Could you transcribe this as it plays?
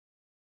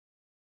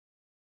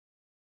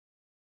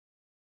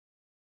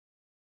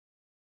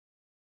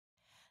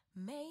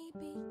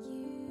Maybe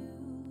you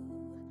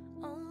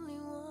only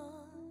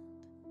want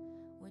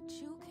what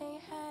you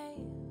can't have.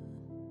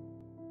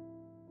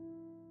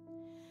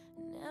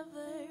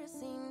 Never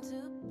seem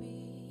to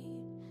be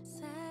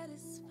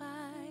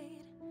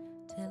satisfied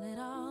till it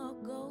all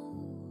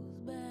goes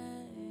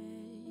bad.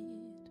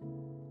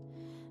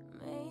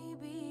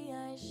 Maybe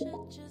I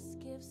should just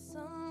give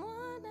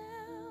someone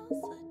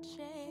else a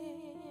chance.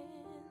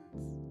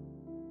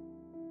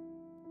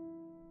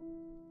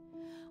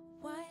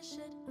 Why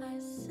should I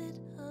sit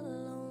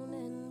alone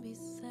and be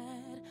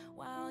sad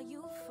while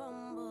you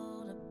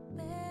fumble the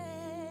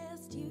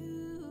best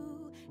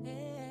you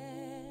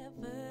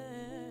ever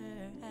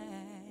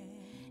had?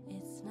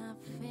 It's not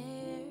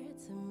fair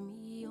to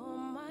me or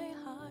my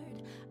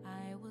heart.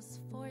 I was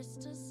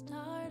forced to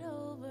start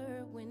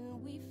over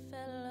when we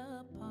fell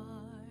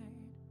apart.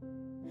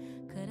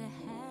 Could've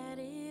had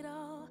it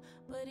all,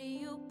 but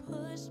you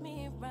pushed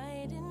me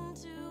right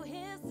into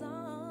his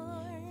arms.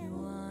 You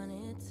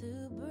wanted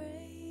to break,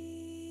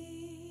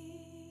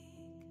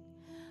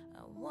 I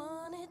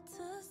wanted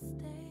to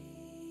stay.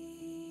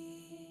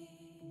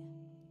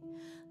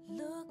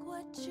 Look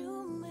what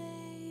you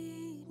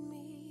made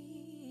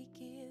me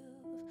give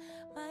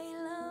my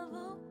love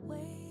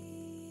away.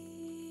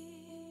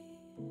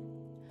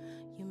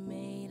 You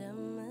made a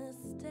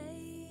mistake.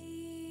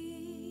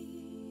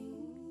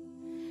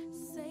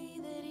 Say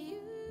that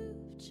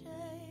you've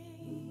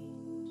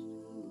changed,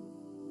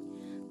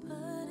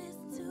 but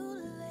it's too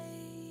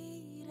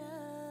late.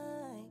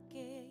 I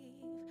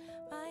gave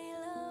my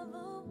love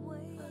away.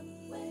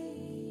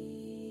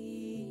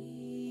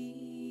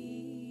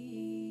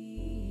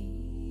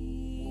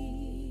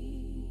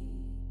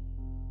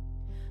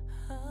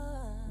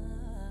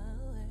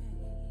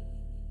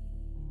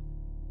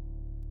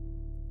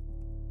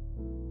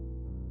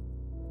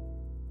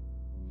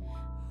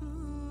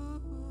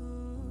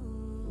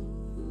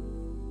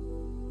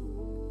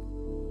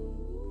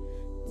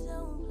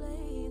 Don't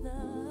play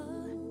the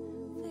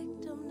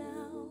victim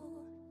now.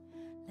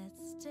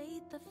 Let's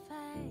state the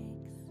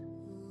facts.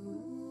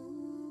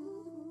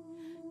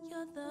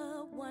 You're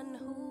the one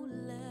who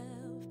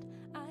left.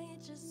 I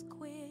just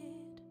quit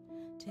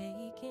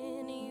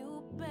taking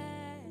you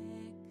back.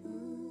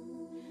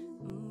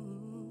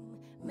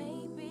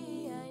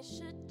 Maybe I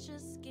should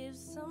just give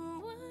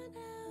someone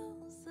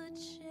else a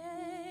chance.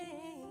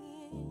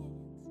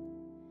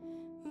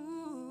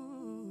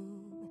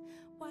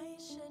 Why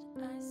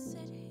should I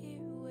sit here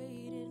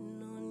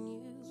waiting on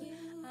you?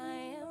 I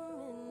am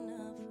in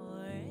a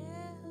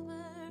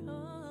forever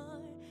or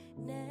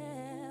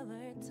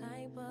never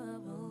type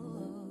of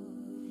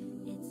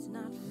mood. It's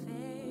not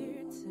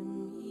fair to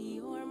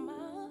me or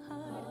my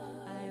heart.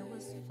 I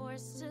was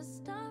forced to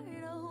start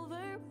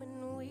over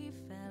when we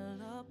fell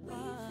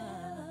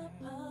apart.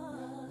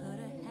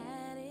 Could've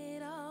had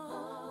it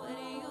all, but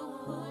you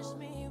pushed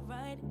me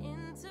right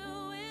into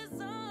his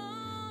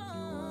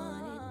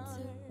arms.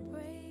 You wanted to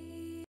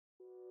break.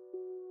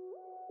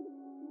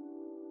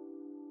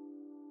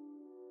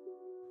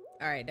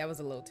 All right, that was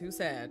a little too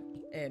sad,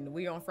 and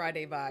we on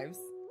Friday vibes,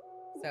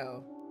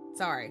 so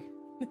sorry.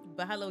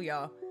 But hello,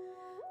 y'all.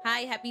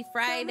 Hi, happy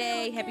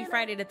Friday. Happy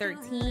Friday the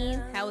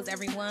 13th. How is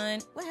everyone?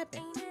 What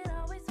happened? Ain't it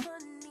always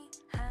funny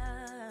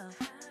how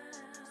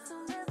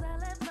soon as I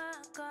let my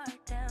guard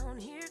down,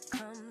 here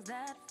comes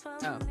that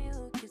familiar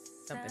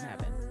Something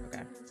happened.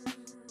 Okay.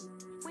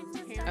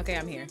 Okay. Okay,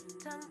 I'm here.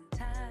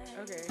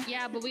 Okay.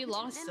 Yeah, but we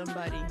lost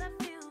somebody.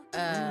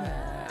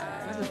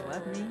 That just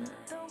left me.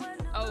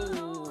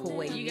 Oh,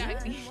 Wait. you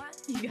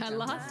got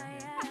lost.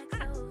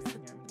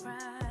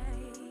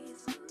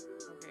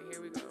 Okay,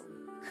 here we go.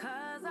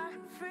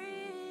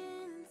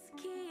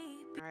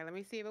 All right, let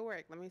me see if it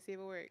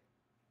worked.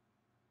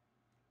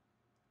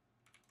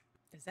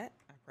 Is that?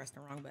 I pressed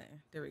the wrong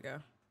button. There we go.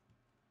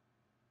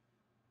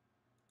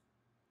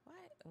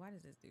 Why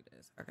does this do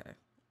this? Okay.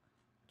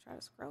 Try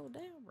to scroll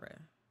down, bruh.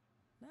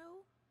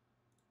 No.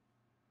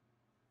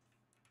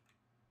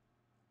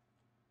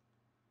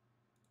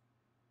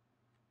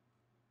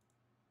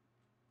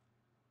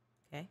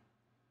 Okay.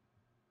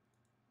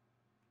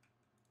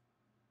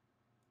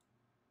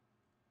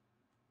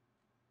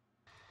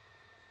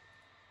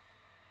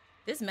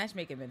 This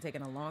matchmaking been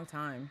taking a long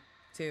time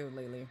too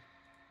lately.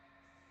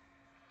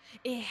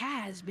 It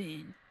has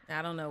been.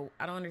 I don't know.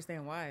 I don't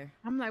understand why.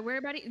 I'm like, where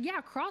everybody?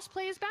 Yeah,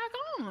 crossplay is back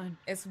on.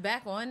 It's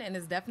back on, and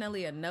it's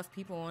definitely enough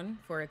people on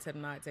for it to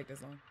not take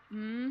this long.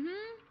 Mm-hmm.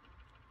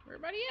 Where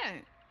everybody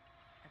at?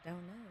 I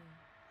don't know.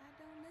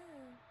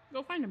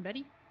 Go find them,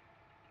 Betty.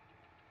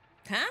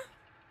 Huh?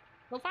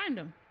 Go find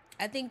them.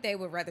 I think they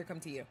would rather come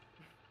to you.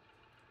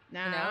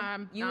 Nah,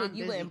 You know?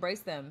 You would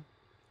embrace them.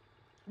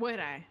 Would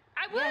I?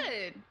 I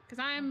would, because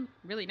I'm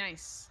really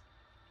nice.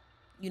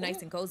 You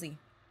nice and cozy.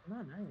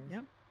 Not nice.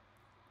 Yep.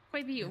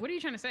 Wait, you. What are you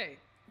trying to say?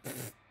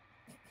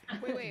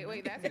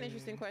 Wait. That's an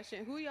interesting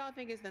question. Who y'all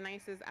think is the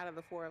nicest out of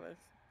the four of us?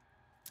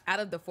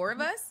 Out of the four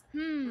of us?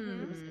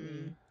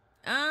 You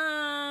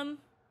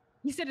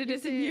said it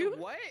isn't you?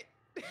 What?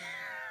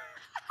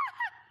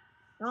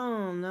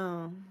 Oh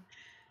no.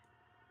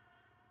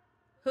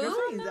 Who?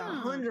 She's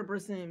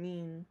 100%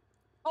 mean.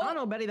 I don't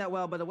know Betty that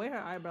well, but the way her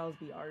eyebrows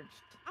be arched,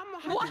 I'm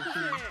I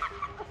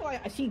feel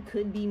like she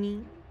could be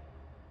mean.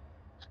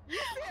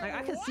 Like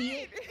I could see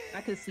it.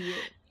 I could see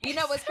it. You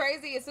know what's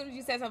crazy? As soon as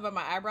you said something about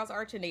my eyebrows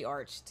arching, they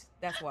arched.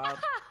 That's wild.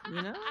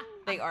 You know?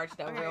 They arched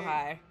up real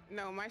high.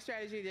 No, my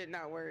strategy did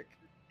not work.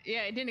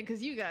 Yeah, it didn't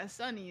because you got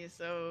Sunny,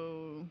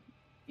 so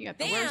you got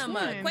the Damn,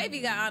 worst one.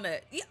 Quavy got Anna.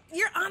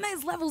 Your Anna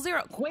is level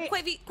 0. Wait,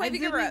 Quavy,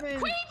 give her up.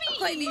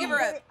 Quavy, give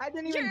her up. I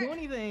didn't even do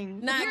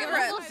anything. Nah, You're give her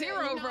up. level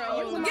 0,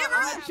 bro. Give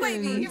her up,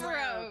 Quavy. Give her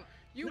up.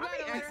 You Not gotta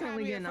let her have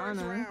accidentally me in getting first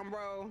Anna. round,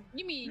 bro.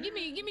 Give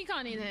me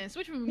Connie then.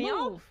 Switch from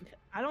Y'all- move.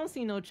 I don't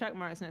see no check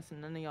marks next to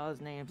none of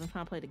y'all's names. I'm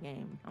trying to play the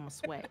game. I'm a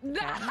sweat.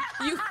 Okay?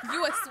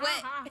 You a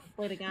sweat.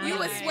 Play the game.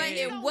 You a sweat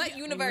in what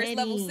universe? Ready.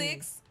 Level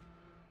 6?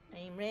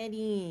 I'm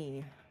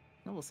ready.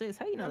 Level 6.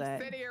 How you know I'm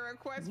that? sending a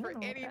request for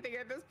anything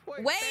at this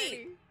point. Wait.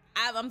 Betty.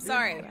 I'm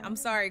sorry. I'm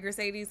sorry,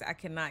 Mercedes. I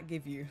cannot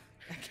give you.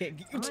 I can't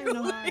give you I don't even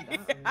know Julie. how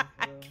I got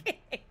this,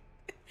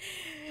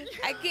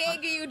 I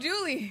can't give you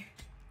Julie.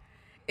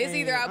 It's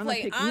Hey, either I Anna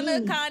play pick Anna,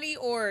 me. Connie,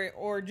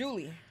 or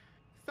Julie.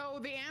 So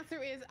the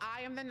answer is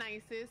I am the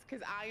nicest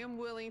because I am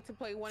willing to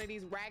play one of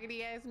these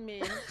raggedy ass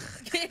men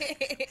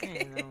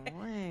Ain't no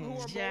way. who are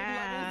both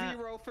Yeah.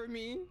 level 0 for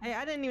me. Hey,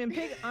 I didn't even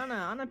pick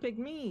Anna. Anna picked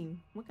me.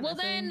 What can Well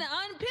I say? then,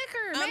 unpick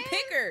her, man.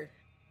 Unpick her.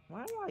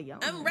 Why are y'all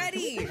yelling? I'm Can ready.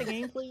 we play the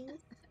game, please?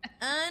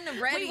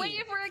 Unready. We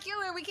waiting for a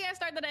killer. We can't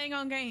start the dang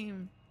on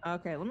game.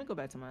 Okay, let me go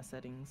back to my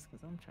settings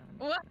because I'm trying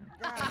to. What?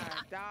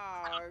 God,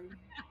 dog.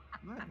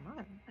 My.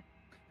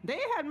 They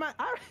had my.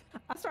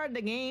 I started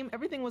the game.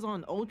 Everything was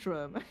on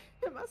ultra.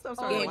 My stuff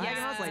started Game,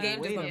 lagging. I was like, game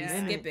just wait a gonna be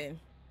minute. skipping.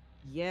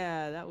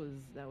 Yeah, that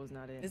was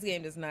not it. This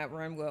game does not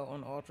run well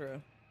on Ultra.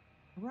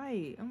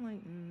 Right. I'm like,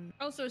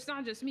 Oh, so it's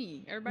not just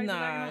me. Everybody's Nah.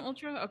 lagging on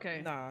Ultra?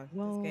 Okay. Nah,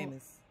 Well, this game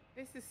is.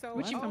 This is so.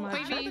 What you oh, from I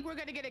last don't week? think we're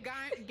gonna get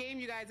a game,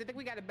 you guys. I think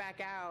we gotta back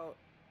out.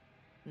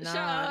 nah, Shut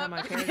I got up.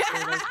 my character.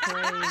 That's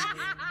crazy.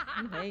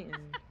 You hating.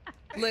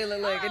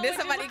 Look, and then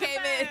somebody came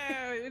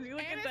in.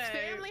 Look And at it's that.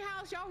 Family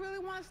House. Y'all really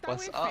want to start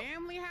What's with up?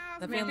 Family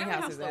House? The Man, Family Family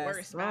House House is the ass.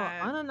 worst, Bro,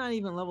 man. Anna not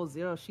even level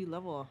 0. She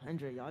level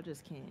 100. Y'all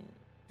just can't.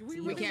 Do we see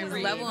really it. can't wanna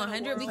read. live Level in a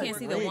 100, we world can't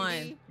see where the we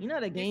one. You know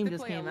the get game to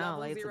just play a came out. level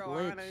Like it's a 0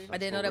 glitch. Anna? I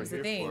didn't know that was a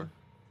That's what we're thing. here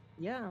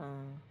Yeah,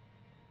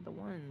 the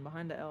one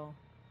behind the L,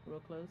 real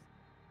close.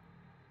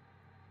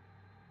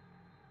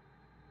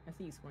 I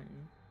see you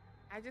squinting.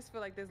 I just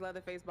feel like this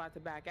Leatherface about to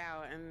back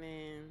out, and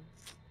then,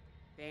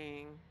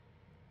 dang.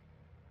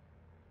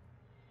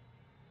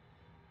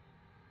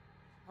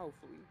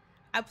 Hopefully.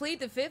 I plead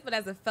the fifth, but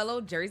as a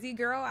fellow Jersey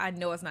girl, I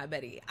know it's not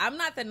Betty. I'm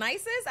not the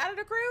nicest out of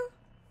the crew.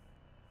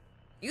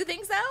 You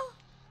think so?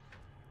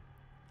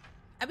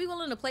 I'd be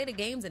willing to play the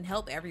games and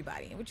help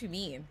everybody. What you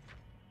mean?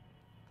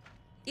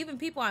 Even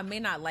people I may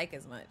not like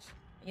as much,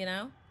 you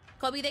know?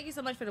 Kobe, thank you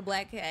so much for the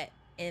black cat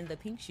and the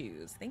pink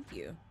shoes. Thank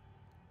you.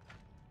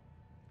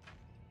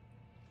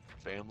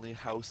 Family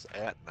house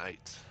at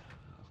night.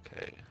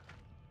 Okay.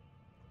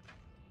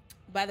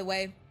 By the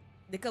way,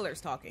 the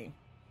killer's talking.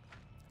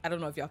 I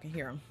don't know if y'all can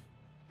hear him.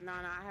 No,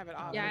 I have it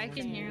off. Yeah, I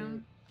can hear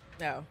him.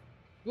 No.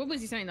 What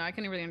was he saying though? I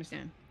couldn't really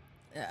understand.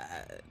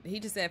 He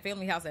just said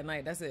family house at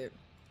night. That's it.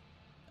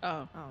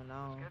 Oh. Oh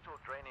no.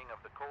 Scheduled draining of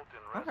the Colton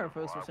I heard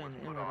folks were Reservoir saying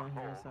the was N-word put on here,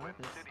 hold so I when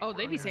just- city Oh,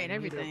 they be workers saying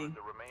everything.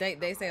 the remains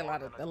They of say a more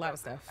lot of than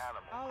stuff. dozen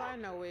animals. All I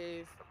know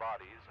is The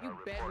bodies you are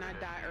better reported not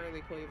in die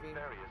early, Quavy.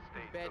 various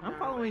states Bet of I'm not.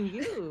 following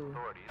you.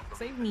 Authorities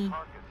Save believe me. the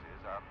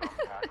carcasses are from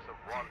packs of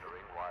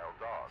wandering wild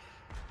dogs,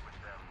 with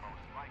them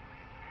most likely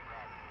to be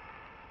rabid.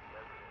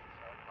 Residents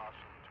are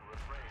cautioned to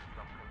refrain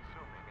from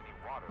consuming any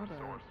water Hold on.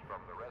 sourced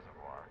from the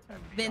reservoir.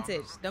 and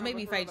Vintage. beyond Don't make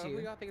me fight Who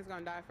you. y'all think is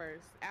gonna die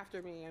first?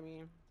 After me, I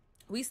mean.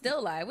 We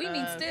still live. We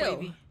mean still.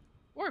 Quavy.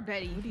 Or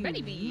Betty. What do you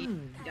Betty be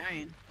mean?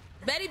 dying.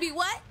 Betty be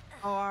what?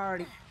 Oh, I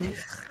already.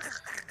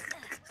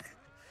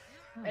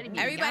 Betty be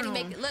Everybody gone.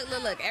 make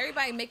look.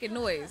 Everybody making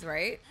noise,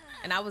 right?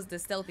 And I was the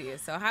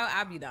stealthiest. So how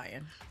I be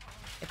dying?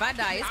 If I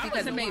die, it's I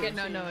because wasn't of you. making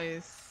no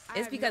noise. I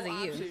It's have because no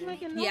of you. option.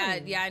 Making Yeah,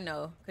 noise. yeah, I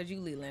know. Cause you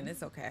Leland.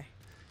 It's okay.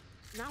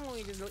 Not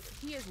only just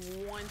he has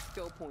one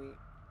skill point.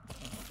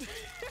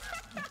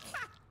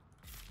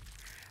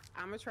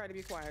 I'm gonna try to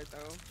be quiet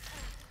though.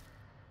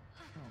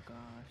 Oh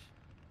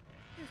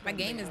gosh. My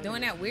game is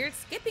doing that weird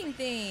skipping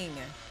thing.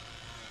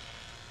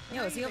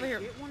 Yo, is he over here?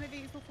 Get one of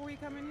these before he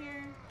come in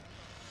here.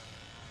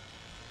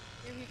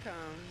 Here he comes.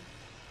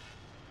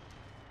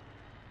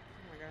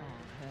 Oh my god.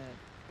 Oh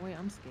heck. Wait,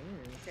 I'm scared.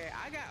 Okay,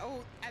 I got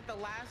at the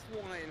last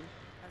one.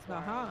 That's So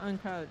why. how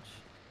uncrouch?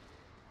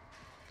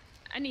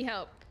 I need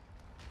help.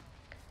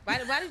 Why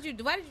did you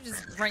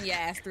just run your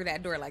ass through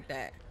that door like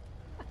that?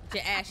 With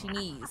your ashy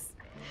knees.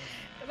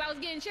 If I was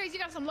getting chased, you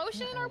got some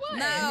lotion or what?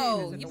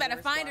 No, you better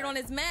find it on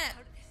his map.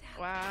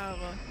 Wow.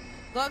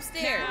 Go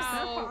upstairs. No.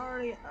 That's Oh.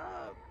 already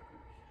up.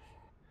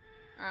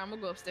 All right, I'm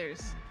gonna go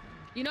upstairs.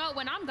 You know what?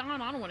 When I'm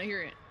gone, I don't want to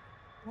hear it.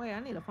 Wait, I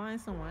need to find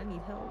someone. I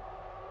need help.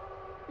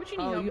 What you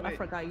need Oh, help I with?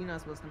 forgot you're not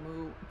supposed to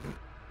move.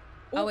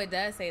 Oh, it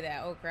does say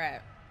that. Oh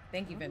crap.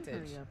 Thank you, Let me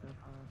Vintage. hurry up and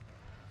find-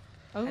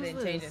 Oh, I who's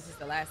didn't change it this? since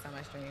the last time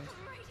I streamed.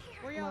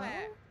 Where y'all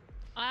at?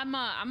 I'm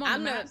on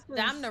I'm the map.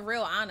 I'm the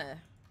real Anna.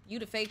 You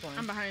the fake one.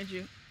 I'm behind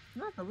you.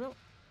 Not the real.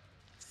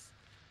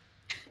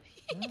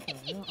 Not the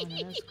real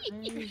Anna, that's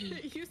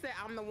crazy. You said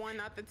I'm the one,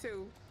 not the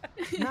two.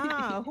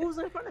 Nah, who's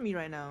in front of me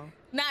right now?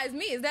 Nah, it's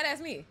me. Is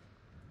that's me?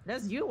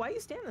 That's you. Why you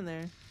standing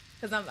there?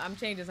 Cause I'm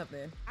changing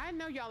something. I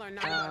know y'all are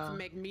not about to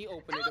make me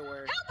open the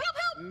door.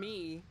 Help!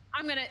 Me.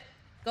 I'm gonna.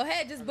 Go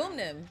ahead, just boom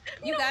them.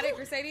 You got it,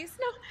 Mercedes.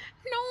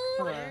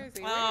 No. Where is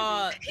he?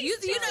 Where is he?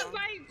 You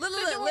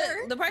know,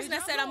 look. The person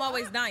that said I'm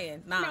always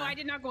dying. Nah. No, I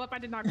did not go up. I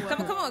did not go up.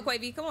 Come on,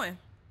 Quavy. Come on.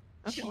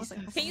 Okay, one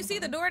second. Can you see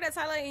the door that's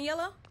highlighted in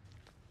yellow?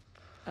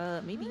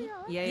 Maybe.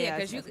 Yeah, Yeah, I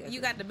because see, I you see.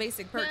 got the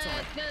basic perks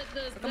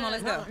on. Come on,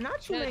 let's No, go.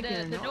 not you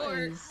making the noise.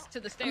 doors to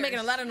the stairs. I'm making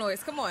a lot of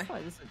noise. Come on. Oh,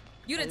 this is-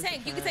 You the this is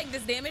tank. You can bad. take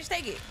this damage.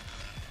 Take it.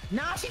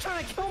 Nah, she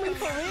trying to kill me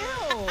for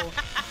real.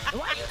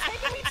 Why are you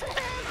taking me to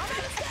him? I'm out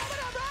of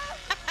stamina, bro.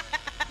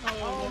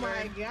 Oh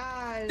my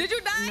god. Did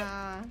you die?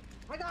 Nah.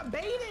 I got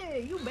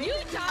baited. You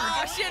baited me.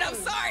 Oh shit! I'm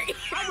sorry.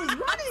 I was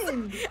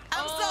running.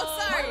 I'm so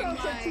sorry. I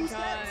took 2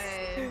 God.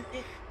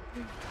 steps.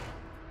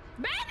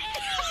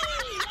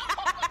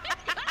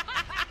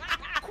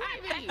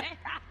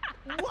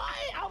 What?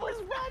 I was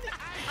running.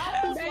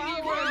 I was Baby,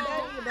 following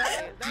bro.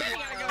 Betty, bro. Betty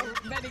gotta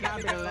go. Betty That'll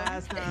gotta be go. the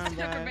last time, It's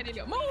time for bro. Betty to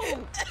go.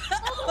 Move.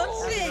 Oh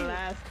That'll be shit! the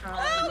last time.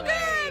 Oh, bro.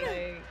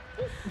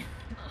 God.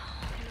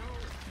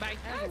 Bye.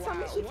 That's Tell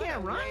me wild. she What can't a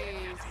run.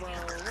 ways, bro.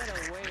 What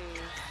a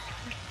ways.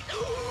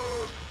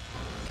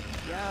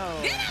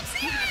 Yo. Get him,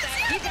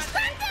 Sierra!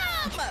 Distract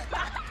him!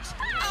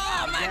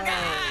 Oh my Yo,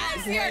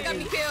 god! Sierra got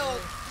me what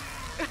killed.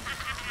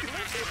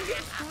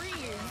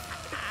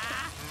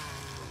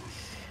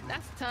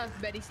 That's tough,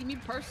 Betty. See me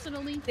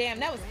personally. Damn,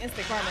 that was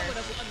instant I karma. would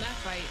have won that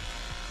fight.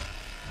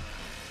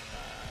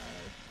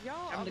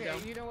 Y'all, Time to okay,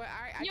 go. you know what?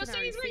 I Yo, can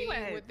already Sadie's, where see you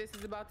at? what this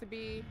is about to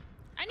be.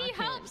 I need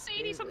help,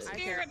 Sadie. I'm I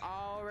scared. can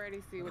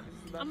already see what this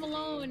is about I'm to be.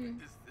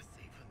 alone.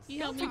 You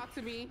help Don't me. talk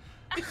to me.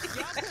 Y'all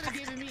could have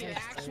given me an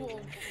actual.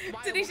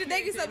 Tanisha,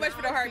 thank you so much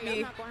for the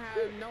heartbeat. heartbeat. I'm not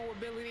gonna have no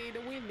ability to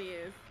win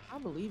this. I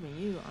believe in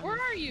you. Where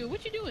are you?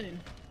 What you doing?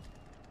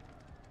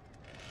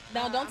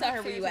 No, don't I'm tell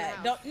her where upstairs you in the at.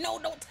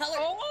 house. Don't tell her.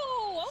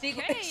 Oh, She,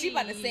 okay. she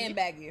about to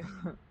sandbag you.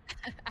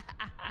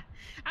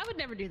 I would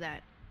never do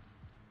that.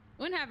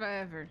 When have I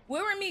ever?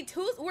 Where were me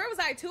Tuesday? Where was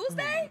I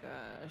Tuesday?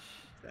 Gosh.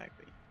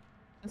 Exactly.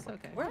 It's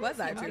okay. Where was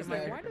I I'm like,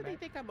 Tuesday? why do they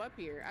think I'm up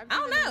here? I've I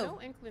don't given them know.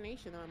 no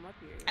inclination I'm up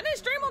here. I didn't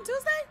stream on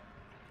Tuesday.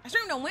 I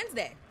streamed on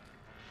Wednesday.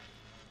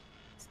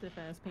 Stiff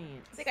ass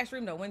pants. I think I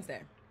streamed on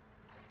Wednesday.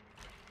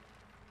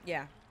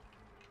 Yeah.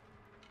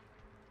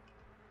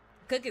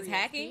 Cook is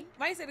hacking?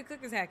 Why you say the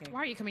cook is hacking? Why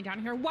are you coming down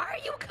here? Why are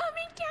you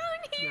coming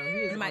down Yo, here? he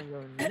is My- on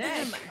your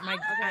neck.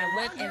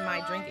 what am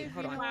I drinking?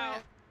 Hold on. Wow.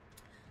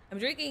 I'm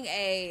drinking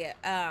a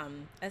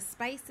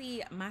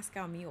spicy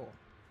Moscow Mule.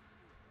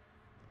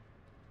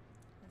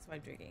 That's what I'm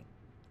drinking.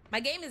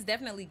 My game is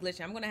definitely glitching.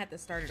 I'm gonna have to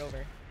start it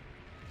over.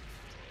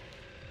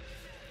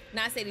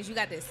 Nah, Sadie, you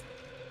got this.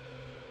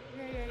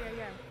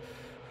 Yeah.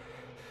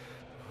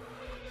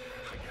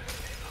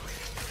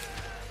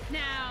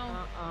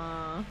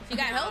 Now, She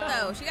got health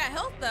though. She got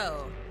health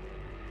though.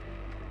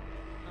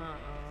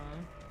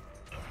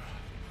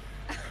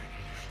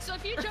 so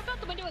if you jump out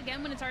the window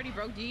again when it's already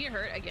broke, do you get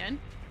hurt again?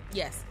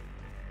 Yes.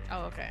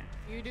 Oh, okay.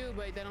 You do,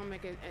 but they don't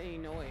make any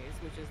noise,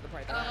 which is the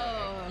part that I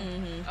like. Oh,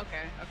 Mm-hmm.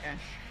 okay. Okay.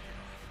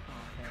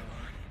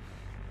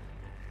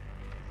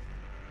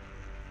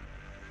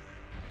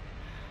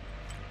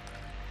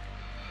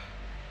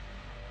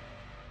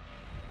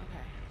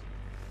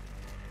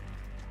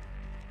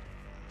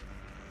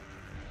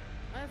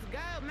 Let's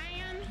go,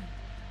 man.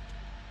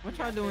 What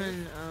y'all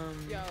doing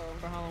Yo.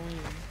 for Halloween?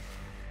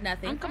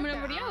 Nothing. I'm coming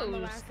over to I'm the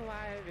yours. last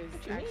alive is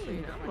What you actually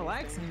mean? the I'm funny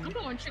relaxing. thing. I'm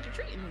going trick or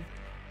treating.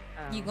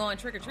 You going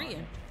trick or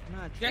treating?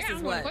 Not Dress Yeah, as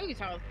I'm what? going to Kobe's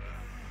house.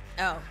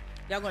 Oh,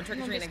 y'all going trick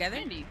or I'm gonna treating get some together?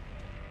 candy.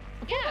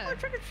 Yeah,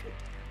 trick or treat.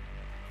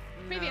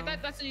 maybe No.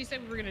 that's what you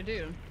said we were gonna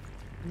do.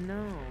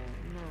 No.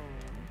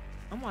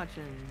 I'm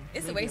watching.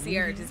 It's the maybe way a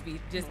Sierra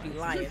movie. just be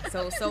lying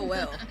so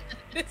well.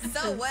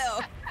 so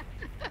well.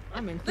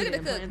 I'm Look at the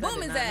cook.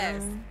 Boom his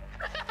ass.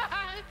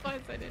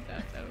 Plus, I did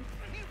that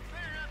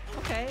though.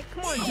 Okay,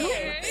 come on, Yeah. Duke.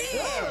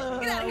 Yeah.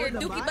 Get out of here, With the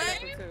Dookie body?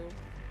 butt. Too.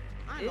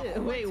 I'm a Ew,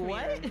 whole wait, twin.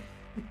 what?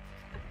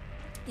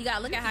 You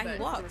gotta look at how he Put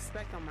walks.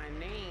 respect on my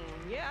name.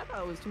 Yeah, I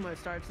thought it was too much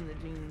starch in the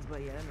jeans,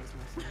 but yeah, that makes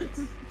more sense.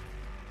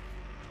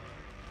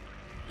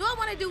 Do I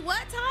want to do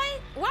what, Ty?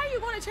 Why are you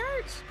going to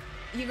church?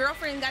 Your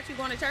girlfriend got you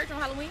going to church on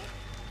Halloween?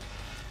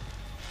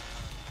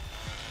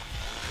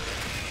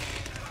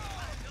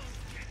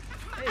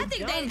 I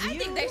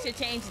think they should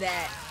change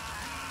that.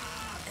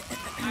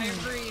 I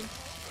agree.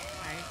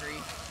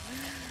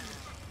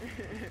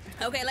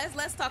 Okay,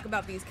 let's talk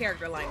about these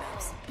character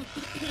lineups.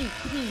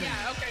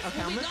 Yeah, okay. So Okay,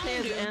 what I'm we gonna stay gonna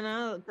as do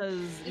Anna because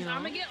you is know.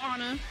 I'm gonna get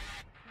Anna.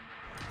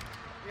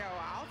 Yo,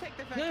 I'll take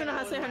the fact You don't even know that how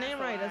I to say her was name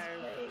last right. That's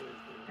alive crazy.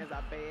 as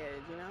a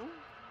badge, you know?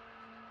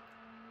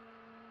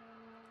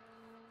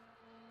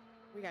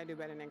 We gotta do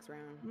better next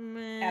round.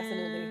 Man.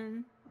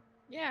 Absolutely.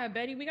 Yeah,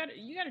 Betty,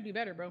 you gotta do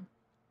better, bro.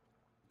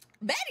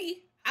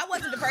 Betty, I I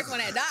wasn't the first one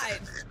that died.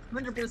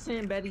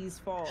 100% Betty's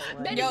fault.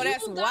 Like, Betty, Yo,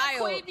 that's you got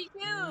wild. Quavy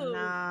killed.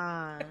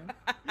 nah.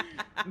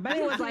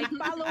 Betty was like,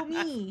 follow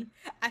me.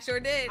 I sure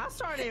did. I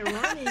started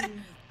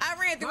running. I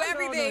ran through My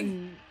girl everything.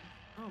 done-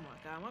 oh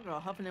my god, my girl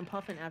huffing and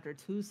puffing after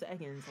 2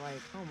 seconds. Like,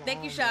 come on.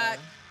 Thank you, bro. Shock.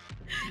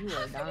 You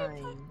are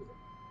dying.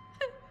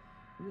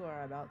 You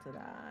are about to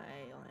die.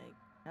 Like,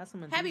 that's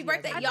some Happy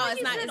birthday, enthusiasm. y'all. thought It's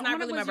you not. said It's not Anna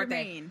really my was your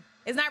birthday. main.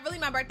 It's not really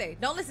my birthday.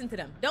 Don't listen to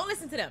them. Don't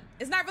listen to them.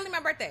 It's not really my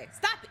birthday.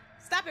 Stop it.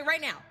 Stop it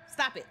right now.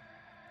 Stop it.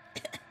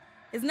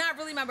 It's not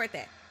really my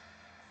birthday.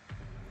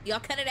 Y'all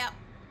cut it out.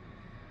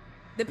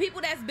 The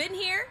people that's been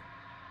here,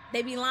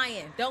 they be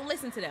lying. Don't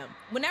listen to them.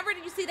 Whenever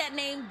you see that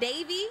name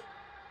Davy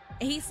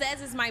and he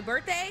says it's my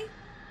birthday,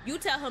 you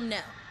tell him no.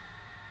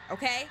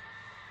 Okay?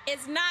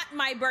 It's not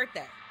my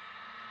birthday.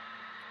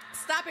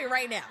 Stop it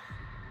right now.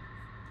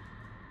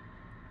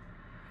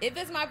 If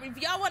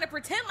y'all want to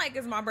pretend like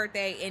it's my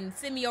birthday and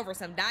send me over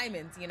some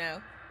diamonds, you know,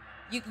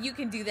 you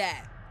can do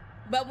that.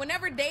 But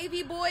whenever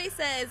Davy Boy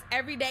says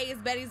every day is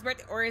Betty's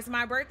birthday or it's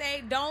my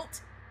birthday,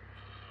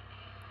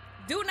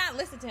 do not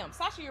listen to him.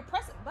 Sasha, you're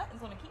pressing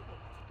buttons on the keyboard.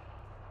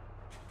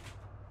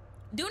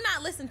 Do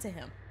not listen to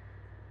him.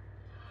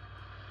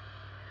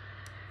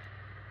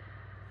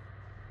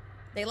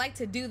 They like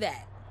to do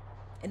that.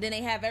 And then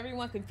they have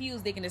everyone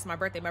confused thinking it's my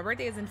birthday. My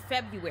birthday is in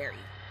February.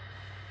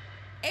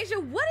 Asia,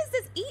 what is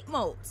this eat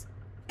mode?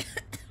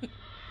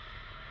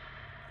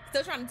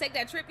 Still trying to take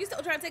that trip? You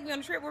still trying to take me on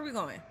a trip? Where we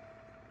going?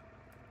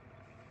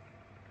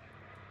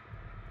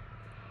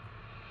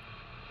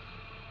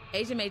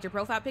 Asia made your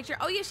profile picture.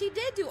 Oh yeah, she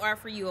did do art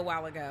for you a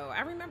while ago.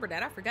 I remember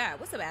that. I forgot.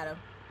 What's up, Adam?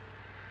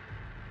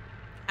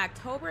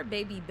 October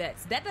baby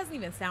bets. That doesn't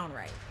even sound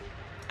right.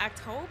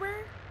 October?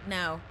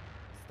 No.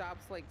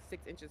 Stops like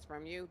 6 inches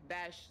from you.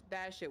 That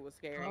shit was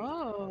scary.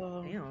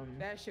 Oh. Damn.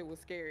 That shit was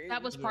scary.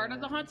 That was part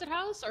of the haunted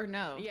house or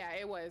no? Yeah,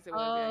 it was. It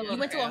was. Oh, yeah, You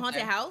went to a Okay,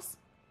 haunted okay. house?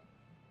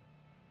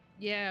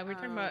 Yeah, we're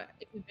talking about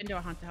if we've been to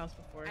a haunted house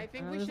before. I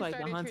think It we was should like the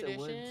start a haunted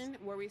tradition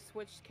where we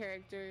switch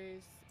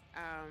characters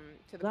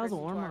to the That was a person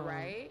to our warm-up.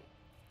 right,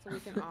 so we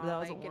can all That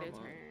was a like get a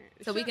warm-up. turn.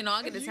 So we can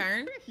all get a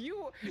turn? If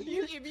you think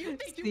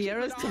you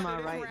Sierra's keep to it my on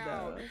this right,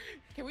 round, though.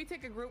 Can we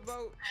take a group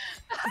vote?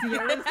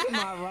 Sierra's to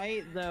my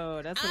right,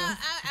 though. That's what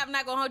I'm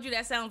not gonna hold you.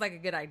 That sounds like a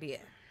good idea.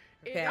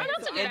 Okay, Oh,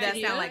 that's a good it does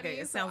idea. sound like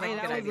it sounds like Hey,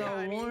 a that good was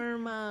idea. a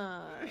warm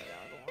up.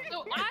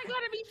 So I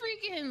gotta be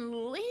freaking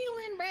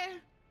Leland,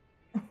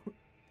 bruh.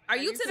 Are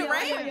you to the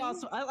right?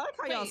 I like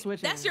how y'all Wait,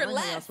 switching. that's your I like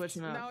how y'all left.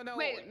 switching up. No, no.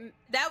 Wait.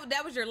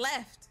 That was your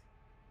left.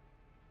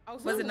 Oh,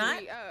 so Was it it's not?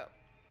 way up.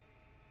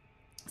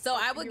 So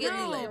I would You're get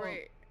right, Leland. You're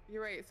right.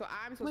 You're right. So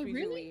I'm supposed to Wait, be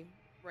really? Julie.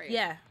 Right.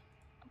 Yeah.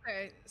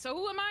 Okay, so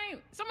who am I?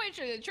 Somebody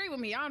should trade with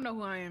me. I don't know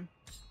who I am.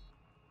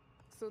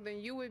 So then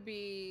you would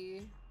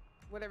be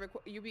whatever.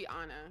 You be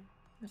Anna.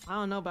 I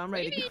don't know, but I'm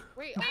ready to go.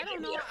 Wait, I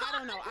don't know. I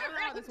don't know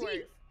how this works.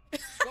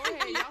 Go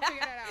ahead, y'all figure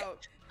that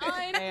out.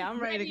 Hey, I'm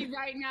ready to go.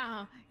 right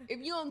now. If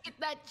you don't get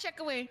that check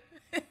away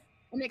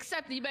and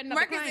accept it, you better not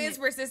Marcus decline is it.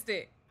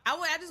 persistent. I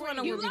just want to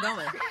know where we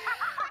going.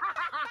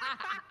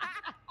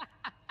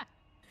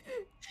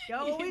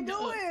 Yo, what we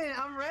doing?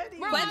 I'm ready.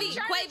 Bro, I'm Quavy,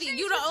 trying to Quavy, change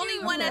you the with only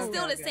you. one that's Okay,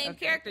 still the okay, same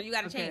okay, character. You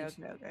gotta change.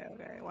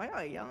 Okay. Why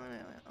y'all yelling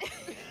at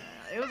me?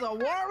 It was a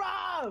warm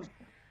up.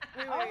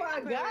 Wait, Oh my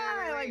wait,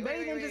 god! Like wait, Betty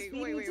didn't wait, just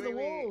feed wait, me to the wait,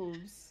 wait.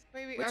 wolves.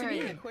 Wait, What are you you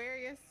an mean?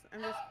 Aquarius?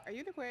 Are you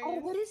an Aquarius? Oh,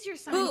 what is your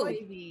sign, Who?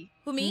 baby?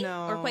 Who, me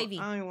No, or Quavy?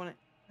 I don't even want to.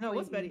 No,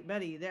 what's Quavy. Betty?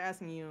 Betty, they're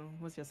asking you.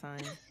 What's your sign?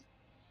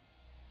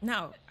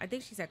 No, I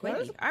think she said Well,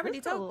 Quavy. this- I already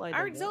this felt told. like I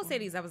already a told girl.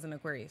 Sadie's I was an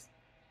Aquarius.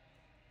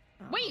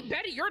 Wait,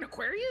 Betty, you're an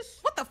Aquarius?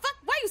 What the fuck?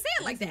 Why you say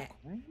it like that?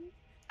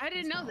 I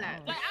didn't know What's that.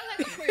 wrong? Like, I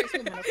like Aquarius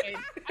women, okay?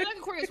 I like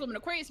Aquarius women.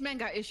 Aquarius men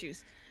got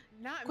issues.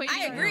 Not Quavy,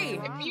 I agree.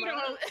 If you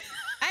don't,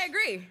 I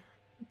agree.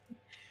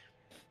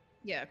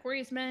 yeah,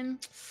 Aquarius men.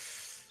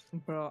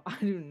 Bro, I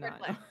do not.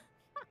 flag.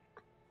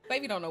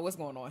 Quavy don't know what's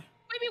going on.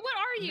 Baby, what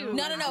are you?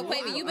 No, Well,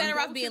 Quavy, you better go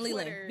off to being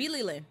Leland. Twitter. Be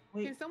Leland.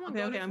 Wait, Can someone okay,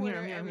 go to I'm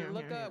Twitter here, I'm and here,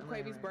 look I'm here, up I'm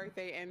Quavy's here.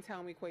 birthday and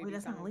tell me Quavy's Wait,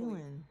 that's not sign, please?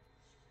 Leland.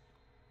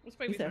 What's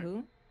You Quavy's said sign?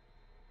 who?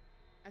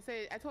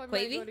 I told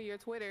everybody to Quavy? go to your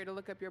Twitter to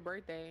look up your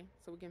birthday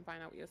so we can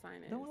find out what your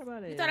sign is. Don't worry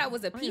about it. You thought I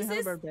was a don't even have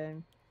Pisces? birthday.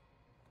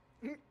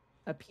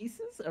 A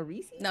Pieces? A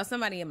Reese? No,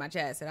 somebody in my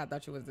chat said I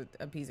thought you was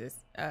a Pisces.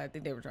 I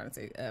think they were trying to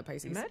say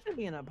Pisces. Imagine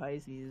being a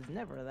Pisces.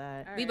 Never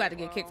that. All We right, about to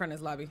get kicked well, from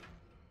this lobby.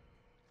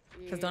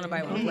 yeah. don't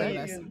nobody wanna play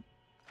with us.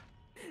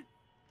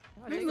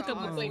 Let me They look all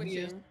up what are Quavy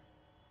is. switching.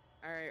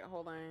 All right,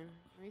 hold on.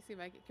 Let me see if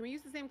I can we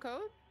use the same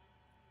code?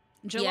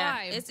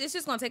 July. Yeah, it's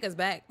just gonna take us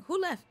back.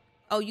 Who left?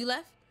 Oh, you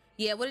left?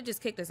 Yeah, would have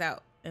just kicked us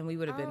out, and we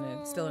would have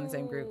been still in the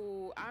same group.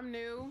 Oh, I'm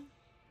new.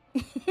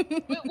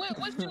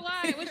 What's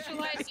July? What's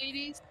July,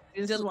 Sadie's?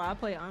 This is why I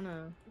play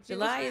Anna.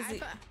 July I is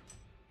thought-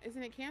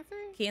 Isn't it Cancer?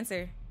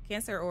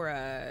 Cancer or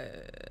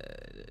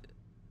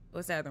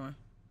what's the other one?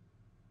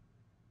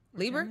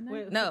 Libra?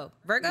 Wait, No,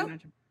 Virgo?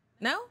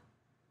 No,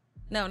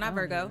 not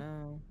Virgo.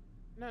 No.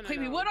 No,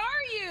 Quavy, what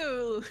are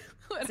you?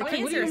 It's a Wait,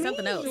 Cancer what do or you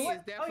something mean? else. She is What?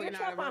 Oh, definitely you're not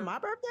trying a to find Virgo. my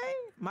birthday?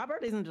 My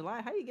birthday's in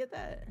July. How you get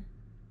that?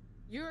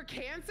 You're a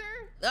Cancer?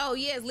 Oh,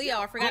 yes, Leo.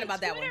 I forgot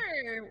about that one.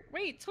 Twitter.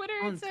 Wait, Twitter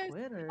On says.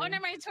 Twitter. Oh,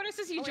 never mind. Twitter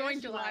says he Oh, wait, joined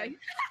that's July.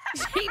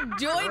 July. He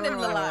joined in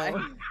the lie.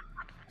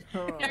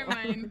 Never mind. Never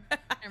mind.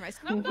 What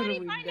Somebody are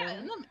we find out.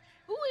 doing?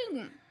 Who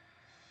in?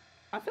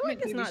 I feel like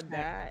it's Maybe not we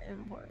that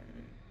important.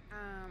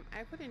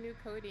 I put a new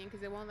code in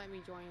because it won't let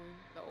me join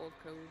the old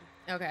code.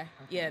 Okay.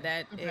 Yeah,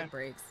 that Okay. it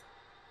breaks.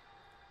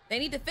 They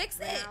need to fix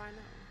Now it. I know.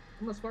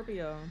 I'm a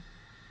Scorpio.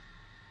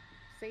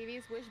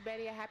 Sadie's wish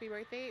Betty a happy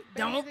birthday.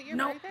 Betty, is it your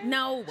No, birthday?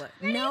 no,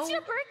 no. It's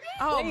your birthday?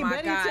 Oh Hey, my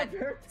Betty, it's your God.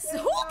 birthday. So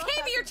who Oh, came to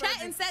happy your chat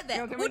birthday. and said that?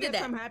 Yo, can Who we did get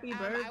that? some happy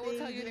birthday? I will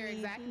tell you their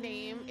exact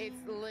name. It's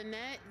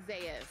Lynette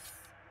Zayas.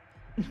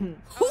 Who?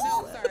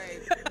 Oh, no, sorry.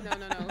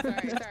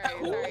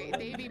 No. Sorry.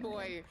 Davy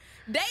boy.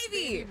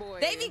 Davy. boy.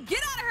 Davy, get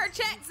out of her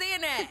chat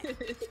saying that.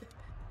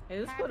 Hey,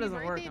 this Happy one doesn't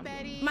work. birthday,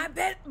 Betty.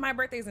 My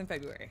birthday's in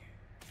February.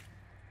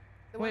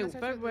 The one Wait, that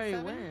starts with the February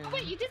 7? when? Oh,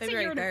 wait, you did say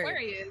February you're an 3rd.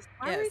 Aquarius.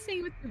 Why are we Yes.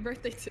 saying it's your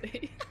birthday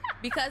today?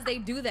 Because they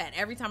do that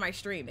every time I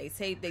stream. They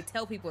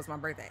tell people it's my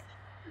birthday.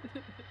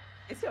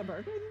 It's your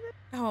birthday today?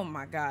 Oh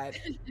my God.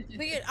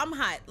 Look at, I'm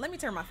hot. Let me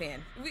turn my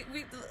fan.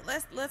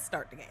 Let's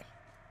start the game.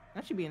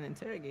 I should be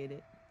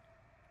interrogated.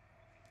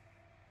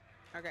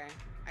 Okay,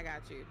 I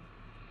got you.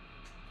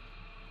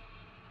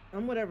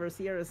 I'm whatever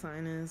Sierra's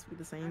sign is. We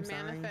the same I'm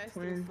sign.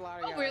 manifesting Twin.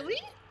 slaughter. Oh, really?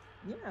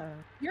 Yeah.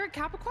 You're a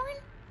Capricorn?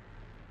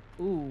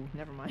 Ooh,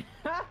 never mind.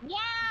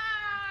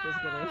 Just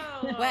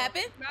kidding. What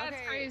happened? That's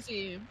Okay.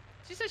 crazy.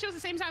 She said she was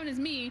the same sign as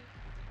me,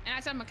 and I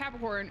said I'm a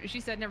Capricorn, and she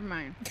said never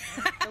mind.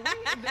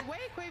 The way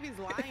Quavy's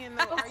lying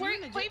though. Are you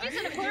in a Quavy's an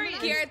are you Aquarius.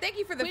 Gemini? Kiara, thank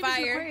you for the Quavy's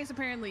an fire. Aquarius,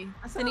 apparently.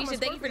 I said I'm a Tanisha,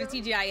 thank you for the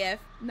Scorpio. TGIF.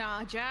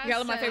 Nah, Jazz.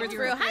 Y'all are my said favorites for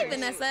you're real. Hi, Aquarius.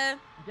 Vanessa.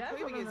 Jazz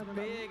Quavy is doesn't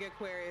know. big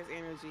Aquarius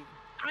energy.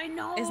 I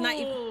know. It's not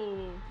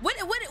even-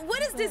 What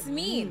does this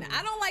mean?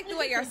 I don't like the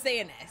way you're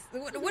saying this.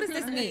 What does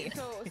this Okay, mean?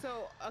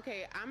 so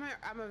okay,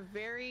 I'm a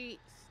very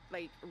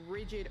like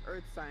rigid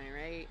Earth sign,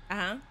 right?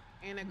 Uh-huh.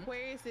 And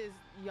Aquarius is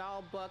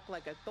y'all buck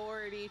like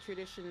authority,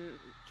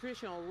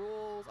 traditional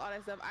rules, all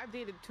that stuff. I've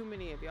dated too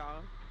many of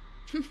y'all.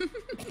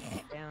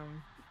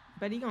 Damn.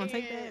 But you gonna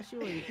take And that? She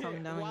really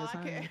coming down on while your I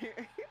sign.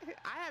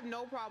 I have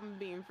no problem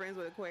being friends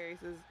with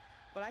Aquariuses,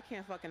 but I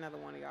can't fuck another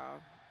one of y'all.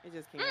 It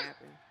just can't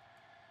happen.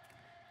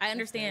 I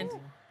understand.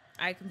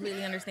 I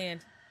completely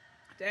understand.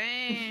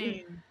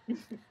 Dang.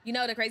 You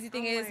know, the crazy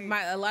thing I'm is,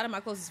 like- a lot of my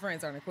closest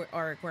friends are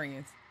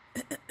Aquarians.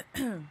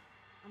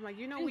 I'm like,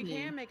 you know, we Really?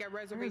 can make a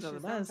reservation the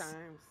best.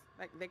 sometimes.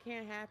 Like, that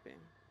can't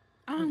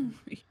happen.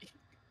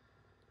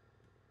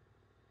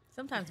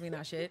 Sometimes we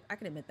not shit. I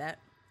can admit that.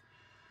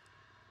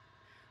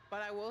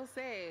 But I will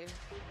say,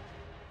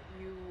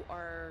 you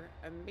are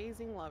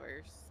amazing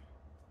lovers.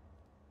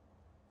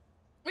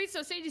 Wait,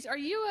 so Sadie, are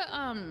you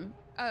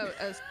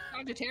a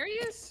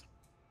Sagittarius?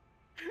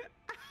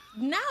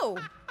 No.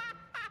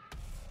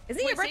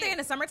 Isn't your Wait, birthday say- in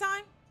the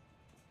summertime?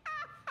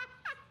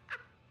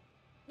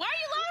 Why are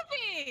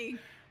you laughing?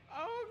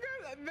 Oh,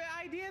 good. The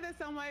idea that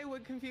somebody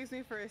would confuse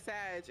me for a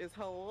Sag is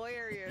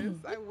hilarious.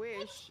 I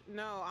wish.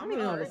 No, I I'm don't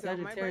even know what a Virgo.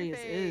 My Sagittarius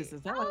birthday is.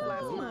 Is that like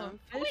last a month.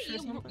 Oh, wait, fish or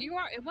something? you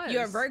are. It was.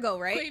 You're a Virgo,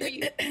 right?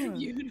 Wait,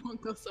 you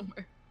don't go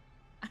somewhere.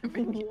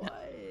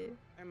 What?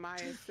 And Maya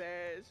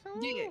says,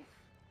 Yeah.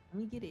 Let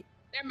me get it.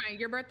 Never mind.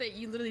 Your birthday.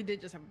 You literally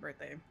did just have a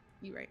birthday.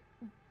 You right.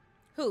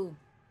 Who?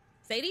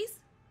 Sadie's?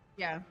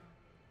 Yeah.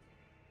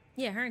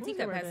 Yeah, her and When's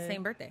Teacup your has the birthday?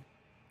 same birthday.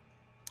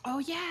 Oh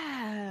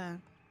yeah.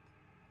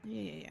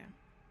 Yeah.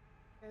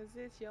 Is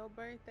this your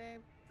birthday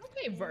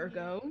Okay,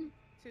 Virgo.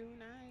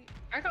 tonight?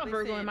 I got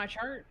Virgo in Listen. my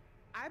chart.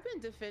 I've been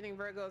defending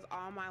Virgos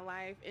all my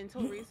life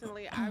until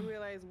recently. I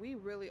realized we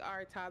really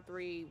are top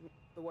 3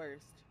 the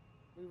worst.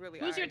 We really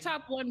are. Who's your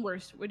top one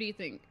worst? What do you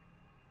think?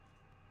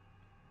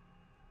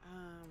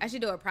 I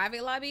should do a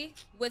private lobby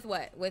with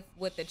what?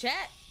 With the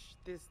chat?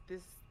 This.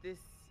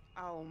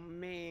 Oh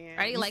man.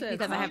 Are you like said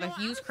because I have a no,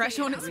 I huge would crush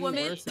say on I'm this three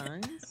woman? Worst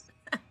signs?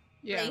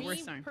 Yeah, Me,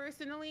 worst sign.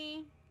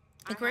 personally,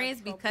 I Aquarians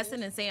have be cussing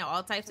troubles and saying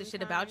all types of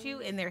shit about you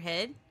in their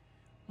head.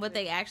 What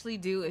they actually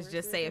do is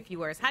just say a few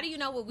words. How do you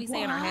know what we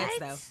say in our heads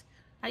though?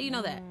 How do you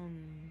know that?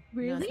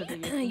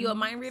 Really? You a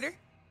mind reader?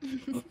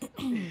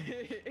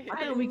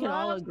 I know we can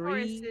all Love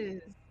agree.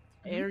 Tauruses.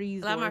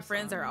 Aries. A lot of my or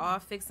friends are something. all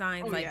fixed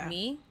signs Oh, like yeah.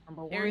 me.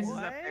 Number one. Aries is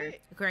up there.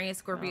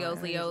 Aquarius, Scorpios,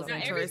 Aries Leos, is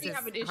and up Taurus there. is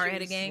Everything have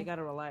hard-headed issues. They gang.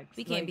 gotta relax.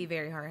 We can't Like, be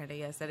very hard-headed.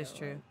 Yes, that is Yeah.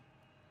 true.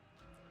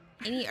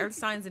 Any earth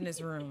signs in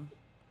this room?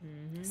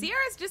 mhm. Sierra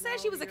just said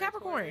she was a You're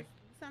Capricorn. Taurus.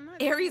 So I'm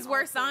not Aries dating all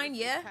worst sign, Tauruses.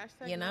 yeah,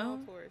 Hashtag you not all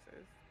know.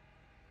 Tauruses.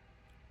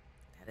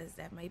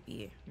 That might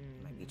be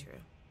true.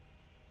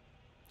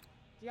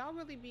 Do y'all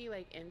really be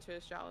like into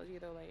astrology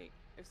though? Like,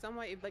 if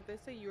like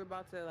let's say you were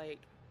about to like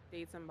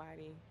date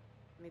somebody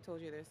and they told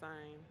you their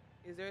sign,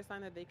 is there a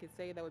sign that they could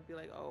say that would be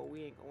like, oh,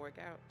 we ain't gonna work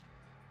out?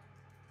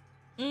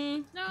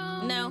 No.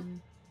 No,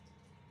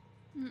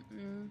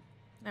 Mm-mm.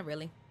 not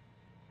really.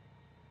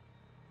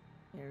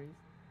 Aries.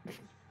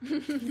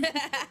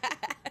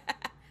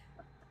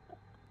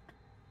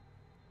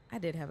 I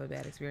did have a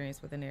bad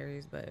experience with an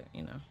Aries, but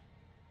you know.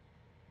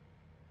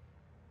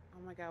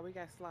 Oh my God, we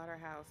got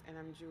Slaughterhouse and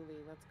I'm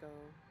Julie. Let's go.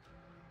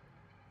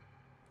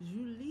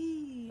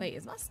 Julie. Wait,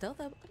 is my stealth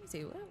up? Let me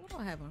see. What do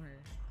I have on her?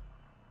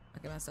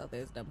 Okay, my stealth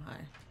is dumb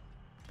high.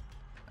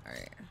 All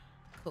right,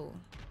 cool.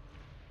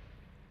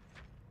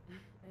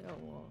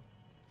 Well.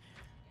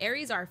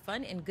 Aries are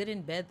fun and good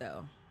in bed,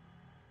 though.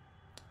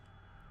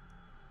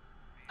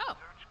 Oh,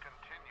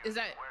 is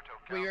that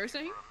what you're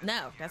saying?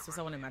 No, that's what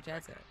someone in my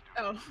chat said.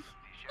 Oh. The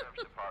sheriff's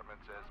department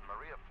says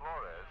Maria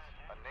Flores,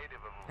 a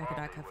native of I could not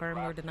Uvalde, was confirm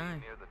nor last seen deny.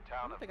 near the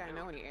town I don't think of I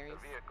know Newt. any Aries.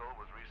 The vehicle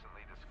was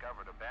recently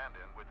discovered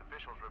abandoned, with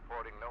officials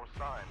reporting no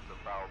signs of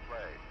foul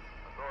play.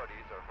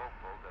 Authorities are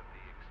hopeful that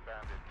the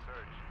expanded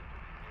search into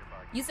the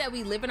nearby You said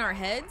we live in our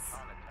heads?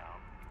 Chinatown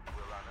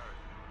will unearth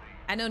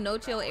the I know no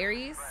chill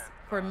Aries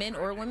for men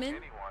or women.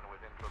 anyone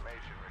with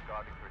information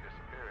regarding her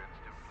disappearance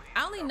to please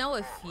I only know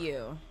a come forward.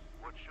 few.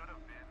 What should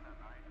have been a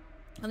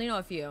night I only know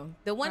a few.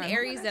 The one Alright,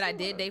 Aries who that I got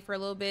did you? date for a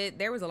little bit,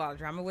 there was a lot of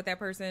drama with that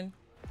person.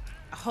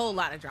 A whole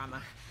lot of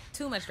drama.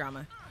 Too much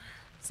drama.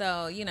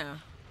 So, you know,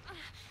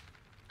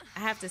 I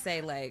have to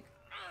say, like,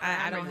 I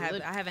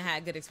haven't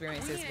had good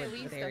experiences We at with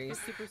least Aries.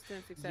 a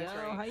 50% success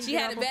Yo, how rate. you She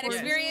get had a off bad of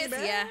 14, experience?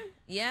 man? Yeah.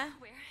 Yeah?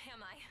 Where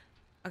am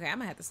I? Okay, I'm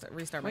gonna have to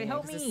restart my Wait, game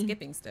help because me. it's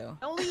skipping still.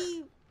 Don't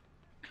leave.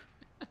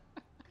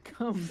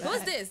 Come back.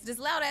 Who's this? This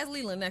loud ass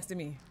Leland next to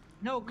me.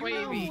 No, come You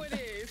know on. who it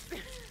is.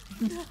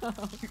 No.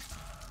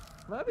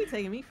 Well, it'll be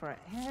taking me forever.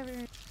 God.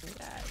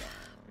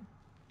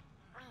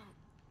 Oh,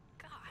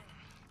 God.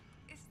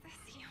 Is this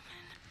human?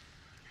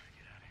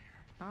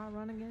 I'll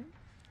run again.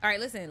 All right,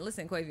 listen,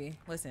 Quavy,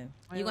 listen.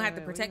 Wait, You're gonna have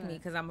wait, to wait, protect what me you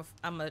because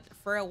I'm a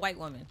frail white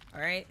woman.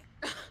 All right.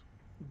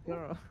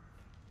 Girl.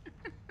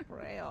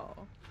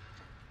 Frail.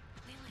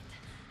 Leland.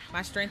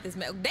 My strength is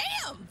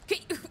damn. Can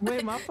you...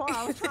 Wait, my fault.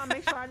 I was trying to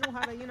make sure I knew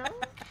how to, you know.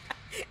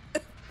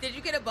 Did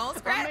you get a bone I'm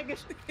scratch? making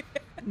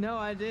No,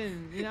 I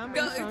didn't. You know, I'm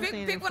Go making sure I'm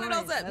staying in pick one of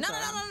those front. up. No,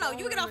 That's all. no.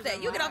 You get off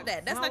that. You get off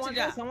that. That's I not want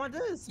your this, job. I want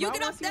this. You But I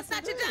get want off- to that's see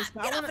not your this. job.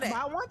 But Get I off want, of that.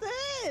 but I want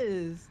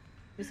this.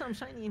 There's something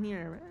shiny in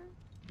here, man.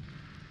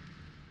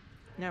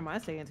 Never mind,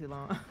 it's taking too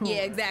long. Yeah,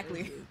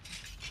 exactly.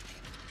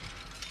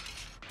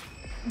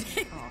 Oh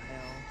hell.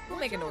 Who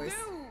making y'all noise?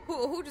 do?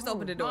 Who just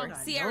opened the door? God,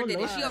 Sierra no did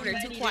it. She love. over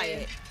there too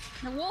quiet.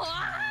 What?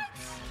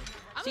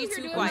 I'm She's here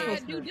too doing quiet. my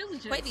due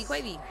diligence.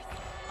 Quavy.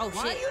 Oh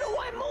Why shit. are you the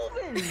one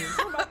moving?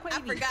 What about I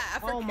Quavy?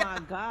 forgot. Oh my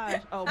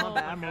gosh. Oh my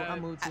bad. I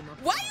moved too much.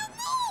 Why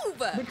you move?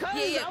 Because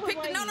yeah. I was Pick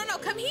like- no.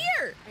 Come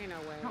here. Ain't no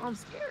way. I'm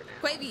scared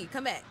now. Quavy,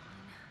 come back.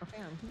 Okay,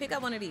 I'm Pick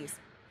up one of these.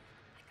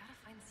 I gotta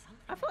find something.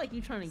 I feel like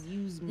you're trying to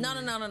use me. No.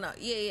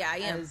 Yeah, I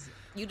am. As-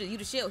 You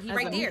the shield. He as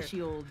right a there.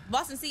 shield.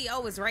 Boston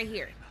CEO is right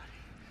here.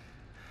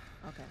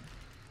 Okay.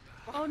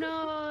 Oh no.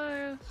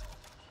 Oh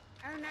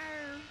no.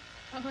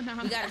 Oh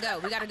no. We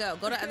gotta go.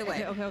 Go the other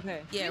way.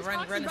 Okay. Yeah, These run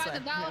foxes this by way.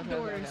 the valve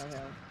doors.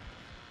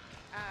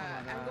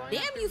 I'm God. going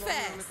Damn, up to you the room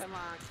fast. with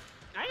unlocked.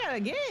 I gotta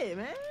get it,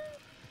 man.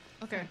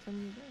 Okay. Tell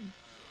me again.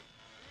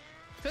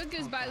 Cook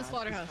is by the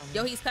slaughterhouse.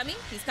 Yo, he's coming.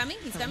 He's coming.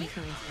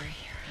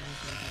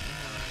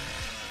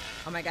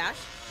 Oh my gosh.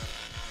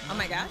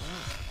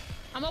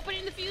 I'm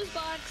opening the fuse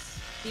box.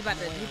 He about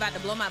to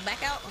blow my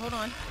back out. Hold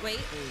on. Wait.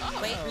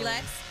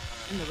 Relax.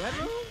 In the red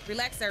room?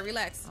 Relax, sir.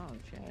 Relax. Oh,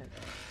 shit.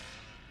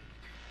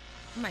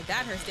 Oh my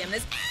god, her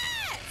stamina's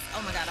ass!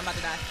 Oh my god, I'm about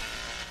to die.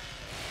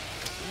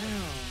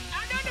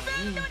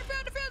 I'm doing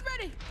the fuse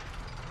ready.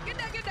 Get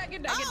that.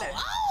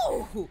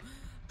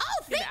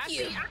 Oh, thank I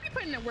you. be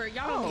putting in work.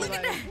 Y'all Oh, don't Look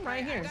at like, that.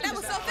 right here. That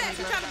was so fast.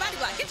 You're trying to body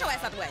block. Get your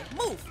ass out the way.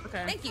 Move.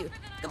 Okay. Thank you.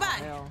 Goodbye.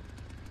 Hell.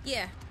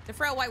 Yeah, the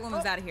frail white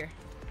woman's out of here.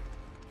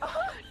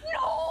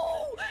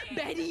 no,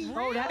 Betty.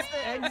 Oh, that's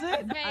the exit?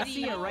 I Betty.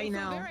 see it right So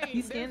now. there ain't-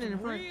 He's standing in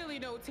there's front. really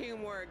no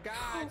teamwork.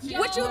 God. Yo.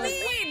 What you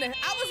mean? I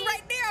was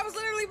right there. I was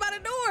literally by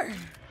the door.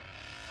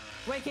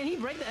 Wait, can he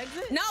break the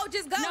exit? No,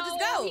 just go. No, just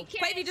go. he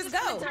can't. Quavy, just It's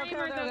on go. the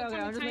timer, though. It's on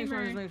I'm the just making sure.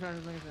 timer.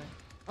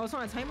 Oh, it's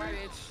on a timer? Right,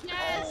 bitch.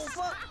 Yes.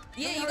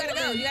 Yeah, you gotta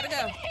go. You gotta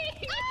go.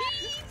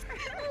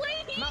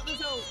 Mount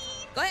this out.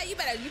 Go ahead. You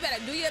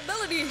better do your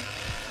ability.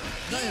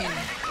 Yeah.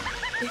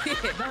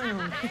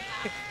 Damn.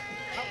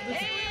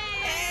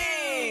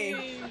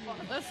 Hey.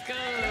 Let's go.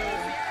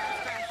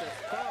 Fast as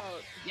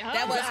fuck. Yo,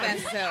 That was fast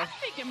as hell. I'm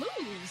making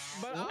moves.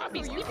 But Y'all also be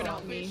you sleeping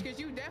on me. because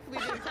you definitely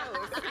didn't tell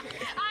us.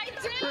 I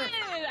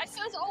did. I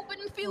just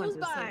opened the fuse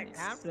box.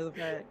 After the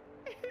fact.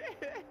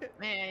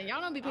 Man,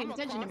 y'all don't be paying I'm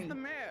attention to across me. the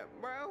map,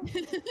 bro. Oh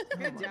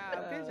Good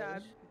job. Good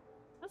job.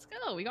 Let's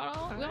go. We all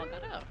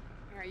got up.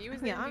 All right, you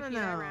was Yeah, I the don't MVP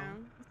that know.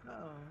 round.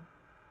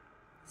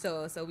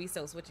 Oh. So we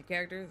still switching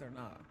characters or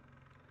not?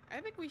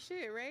 I think we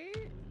should, right?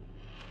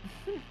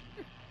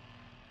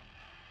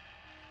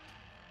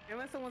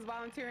 Unless someone's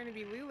volunteering to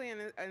be Lily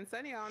and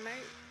Sunny all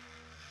night,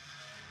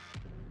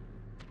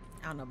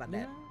 I don't know about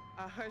that.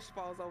 a hush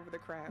falls over the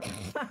crowd.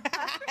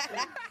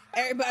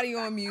 Everybody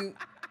on mute.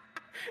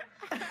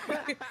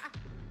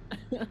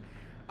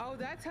 Oh,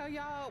 did I tell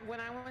y'all when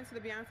I went to the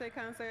Beyonce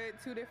concert,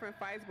 2 different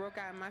fights broke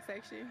out in my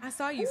section? I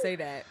saw you say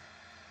that.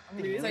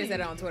 So you said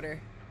it on Twitter.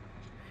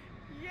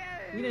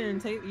 Yes. You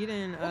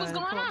didn't. What was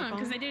going pull up the on?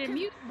 Because phone? they didn't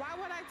mute. Why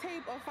would I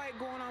tape a fight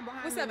going on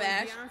behind What's me up, when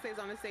Ash? Beyonce's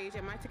on the stage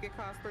and my ticket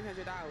cost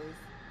 $300?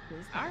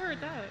 I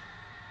heard that.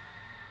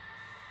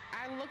 I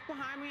I look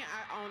behind me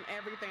on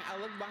everything. I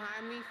look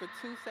behind me for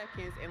 2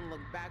 seconds and look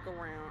back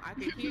around. I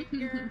could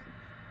hear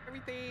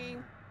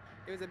everything.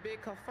 There was a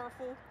big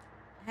kerfuffle.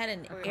 Had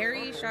an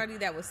Aries shawty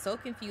that was so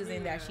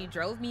confusing that she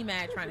drove me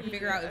mad trying to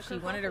figure out if she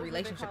wanted a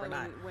relationship or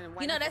not.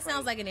 You know, that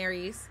sounds like an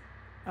Aries.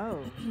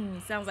 Oh.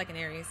 Sounds like an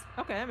Aries.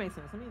 Okay, that makes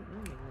sense. Let me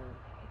make note.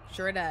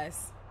 Sure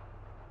does.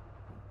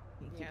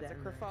 Yeah, it's a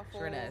kerfuffle.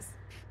 Sure does.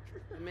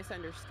 A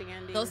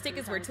misunderstanding. Those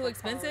tickets were too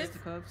expensive?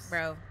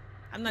 Bro,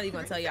 I'm not even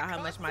going to tell y'all how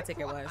much my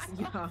ticket was.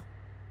 Yeah.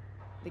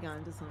 They got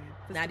into some.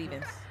 Not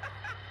even. Oh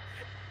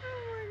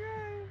my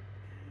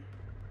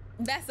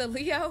god. That's a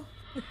Leo?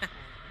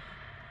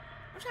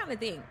 I'm trying to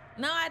think.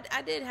 No,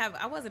 I did have,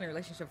 I was in a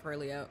relationship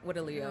with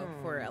a Leo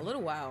for a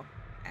little while,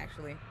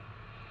 actually.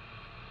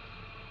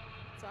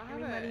 So I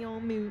have Everybody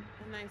on mute.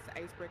 a nice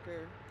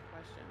icebreaker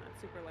question. That's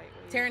super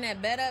lightweight. Tearing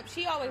that bed up.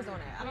 She always on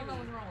that. I don't know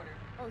what's wrong with her.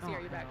 Oh,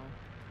 Sierra, you back?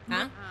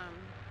 Huh?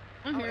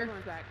 I'm here.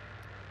 Everyone's back.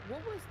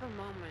 What was the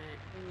moment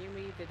when you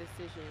made the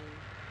decision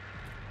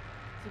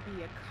to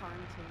be a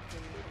content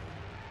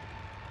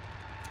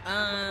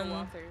creator?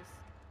 Walters.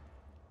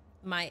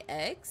 My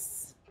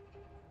ex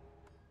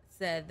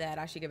said that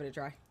I should give it a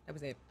try. That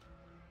was it.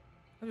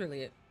 That was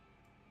really it.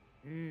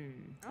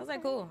 I was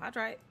like, cool, I'll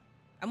try it.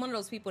 I'm one of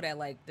those people that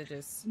like to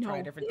just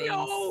try different things,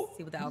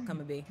 see what the outcome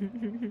would be.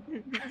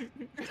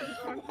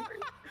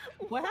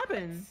 What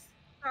happened?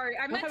 Sorry,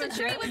 I meant to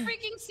trade with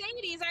freaking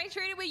Sadie's. I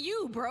traded with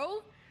you,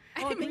 bro.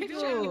 Oh, thank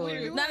you. No.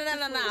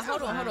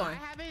 Hold on. I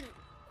haven't,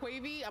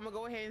 Quavy, I'm gonna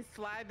go ahead and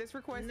slide this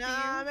request to you.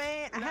 Nah,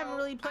 man. I haven't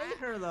really played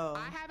her, though.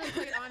 I haven't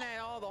played on at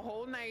all the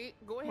whole night.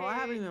 Go ahead. Well, I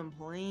haven't even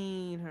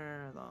played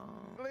her,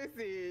 though.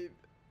 Listen,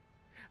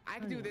 I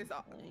can do this.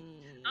 I'll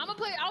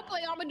play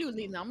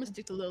Amadou now. I'm gonna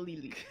stick to Lil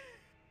Lily.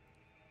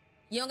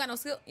 You don't got no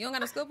skill. You don't got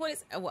no skill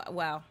points.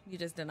 Wow, you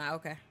just deny.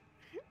 Okay.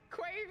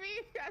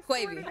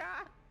 Quavy.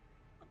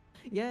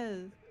 Yes.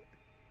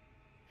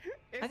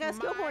 I got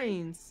skill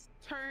points.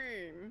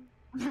 Turn.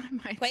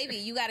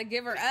 Quavy, you gotta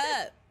give her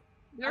up.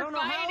 They're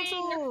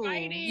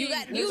fighting. You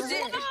did.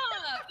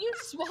 You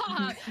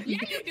swap. Yeah,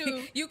 you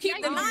do. You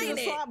keep denying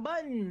it. Swap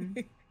button.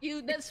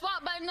 The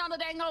swap button on the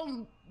dang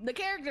on the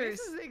characters.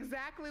 This is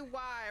exactly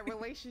why a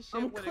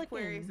relationship with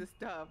Aquarius is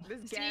tough.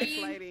 This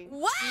gaslighting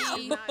Wow.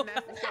 is not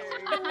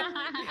necessary.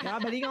 Yeah,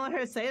 but he gonna let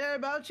her say that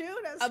about you?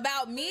 That's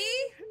About me?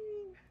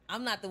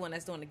 I'm not the one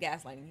that's doing the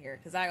gaslighting here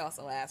because I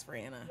also asked for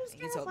Anna.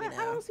 And you told me I no.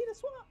 don't see the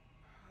swap.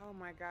 Oh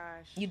my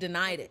gosh. You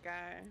denied it.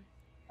 Guy.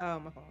 Oh,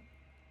 my fault.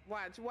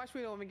 Watch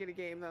me don't even get a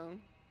game though.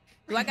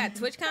 Do I got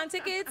TwitchCon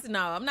tickets? No,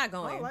 I'm not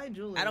going. I like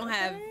Julie. I don't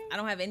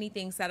have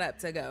anything set up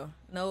to go.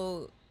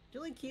 No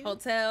Julie cute.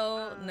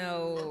 hotel,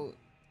 no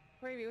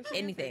Quavy, what's your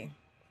anything.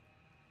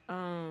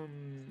 answer?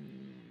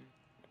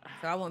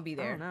 So I won't be I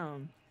there. don't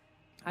know.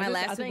 My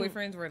last two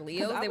boyfriends were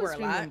Leos. They were a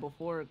lot.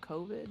 Before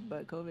COVID,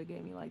 but COVID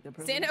gave me like the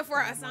privilege. Stand up for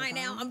our to have more sign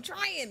now. time. I'm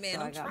trying, man.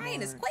 So I'm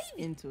trying. It's more Quavy.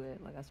 into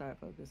it. Like I started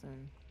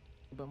focusing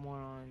a bit more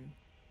on,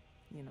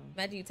 you know.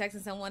 Imagine you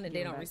texting someone and they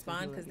Getting don't back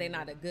respond into it because they're again.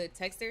 not a good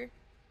texter.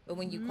 But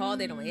when you call,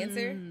 they don't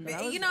answer. But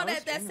I was- You know I was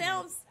that streaming, like,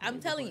 sounds. I'm way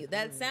telling before you,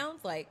 that COVID.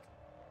 sounds like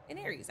an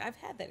Aries. I've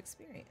had that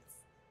experience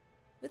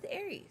with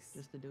Aries.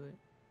 Just to do it.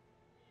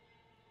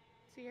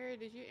 Sierra,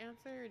 did you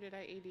answer or did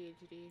I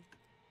ADHD?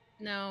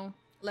 No.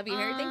 Love you,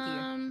 Harry. Thank you.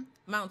 I'm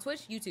on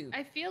Twitch, YouTube.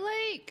 I feel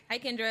like Hi,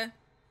 Kendra.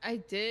 I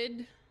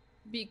did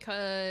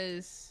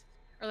because,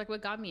 or like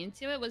what got me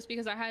into it was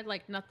because I had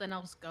like nothing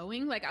else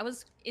going. Like I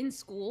was in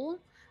school,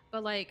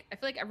 but like I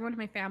feel like everyone in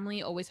my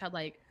family always had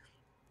like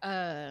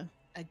a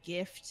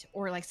gift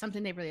or like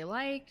something they really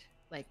liked,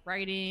 like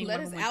writing. Let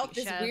one us of them out wanted to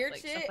be this chef, weird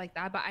like, shit. stuff like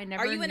that. But I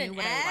never you in knew an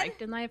what ad? I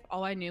liked in life.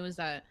 All I knew was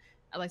that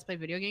I liked to play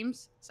video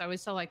games. So I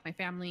always tell like my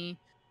family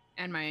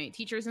and my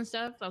teachers and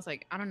stuff. I was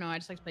like, I don't know, I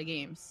just like to play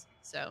games.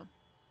 So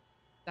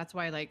that's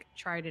why I like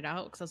tried it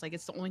out because I was like,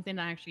 it's the only thing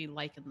I actually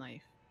like in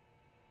life.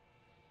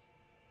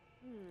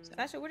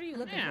 Sasha, what are you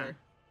looking Yeah. for?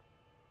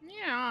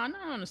 Yeah,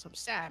 I know some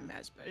sad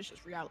mess, but it's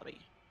just reality.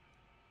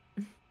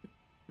 No,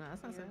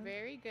 that's not You're sad.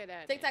 very good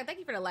at TikTok, thank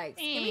you for the likes.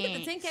 Can we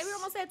get the 10K? We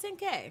almost had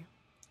 10K.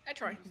 I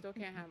try. You still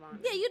can't have on.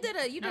 Yeah, you did a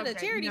Okay,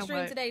 charity you know stream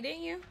what? today,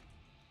 didn't you?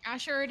 I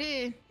sure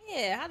did.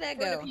 Yeah, how'd that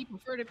For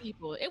go? the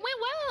people. It went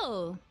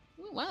well.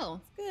 It went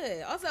well.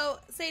 Good. Also,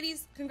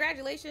 Sadie's,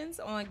 congratulations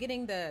on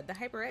getting the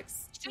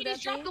HyperX. She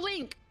just dropped the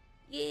link.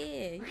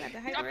 Yeah, you got the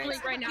Drop the HyperX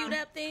link right now. queued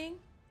up thing.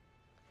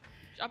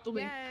 Drop the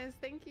link. Yes,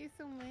 thank you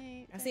so much.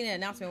 I seen an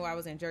announcement while I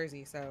was in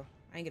Jersey, so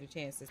I didn't get a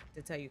chance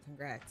to tell you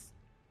congrats.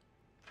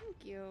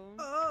 Thank you.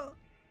 Oh.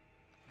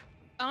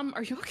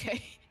 Are you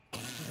okay?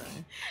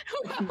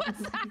 What was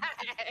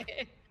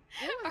that?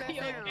 What was Are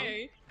you that sound?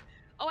 okay?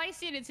 Oh, I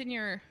see it. It's in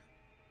your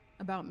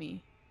about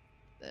me,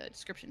 the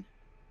description.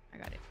 I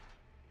got it.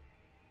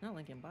 Not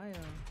link in bio.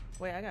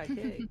 Wait, I got a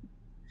kid.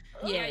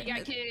 Yeah, you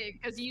got kid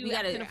because you We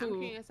gotta- acting a I'm fool.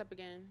 queuing this up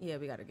again. Yeah,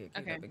 we gotta get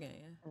kicked Okay. up again.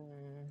 Yeah.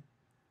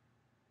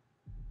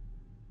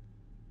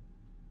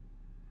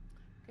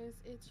 Cause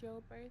it's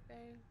your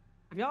birthday.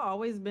 Have y'all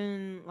always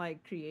been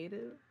like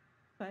creative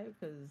type?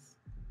 Cause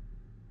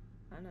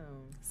I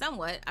know.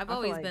 Somewhat. I've I feel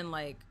always like- been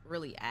like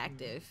really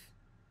active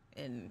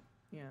in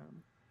Yeah.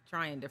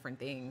 trying different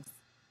things.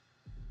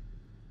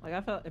 Like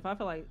I feel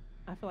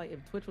like if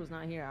Twitch was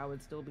not here, I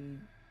would still be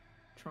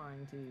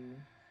trying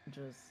to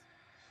just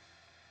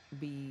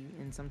be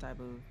in some type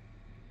of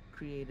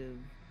creative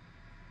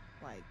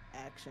like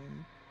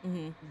action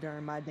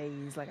during my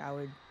days. Like I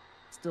would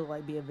still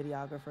like be a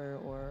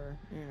videographer or,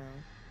 you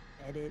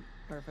know, edit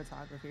or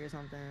photography or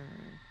something,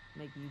 or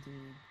make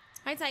YouTube.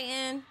 Hi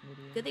Titan.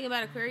 videos. Good thing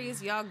about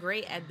Aquarius, y'all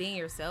great at being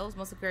yourselves.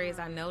 Most Aquarius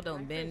I know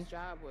don't My bend first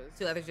job was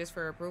to others just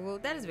for approval.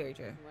 That is very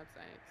true.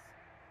 websites.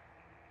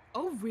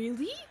 Oh,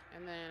 really?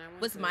 And then I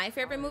went What's to my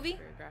favorite college movie?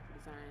 for graphic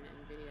design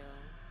and video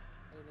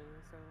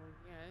editing. So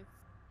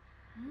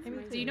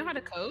yeah, it's Do you know how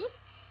to code?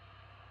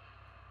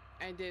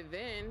 I did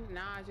then.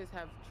 Now I just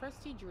have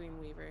trusty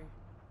Dreamweaver.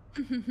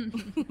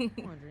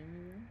 Come on,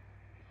 Dreamweaver.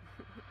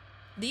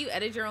 Do you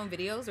edit your own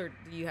videos or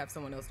do you have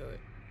someone else do it?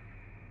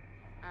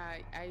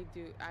 I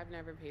do. I've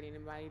never paid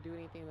anybody to do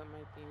anything but my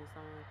theme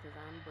song because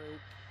I'm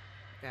broke.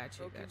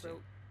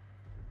 Broke.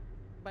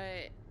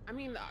 But I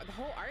mean, the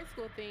whole art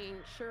school thing.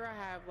 Sure, I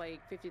have like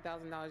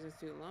 $50,000 in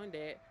student loan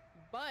debt,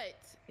 but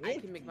I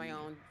can make my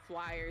own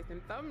flyers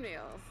and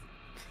thumbnails.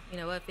 You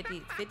know what? 50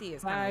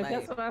 is kind of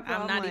That's like, what I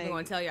thought. I'm not even like,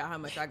 going to tell y'all how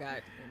much I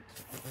got.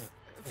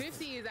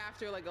 50 is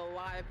after like a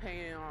lot of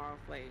paying off.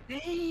 Like,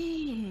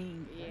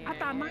 Dang. I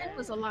thought mine Yeah.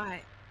 was a lot.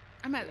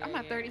 I'm at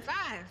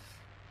 35.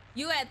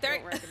 You at 30?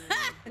 don't recommend.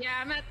 Yeah,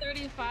 I'm at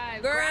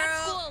 35. Girl. Grad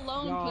school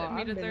alone Y'all, put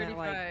me I've to been at, 35.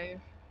 like,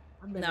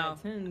 I've been No.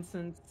 at 10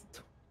 since.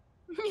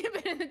 You've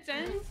been in the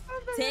 10s?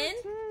 10?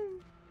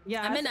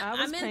 Yeah, I'm in I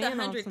was the paying off some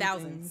hundred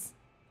thousands.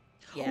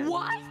 things. Yeah.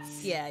 What?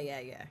 Yeah.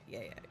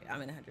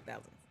 I'm in the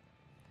 100,000s.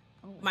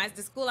 Oh.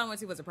 The school I went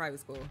to was a private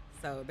school,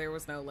 so there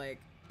was no like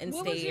What was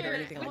in-state or your-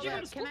 anything like what'd you go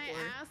that. to school Can I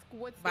for? ask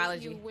what state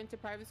Biology. you went to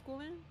private school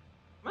in?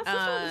 My sister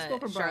went to school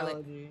for Charlotte.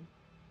 biology.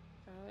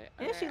 Charlotte?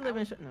 And Okay, she I live in.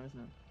 went- No, it's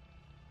not.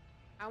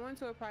 I went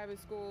to a private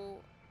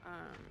school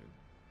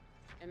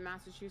in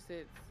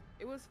Massachusetts.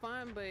 It was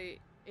fun, but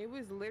it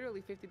was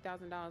literally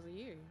 $50,000 a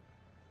year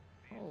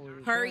Holy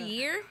Per crap.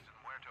 year?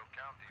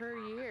 per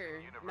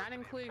year, not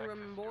including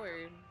room and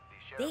board. The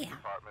sheriff's Damn.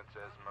 department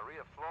says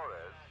Maria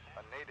Flores, a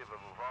native of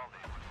Uvalde,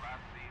 was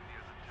last seen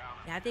near the town.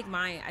 Yeah, I think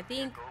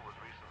Vehicle was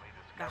recently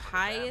the discovered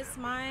highest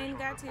abandoned, mine with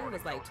got to officials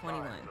was like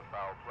reporting no 21. signs of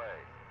foul play.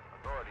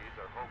 Authorities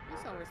are hopeful You're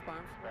so that the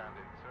responsible.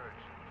 expanded search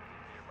into the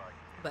nearby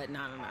But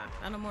not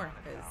no more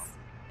because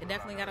it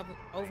definitely got up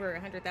over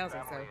 100,000. So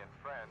family and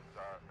friends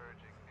are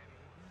urging any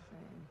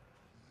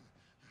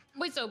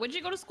Wait, so what'd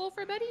you go to school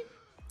for, Betty?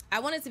 I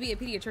wanted to be a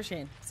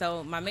pediatrician.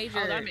 So my major,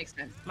 Oh, that makes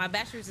sense. my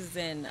bachelor's is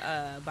in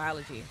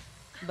biology,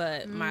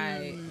 but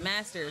my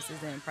master's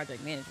is in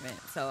project management.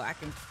 So I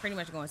can pretty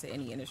much go into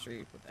any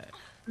industry with that.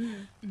 You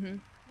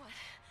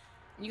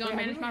gonna Yeah,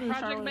 manage you my live in project,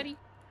 Charlotte. Betty?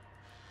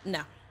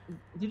 No,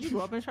 Did you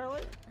grow up in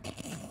Charlotte?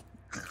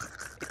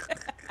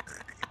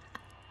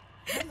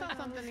 I saw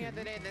something the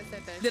other day that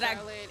said that Did I-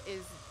 Charlotte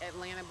is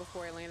Atlanta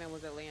before Atlanta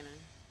was Atlanta.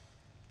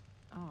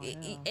 Oh, it,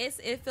 yeah.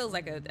 it feels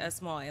like a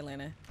small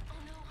Atlanta.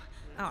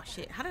 Oh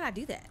shit! How did I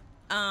do that?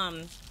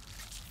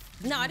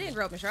 No, I didn't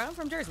grow up in Charlotte. I'm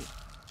from Jersey.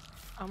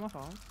 Oh, my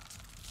fault.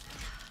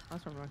 I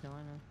was from North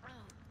Carolina.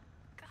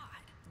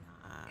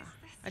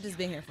 I just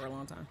been here for a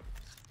long time.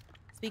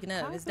 Speaking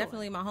of, How it's do I-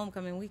 definitely my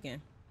homecoming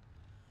weekend.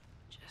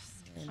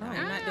 And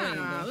I'm not doing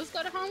Ah, anything. let's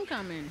go to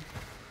homecoming.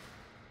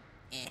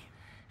 Eh.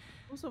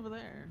 Who's over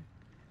there?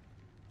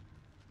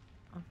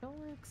 I feel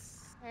like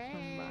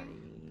somebody.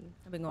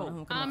 I've been going to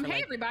homecoming for Hey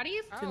like everybody.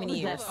 too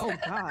many Who's that? years. Oh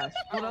gosh!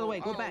 Go the other way.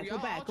 Go Oh, back. Go y'all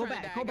back. Go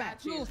trying to back. Go die. back.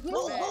 Got you. Move. Move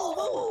Move.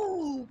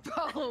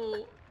 back. Move.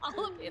 Bro,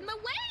 all up in the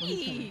He's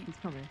way. coming. He's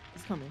coming.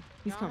 He's coming.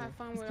 He's Y'all coming. have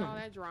fun He's with all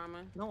coming. that drama.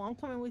 No, I'm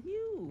coming with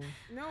you.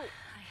 No,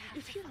 I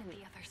have to find the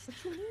others.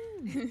 What you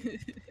mean?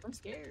 I'm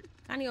scared.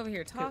 Connie over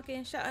here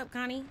talking. Shut up,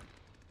 Connie.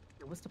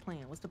 What's the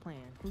plan? What's the plan?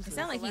 Who's It this?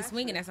 sounds like he's Relax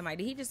swinging it. at somebody.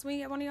 Did he just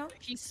swing at one of y'all?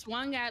 He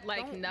swung at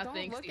like Don't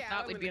nothing. look He at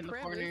thought him we'd in be the in the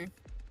crevice. corner.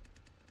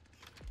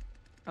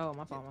 Oh,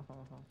 my fault. My fault.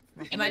 My fault.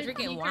 My fault. Am I Can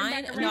drinking you turn wine?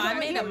 back No, I around?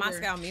 made a Over.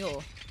 Moscow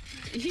Mule,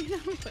 You know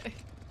what?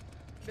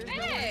 There's no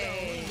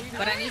Hey. window. We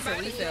but I don't- need to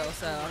refill,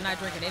 so I'm not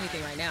drinking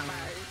anything right now.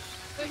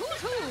 Wait,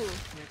 who's who?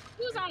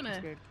 Who's on I'm it?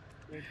 scared.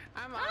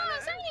 I'm Oh,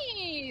 on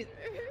Saint.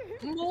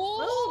 it. Move,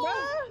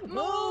 bruh. Move,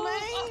 Oh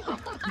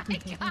my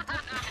god.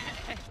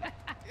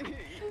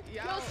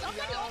 Y'all, Bro,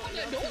 somebody y'all- open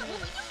the y'all door. too What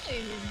much. are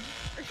you doing?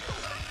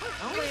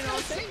 I'm waiting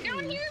on Sit down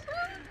Satan. here, bro.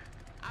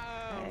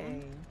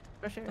 Hey.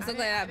 Fresh air. I'm so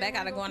glad I'm back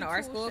out of didn't going to wanna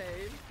art go school.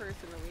 Shade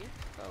personally,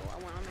 so I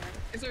went on there.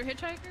 Is there a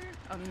hitchhiker?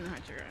 Oh, no,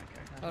 hitchhiker.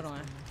 Okay. Hold on.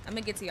 I'm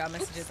gonna get to y'all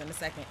messages in a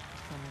second.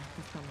 He's coming.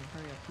 He's coming.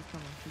 Hurry up. He's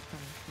coming. He's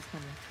coming. He's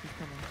coming. He's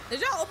coming.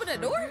 Did y'all open the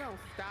You door? don't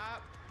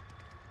stop.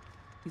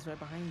 He's right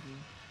behind you.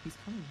 He's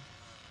coming.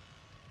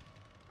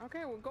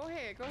 Okay, well, go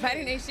ahead. Go Biden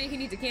ahead. ain't shit. He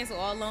need to cancel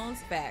all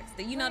loans. Facts.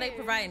 You know they Right.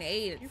 providing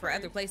aid You for right.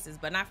 other places,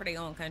 but not for their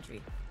own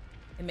country.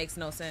 It makes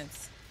no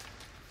sense.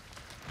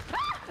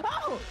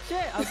 Oh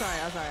shit! I'm sorry.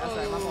 I'm sorry. I'm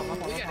sorry. My fault. My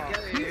fault. We My gotta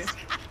fault. get here.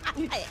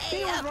 He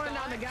was running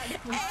down the goddamn.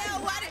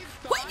 Why did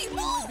Whitney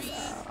move?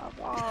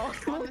 Oh,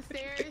 On the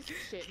stairs.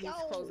 Shit, he's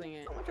closing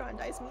it. Someone trying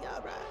to dice me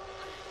up, right?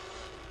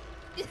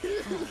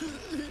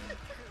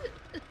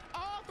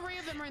 All three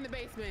of them are in the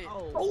basement.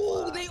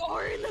 Oh, they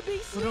are in the put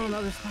basement. it on the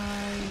other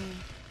side.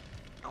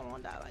 I don't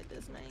want to die like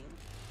this, man.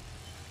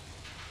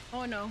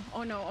 Oh no,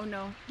 oh no, oh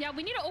no. Yeah,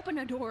 we need to open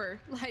a door.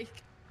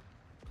 Like,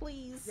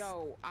 Please.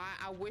 Yo,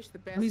 I wish the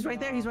best. Oh, he's for right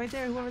there. y'all. He's right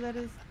there. Whoever that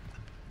is.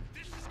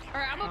 all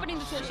right, I'm opening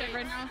the tool shed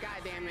right now. God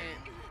damn it.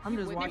 I'm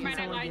just Never watching Never mind,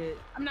 I someone lied. get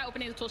I'm not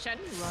opening the tool shed.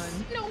 run.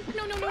 No,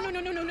 no, no, no, no,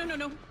 no, no, no, no,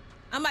 no.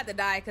 I'm about to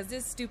die because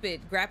this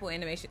stupid grapple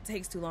animation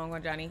takes too long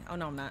on Johnny. Oh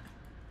no, I'm not.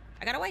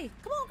 I gotta wait.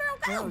 Come on, girl,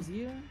 That go. was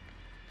you.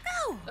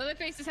 Go.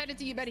 Leatherface is headed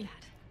to you, Betty.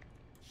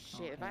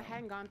 Shit, if I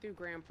hadn't gone through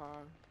Grandpa.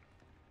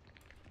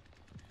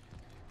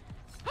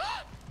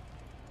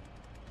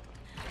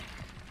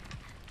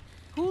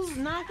 Who's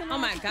knocking Oh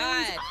on my the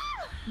God. things?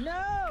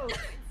 No.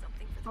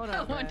 Hold Oh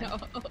up. man. no.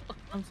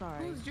 I'm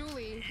sorry. Who's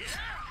Julie?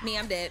 Me,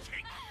 I'm dead.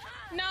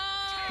 No.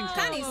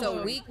 Connie's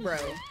so weak, bro.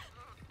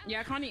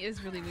 Yeah, Connie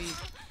is really weak.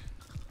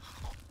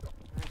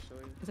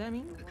 Actually. Is that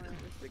me?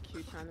 It's the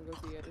cute trying to go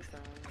to the other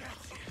side.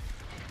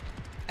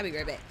 I'll be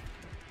right back.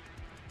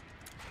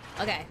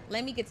 Okay,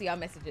 let me get to y'all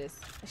messages.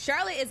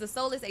 Charlotte is a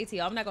soulless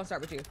ATL. I'm not gonna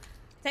start with you.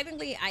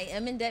 Technically, I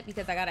am in debt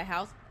because I got a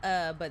house,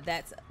 but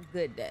that's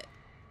good debt.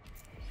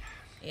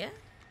 Yeah.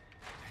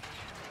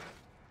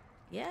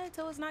 Yeah,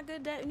 until it's not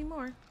good debt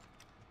anymore.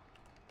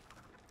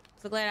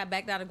 So glad I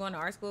backed out of going to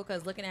art school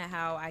because looking at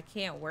how I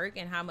can't work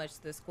and how much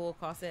the school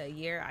costs a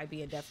year, I'd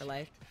be in debt for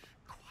life.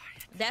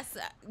 That's,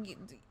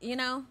 you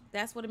know,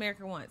 that's what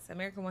America wants.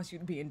 America wants you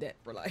to be in debt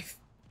for life.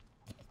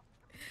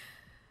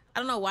 I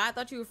don't know why I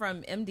thought you were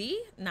from MD.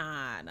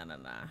 Nah.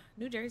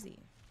 New Jersey.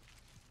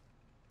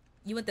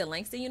 You went to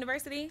Langston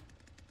University?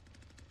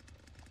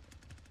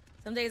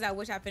 Some days I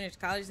wish I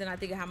finished college, then I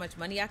think of how much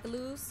money I could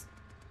lose.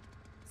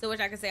 So wish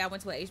I could say I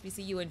went to a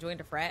HBCU and joined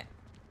a frat.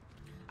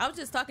 I was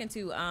just talking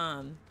to,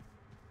 I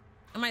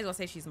might as well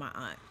say she's my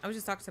aunt. I was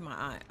just talking to my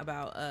aunt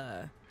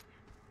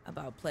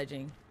about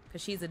pledging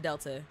because she's a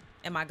Delta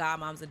and my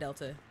godmom's a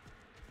Delta.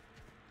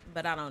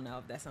 But I don't know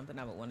if that's something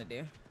I would want to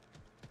do.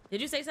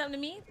 Did you say something to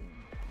me?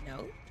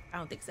 No, I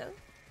don't think so.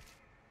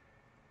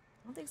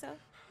 I don't think so.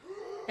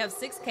 Have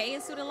 6K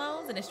in student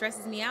loans and it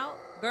stresses me out.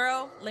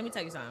 Girl, let me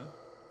tell you something.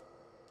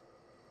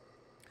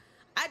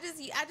 I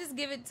just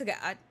give it to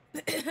God.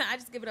 I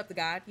just give it up to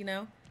God, you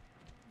know,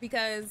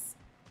 because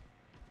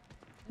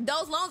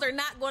those loans are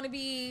not going to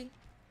be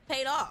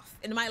paid off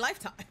in my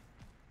lifetime.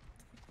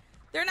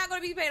 They're not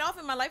going to be paid off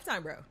in my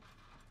lifetime, bro.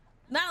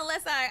 Not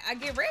unless I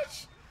get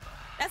rich.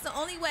 That's the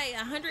only way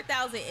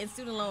 $100,000 in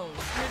student loans,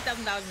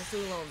 $100,000 in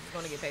student loans is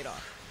going to get paid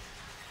off.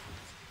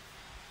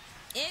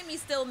 And me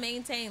still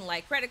maintain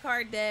like credit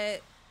card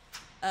debt.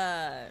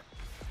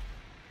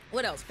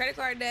 What else? Credit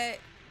card debt,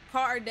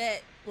 car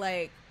debt,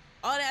 like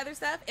all that other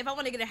stuff. If I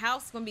want to get a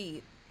house, it's going to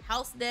be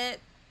house debt.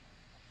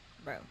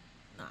 Bro,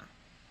 nah.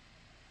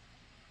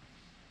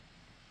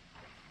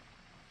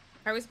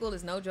 Private school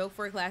is no joke.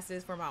 4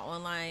 classes for my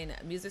online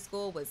music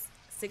school was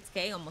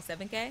 6K, almost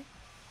 7K.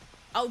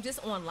 Oh,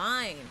 just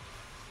online.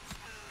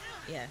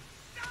 Yeah.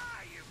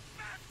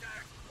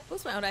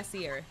 Who's my? Oh, that's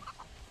Sierra.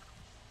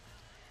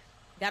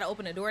 Gotta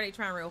open the door. They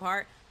trying real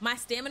hard. My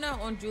stamina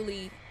on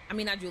Julie. I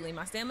mean, not Julie.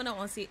 My stamina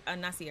on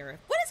not Sierra.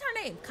 What is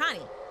her name?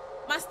 Connie.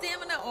 My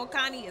stamina on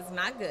Connie is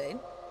not good.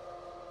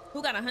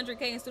 Who got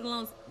 100K in student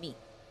loans? Me.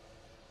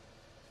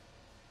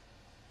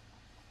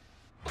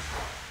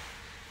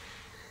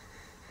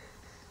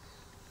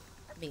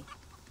 Me.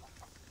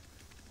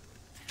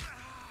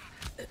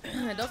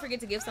 Don't forget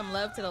to give some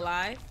love to the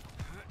live.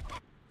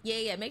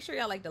 Yeah. Make sure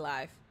y'all like the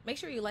live. Make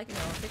sure you like it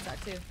on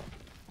TikTok too.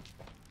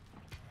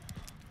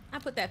 I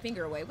put that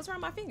finger away. What's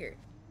wrong with my finger?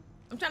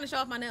 I'm trying to show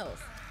off my nails.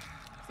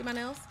 See my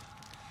nails?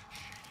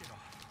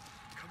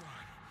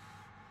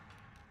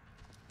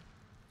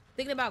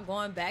 Thinking about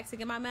going back to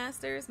get my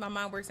master's. My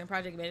mom works in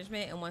project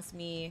management and wants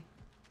me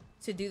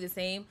to do the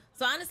same.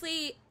 So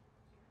honestly,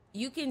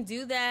 you can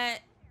do that.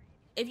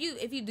 If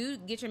you do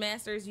get your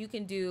master's, you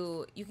can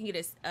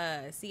get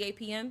a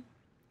CAPM.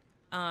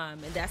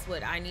 And that's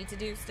what I need to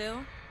do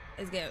still,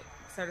 is get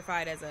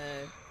certified as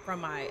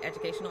from my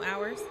educational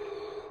hours.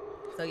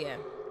 So yeah.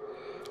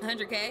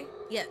 100K?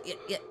 Yeah,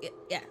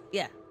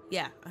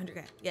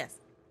 100K.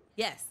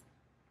 Yes.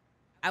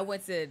 I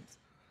went to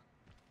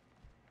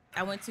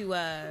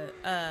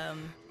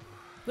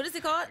what is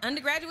it called?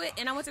 Undergraduate,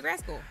 and I went to grad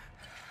school.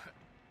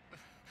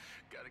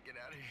 Gotta get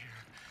out of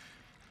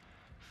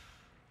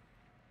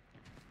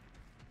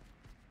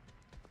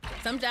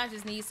here. Some jobs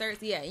just need certs.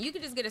 Yeah, you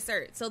can just get a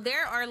cert. So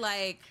there are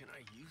like Can I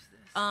use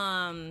this?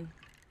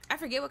 I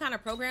forget what kind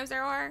of programs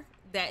there are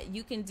that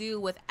you can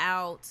do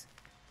without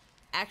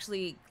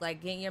actually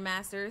like getting your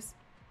master's.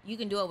 You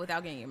can do it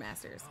without getting your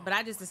master's. But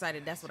I just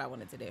decided that's what I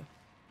wanted to do.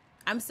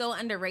 I'm so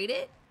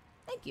underrated.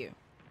 Thank you,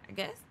 I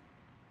guess.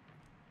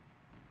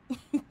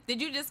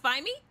 Did you just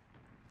find me?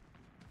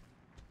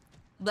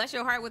 Bless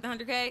your heart with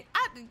 100K.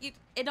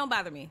 It don't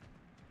bother me,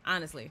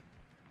 honestly.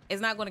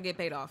 It's not going to get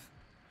paid off.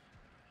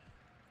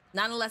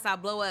 Not unless I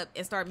blow up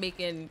and start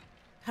making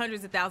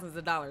hundreds of thousands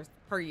of dollars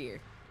per year.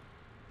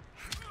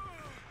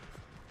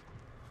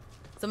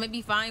 So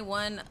maybe find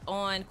one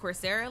on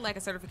Coursera, like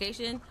a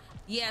certification.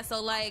 Yeah,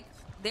 so like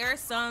there are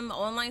some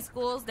online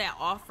schools that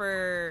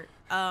offer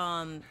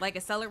like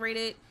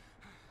accelerated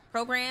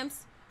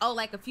programs. Oh,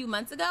 like a few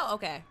months ago?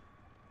 Okay.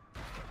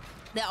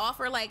 That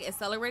offer like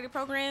accelerated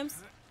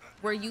programs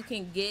where you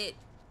can get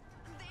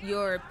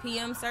your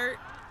PM cert,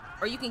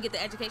 or you can get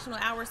the educational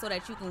hours so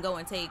that you can go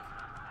and take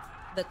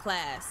the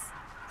class.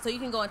 So you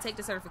can go and take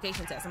the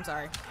certification test. I'm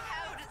sorry.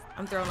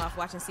 I'm thrown off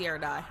watching Sierra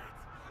die.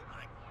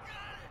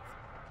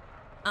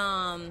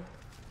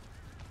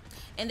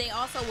 And they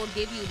also will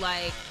give you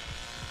like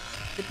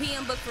the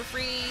PM book for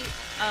free.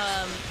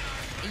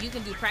 And you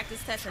can do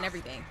practice tests and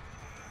everything.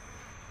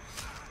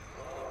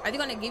 Are they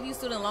going to give you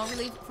student loan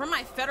relief? For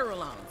my federal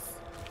loans.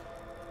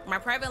 My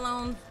private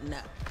loans, no.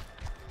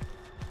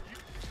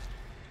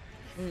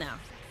 No.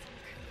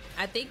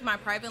 I think my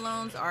private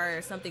loans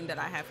are something that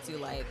I have to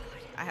like,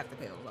 I have to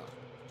pay those off.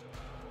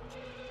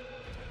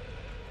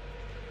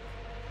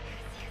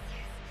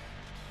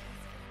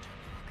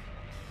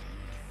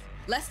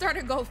 Let's start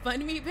a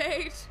GoFundMe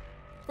page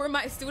for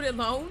my student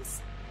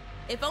loans.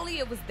 If only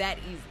it was that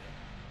easy.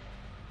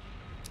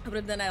 I would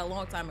have done that a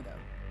long time ago.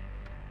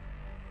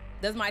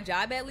 Does my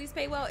job at least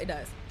pay well? It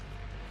does.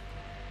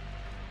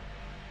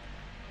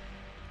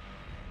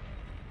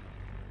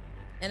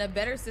 And a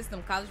better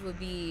system, college would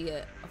be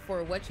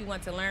for what you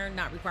want to learn,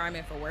 not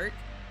requirement for work.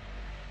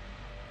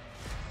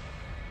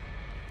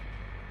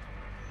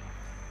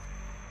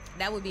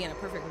 That would be in a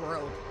perfect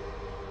world,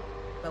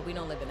 but we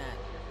don't live in that.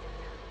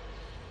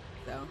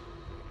 So,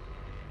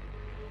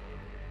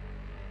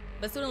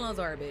 but student loans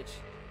are a bitch.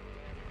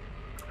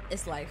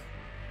 It's life.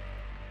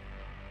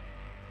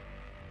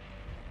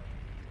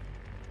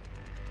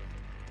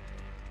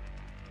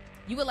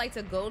 You would like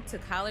to go to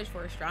college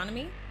for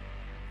astronomy?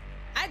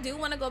 I do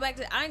want to go back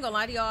to, I ain't gonna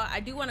lie to y'all, I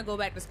do want to go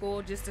back to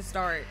school just to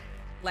start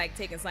like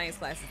taking science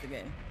classes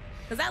again.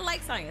 Because I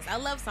like science. I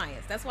love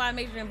science. That's why I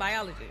majored in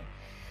biology.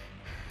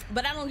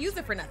 But I don't use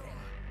it for nothing.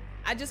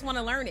 I just want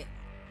to learn it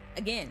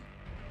again.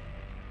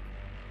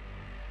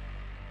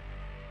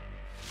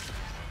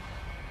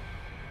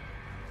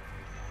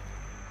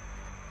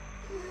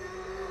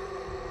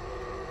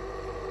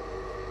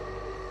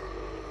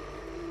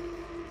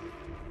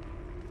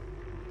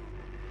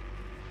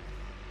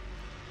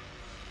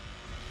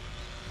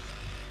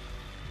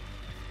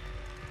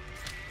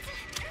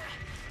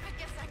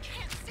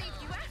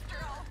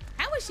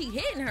 She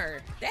hitting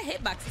her. That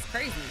hitbox is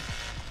crazy.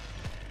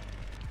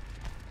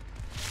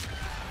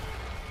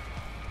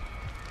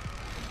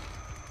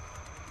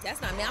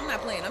 That's not me. I'm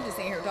not playing. I'm just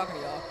sitting here talking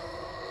to y'all.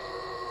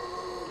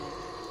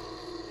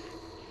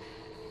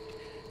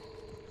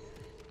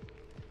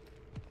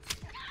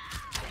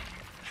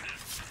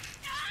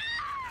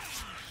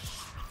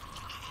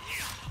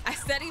 I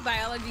studied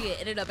biology and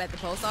ended up at the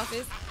post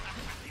office.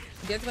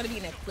 There's going to be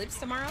an eclipse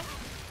tomorrow.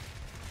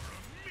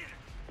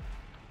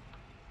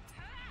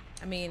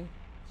 I mean,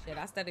 shit,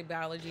 I studied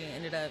biology and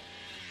ended up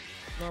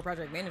doing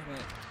project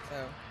management.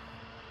 So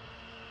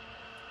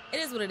it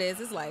is what it is.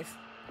 It's life.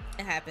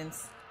 It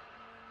happens.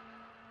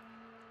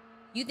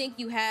 You think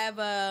you have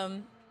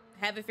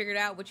it figured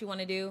out what you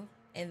want to do,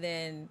 and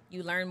then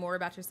you learn more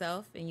about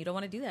yourself, and you don't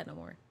want to do that no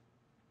more.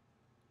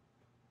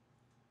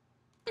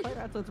 Like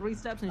I took 3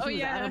 steps and she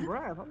was out of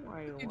breath. I'm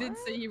like, You did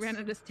say you ran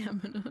out of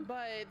stamina.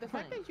 But the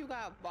fact that you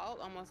got vault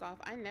almost off,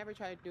 I never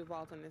tried to do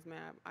vault on this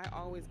map. I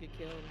always get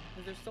killed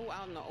because they're so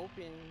out in the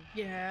open.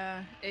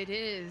 Yeah, it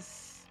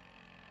is.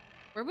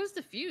 Where was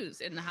the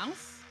fuse? In the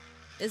house?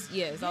 It's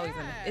always in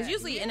the, it's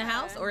usually in the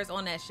house or it's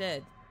on that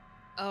shed.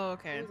 Oh,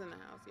 okay. It was in the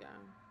house, yeah.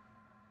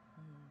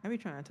 I be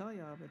trying to tell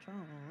y'all, but y'all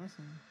don't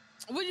listen.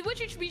 What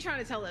you be trying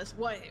to tell us?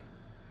 What?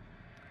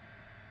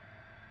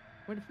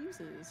 Where the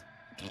fuse is?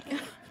 I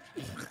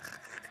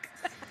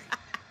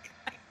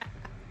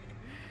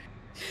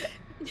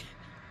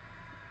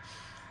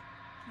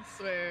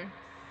swear.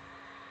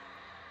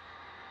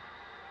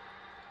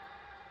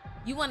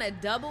 You want a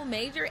double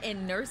major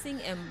in nursing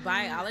and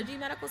biology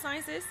medical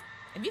sciences?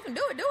 If you can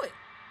do it, do it.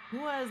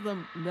 Who has the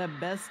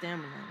best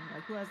stamina?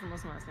 Like, who has the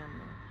most amount of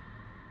stamina?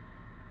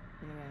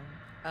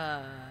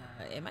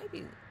 Anyway. It might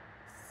be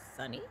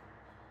Sunny.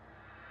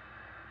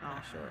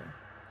 Not sure.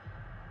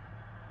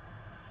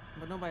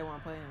 But nobody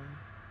want to play him.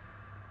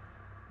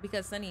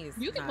 Because Sunny is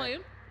You can not play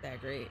him. that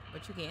great,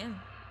 but you can.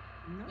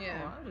 No,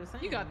 Yeah. I'm just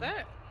saying. You got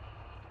that.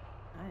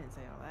 I didn't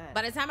say all that.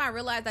 By the time I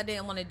realized I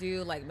didn't want to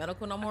do like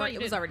medical no more, thought you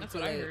it was did. already That's too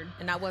what I late, heard.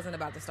 and I wasn't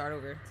about to start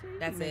over.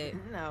 That's it.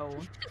 No.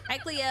 Hi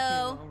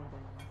Cleo.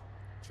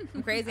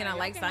 I'm crazy and I Y'all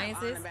like can have on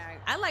sciences. the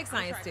back. I like I'm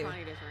science trying too.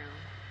 Connie this round.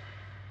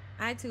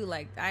 I too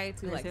like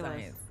say less.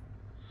 science.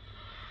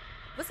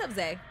 What's up,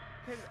 Zay?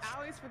 Because I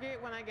always forget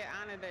when I get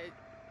Anna that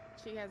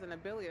she has an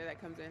ability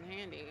that comes in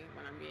handy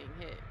when I'm being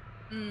hit.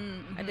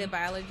 Mm-hmm. I did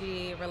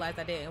biology, realized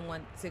I didn't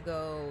want to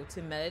go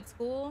to med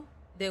school.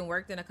 Then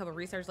worked in a couple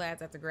research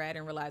labs after grad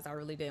and realized I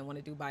really didn't want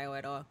to do bio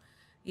at all.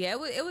 Yeah,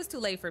 it was too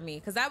late for me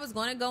because I was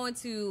going to go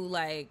into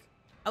like,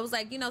 I was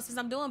like, you know, since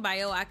I'm doing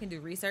bio, I can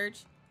do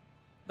research.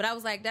 But I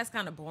was like, that's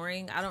kind of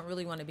boring. I don't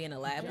really want to be in a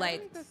lab. Yeah, I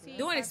Like, need to see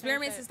doing Five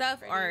experiments and Nights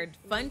stuff at are Freddy's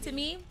fun to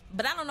me,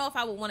 but I don't know if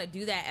I would want to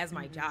do that as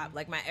my job,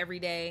 like my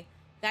everyday.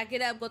 Gotta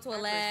get up, go to a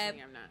lab.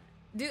 I'm not.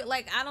 Do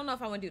like I don't know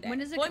if I want to do that. When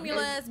does it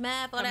Formulas,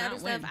 math, all come that out? other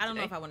stuff. When? I don't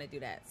know Today? if I want to do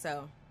that.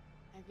 So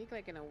I think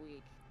like in a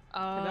week.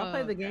 Have y'all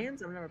played the okay.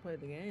 games? I've never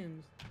played the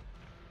games.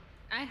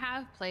 I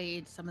have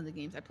played some of the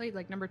games. I played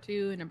like number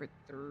 2 and number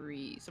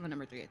 3. Some of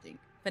number 3, I think.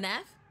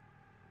 FNAF.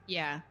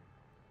 Yeah.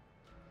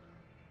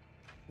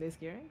 They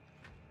scary?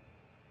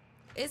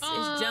 It's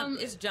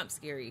jump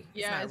scary. It's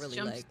Yeah, not it's really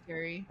jump like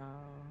scary. Oh,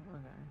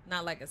 okay.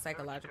 not like a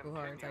psychological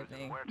horror type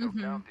thing.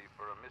 Mhm.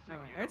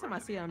 Alright, every time I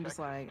see it, I'm just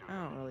like, I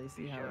don't really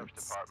see how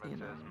it's, you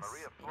know.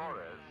 Maria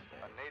Flores,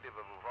 a native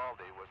of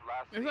Uvalde, was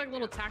last There's like seen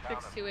little near the town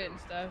tactics of to it and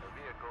Phoenix. stuff. The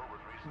vehicle was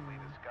recently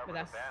discovered But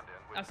that's- abandoned,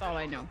 with that's all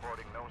I officials know.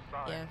 reporting no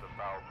signs Yeah. of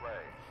foul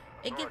play.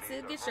 It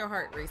Authorities gets are your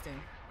heart hopeful racing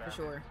for that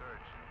sure. search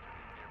into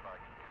the nearby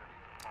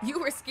communities. You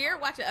were scared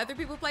watching other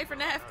people play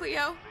FNAF,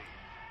 Cleo?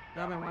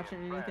 Y'all been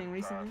watching anything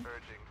recently?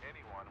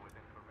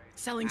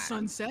 Selling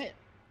Sunset.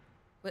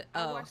 But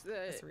I oh, watched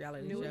that's the a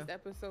reality newest show.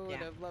 episode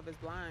Yeah. of Love Is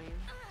Blind.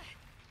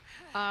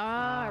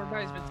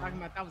 Everybody's been talking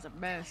about that was a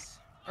mess.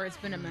 Or it's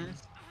been a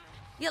mess.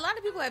 Yeah, a lot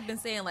of people have been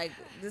saying like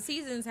the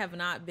seasons have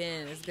not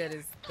been as good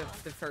as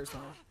the first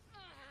one.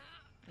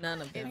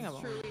 None of them. It's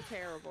truly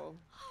terrible.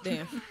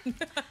 Damn.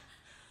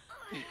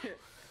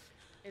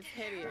 It's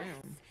hideous.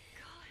 Damn.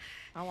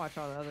 I watch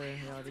all the other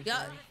reality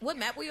Y'all, shows. what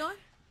map we on?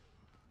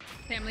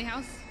 Family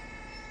House.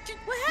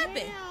 What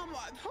happened? Damn,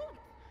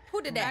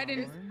 Who did that? I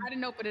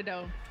didn't open it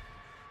though.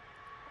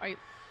 Are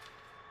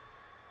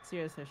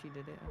Sierra said she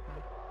did it.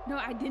 Okay. No,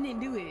 I didn't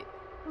do it.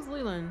 Who's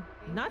Leland?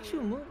 Not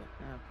you moving.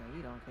 Okay,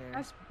 you don't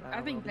care.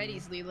 I think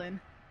Betty's Leland.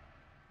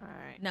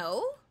 Alright.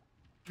 No.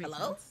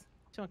 Hello?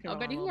 Oh,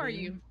 Betty, who are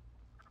you?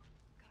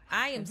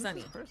 I am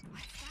Sunny.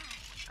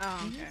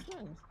 Oh, okay.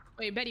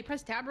 Wait, Betty,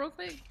 press tab real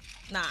quick.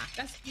 Nah.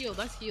 That's heal.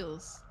 That's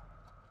heals.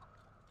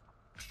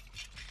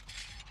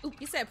 Ooh,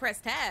 you said press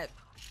tab.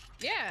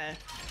 Yeah.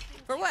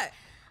 For what?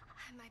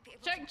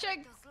 Check.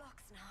 Check.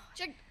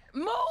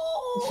 Move!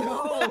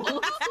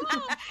 No.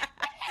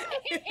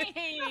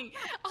 Hey!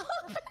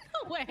 Open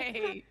the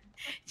way!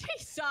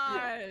 Jesus!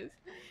 Trying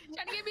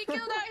to get me killed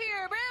out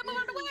here, man! Move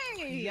out the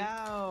way! Yo,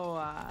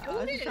 I Who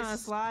was this? just trying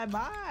to slide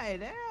by.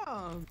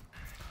 Damn.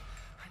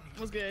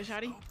 What's good,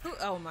 Shotty? Who?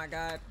 Oh my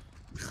God.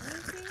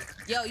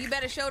 Yo, you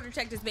better shoulder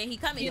check this man. He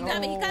coming. He Yo,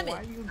 coming. He why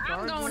coming. you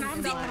I'm going.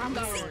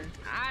 guarding?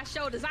 I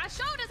shoulders.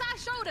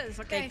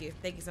 Okay. Thank you.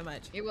 Thank you so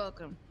much. You're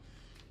welcome.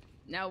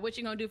 Now, what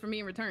you gonna do for me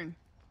in return?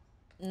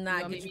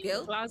 Nah, gonna get meet you me in the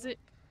killed. closet?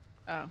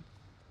 Oh, I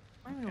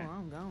don't know where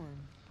I'm going.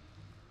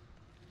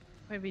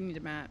 maybe you need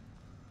a map.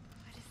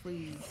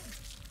 Please.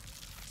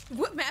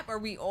 What map are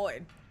we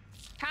on?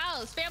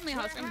 House, family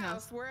house, family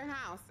house. We're in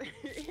house.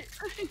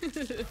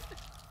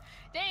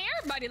 Dang,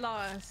 everybody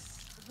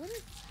lost. What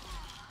is?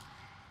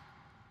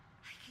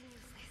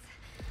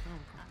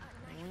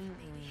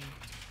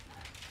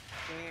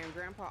 Damn,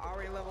 Grandpa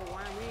already level 1.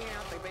 We ain't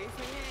out the basement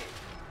yet.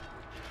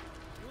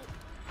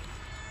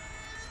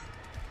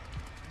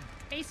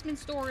 Basement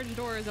storage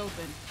door is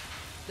open.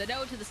 The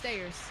door to the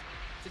stairs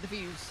to the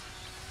fuse.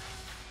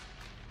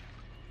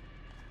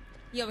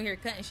 You over here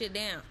cutting shit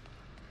down.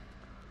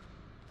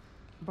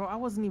 Bro, I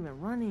wasn't even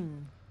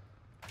running.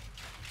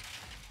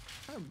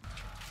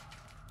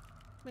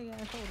 Big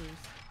ass shoulders.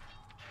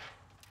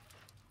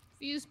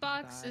 Fuse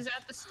box is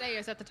at the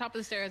stairs, at the top of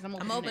the stairs. I'm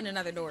opening. I'm opening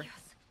another door.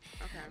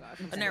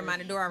 Okay. Oh, never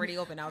mind. The door already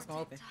open. I was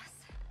gonna open.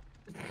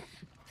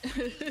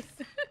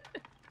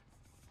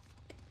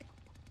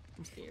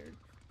 I'm scared.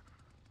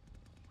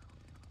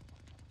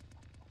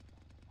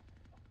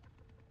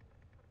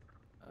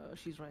 Oh,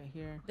 she's right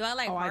here. Do I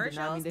like Oh, I horror did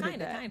not shows? mean to hit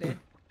Kinda, that. kinda.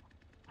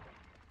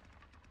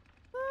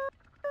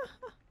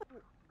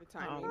 The Oh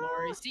timing.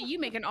 Lord, see you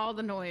making all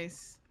the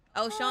noise.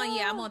 Oh, Sean,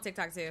 yeah, I'm on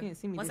TikTok too. Can't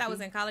see me, Once did I was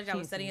she? in college, I She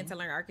was ain't studying see to me.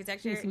 learn She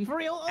architecture. ain't see me for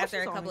real. Oh, After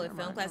she a saw couple me. of Never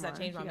film mind, classes, I never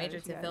changed my mind. She major got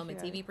it, to she film got and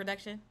it, she TV got it.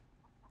 production.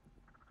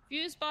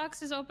 Fuse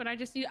box is open. I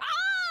just need.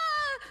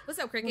 What's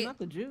up, Well, Cricket? not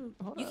the juke.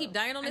 Hold You up. keep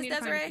dying on I this, need to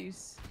find a Desiree?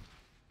 fuse.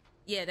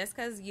 Yeah, that's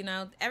because you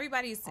know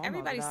everybody's Oh my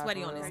God,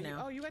 sweaty bro. on this Are you-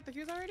 now. Oh, you got the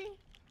fuse already?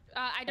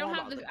 I don't Oh,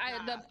 have my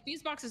the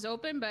fuse box is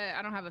open, but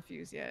I don't have a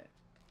fuse yet.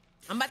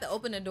 I'm about to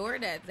open the door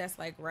that's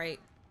like right.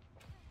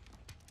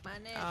 My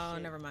neck Oh,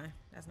 shit. never mind.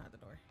 That's not the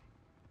door.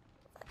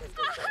 I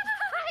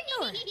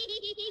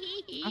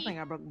think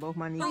I broke both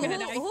my knees.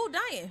 Who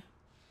dying?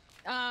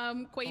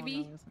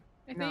 Quavy, I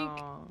think.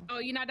 No, Oh,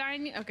 you're not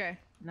dying yet? Okay.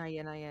 not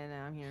yet, not yet. No,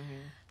 I'm here, I'm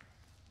here.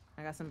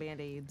 I got some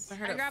band-aids.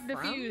 heard I of grabbed the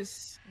From?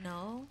 fuse.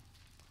 No.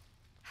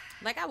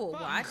 Like I will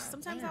Fuck. watch.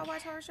 Sometimes Yeah. I'll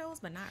watch horror shows,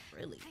 but not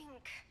really.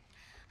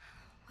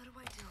 What do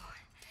I do?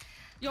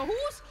 Yo,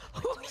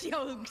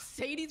 yo,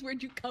 Sadie's,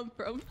 where'd you come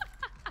from?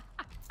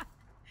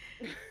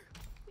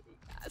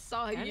 I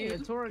saw I need a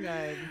you. tour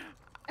guide.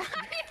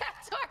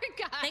 Sorry,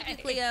 guys. Thank you,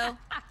 Cleo. Yeah,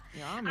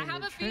 I'm I in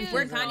have the a fuse.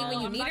 Where trenches, Connie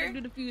when you I'm need about her? to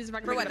do the fuse if I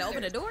can For make what? it To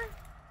open the upstairs. door?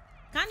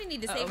 Connie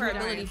need to Uh-oh, save her who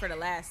ability dying? for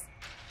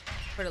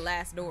the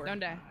last door. Don't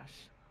die.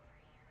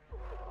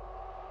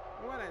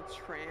 What a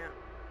tramp.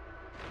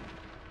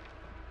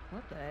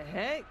 What the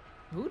heck?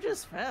 Who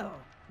just fell?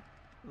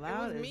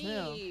 Loud it was as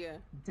hell. me.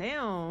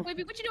 Damn. Wait,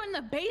 but what you doing in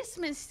the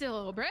basement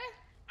still, bruh?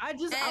 I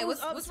Hey, was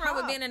up what's wrong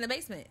with top. being in the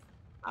basement?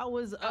 I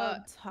was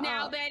up top.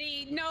 Now,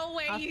 Betty, no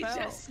way I you fell.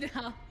 just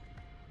now.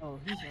 Oh,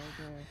 he's right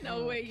there.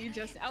 No way you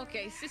just.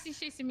 Okay, Sissy's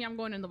chasing me. I'm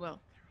going in the well.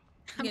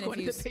 I'm Getting going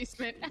to the confused.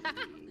 basement.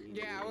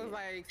 Yeah, I was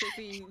like,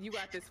 Sissy, you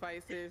got this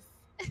fight, sis.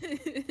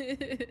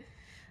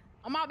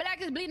 Oh, my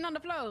back is bleeding on the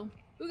floor.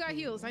 Who got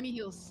heals? I need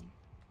heals.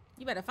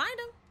 You better find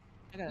him.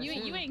 I gotta You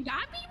shoot. ain't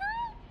got me,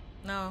 bro?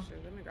 No. Sure,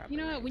 let me grab You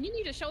know the what? knife. When you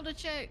need a shoulder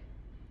check,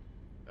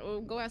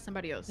 oh, go ask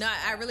somebody else. No,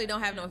 I really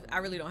don't have no. I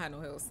really don't have no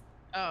hills.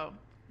 Oh.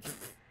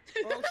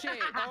 Oh shit!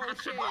 Oh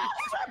shit! He's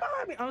right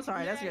behind me. I'm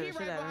sorry. That's Yeah, good. he Shit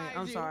right out of me. behind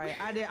I'm you.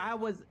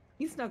 sorry.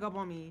 He snuck up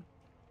on me.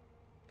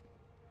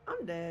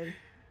 I'm dead.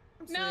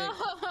 I'm sick. No.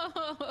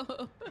 I'm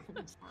sorry.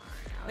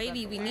 I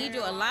Baby, got the we need whack.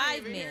 you I alive,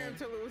 didn't even hear man. him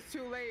till it was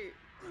too late.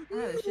 I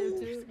had a shit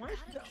too. Why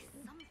Gotta you-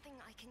 be something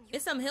I can use.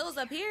 There's some hills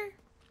up here.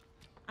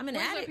 I'm in the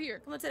Where's up attic. here?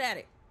 Come on to the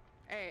attic.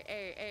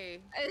 Hey.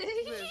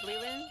 Who is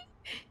Leland?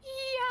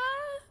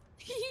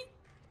 Yeah.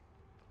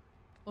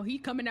 Oh, he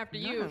coming after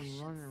you.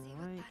 I'm running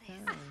right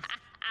past.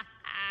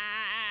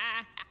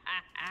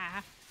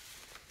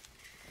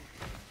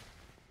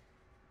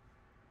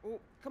 Oh,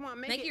 come on,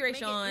 make Thank it. you, make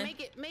it,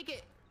 Rayshawn. Make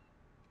it.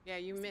 Yeah,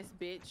 you missed,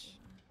 bitch.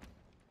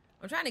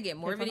 I'm trying to get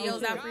more If I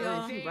videos don't out for shoot,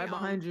 y'all. shoot right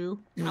behind you.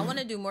 I want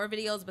to do more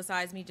videos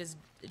besides me just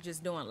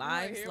doing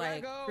lives, Here I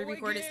like go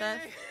pre-recorded stuff.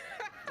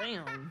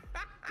 again. Damn.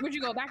 Where'd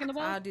you go? Back in the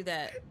wall? I'll do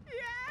that.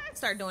 Yes.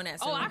 Start doing that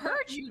soon. Oh, I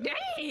heard you.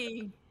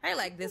 Dang. I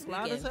like this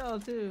Loud as weekend. hell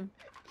too.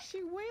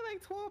 She weighed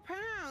like 12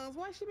 pounds.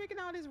 Why is she making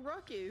all this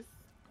ruckus?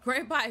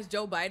 Grandpa is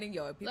Joe Biden,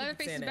 yo. People keep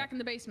Leatherface saying is that. back in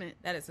the basement.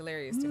 That is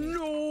hilarious to me.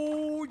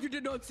 No, you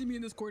did not see me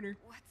in this corner.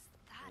 What's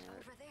that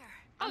over there?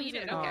 Oh, I'm you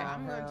just did? gonna- Okay.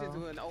 I'm gonna just hell.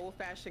 do an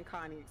old-fashioned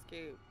Connie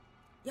escape.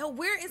 Yo,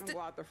 where is I'm the?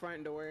 gonna go out the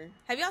front door.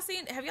 Have y'all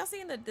seen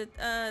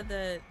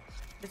the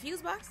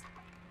fuse box?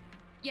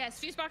 Yes,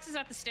 fuse box is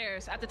at the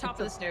stairs, at the top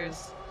of the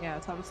stairs. Yeah,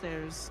 top of the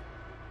stairs.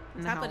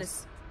 In the Top of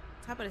house.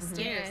 Top of the Mhm.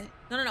 stairs.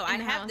 Yeah, No. I in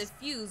the have the house.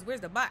 fuse.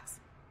 Where's the box?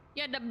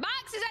 Yeah, the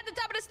box is at the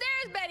top of the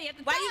stairs, Betty. At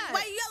the Why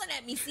top. you yelling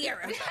at me,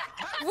 Sierra? Which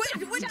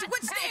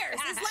stairs?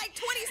 It's like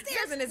 20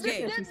 stairs in this The,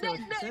 game. She said what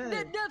she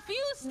said. the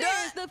fuse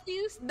stairs. The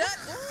fuse.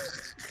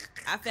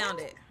 I found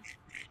it.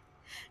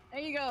 There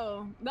you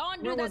go. Go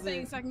and do Where that was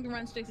thing it? so I can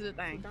run straight to the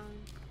thing.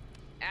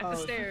 At Oh, the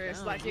she stairs,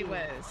 found like you. it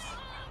was.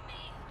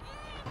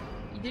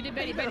 You did it,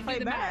 Betty. You Betty, gotta do the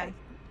fight back. math.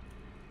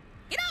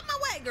 Get out my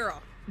way,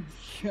 girl.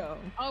 Yo.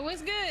 Oh,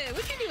 what's good?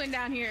 What you doing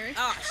down here?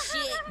 Oh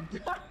shit.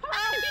 Oh,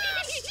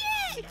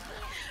 shit!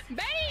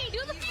 Betty, do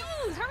the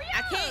fuse. Hurry I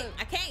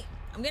up. can't.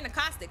 I'm getting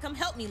accosted. Come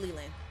help me,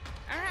 Leland.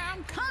 All right,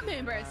 I'm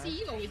coming, bro. See,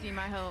 you always need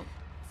my help.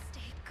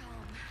 Stay calm.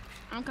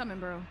 I'm coming,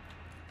 bro.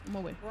 I'm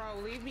on my way. Bro,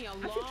 leave me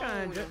alone. Not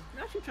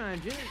you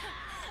trying to juke.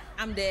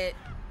 I'm dead.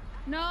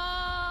 No.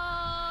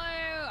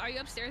 Are you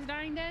upstairs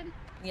dying dead?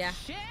 Yeah.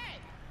 Shit!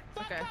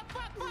 Fuck, Okay.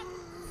 fuck.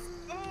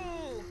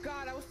 Oh,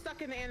 God, I was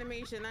stuck in the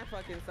animation. That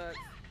fucking sucks.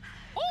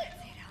 Oh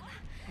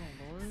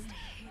lord.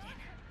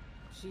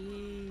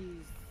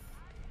 Jeez.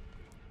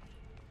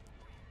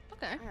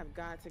 Okay. I have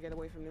got to get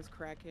away from this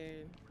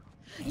crackhead.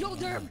 Yo,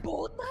 they're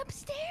both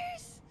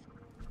upstairs?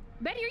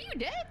 Betty, are you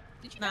dead?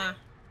 Did you die?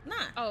 Nah.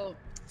 Oh,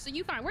 so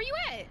you fine. Where you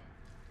at?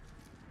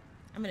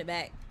 I'm in the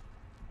back.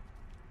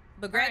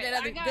 But grab Alright, that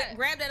other I got-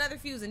 grab that other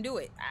fuse and do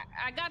it.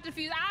 I got the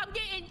fuse. I'm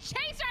getting chased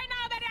right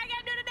now, Betty. I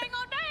gotta do the dang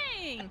on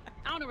thing.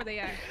 I don't know where they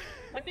are.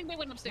 I think they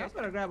went Y'all upstairs.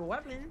 better grab a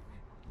weapon.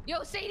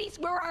 Yo, Sadie,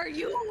 where are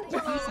you?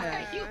 Bro,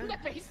 Yeah. are you in the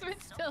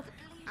basement still?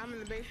 I'm in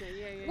the basement.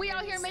 Yeah. We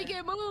out here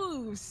making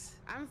moves.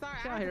 I'm sorry.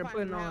 Y'all I have here to find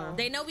putting some on help.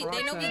 They know we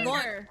Right going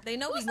there. they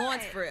know Who's we going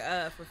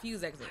that? for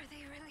fuse exit. Are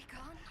they really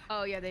gone?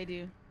 Oh yeah, they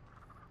do.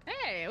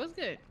 Hey, it was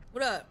good.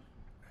 What up?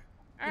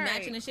 All We right.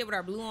 matching and shit with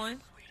our blue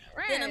on.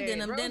 Right,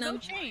 Denim. Go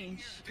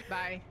change.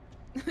 Bye.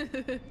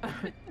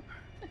 Alright,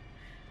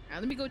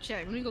 let me go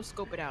check. Let me go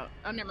scope it out.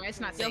 Oh, never mind. It's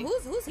not Yo,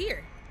 safe. who's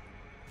here?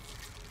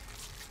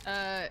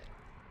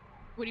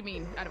 What do you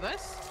mean? Out of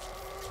us?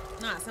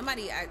 Nah,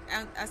 somebody.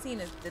 I seen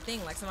the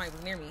thing like somebody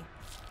was near me.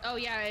 Oh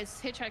yeah,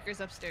 it's hitchhikers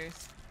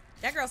upstairs.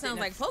 That girl sounds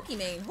like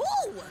Pokemon. Who?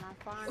 I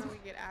finally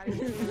get out of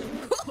here.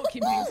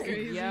 Pokemon's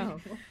crazy. Yo.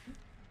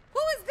 Who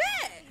is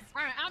that?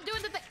 All right, I'm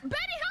doing the thing.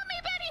 Betty, help me!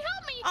 Betty,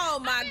 help me! Oh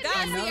my I'm in God,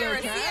 there. Another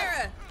Sierra, cat?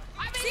 Sierra,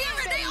 I'm in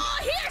Sierra! there, They all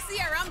here,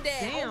 Sierra. I'm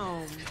dead. Damn.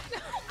 I'm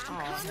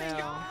Oh, coming, hell.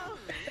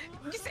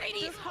 y'all.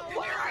 Sadie, hold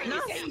where are you,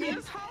 on. Sadie?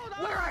 Just hold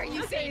on. Where are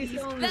you, Sadie?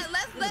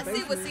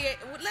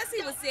 Let's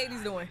see what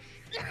Sadie's doing.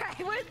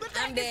 What the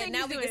I'm dead.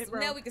 Now we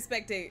can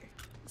spectate.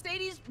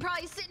 Sadie's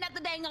probably sitting at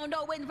the dang on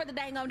door waiting for the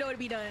dang on door to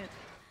be done.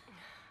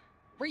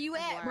 Where you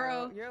at, Wow,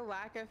 bro? Your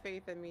lack of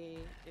faith in me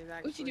is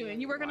actually. What you doing?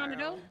 You working on the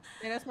wild. dough?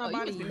 Yeah, that's Oh, my you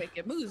body. must be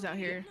making moves out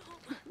here.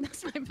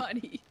 That's my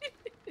body.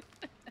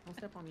 Don't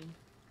step on me.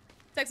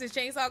 Texas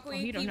Chainsaw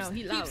Queen. he don't know.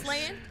 He keeps loud.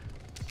 slaying.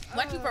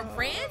 What, you from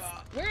France?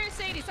 Where is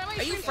Sadie? Somebody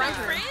Are you shoot from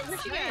her. France? Where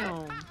she at? Damn.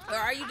 Or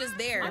are you just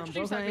there, Um,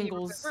 both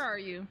angles. Where are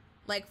you?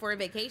 like for a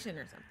vacation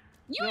or something?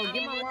 You Yo, ain't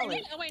get my even-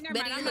 wallet. Oh wait, never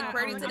Betty, mind. you I'm look not-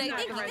 pretty I'm today. not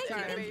Thank the you, right thank you,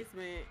 time. thank you.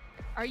 Basement.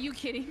 Are you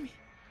kidding me?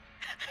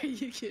 Are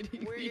you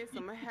kidding Where me? is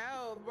some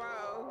help,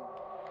 bro?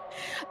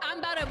 I'm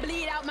about to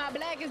bleed out. My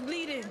black is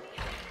bleeding.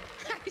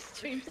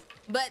 Streams.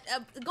 But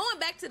going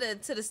back to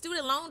the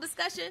student loan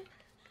discussion,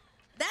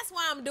 that's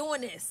why I'm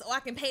doing this, so I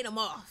can pay them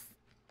off,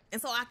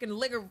 and so I can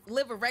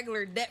live a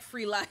regular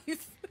debt-free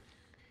life.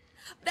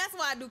 That's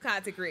why I do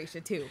content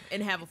creation too,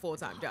 and have a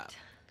full-time job.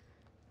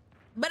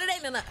 But it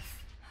ain't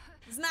enough.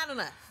 It's not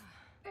enough.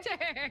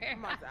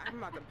 I'm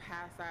about to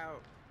pass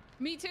out.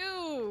 Me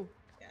too.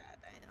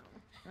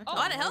 That's Oh,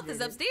 all the health is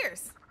hydrated.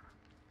 upstairs.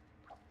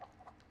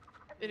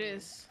 It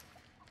is.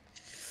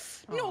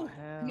 Oh, No,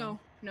 hell. no,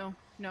 no,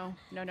 no,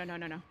 no, no, no,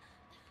 no, no.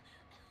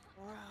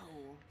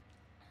 Bro.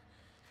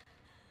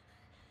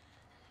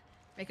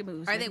 Make a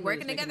move. Are they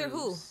working together?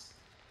 Who?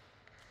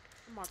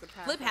 I'm about to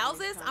pass Flip out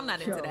houses? anytime. I'm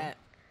not into Yo. that.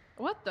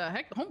 What the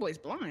heck? The homeboy's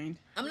blind.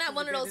 I'm This not is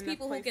one a of those good enough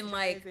people who place can to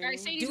like drive All right,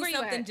 in. Sadie, do where you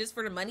something at? just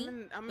for the money.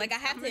 I'm Like I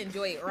have I'm to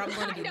enjoy it, or I'm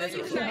going to be I know you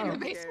miserable. trying to Yo.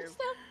 make some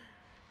stuff.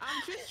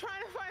 I'm just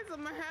trying to find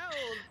some help.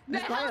 The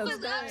It's house fine, is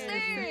it's fine.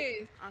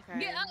 upstairs. Okay.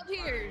 Get up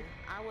here.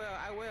 fine.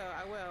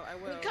 I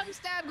will. Come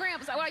stab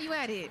Gramps. Why you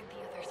at it?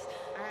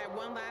 I had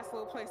one last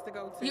little place to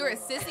go to. You're a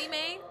sissy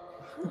man.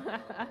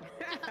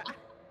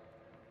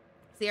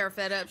 Sierra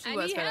fed up. She I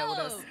was need fed up with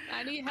help. us.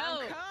 I need I'm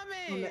help. On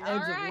coming. the edge All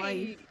of right.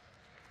 life.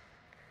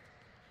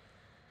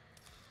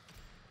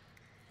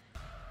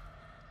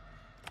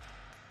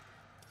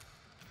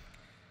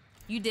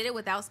 You did it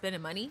without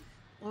spending money.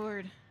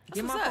 Lord.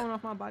 Get what's my up. phone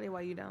off my body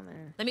while you down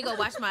there. Let me go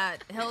watch my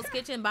Hell's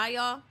Kitchen. Bye,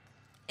 y'all.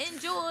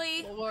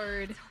 Enjoy.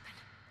 Lord.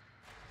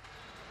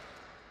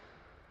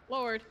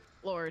 Lord.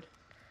 Lord.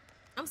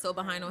 I'm so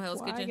behind on Hell's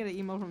Why I Kitchen. get an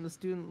email from the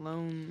student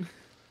loan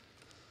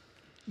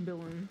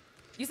billing.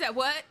 You said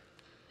what?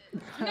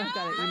 I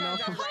got an email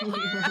from student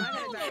loan. I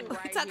had that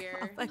right Talk here.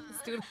 about fucking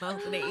student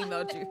loans and they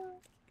emailed you.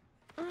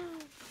 I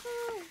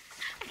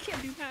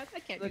can't do that. I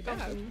can't do Look,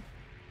 that.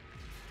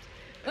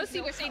 Let's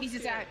see where Sadie's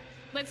is at.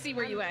 Let's see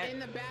where you I'm at. in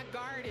the back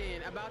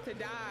garden, about to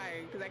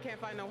die because I can't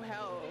find no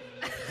help.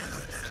 So I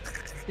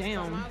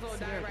Damn. might as well die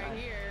Sierra right died.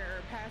 here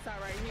or pass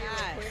out right here.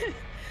 God. Real quick.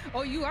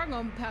 Oh, you are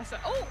gonna pass out.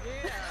 Oh,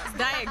 Yeah.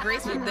 Die at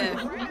graceful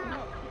death. Right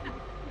out.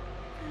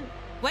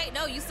 Wait,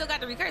 no, you still got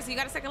the recurse. So you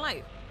got a second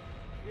life.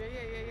 Yeah.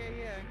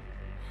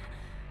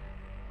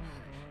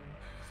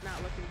 It's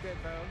not looking good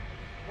though.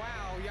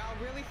 Wow, y'all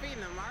really feeding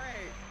them. All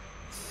right.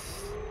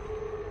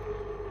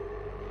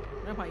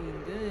 Grandpa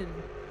eating good.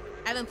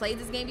 I haven't played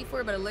this game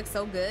before, but it looks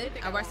so good.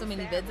 I watched so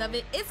many vids of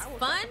it. It's I will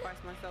fun sacrifice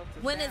myself to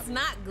when stab it's them.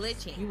 not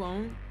glitching. You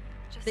won't?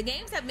 The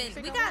games have been.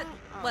 think We I got won't?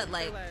 Oh, what say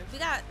like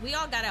less. we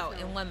all got out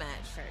in one match.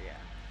 Okay, yeah.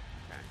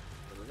 Okay.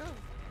 Here we go.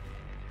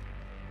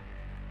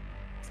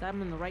 Stab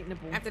him in the right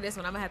nipple. After this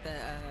one, I'm gonna have to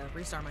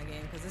restart my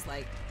game because it's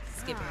like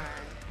skipping.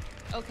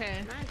 God.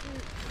 okay. 19.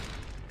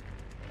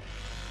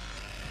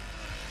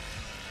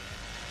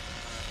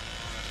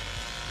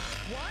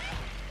 What?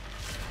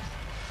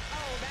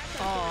 Oh, that's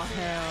Oh,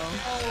 hell.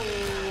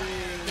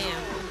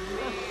 Damn.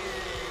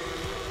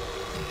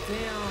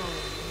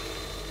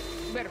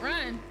 Damn. You better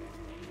run.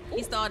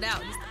 He stalled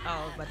out.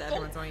 Oh, but the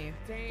other one's on you.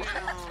 Damn.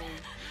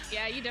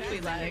 Yeah, you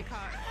definitely like.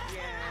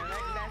 Yeah,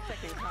 that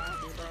second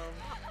cost me, bro.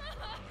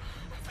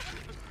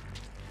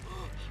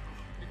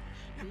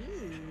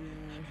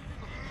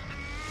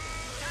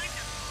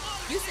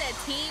 You said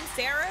Team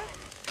Sarah?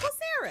 Who's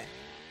Sarah?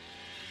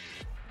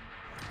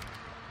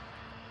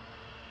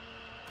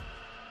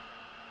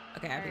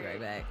 Okay, I'll be right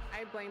back.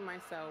 I blame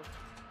myself.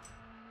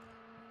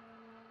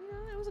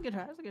 Yeah, it was a good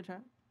try. It was a good try.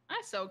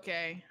 That's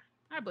okay.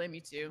 I blame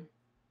you too.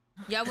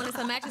 Y'all wanted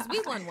some matches?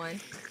 We won one.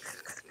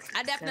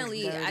 I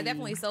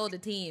definitely sold the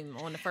team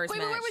on the first Wait,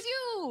 match. but where was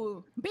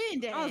you? Been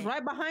dead. I was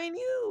right behind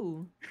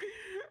you.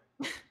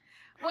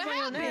 What on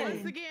your happened? name?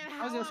 Once again,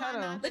 I was your how am I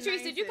shadow. not the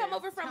Latrice, did you come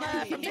over from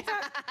nicest?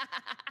 TikTok?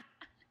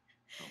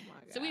 Oh my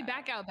god. So we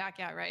back out,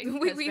 right? We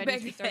Because back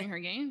Betty's out. restarting her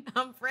game.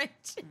 I'm French.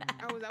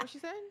 Oh, is that what she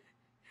said?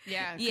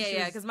 Yeah.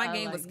 Yeah, because my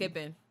game was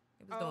skipping.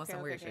 It was Oh, doing okay,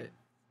 some weird okay. shit.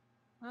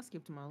 I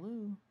skipped to my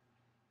loo.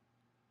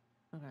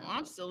 Okay. Well,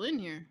 I'm still in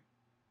here.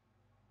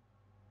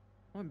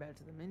 Went back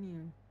to the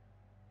menu.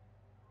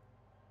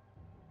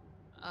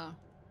 Oh,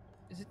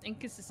 I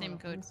think it's the same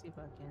Hold on, let code. me see if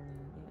I can.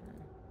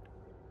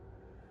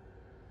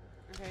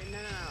 Yeah. Okay, no.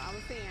 I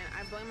was saying,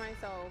 I blame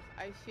myself.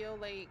 I feel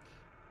like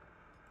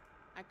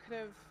I could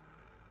have.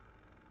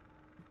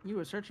 You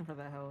were searching for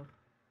that hell.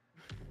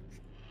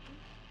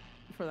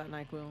 For that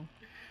NyQuil.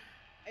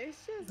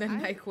 It's just The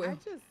I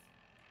NyQuil. just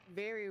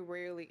very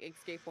rarely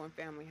escape on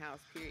Family House.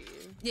 Period.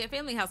 Yeah,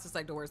 Family House is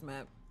like the worst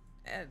map.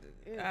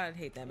 I'd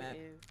hate that map. It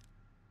is.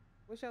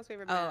 What's y'all's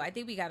favorite Oh, map? I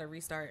think we gotta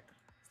restart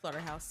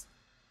Slaughterhouse.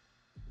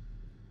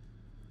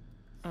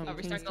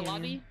 Restart King's the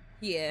lobby. Canyon.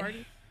 Yeah.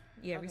 Party?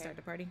 Yeah, Okay. restart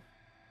the party.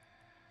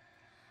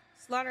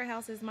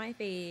 Slaughterhouse is my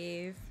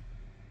fave.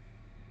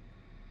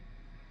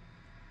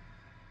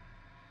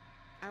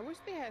 I wish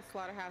they had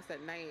Slaughterhouse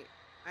at night.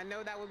 I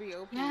know that would be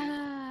open.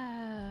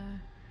 Yeah.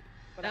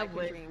 But I That can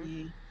would dream.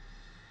 be.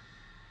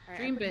 All right,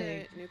 Dream I put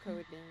big. the new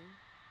code in.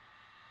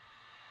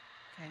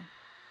 Okay.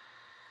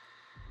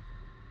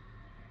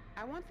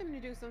 I want them to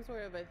do some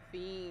sort of a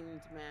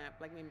themed map,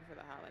 like maybe for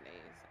the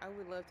holidays. I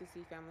would love to see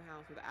Family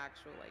House with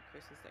actual like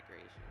Christmas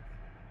decorations.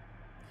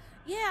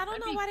 Yeah, I don't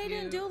That'd know be why they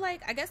didn't cute. do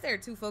like. I guess they're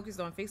too focused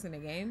on fixing the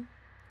game.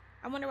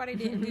 I wonder why they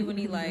didn't do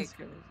any like That's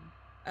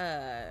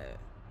crazy.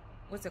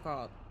 what's it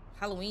called?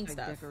 Halloween Like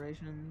stuff.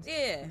 decorations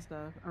Yeah. and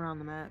stuff around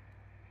the map.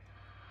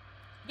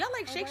 Y'all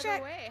like Oh, Shake by Shack?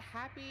 the way,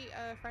 happy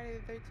Friday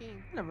the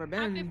 13th. Never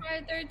Happy been.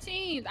 Friday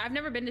 13th. I've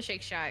never been to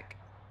Shake Shack.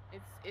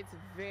 It's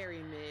very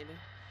mid.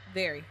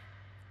 Very.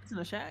 It's in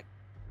a shack.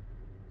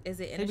 Is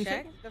it in They a be shack?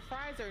 shaking? The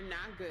fries are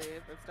not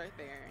good. Let's start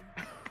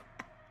there.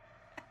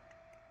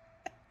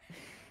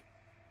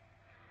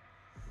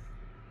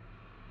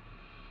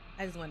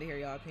 I just wanted to hear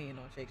y'all opinion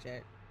on Shake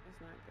Shack.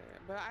 It's not good.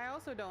 But I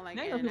also don't like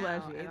Now you know In-N-Out, people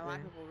actually and ate a lot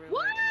of there. people really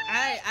What? like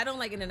In-N-Out. I don't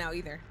like In-N-Out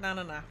either.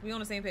 No. We on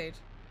the same page.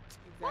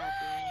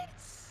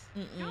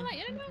 Exactly. You don't Mm-mm.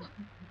 like In-N-Out?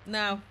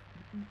 No,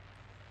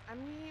 I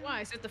mean,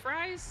 Why? Is it the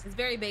fries? it's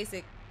very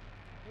basic.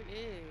 it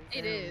is.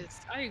 It is.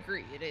 I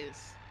agree. It is.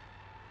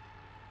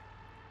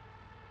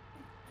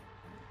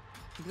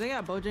 Do they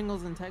got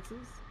Bojangles in Texas?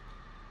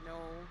 No,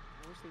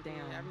 I wish they did.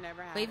 Damn. I've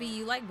never had Baby, it.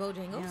 you like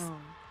Bojangles?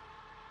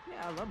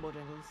 Yeah, I love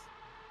Bojangles.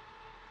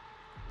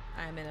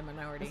 I'm in a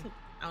minority. That's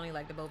I only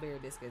like the Bo-Berry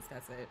biscuits.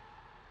 That's it.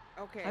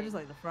 Okay. I just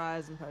like the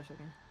fries and fried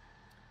chicken.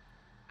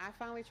 I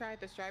finally tried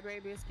the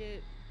strawberry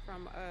biscuit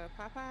from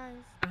Popeyes.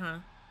 Uh-huh.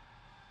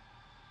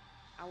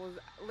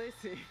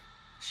 Listen,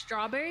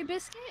 Strawberry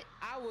biscuit?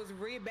 I was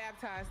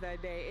rebaptized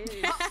that day. It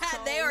is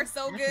They are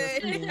so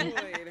good.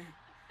 good.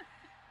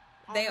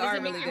 They Oh, are does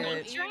it really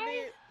make you wanna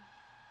good.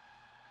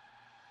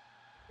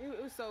 eat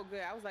it was so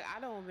good. I was like, I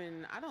don't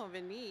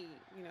even need,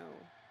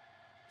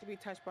 to be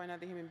touched by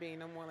another human being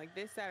no more. Like,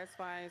 this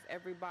satisfies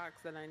every box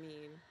that I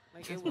need.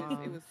 Like, That's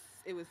wild.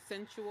 it was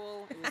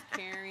sensual. It was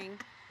caring.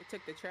 It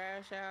took the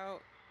trash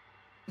out.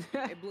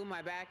 It blew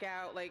my back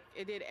out. Like,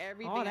 it did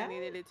everything I that?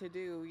 needed it to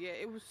do. Yeah,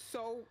 it was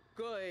so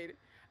good.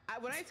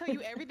 When I tell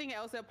you everything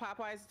else at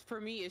Popeyes for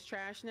me is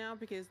trash now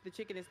because the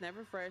chicken is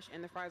never fresh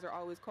and the fries are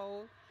always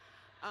cold.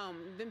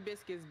 Them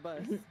biscuits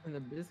bust. And the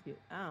biscuit.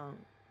 I don't.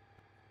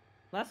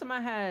 Last time I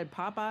had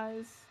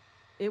Popeyes,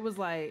 it was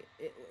like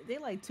they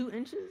like 2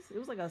 inches. It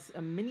was like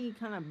a mini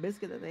kind of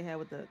biscuit that they had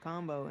with the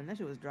combo, and that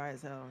shit was dry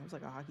as hell. It was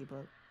like a hockey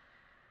puck.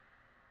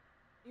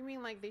 You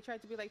mean like they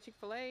tried to be like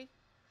Chick-fil-A?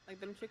 Like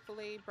them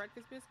Chick-fil-A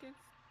breakfast biscuits?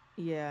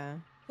 Yeah,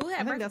 Who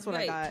had I think that's breakfast? what I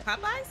Wait, got.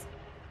 Popeyes?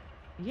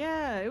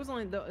 yeah. It was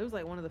it was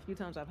like one of the few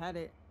times I've had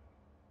it.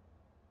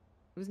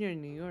 It was near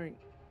New York.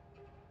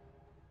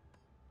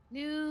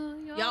 New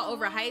York. Y'all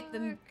overhyped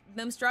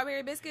them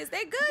strawberry biscuits.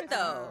 They're good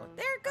though.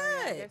 They're Oh,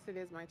 yeah, I good. guess it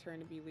is my turn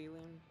to be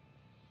Leland.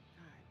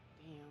 God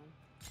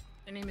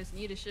damn. Her name is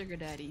Nita Sugar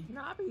Daddy.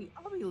 No, I'll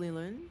be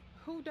Leland.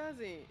 Who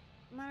doesn't?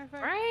 Matter of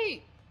fact,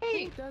 Right?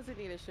 who doesn't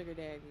need a sugar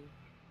daddy?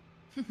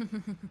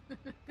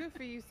 Good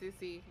for you,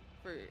 sissy,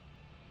 for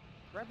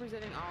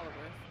representing all of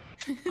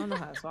us. I don't know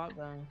how to swap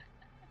though.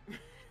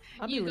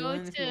 I'll be You go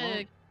Leland if you to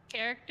want.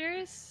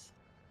 characters,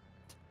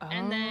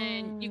 and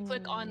then you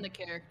click on the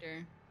Oh.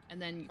 character,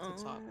 and then you click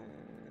swap.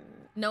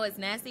 No, it's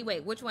nasty.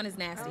 Wait, which one is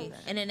nasty?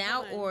 Oh,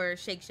 In-N-Out hold on. or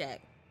Shake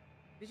Shack?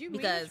 Did you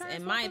Because try to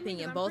in swap my with me?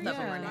 'Cause opinion, I'm both pretty of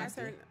them sure are it's my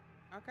nasty. turn.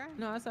 Okay.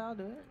 No, I said I'll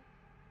do it.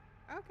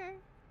 Okay.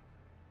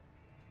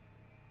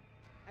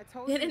 I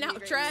told you.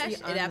 In-N-Out trash? Yeah,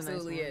 I'm It the nice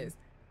absolutely one. is.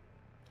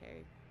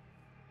 Okay.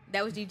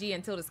 That was GG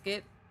until the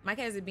skip. My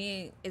cat is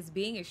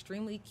being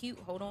extremely cute.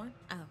 Hold on.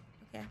 Oh,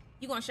 okay.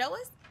 You gonna show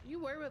us? You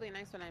were really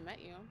nice when I met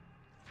you.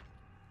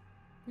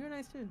 You're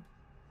nice too.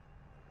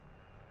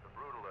 The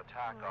brutal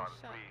attack Oh, on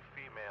shut 3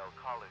 female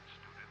college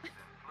students in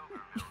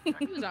Pflugerville, He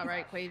Texas, was all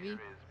right, Quavy. is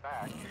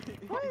back in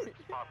the public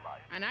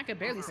spotlight. And I could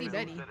barely see Pflugerville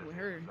Betty citizens with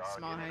her are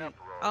small in an height.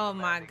 uproar Oh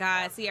my demanding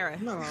God, answers Sierra.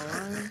 No, from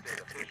right?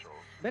 state officials.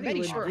 Betty Betty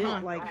was short, big, huh?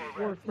 like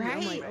 4 feet. I'm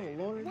Right? like,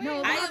 oh lord.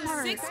 No, I Lord.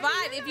 am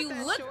 6'5". If you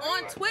look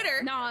on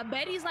Twitter, Nah,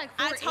 Betty's like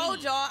 4'8". I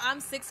told y'all I'm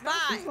 6'5".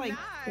 She's like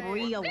Nice.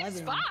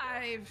 3'11.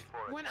 5'5".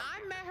 When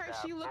I met her,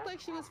 she looked like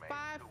she was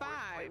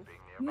 5'5".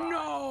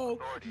 No,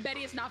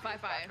 Betty is not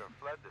 5'5".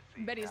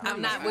 Betty is not.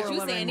 I'm not what you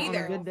 4'11 saying on a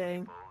either. good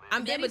day. I'm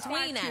in Betty's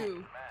between that.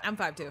 5'2". I'm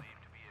 5'2".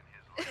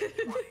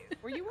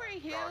 Were you wearing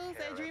heels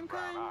at DreamCon?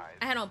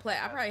 I had on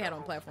I probably had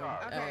on platform.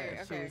 Okay, okay,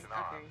 shoes.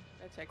 okay.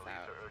 That checks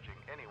out. Urging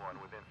anyone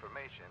with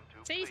information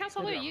to Say, how please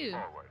tall are come you?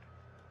 forward.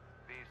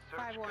 The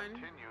search 5'1".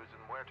 continues in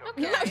Muerto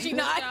Okay. No, she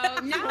not.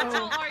 So, now how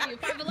tall are you?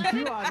 5'11"?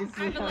 You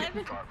obviously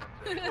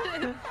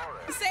 5'11"?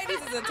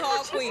 Sadie's is a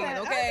tall queen,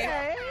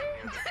 okay?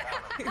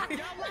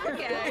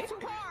 Okay. Too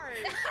hard.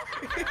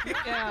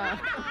 Yeah.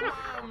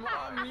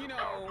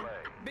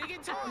 Big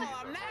and tall.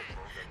 I'm not.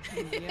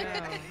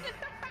 Yeah.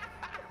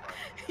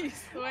 You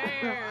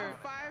swear.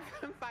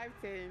 I'm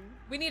 5'10".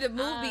 We need to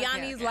move beyond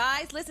okay, these okay.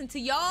 lies. Listen to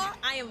y'all.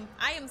 I am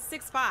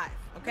 6'5",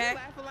 okay? You're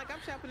laughing like I'm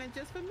shopping at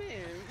just for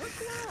men. What's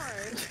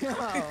going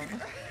on? Oh.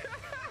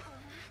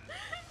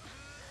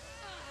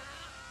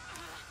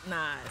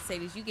 Nah,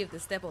 Sadie's, you give the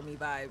step on me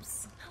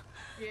vibes.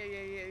 Yeah.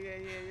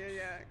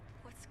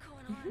 What's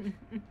going on?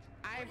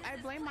 I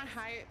blame my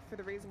height for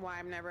the reason why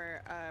I'm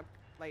never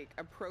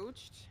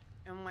approached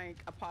in like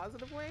a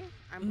positive way.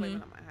 I'm blaming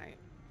it on my height.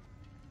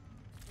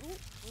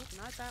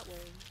 Not that way.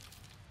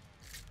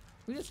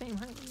 We the same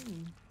height. What do you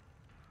mean?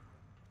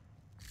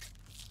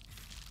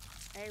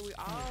 Hey, we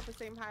all the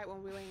same height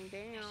when we're laying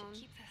down.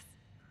 Keep this,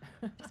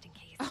 just in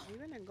case. Are you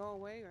gonna go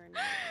away or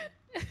not?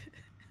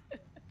 Are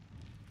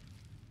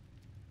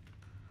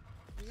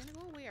you gonna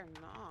go away or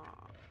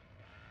not?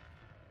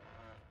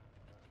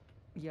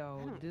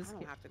 Yo, I this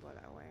don't have to go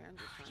that way. I'm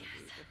just trying to be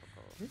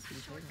difficult. This is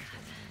taking so long.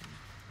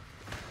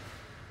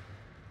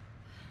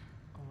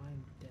 Oh,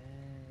 I'm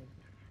dead.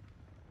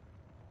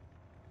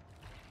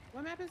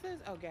 What map is this?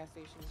 Oh, gas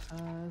station.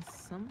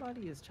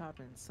 Somebody is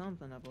chopping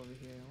something up over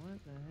here. What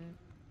the heck?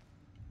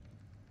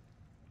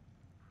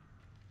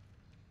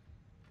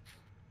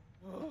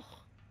 Ugh.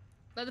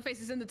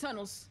 Leatherface is in the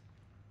tunnels.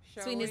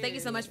 Sweetness, thank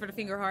you so much for the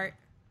finger heart.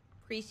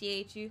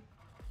 Appreciate you.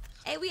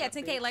 Hey, we had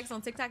 10K likes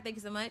on TikTok. Thank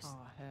you so much. Oh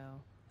hell.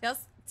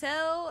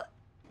 Tell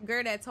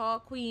girl that tall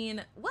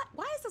queen. What?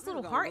 Why is this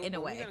little heart in the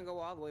way? We're gonna go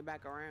all the way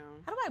back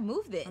around. How do I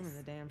move this? I'm in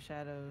the damn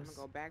shadows. I'm gonna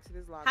go back to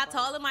this log. How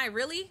tall am I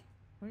really?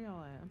 Where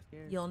y'all at? I'm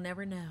scared. You'll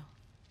never know.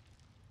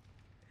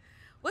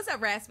 What's up,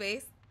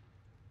 Ratspace?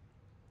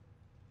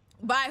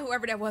 Bye,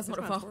 whoever that was on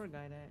the Where's my phone. tour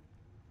guide at?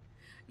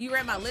 You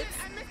read my lips?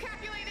 I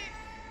miscalculated.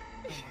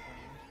 Oh my God.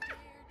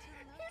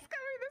 He's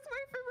coming this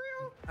way for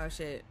real. Oh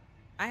shit.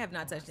 I have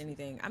not touched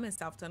anything. I'm in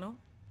South Tunnel.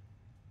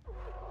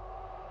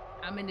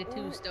 I'm in the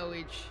 2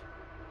 stowage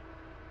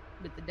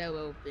with the door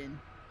open.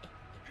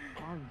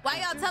 Why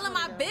y'all telling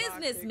my Look at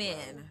business, Logic,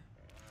 man?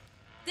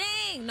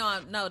 Dang.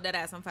 No, that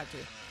ass. I'm 5'2".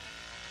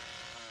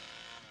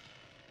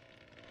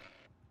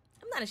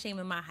 I'm not ashamed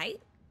of my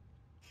height.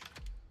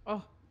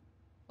 Oh.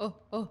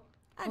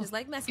 I just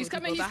like messing He's with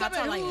coming. people He's about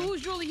how tall I coming. am.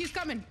 Who's Julie? He's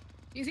coming.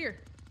 He's here.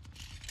 I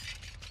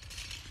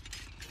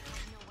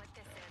don't know what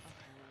this is.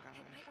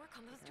 It might work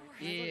on those doors.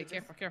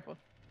 Yeah, careful.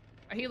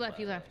 He left.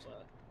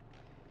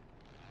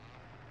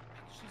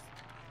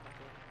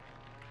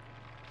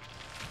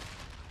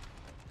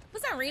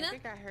 What's that, I Rena?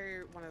 think I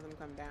heard one of them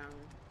come down.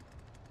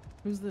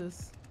 Who's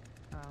this?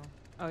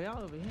 Oh,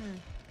 y'all over here.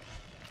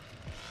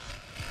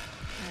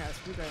 I got a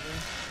screwdriver.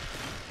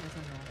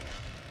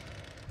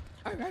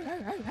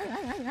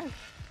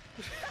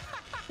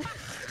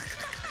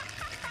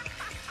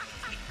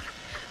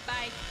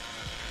 Bye.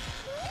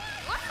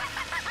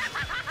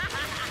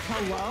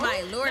 Hello?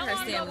 My lord, No, her I'm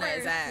stamina is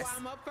first. ass. Well,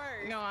 I'm up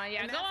first. Go on,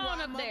 yeah. And Go that's why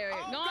on I'm up there.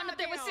 Oh, Go on up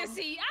there with goddamn.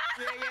 Sissy.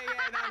 Ah!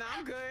 Yeah. No,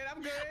 I'm good.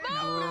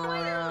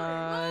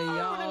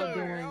 Y'all Open the door.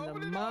 doing Open the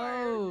the door.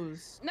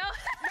 most. No. Not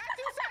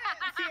too sad.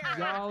 Sierra.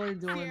 Y'all are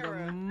doing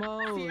Sierra. the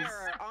most.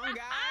 Sierra, on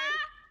God,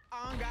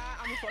 I'm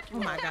gonna fuck you Oh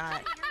my up.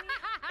 God.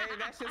 Hey,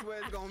 that's just what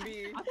it's gonna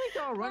be. I think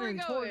y'all Where we running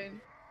toward.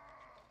 going?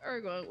 Where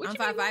we going? What I'm you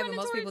mean, 5'5", we're and running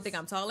most people towards- think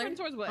I'm taller. running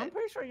towards what? I'm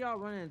pretty sure y'all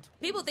running.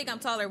 People think I'm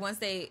taller once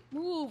they.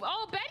 Move.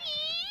 Oh, Betty.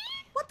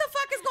 What the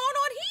fuck is going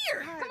on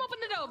here? Come open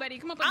the door, Betty.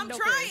 Come open I'm the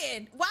door.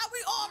 trying. Why are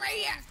we all right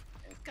here?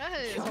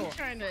 Cause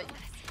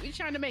we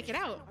trying to make it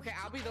out. Okay,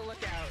 I'll be the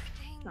lookout.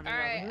 All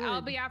right,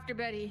 I'll be after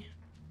Betty.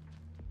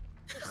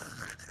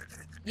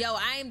 Yo,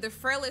 I am the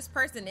frailest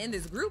person in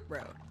this group,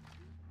 bro. All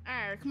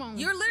right, come on.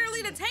 You're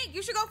literally the tank.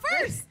 You should go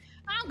first.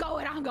 I'm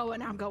going. I'm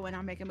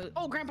making moves.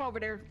 Oh, Grandpa over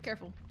there.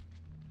 Careful.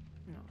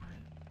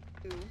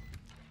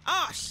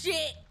 Oh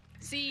shit.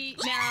 See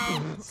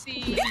now.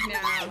 See now.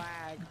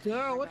 Flag. Girl,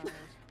 Oh my what the- gosh.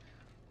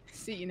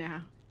 See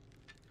now.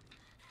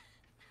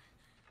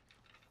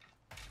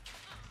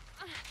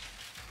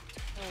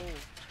 Oh,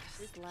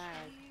 this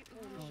lag.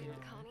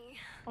 Connie.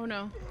 Oh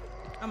no.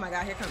 Oh my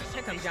God, here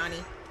comes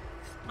Johnny.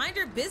 Mind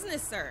your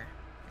business, sir.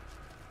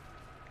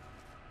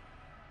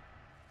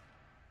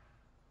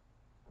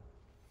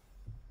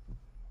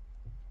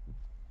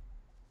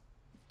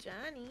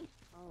 Johnny.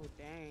 Oh,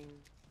 dang.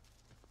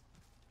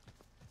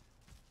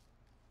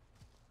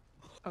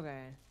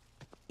 Okay.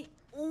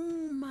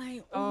 Oh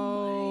my.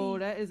 Oh,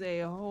 that is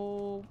a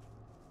whole.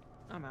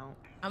 I'm out.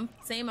 I'm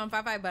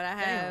 5'5", but I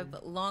have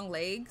long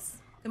legs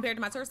compared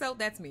to my torso.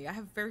 That's me. I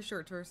have a very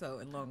short torso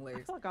and long I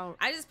legs. feel like I'll.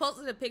 I just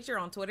posted a picture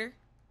on Twitter.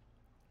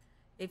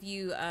 If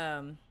you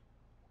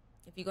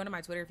go to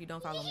my Twitter, if you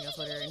don't follow me on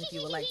Twitter, and if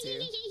you would like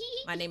to,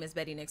 my name is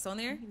bettynixx on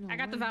there. I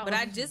got the vowel. But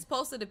I just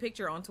posted a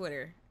picture on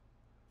Twitter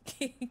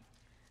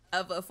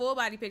of a full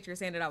body picture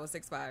saying that I was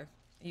 6'5".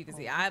 You can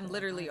see I'm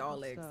literally all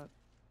legs.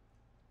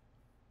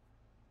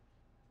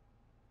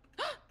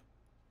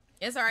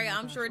 It's alright.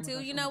 I'm short too.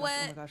 You know what?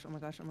 Oh my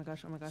gosh.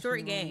 Short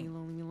Leave gang. me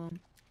alone, leave me alone.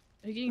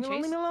 Are you getting Leave me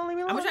chased? alone, leave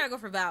me I'm alone. gonna try to go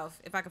for Valve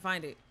if I can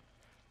find it.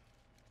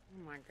 Oh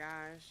my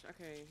gosh.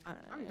 Okay. I'm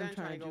I'm trying done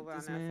trying to to go juke over on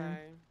this that man.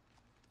 side.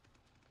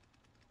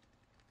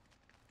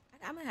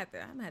 I'm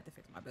gonna have to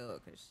fix my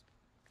build because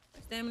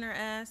stamina her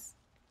ass.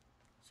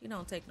 She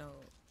can't take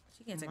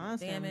no My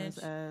damage. stamina's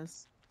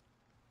ass.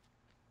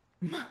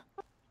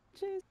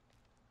 Jeez.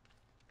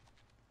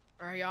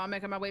 All right, y'all. I'm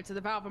making my way to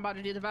the valve. I'm about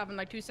to do the valve in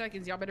like 2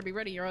 seconds. Y'all better be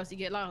ready, or else you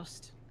get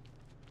lost.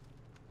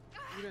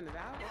 You doing the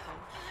valve?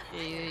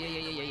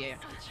 Okay. Yeah.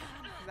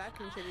 Because I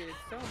contributed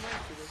so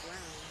much to this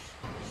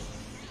round.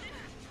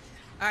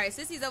 All right,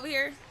 Sissy's over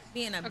here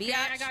being a Okay,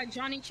 biatch. I got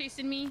Johnny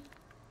chasing me.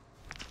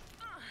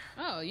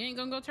 Oh, you ain't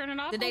gonna go turn it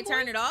off? Did they homeboy?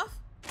 turn it off?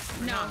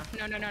 No,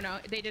 no.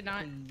 They did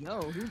not.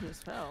 Yo, who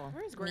just fell?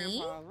 Where's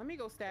Grandpa? Let me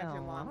go stab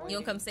him while I'm No. You waiting.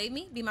 don't come save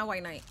me? Be my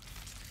white knight.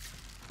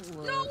 No,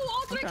 all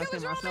three I'm trying to killers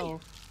save are on me.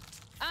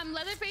 myself.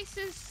 Leatherface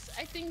is,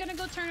 I think, gonna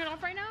go turn it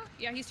off right now.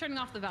 Yeah, he's turning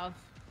off the valve.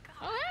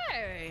 Oh,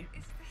 hey.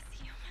 Is this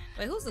human?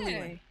 Wait, who's the leader?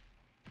 Hey.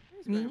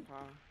 Where's Me? Grandpa?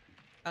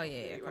 Oh, yeah,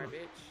 There yeah. you Come are, on. bitch.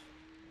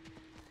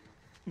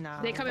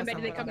 Nah, They coming, that's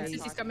Betty. They not coming. what I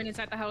Sissy's did. coming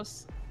inside the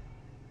house.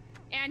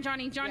 And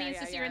Johnny and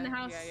Sissy are in the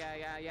house. Yeah.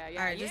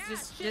 All right, yeah,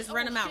 just shit.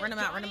 run Oh, him out, shit, run him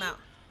out, run him Johnny. out.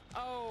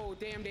 Oh,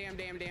 damn,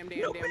 bitch.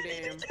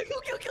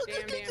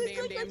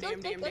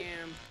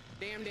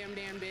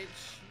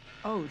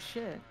 Oh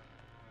shit.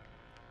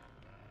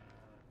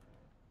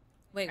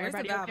 Wait, where's the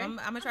Everybody valve? okay? I'm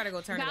gonna try to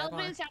go turn it Valve back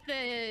on. is at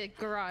the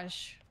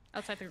garage.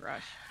 Outside the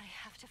garage. I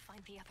have to find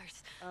the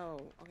others.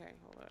 Oh, okay,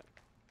 hold up.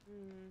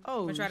 Oh.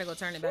 I'm gonna try to go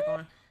turn it back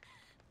on.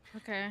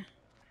 Okay.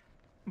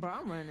 Bro,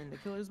 I'm running into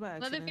killer's by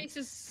accident. Leatherface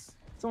is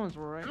Someone's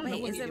right.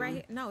 Wait, is it right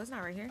here? No, it's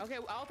not right here. Okay,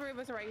 all three of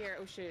us are right here.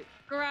 Oh shit.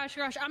 garage.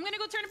 I'm gonna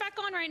go turn it back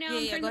on right now. I'm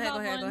Yeah, turning go the ahead, go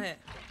valve ahead, on. go ahead.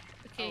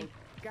 Okay. Oh,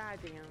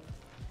 goddamn.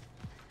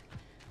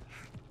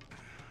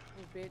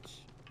 Oh, bitch.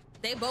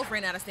 They both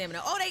ran out of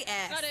stamina. Oh, they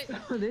ass. Got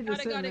it. They just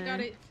Got sitting it.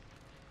 there.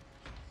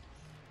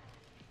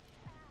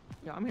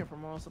 Yo, I'm here for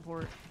moral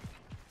support.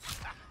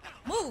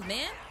 Move,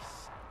 man.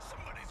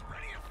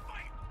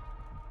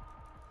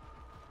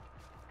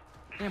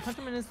 Damn, punch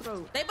him in his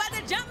throat. They about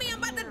to jump me. I'm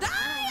about to die.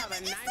 have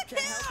I'm a insta knife to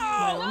kill.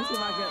 help Let me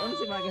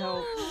see if I can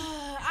help.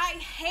 I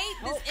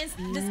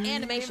hate this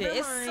animation. never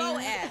It's so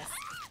mind. ass.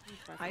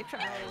 I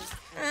tried.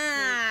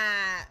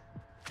 Ah.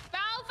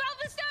 Valve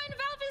is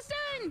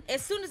done.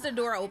 As soon as the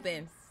door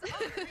opens.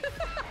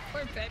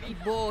 Poor Betty.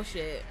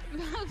 Bullshit.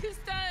 Valve is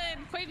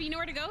done. Quavy, you know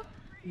where to go?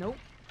 Nope.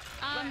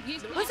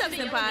 What's up, the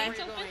yellow senpai? gates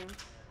open?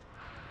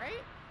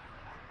 Right?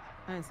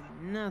 I didn't see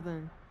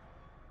nothing.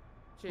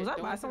 Shit, Was I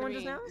don't by listen to someone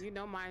just me. now? You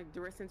know my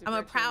direct I'm a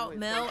interjection proud was-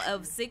 male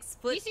of 6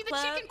 foot You see the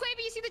club. chicken,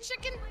 Quavy? You see the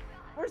chicken?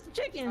 Where's the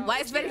chicken? Why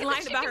is Betty The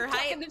lying about chicken her height?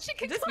 clucking, the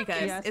chicken Just clucking.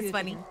 because Yeah, I see it's the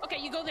funny. chicken. Okay,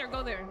 you go there.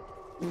 Go there.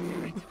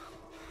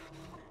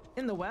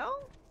 In the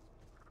well?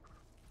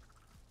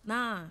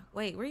 Nah,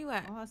 wait, where you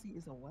at? All I see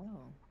is a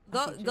well. I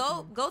Go, see go,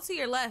 chicken. go to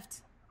your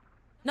left.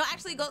 No,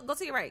 actually, go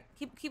to your right.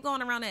 Keep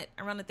going around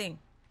the thing.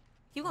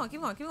 Keep going,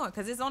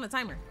 because it's on the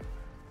timer.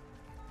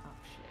 Oh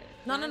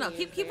shit. No.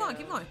 Keep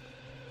going.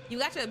 You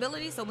got your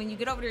ability, so when you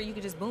get over there, you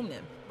can just boom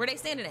them. Where they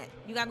standing at?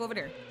 You gotta go over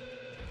there.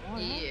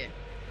 Yeah.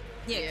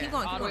 Yeah, keep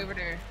going. All Keep the way going. over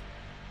there.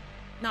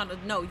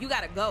 No, you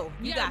gotta go.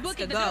 You gotta got book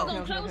to it. The door go. gonna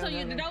Okay, close on you.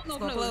 okay. The door It's gonna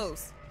gonna close.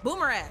 close.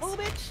 Boomer ass. Oh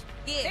bitch.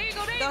 Yeah. There you go.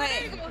 Go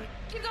ahead. There you go.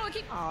 Keep going.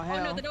 Keep. Oh, Oh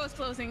hell. no, the door's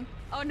closing.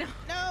 Oh no.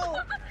 No.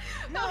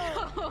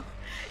 No. No.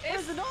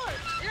 Where's the door?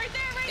 Right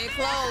there. Right It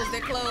there. closed.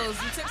 It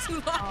closed. You took too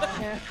long. Oh,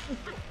 hell.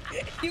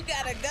 You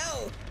gotta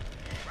go.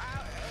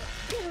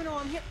 You know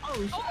I'm here. Oh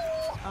shit.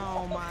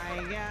 Oh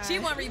my god. She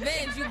want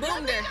revenge. You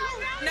boomed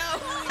her. No.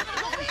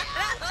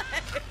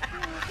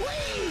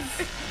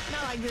 Please.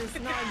 Not like this.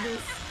 Not like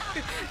this.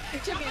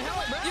 Chicken,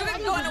 help, bro. You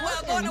can go in the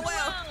well. Go in the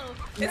well.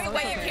 This No,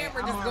 way it's your okay.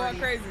 camera I'm just going already-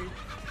 crazy.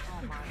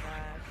 Oh my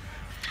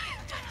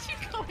god. She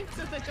go into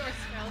the door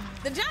smell.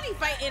 The Johnny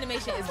fight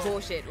animation is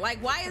bullshit. Like,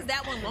 why is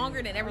that one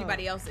longer than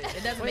everybody else's?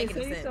 It doesn't Wait, make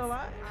any Sadie's sense. still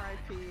alive?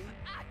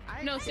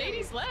 R.I.P. No,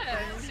 Sadie's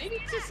left.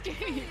 Sadie's escaped.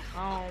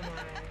 Oh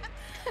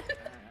my.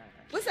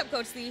 What's up,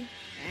 Coach C?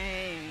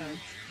 Hey.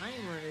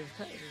 Timer is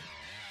crazy.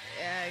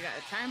 Yeah, I got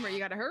a timer. You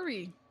gotta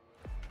hurry.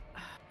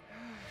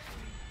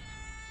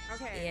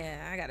 Okay.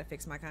 Yeah, I gotta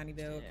fix my Connie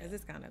build because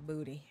it's kind of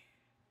booty.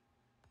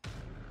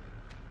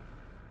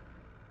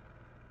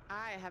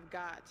 I have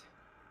got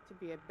to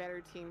be a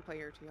better team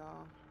player to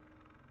y'all.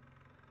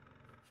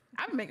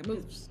 I've been making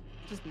moves.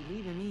 Just be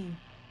leaving me.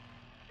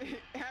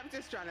 I'm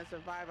just trying to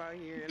survive out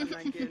here, and I'm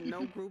not getting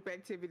no group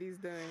activities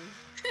done.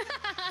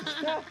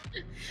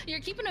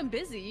 You're keeping them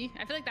busy.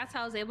 I feel like that's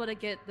how I was able to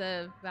get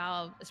the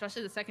valve,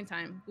 especially the second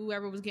time.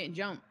 Whoever was getting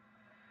jumped,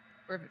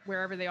 or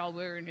wherever they all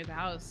were near the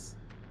house.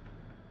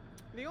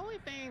 The only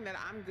thing that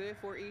I'm good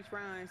for each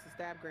round is to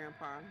stab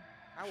Grandpa.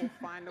 I will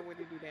find a way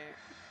to do that.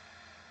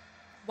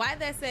 Why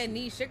that said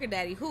need sugar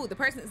daddy? Who? The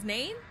person's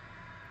name?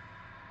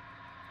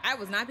 I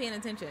was not paying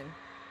attention.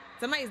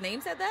 Somebody's name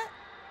said that?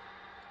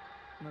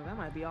 No, that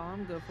might be all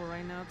I'm good for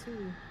right now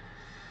too.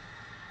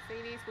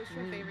 Sadie's, what's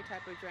your favorite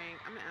type of drink?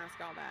 I'm gonna ask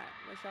all that.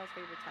 What's y'all's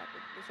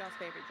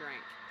favorite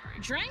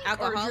drink? Drink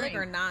Alcoholic or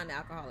drink?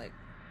 non-alcoholic?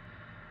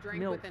 Drink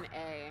Milk. with an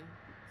A.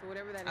 So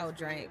whatever that is. Oh, for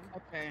drink.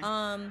 you. Okay.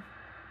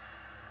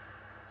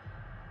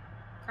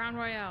 Crown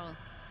Royale.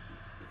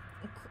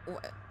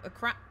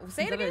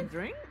 Say Is it that a again.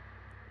 drink?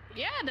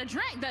 Yeah, the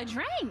drink. The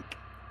drink.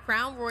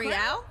 Crown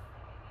Royale.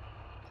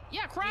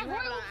 Yeah, Do Crown you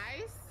have it Royale. on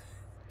ice?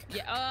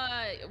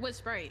 Yeah. With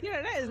Sprite.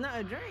 Yeah, that is not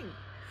a drink.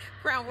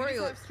 Crown Do you just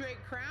Royale. have straight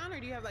Crown, or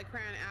do you have like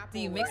Crown Apple? Do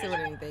you mix it with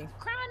anything?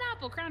 Crown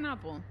Apple. Crown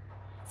Apple.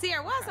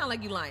 Sierra, why it sound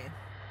like you lying?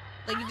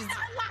 Like you just.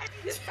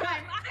 This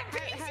time. I'm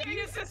being Have you-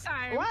 serious this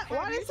time. Why Have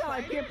did you it sound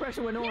like tried peer it?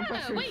 pressure when no one Yeah,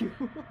 pressured wait. you?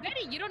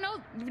 Betty, you don't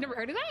know? You've never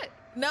heard of that?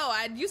 No,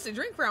 I used to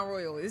drink Crown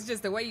Royal. It's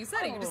just the way you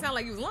said it. You just Oh. sound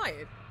like you was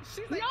lying.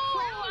 She's like, No,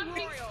 Crown I'm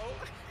being- Royal.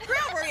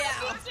 Crown I'm Royal.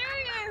 being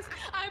serious.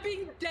 I'm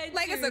being dead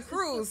Like it's a serious.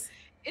 cruise.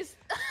 It's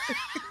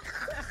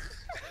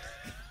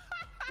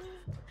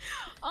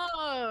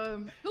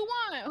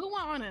who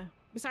won Anna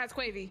besides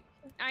Quavy?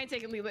 I ain't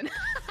taking Leland.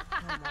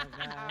 Oh my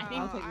god.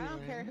 I'll take I you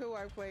don't in. care who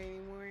I play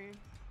anymore.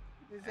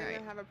 Does anyone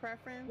Alright. have a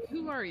preference?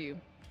 Who are you?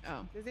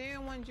 Oh, Does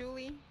anyone want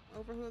Julie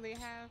over who they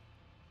have?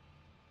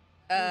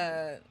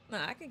 No,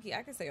 I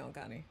can stay on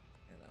Connie.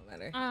 It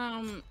don't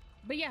matter.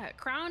 but yeah,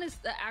 Crown is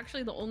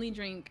actually the only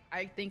drink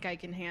I think I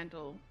can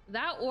handle.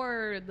 That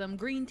or them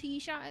green tea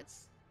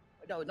shots.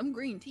 No, them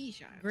green tea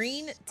shots.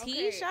 Green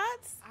tea Okay.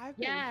 shots? I've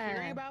been Yeah.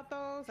 hearing about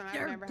those, and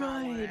They're I've never had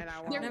one, good. and I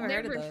They're, want never they're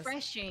heard of those.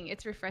 refreshing.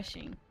 It's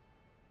refreshing.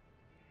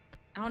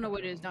 I don't know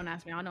what it is. Don't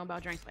ask me. I don't know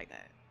about drinks like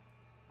that.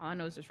 All I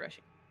know is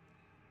refreshing.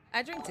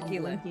 I drink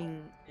tequila.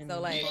 Drinking and So,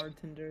 like-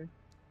 bartender.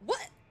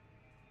 What?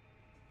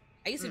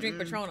 I used to drink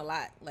Patron a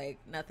lot, like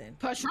nothing.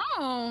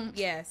 Patron.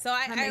 Yeah, so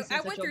That I makes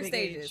sense went at your through big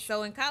stages. age.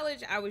 So in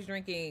college, I was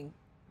drinking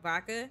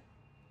vodka,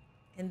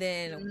 and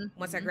then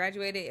once I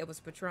graduated, it was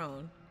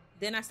Patron.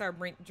 Then I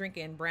started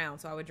drinking brown,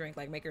 so I would drink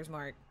like Maker's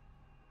Mark.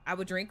 I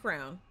would drink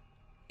Crown,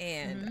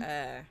 and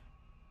I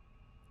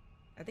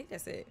think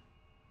that's it.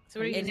 So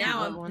what are you And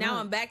doing now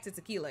I'm back to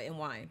tequila and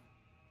wine.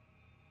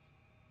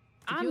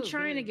 I'm Tequila's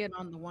trying to good. get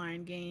on the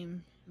wine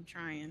game. I'm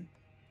trying.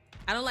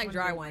 I don't like Wanna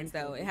dry drink wines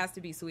wine though. too. It has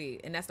to be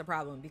sweet, and that's the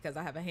problem because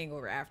I have a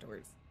hangover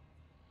afterwards.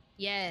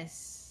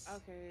 Yes.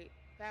 Okay,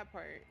 that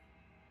part.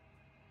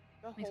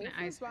 The Makes Whole my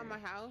eyes Foods by hurt. my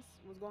house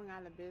was going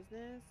out of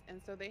business,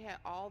 and so they had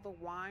all the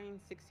wine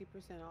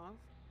 60% off.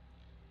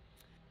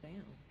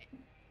 Damn.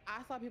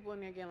 I saw people in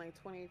there getting like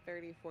 20,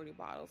 30, 40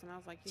 bottles, and I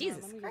was like, you know,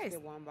 Jesus let me Christ. just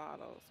get one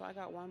bottle. So I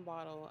got one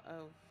bottle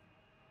of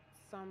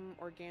some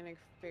organic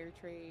fair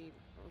trade,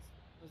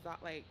 was that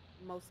like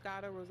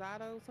Moscato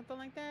Rosado, something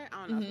like that?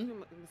 I don't know, something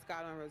with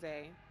Moscato and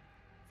Rosé.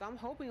 So I'm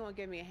hoping it won't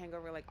give me a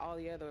hangover like all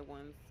the other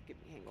ones give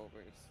me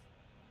hangovers,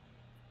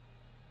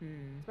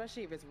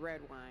 especially if it's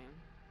red wine.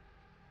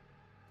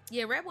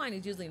 Yeah, red wine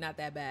is usually not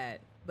that bad,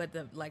 but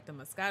the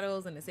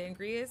Moscatos and the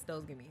sangrias,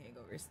 those give me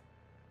hangovers.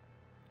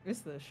 It's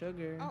the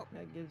sugar Oh.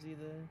 that gives you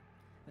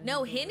the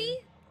No, hangover. Henny?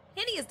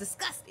 Henny is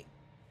disgusting.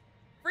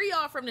 Free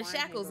y'all from the Wine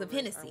shackles of hangovers are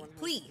Hennessy, 100%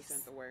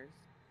 please. the worst.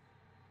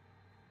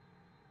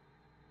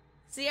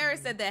 Sierra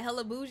said that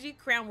hella bougie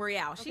Crown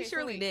Royale. She Okay, so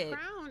surely wait, did.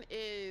 Crown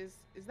is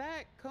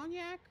that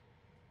cognac?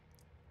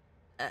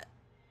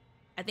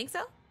 I think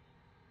so.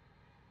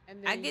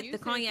 And I then get you the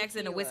said cognacs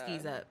and the tequila.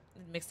 whiskeys up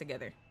mixed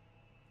together.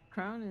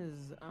 Crown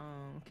is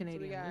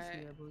Canadian got-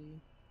 whiskey, I believe.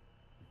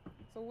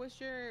 So what's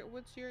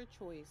your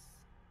choice,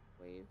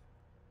 Wave?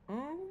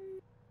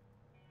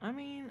 I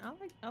mean,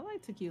 I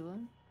like tequila.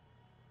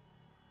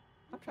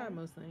 I've tried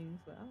most things,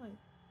 but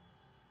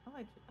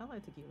I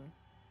like tequila.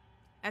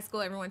 At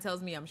school, everyone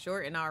tells me I'm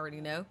short, and I already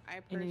know. I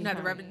And then personally, you Not to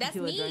kinda rub it. That's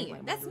tequila drink me.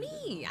 like That's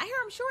margaritas. me. I hear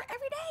I'm short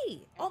every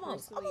day. I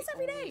Almost personally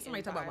every day. only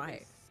Somebody talk about my imbibe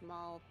height. a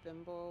small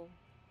thimble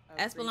of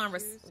Espolon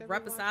grape juice every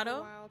once in a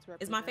Reposado while to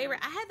is my favorite.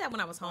 I represent had that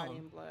when I was the body home.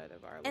 and blood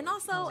of our And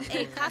Lord also Jesus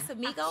a Christ.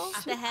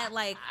 Casamigos that had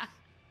like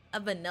a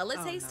vanilla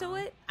Oh, taste no. to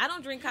it. I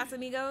don't drink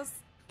Casamigos,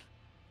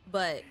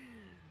 but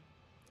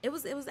it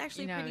was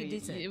actually pretty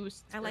decent. It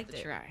was. I worth liked a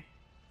it. Try.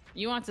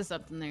 You wanted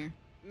something there.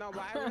 No,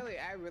 but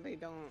I really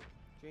don't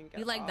drink.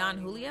 You at like all Don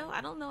anymore. Julio? I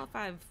don't know if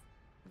I've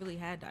really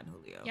had Don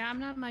Julio. Yeah, I'm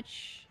not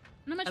much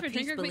of a peach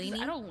drinker because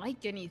Bellini? I don't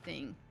like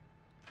anything.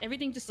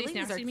 Everything just tastes Bellinis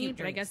nasty are to me, cute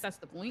but I guess drinks. that's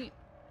the point.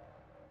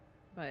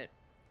 But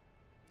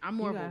I'm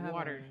more You of gotta a have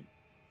water.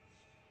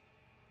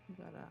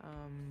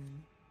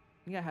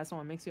 You gotta have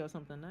someone mix you up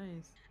something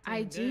nice.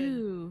 I Something good.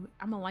 do.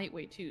 I'm a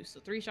lightweight too, so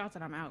 3 shots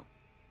and I'm out.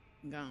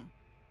 I'm gone.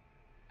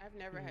 I've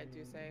never had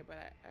Douce,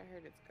 but I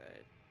heard it's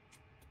good.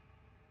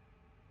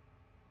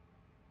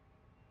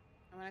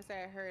 And when I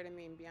say I heard, I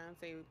mean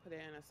Beyonce put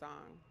it in a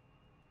song.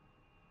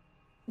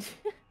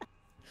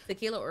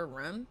 Tequila or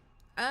rum?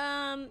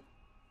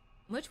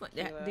 Which one?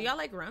 Tequila. Do y'all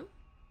like rum?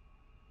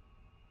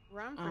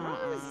 Rum for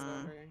Uh-uh. me is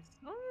over.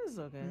 Oh, it's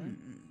okay.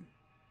 Mm-mm.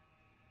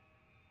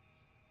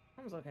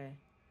 It's okay.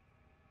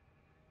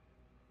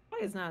 Why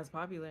it's not as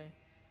popular?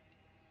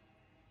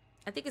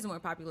 I think it's more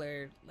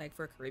popular like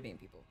for Caribbean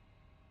people.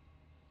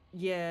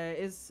 Yeah,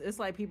 it's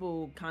like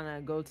people kind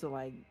of go to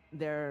like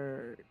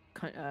their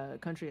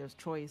country of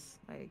choice,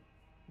 like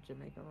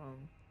Jamaican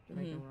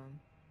Mhm. rum,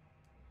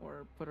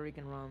 or Puerto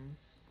Rican rum,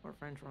 or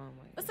French rum.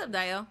 Like What's up,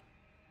 Dio?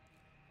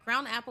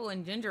 Crown apple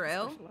and ginger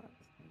ale. specialized.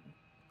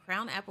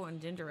 Crown apple and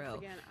ginger ale.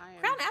 Again, I am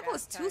Crown apple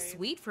is too baptized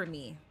sweet for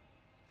me.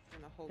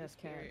 in the Holy That's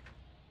cat. Spirit,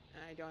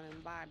 and I don't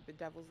imbibe the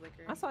devil's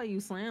liquor. I saw you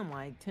slam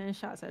like 10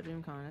 shots at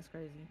DreamCon. That's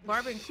crazy.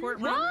 Barb and Court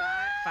rum.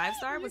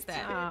 5-star? What's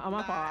that? On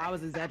my fault. I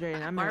was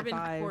exaggerating. I'm Barb at and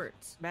 5 Court.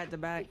 back to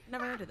back.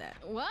 Never heard of that.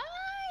 What?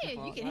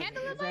 You can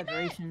handle it like that?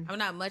 Exaggeration. I'm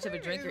not much of a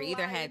Who drinker is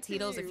either. lying Had to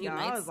Tito's a you? few I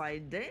nights was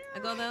like, damn.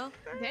 ago though.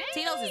 Dang,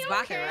 Tito's is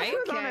vodka, okay, right? It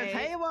was on the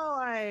okay. table,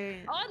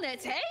 like. On the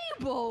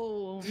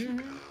table.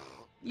 Mhm.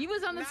 You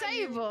was on the Not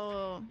you.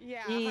 table.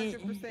 Yeah, In-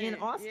 100%. in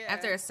Austin? Yeah.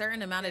 After a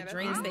certain amount Yeah, of that's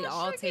drinks, me. they Oh,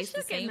 all shit, taste the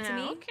shit, same to now.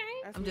 me. Okay.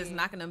 That's I'm just me.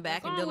 knocking them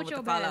back What's and wrong dealing with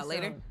with the your fallout bad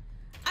later.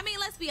 self? I mean,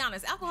 let's be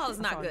honest. Alcohol is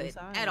I not thought good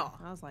decided. at all.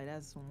 I was like,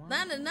 that's one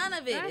None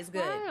of it That's is good.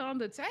 why on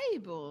the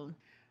table.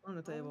 on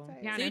the table. table.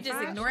 Yeah, So you and just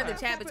fried ignore the shrimp.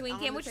 chat between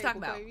Kim. What you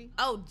talking about? Baby.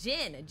 Oh,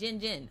 gin.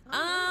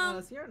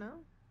 Sierra, no.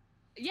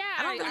 Yeah,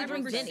 I don't really drink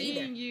remember gin either.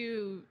 seeing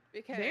you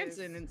Because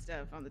dancing and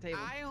stuff on the table.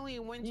 I only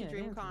went to Yeah,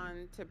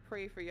 DreamCon to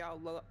pray for y'all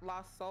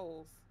lost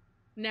souls.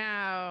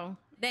 No,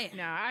 Damn.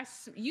 no,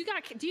 do you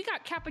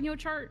got cap in your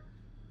chart?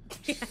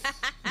 You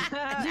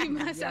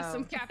must have Yo.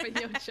 some cap in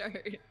your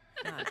chart.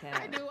 Not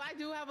I cat.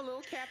 do have a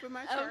little cap in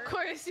my shirt. Of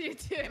course you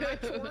do. And I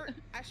twerk.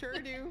 I sure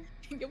do.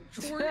 Your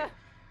chart.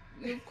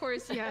 Of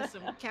course you have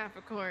some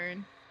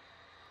Capricorn.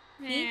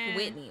 Pink Man.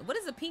 Whitney. What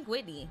is a Pink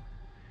Whitney?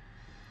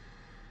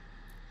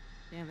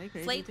 Damn, they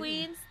crazy. Slay too.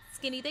 Queens.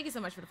 Skinny, thank you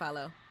so much for the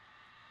follow.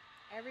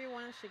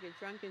 Everyone should get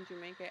drunk in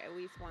Jamaica at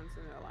least once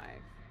in their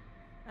life.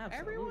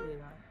 Absolutely Everyone?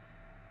 not.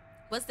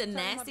 What's the Talking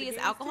about the nastiest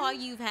gays alcohol too?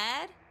 you've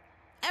had?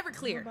 What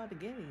Everclear. about the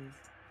guineas?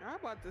 I'm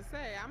about to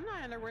say, I'm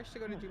not in a rush to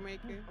go to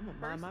Jamaica. I'm gonna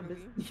mind my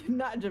personally. business.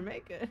 Not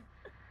Jamaica.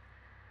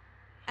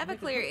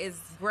 Everclear is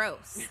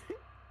gross.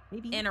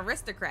 Maybe. An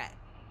aristocrat.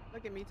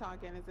 Look at me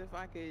talking as if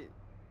I could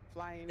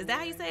fly in. Is that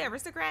how you say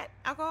aristocrat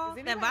alcohol?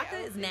 That vodka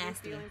is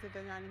nasty.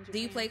 Do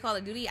you play Call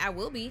of Duty? I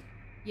will be.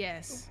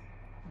 Yes.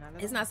 Not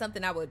at It's all. not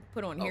something I would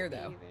put on here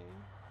though.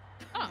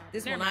 Oh,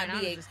 This never will not mind,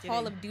 I be was a just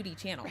Call kidding. of Duty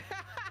channel.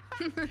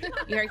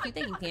 You heard you.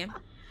 Thank you, Cam.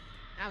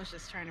 I was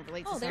just trying to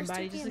relate Oh, to there's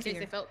somebody two just in cans case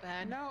here. they felt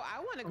bad. No, I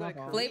want to Oh go my to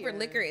God. Korea. Flavored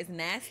liquor is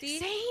nasty.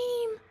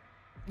 Same.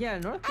 Yeah,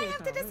 North I Korea's have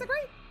to not really- disagree.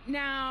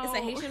 No. It's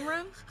a Haitian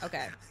room.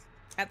 Okay,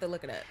 I have to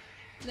look it up.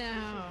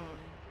 No.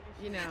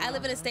 You know. I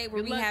live in a state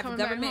where Good we luck have coming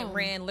back government home.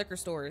 ran liquor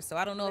stores, so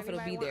I don't know if it'll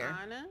be Anybody there.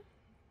 want Anna?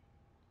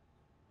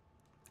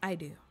 I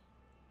do.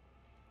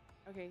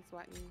 Okay,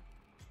 Swatney.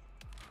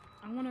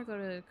 I want to go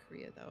to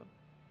Korea though.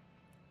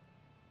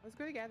 Let's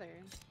go together.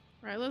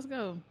 All right, let's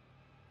go.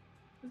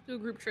 Let's do a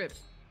group trip.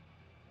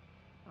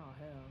 Oh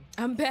hell.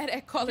 I'm bad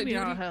at Call of Give me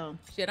Duty. all hell.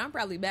 Shit, I'm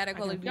probably bad at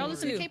Call of Duty Y'all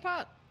listen to too.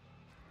 K-pop?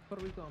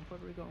 Puerto Rico.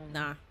 Puerto Rico.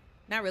 Nah,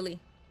 not really.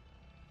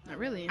 Not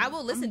really. I will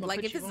I'm listen. gonna Like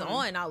put if you it's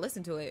on, I'll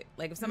listen to it.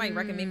 Like if somebody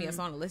recommend me a Mm.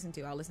 song to listen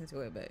to, I'll listen to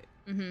it. But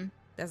Mm-hmm.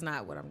 that's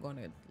not what I'm going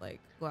to like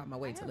go out my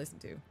way to have- listen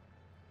to. I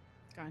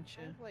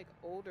Gotcha. have like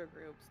older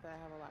groups that I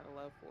have a lot of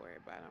love for,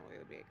 but I don't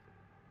really be.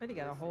 But he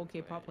got a whole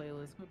Listen to K-pop it.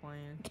 playlist. Quit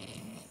playing.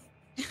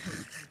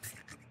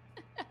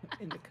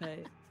 In the cut.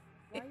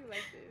 Why you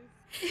like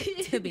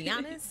this? To be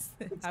honest,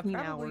 I 16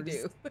 probably hours.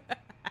 do.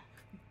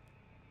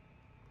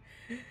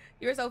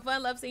 You're so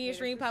fun. Love seeing your Okay,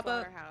 stream this is pop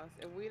up. Slaughterhouse.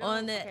 If we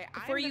on don't- the okay,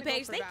 I'm For You gonna go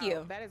page. for Thank Val.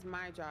 you. That is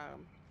my job.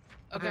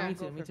 Okay. Me I'll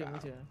too. go Me for too. Me Val.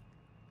 too.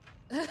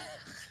 And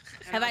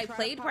Have I'll I try to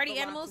played pop Party a lot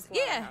to Animals?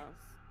 Yeah. Slaughterhouse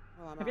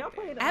while I'm Have y'all out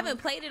there. played? I haven't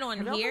played it on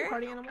Have y'all played here.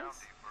 Party Animals?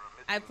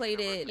 I played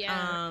it.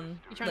 Yeah.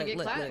 You trying to get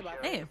look, clapped? look.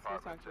 About Damn, this. We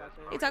talked about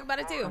this. they talk about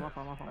it Oh, too. my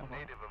fault, my fault, my fault.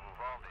 Native of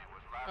Uvalde was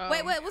Oh.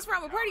 Wait, what's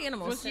wrong with Party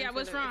Animals? What's- yeah,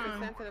 what's Sensitive- it's a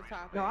wrong? sensitive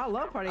topic. No, I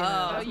love Party Oh.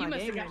 Animals. Oh, That's you my must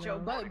game have got right your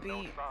now. butt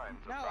beat.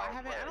 No, I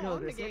haven't. I don't No, own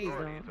the the cities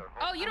game. don't.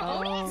 Oh, you don't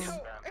own it?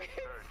 No.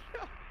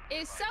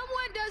 If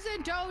someone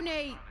doesn't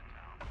donate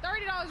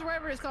 $30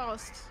 whatever it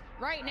costs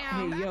right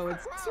now, Hey, yo,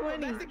 That's it's the problem.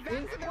 20. That's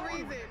exactly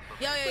the reason.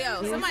 Yo,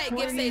 It's somebody give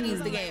 20. Sadie's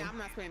the I'm game. I'm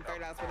not spending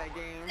 $30 for that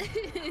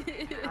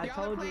game. I Y'all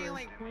are told playing you.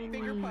 like 20.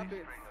 finger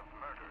puppets.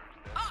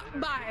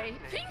 bye.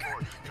 Finger.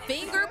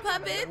 Finger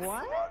puppets.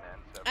 What?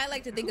 I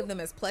like to think of them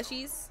as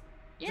plushies.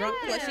 Yeah. Drunk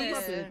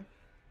plushies. Ain't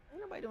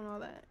nobody doing all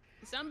that.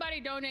 Somebody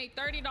donate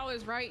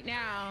 $30 right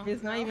now.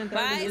 It's not even 30.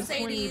 Buy It's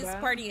 20, Sadie's bruh.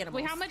 Party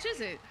Animals. Wait, how much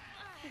is it?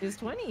 It's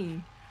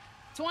 20.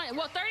 20.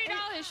 Well,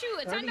 $30.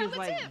 Shoot, a 30 $10 is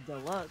like tip.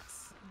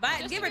 deluxe.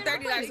 Give to her get her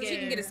 $30 so she play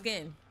can get a again.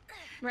 skin.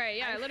 Right,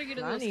 yeah, let her get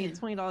a I little need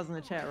skin. $20 in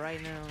the chat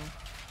right now.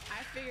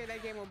 I figured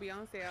that game will be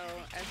on sale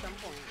at some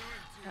point.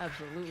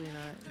 Absolutely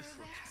not.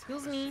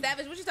 Excuse me.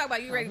 Savage, what you talking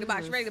about? You ready to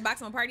box? You ready to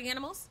box on Party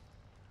Animals?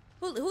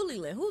 Who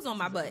Leland? Who's on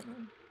my butt?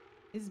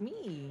 It's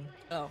me.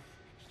 Oh,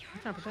 I'm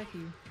trying to protect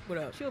you. what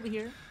up? She over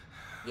here.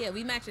 Yeah,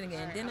 we matching again.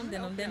 Alright, Denim, I'm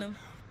denim, gonna denim.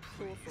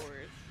 Cool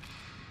swords.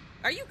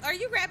 Are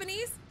you grabbing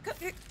these?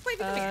 Wait,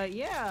 come here.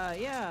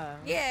 Yeah.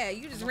 Yeah,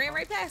 you just ran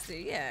right past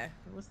it. Yeah.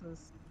 What's this?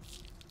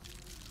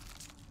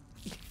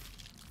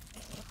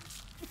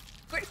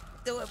 Quick,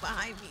 do it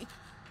behind me.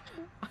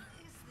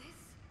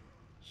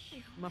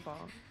 My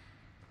fault.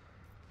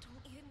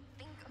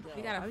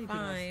 We gotta Why do you think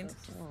find-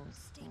 that's so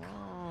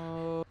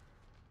slow?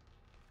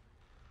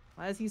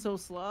 Why is he so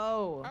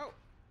slow? Oh,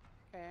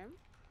 okay.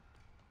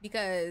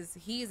 Because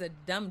he's a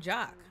dumb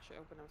jock. I should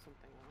open up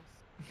something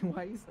else.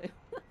 Why you say?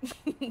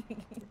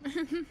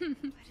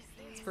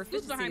 It's Who's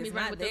proficiency behind me is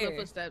running not with their little there.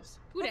 footsteps?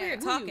 Who Who that? there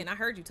Who talking? you? I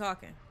heard you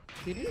talking.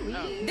 Did he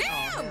leave? Damn!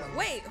 Oh, hell.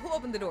 Wait, who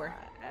opened the door?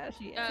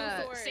 Ashy.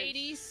 Storage.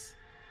 Sadie's.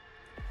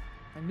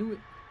 I knew it.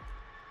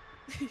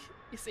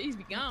 Your Sadie's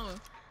be gone.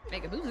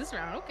 Make a move this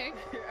round, okay.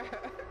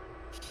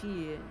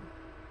 Shit.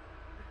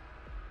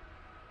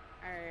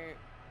 Alright.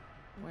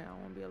 Wait, I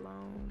won't be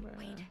alone, bro.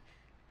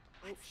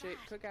 Oh shit,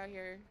 cook out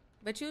here.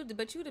 But you the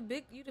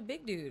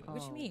big dude.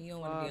 What you Oh, mean you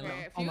don't want to be fuck. alone?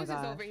 Okay, Oh my Fuse is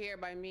gosh. over here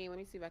by me. Let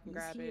me see if I can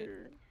grab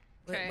it.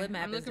 Okay, What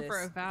map I'm is looking this?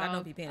 for a 'Cause I know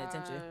valve. if you paying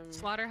attention.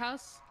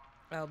 Slaughterhouse.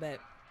 I'll bet.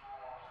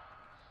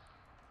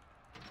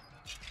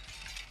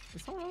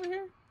 Is someone over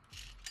here?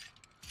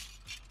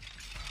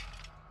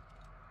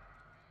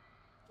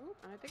 Ooh,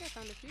 I think I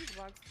found a fuse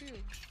box too.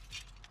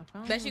 I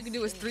found Best you can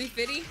do is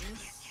 350.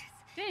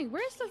 Dang,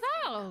 where's the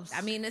valves?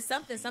 I mean, it's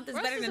something. Something's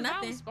Where better else than does the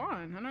nothing. valve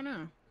spawn? I don't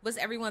know. What's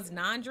everyone's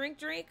non-drink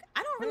drink?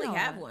 I don't really Where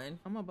have y'all at? one.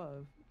 I'm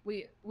above.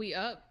 We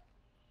up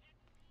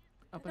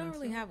I Up don't and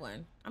really stuff. have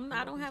one.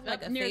 I don't have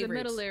like up a near favorite.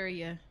 the middle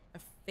area. A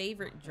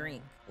favorite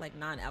drink, like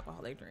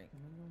non-alcoholic drink.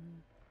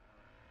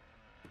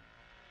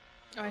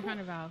 Oh, I found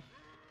a valve.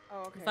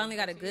 Oh, okay. Finally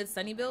got a So good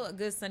sunny build. A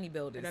good sunny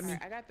build is. Alright,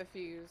 I got the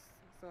fuse,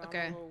 so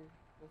Okay. I'm gonna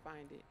go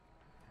find it.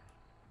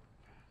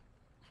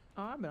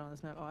 Oh, I've been on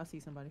this map. Oh, I see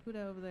somebody. Who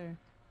that over there?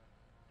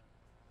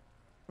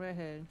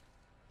 Redhead.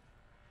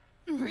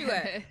 Where you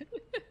at?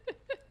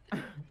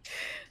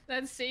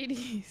 That's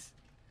Sadie's.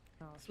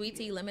 Oh, Sweet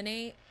tea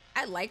lemonade.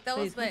 I like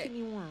those, Please, but keep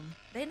me warm.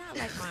 they not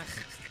like mine.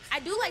 I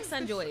do like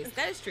Sunjoys.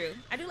 That is true.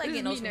 I do like This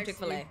is getting me those from next to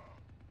Chick-fil-A.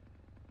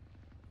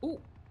 you.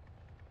 Ooh,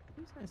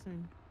 Who's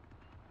listening?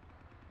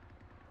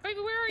 baby,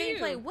 where are you?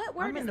 Gameplay. What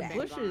word I'm is in the that?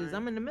 bushes.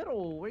 I'm in the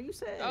middle. Where you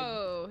said?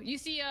 Oh, you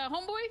see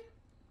homeboy?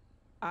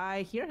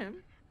 I hear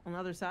him on the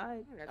other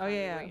side. I got Oh time to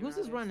yeah. wait Who's on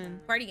this this running?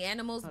 side. Party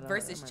animals Hold on,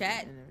 versus that might be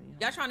chat. an enemy.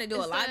 Y'all trying to do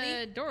Is a lobby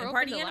the door and open,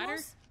 party the ladder?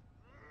 animals?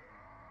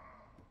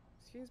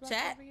 Fuse box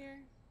Chat? over here?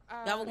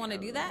 Y'all would want to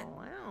do that?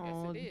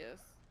 Wow. Yes, it is.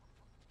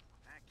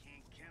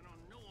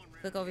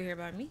 Look over here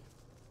by me.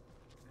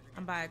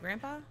 I'm by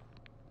Grandpa.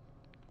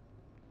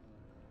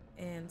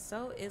 And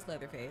so is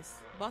Leatherface.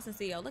 Boston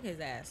CEO, look at his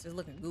ass. Just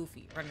looking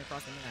goofy running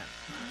across the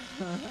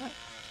map.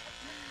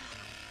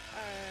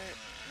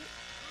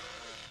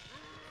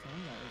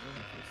 Somebody's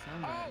looking for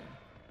somebody.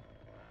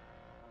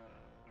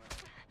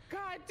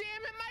 God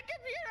damn it, my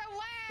computer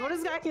lagged! Oh,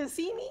 this guy can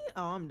see me?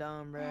 Oh, I'm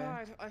dumb, bro.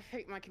 God, I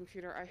hate my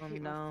computer. I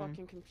hate my dumb.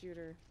 fucking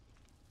computer.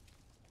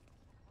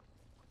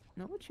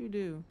 Know what you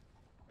do?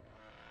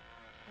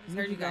 I just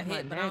heard you got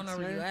hit, but I don't know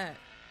where you at.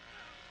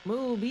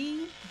 Move,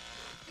 B.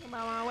 I'm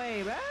on my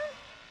way, bro.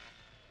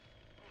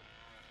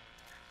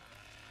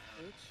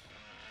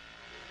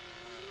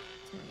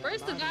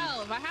 Where's the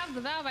valve? I have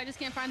the valve. I just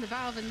can't find the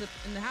valve in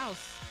the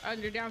house.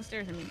 Under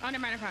downstairs. I mean. Oh,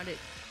 never mind. I found it.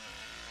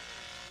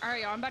 All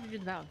right, y'all. I'm about to do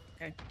the valve.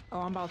 Okay. Oh,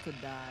 I'm about to die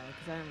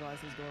because I didn't realize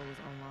this door was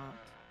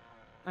unlocked.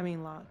 I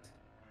mean, locked.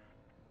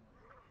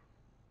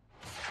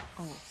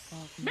 Oh,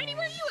 fuck. Benny, no.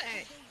 where you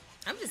at?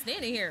 I'm just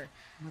standing here.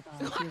 Oh my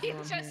God, Why are here's you where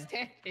I'm just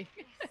here. standing?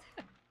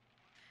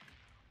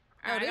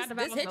 Oh, Alright, I this got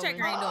the hitchhiker valve ain't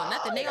doing going.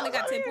 nothing. They only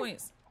got 10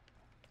 points.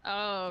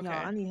 Oh, okay. Yo,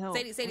 I need help.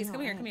 Sadie's, I need come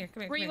here, help. come here,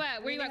 come here. Where you come here.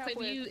 at? Where you Who at, do you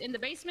Cliff? have You in the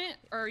basement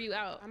or are you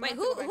out? I'm Wait,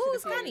 about to go back to who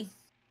is the Connie? fuse.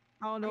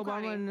 Oh no, I'm but I'm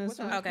Connie. running this What's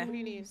up? way. Okay. What do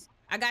you need?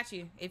 I got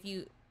you. If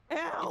you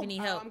Help!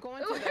 need help. I'm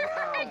going to the. Yeah.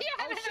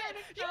 Oh shit!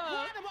 You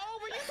brought him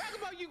over. You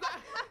talking about you got?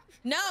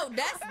 No,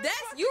 that's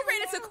you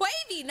ran into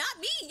Quavy, not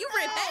me. You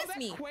ran past that's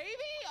me. Quavy?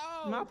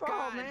 Oh, My fault,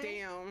 God man.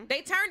 damn.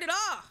 They turned it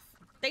off.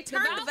 They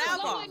turned the was valve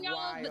off. going,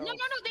 y'all. But no,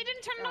 they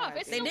didn't turn it off.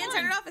 It's They still didn't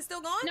going. turn it off. It's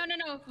still going.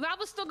 No. Valve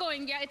was still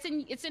going. Yeah,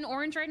 it's in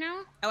orange right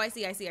now. Oh, I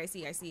see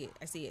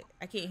it.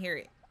 I can't hear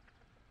it.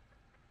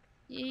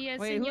 Yeah, it's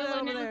Wait, in who that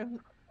yellow over now. there?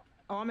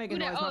 Oh, I'm making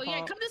Who noise. that? my Oh yeah,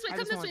 fault. come this way. I Come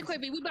just this way,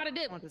 wanted to- Quibby. We about to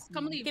dip. wanted to see.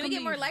 Come leave. Can come we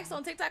get more leave. likes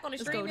on TikTok on the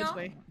Let's stream, go this y'all?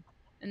 way.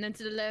 And then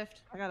to the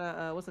left. I got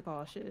a what's it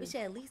called? Shit. We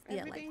should at least be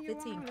at like Everything you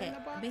want in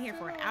 15K. the I've been here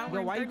for an box, hour too. Yo,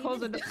 and why you 30 close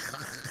the door?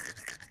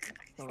 minutes.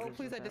 Oh,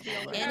 please, I just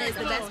yelled. Anna is the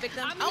Come best on.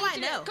 victim. I'm Oh, gonna I need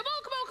you to- know. Come on.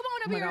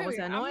 Oh my Over God, here. what's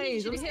that I'm gonna need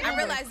noise? you to I'm hit I it.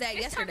 realized that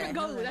It's time yesterday. to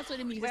go. That's what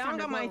it means. Wait, It's I time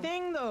don't to got my go.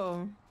 thing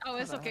though. Oh,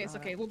 it's Hold on, okay. It's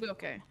hold okay. We'll be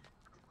okay.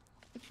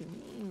 What you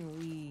mean,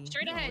 we?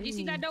 Straight You don't ahead. You see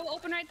leave. that door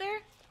open right there?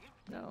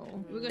 No,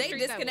 We're gonna They straight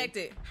that way.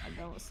 disconnected. I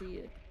don't see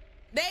it.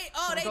 They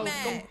Go,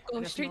 mad. Go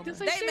Yes, straight no, this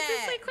but- way. They Straight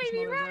this way. mad.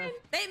 Quibby, Small run.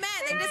 They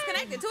mad. They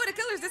disconnected. Two of the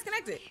killers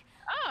disconnected.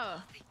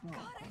 Oh. Oh,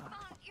 God.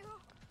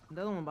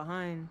 The other one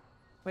behind.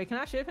 Wait, can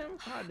I shift him?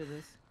 How do I do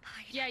this?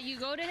 Yeah, you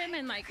go to him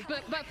and like,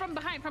 but from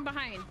behind.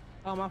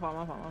 Oh, my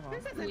fault.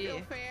 This doesn't Yeah.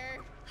 feel fair.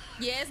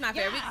 Yeah, it's not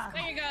fair.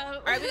 There you go.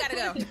 All right, we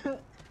gotta go.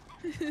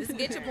 Just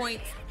get your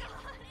points.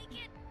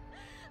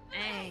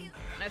 Dang,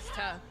 that's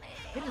tough.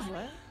 It is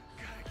what?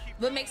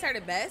 What makes her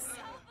the best?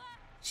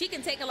 She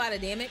can take a lot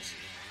of damage.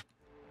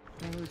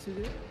 Maybe we're too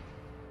good.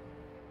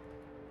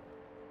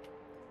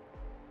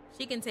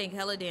 She can take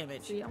hella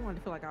damage. See, I wanted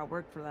to feel like I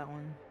worked for that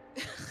one.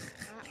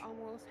 I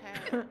almost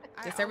had it.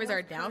 The servers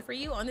are down for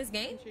you on this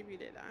game?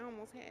 Contributed. I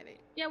almost had it.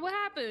 Yeah, what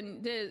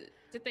happened? Did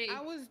they?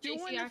 I was doing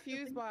JC the after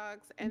fuse thing?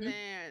 box, and Mhm.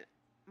 then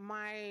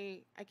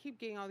I keep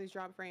getting all these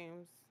drop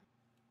frames.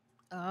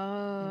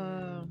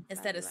 Oh.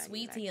 Instead of Like,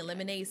 sweet tea like and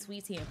lemonade,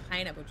 sweet tea and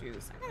pineapple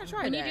juice. I gotta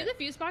try When that. you do the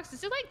fuse box,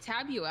 does it like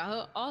tab you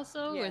out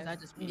also, or is that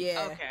Yes. just me?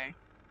 Yeah. Okay.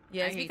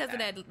 Yeah, I it's hate because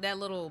of that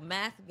little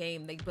math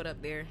game they put up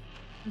there.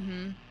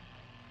 Mhm.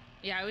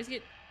 Yeah, I always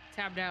get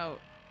tabbed out.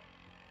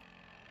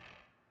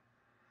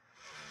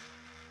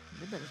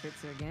 They better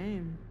fix their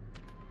game.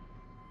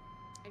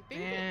 I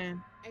think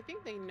Man. I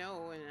think they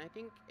know, and I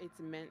think it's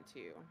meant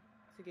to.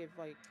 to give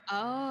like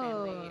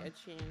Oh. family a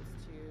chance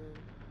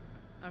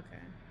to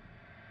Okay.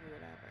 do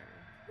whatever.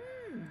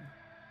 Hmm.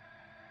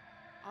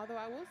 Although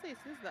I will say,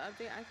 since the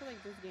update, I feel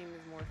like this game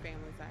is more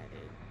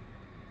family-sided.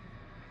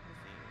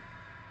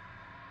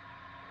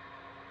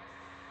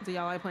 Do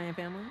y'all like playing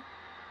family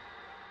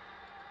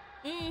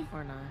Mm,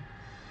 or not?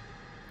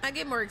 I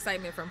get more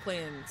excitement from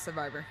playing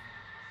Survivor.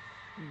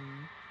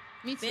 Mm.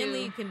 Me too.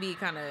 Family can be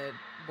kind of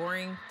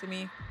boring to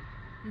me.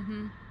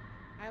 Mm-hmm.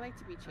 I like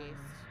to be chased.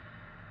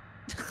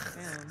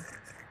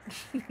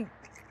 Damn.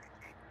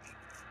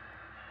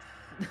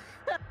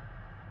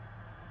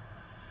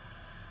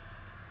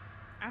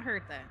 I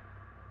heard that.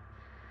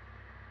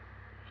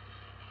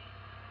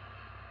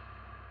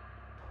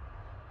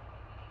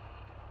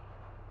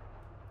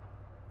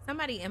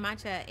 Somebody in my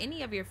chat,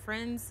 any of your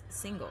friends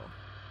single?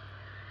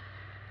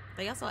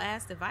 They also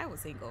asked if I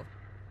was single.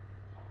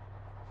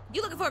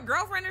 You looking for a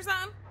girlfriend or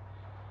something?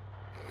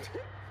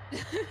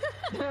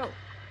 No.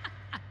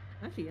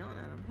 Actually yelling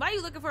at him. Why are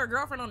you looking for a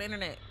girlfriend on the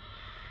internet?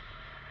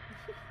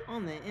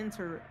 On the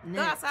internet.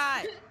 Go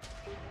outside.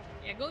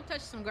 Yeah, go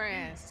touch some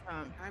grass.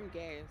 I'm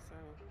gay, so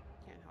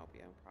can't help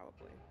you,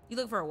 probably. You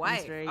look for a I'm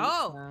wife. straight,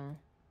 Oh, so-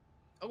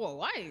 Oh, a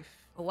wife.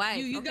 a wife.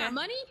 You okay. got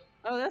money?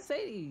 Oh, that's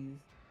Sadie's.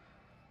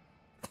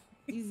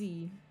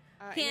 Easy.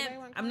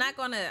 Can't. I'm not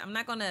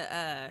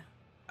gonna.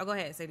 Oh, go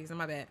ahead, Sadie.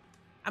 My bad.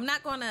 I'm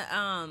not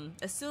gonna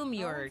assume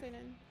your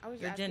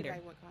your gender.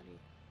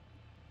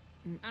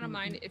 I don't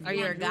mind if Are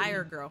you a guy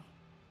or a girl?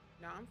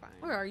 No, I'm fine.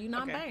 Or are you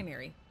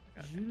non-binary?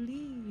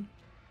 Julie.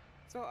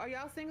 So are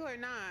y'all single or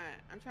not?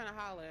 I'm trying to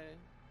holler.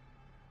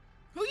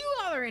 Who you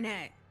hollering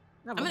at?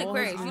 I'm an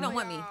Aquarius. You don't All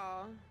want me.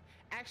 y'all.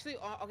 Actually,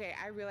 okay,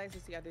 I realized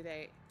this the other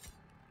day.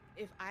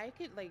 If I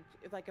could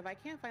if I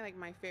can't find like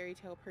my fairy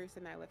tale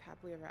person I live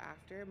happily ever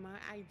after, my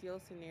ideal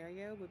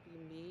scenario would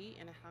be me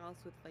in a house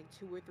with like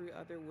 2 or 3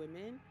 other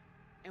women,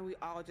 and we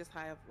all just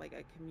have like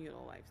a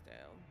communal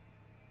lifestyle.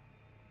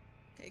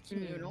 Okay,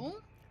 communal.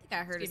 I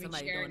think I heard of Giving,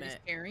 somebody sharing, doing is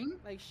that. caring.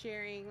 Like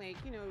sharing, like,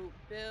 you know,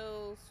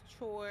 bills,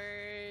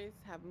 chores,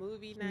 have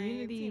movie nights,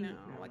 Community. you know,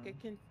 like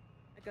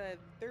a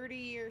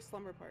 30-year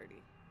slumber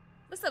party.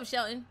 What's up,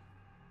 Shelton?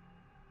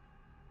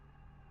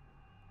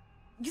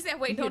 You said,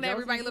 wait, You don't get jealous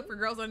everybody of look you? for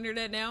girls on the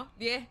internet now?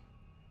 Yeah.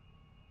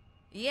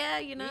 Yeah,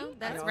 you know, Me?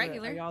 that's Are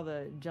regular. y'all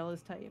the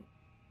jealous type?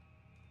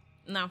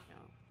 No,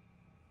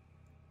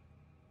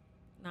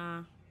 No.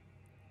 nah.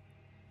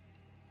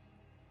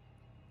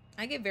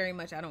 I get very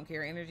much I don't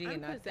care energy, I'm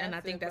and I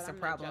possessive, think that's but a I'm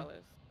not problem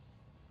jealous.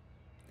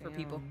 for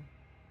people. Damn.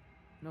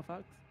 No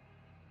fucks?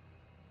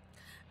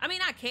 I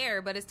mean, I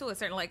care, but it's to a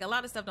certain, like, a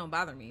lot of stuff don't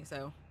bother me,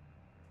 so.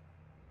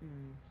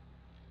 Mm.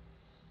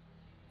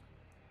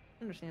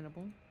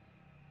 Understandable.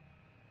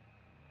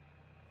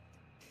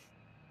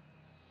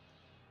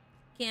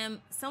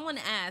 Kim, someone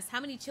asked, how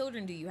many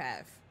children do you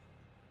have?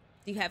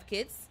 Do you have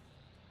kids?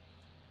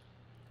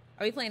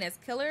 Are we playing as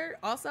killer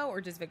also,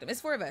 or just victim?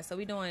 It's 4 of us, so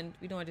we doing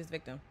just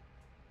victim.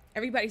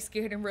 Everybody's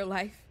scared in real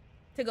life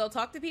to go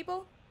talk to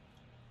people.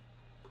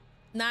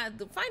 Not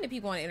finding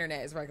people on the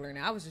internet is regular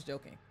now. I was just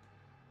joking.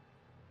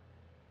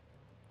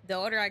 The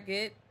older I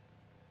get,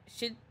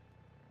 shit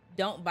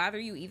don't bother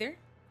you either.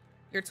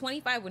 You're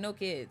 25 with no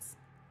kids.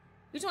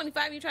 You're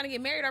 25, you're trying to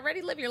get married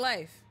already? Live your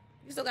life.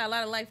 You still got a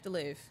lot of life to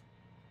live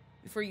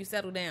before you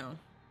settle down.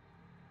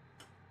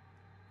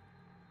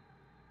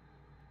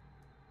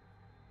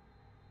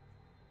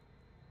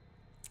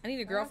 I need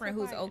a girlfriend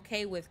who's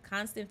okay with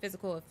constant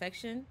physical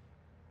affection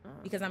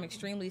because I'm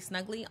extremely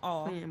snuggly.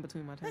 Aw, Playing in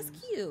between my toes.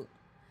 that's cute.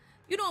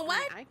 You doing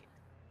what?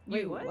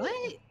 Wait, what?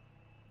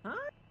 Huh?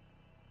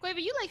 Quaver,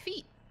 you like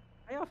feet?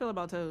 How y'all feel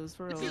about toes,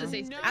 for real? It's either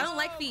say- No, I don't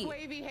like feet.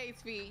 Wavy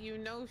hates feet. You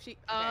know she.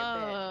 Bet.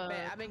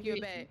 I make you a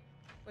bet.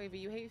 Wavy,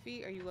 you hate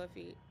feet or you love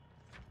feet?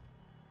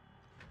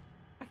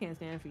 I can't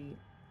stand feet.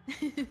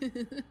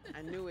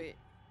 I knew it.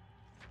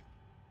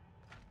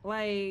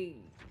 Like,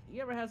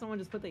 you ever have someone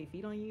just put their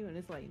feet on you and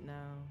it's like, no,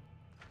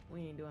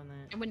 we ain't doing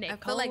that. And when they I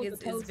feel like cold, the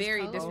it's toes is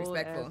very cold.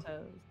 disrespectful. Cold-ass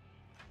toes.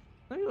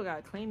 Some people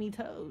got clammy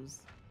toes.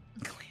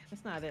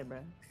 That's not it, bro.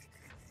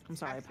 I'm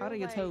sorry. feel Part of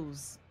your like-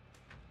 toes.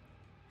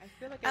 I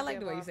feel like I like the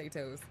give way you off, say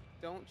toes.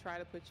 Don't try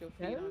to put your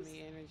feet on Toes?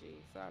 me energy.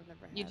 So I've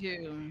never had You that.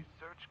 do.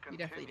 Search You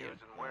definitely do.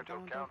 continues in Muerto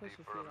Don't County put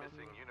your for a feet on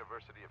missing me.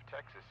 University of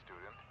Texas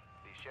student.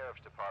 The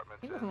sheriff's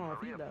department Ain't says nothing wrong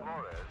with Maria feet, though.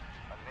 Flores,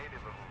 a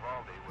native of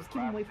Uvalde, was Just keep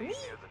 'em last away from seen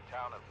me. near the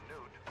town of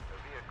Newt. The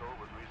vehicle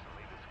was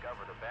recently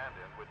discovered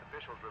abandoned, with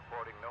officials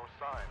reporting no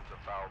signs of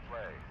foul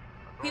play.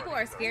 People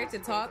are Authorities scared to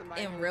talk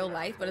in real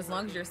life, but as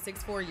long as you're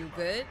 6'4", you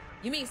good.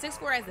 You mean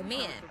 6'4" as a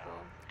man?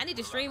 I need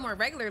to stream more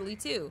regularly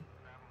too.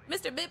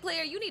 Mr. Bit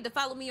Player, you need to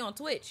follow me on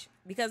Twitch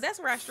because that's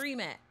where I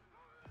stream at.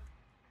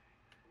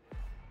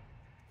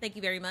 Thank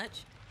you very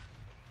much.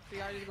 So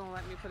y'all just gonna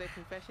let me put a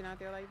confession out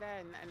there like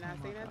that and not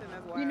say nothing?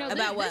 That's why. You know, About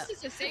this, what? this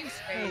is a safe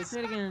Hey, space. say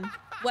it again.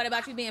 What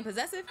about you being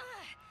possessive?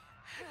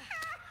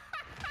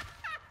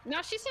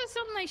 Now she said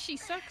something like she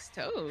sucks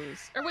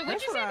toes. Or wait,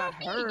 what'd That's you say what I about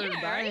me? heard, Yeah,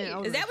 but I right.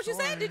 didn't- Is that what you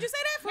said? Did you say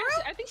that for Yes,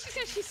 real? I think she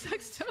said she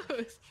sucks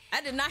toes.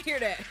 I did not hear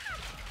that.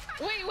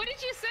 Wait, what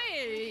did you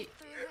say?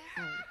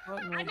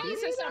 I know you Did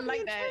said he something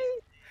like that.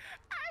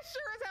 I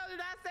sure as hell did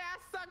not say I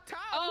suck toes.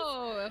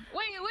 Oh,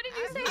 wait, what did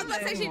you say? I was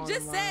about to say she Come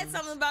just on, said Mom.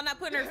 something about not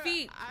putting her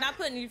feet, not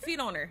putting your feet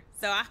on her.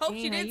 So I hope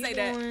she Hey, how did you say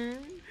that. doing?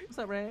 What's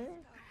up, Red?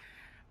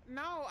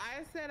 No,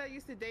 I said I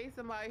used to date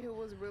somebody who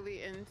was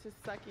really into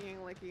sucking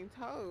and licking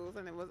toes,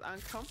 and it was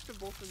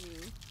uncomfortable for me.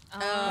 Oh,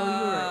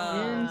 you were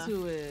Ah.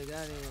 into it.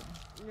 Got it.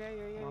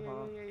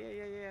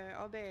 Yeah,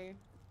 all day.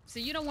 So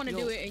you don't want to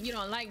Yo. do it and you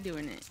don't like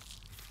doing it.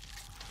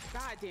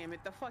 God damn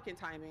it, the fucking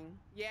timing.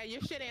 Yeah,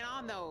 your shit ain't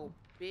on though,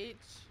 bitch.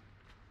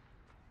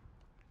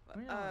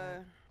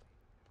 Where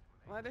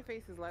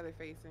Leatherface is leather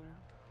facing.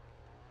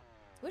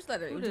 Which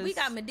letter? Who Do we this?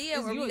 got Medea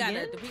Is or you we got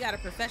again? a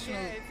professional?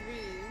 Yeah, it's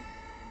me.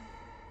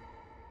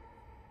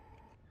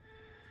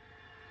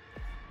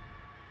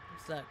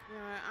 Suck. You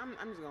know what,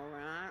 I'm just gonna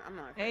run. I'm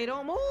not. Hey,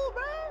 don't move,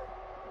 bro.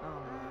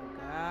 Oh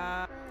my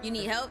god. You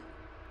need help?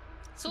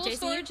 Soul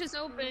Chasing you? storage is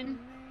open.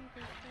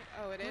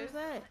 Oh, it Where's is.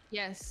 that?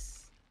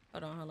 Yes.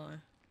 Hold on.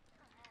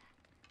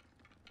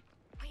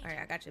 All right,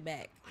 I got your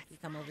back. You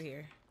come over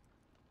here.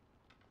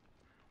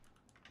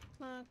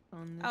 Knock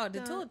on the Oh, the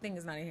door. tool thing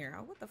is not in here.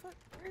 Oh, what the fuck?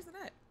 Where's it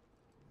at?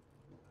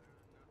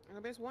 Oh,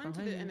 there's one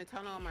Behind in you. the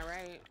tunnel on my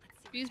right.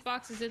 Fuse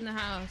box is in the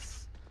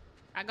house.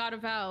 I got a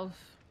valve.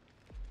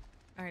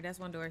 All right, that's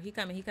one door. He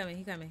coming.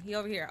 He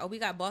over here. Oh, we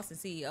got Boston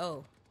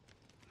CEO.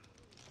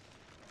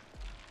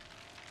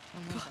 Oh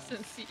my God. Boston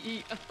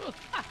CEO.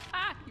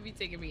 You be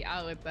taking me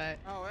out with that.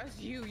 Oh, that's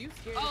you. You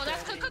scared. Oh, the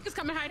that's shit out of Cook is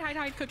coming.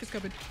 Hide. Cook is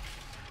coming.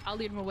 I'll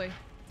lead him away.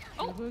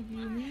 Oh, What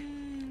you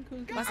mean?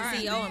 Boston Alright.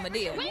 CEO and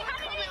Medea. wait, how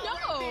did he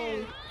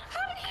know?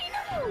 How did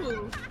he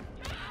know?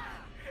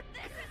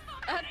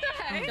 What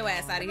the heck? Get your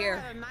ass out of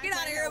here. Get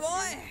out of here,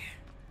 boy.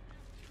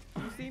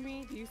 Do you see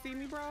me? Do you see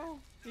me, bro?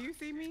 Do you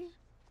see me?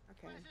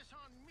 Okay.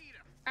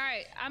 All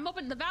right, I'm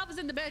open. The valve is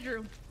in the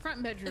bedroom,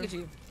 front bedroom. Look at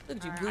you. Look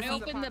at you, Alright, goofy. I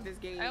opened Pop this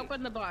gate. I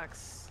opened the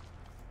box.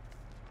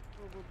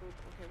 Boop, boop, boop.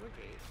 Okay, what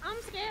gate?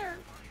 I'm scared.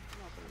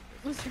 I'm opening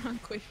this. What's wrong,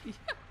 Quifty?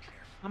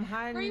 I'm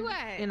hiding Where you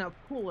at? in a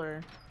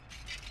cooler.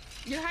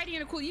 You're hiding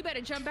in a cool. You better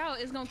jump out.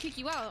 It's gonna kick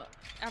you out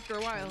after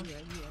a while. Yeah.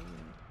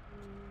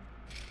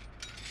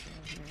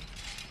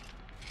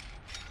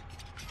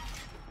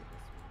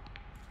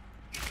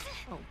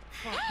 Oh,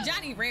 fuck.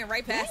 Johnny ran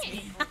right past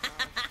me.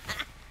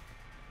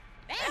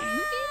 Damn, who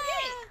did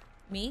it?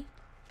 Me?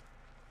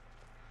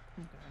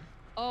 Okay.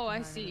 Oh, I Hiding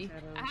in the see. I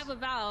shadows. have a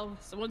valve,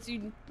 so once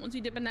you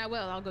dip in that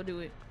well, I'll go do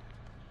it.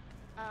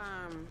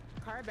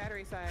 Car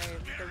battery side.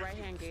 The right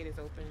hand gate is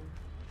open.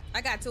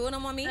 I got two of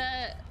them on me.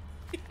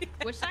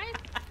 Which side?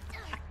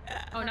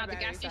 Oh, not the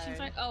gas battery station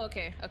side. side. Oh,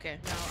 okay.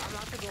 No, I'm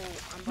about to go. I'm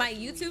about My to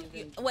YouTube.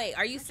 leave and- Wait,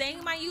 are you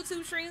saying my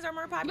YouTube streams are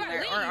more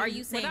popular, or are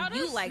you saying Without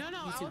you us? like No,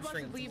 I was YouTube about to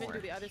streams leave more?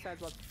 into the other side.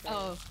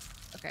 Oh,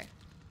 okay.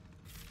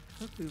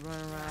 Look, we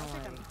running I around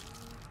think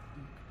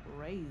like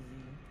crazy.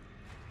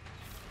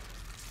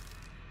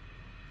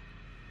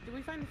 Did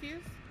we find the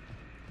fuse?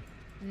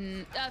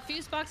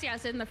 Fuse box, yeah,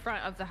 it's in the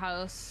front of the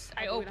house.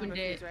 I Oh, we don't opened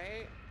have a it. fuse,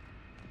 right?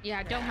 Yeah,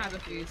 I don't have a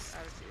fuse. I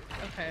have a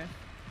fuse. Okay.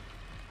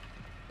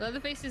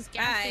 Leatherface's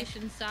gas Hi.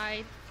 station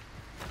side.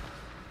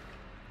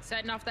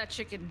 Setting off that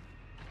chicken.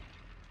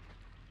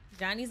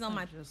 Johnny's on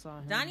my. Just saw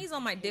him. Johnny's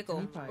on my He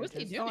dickle. probably What's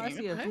he just- Oh, I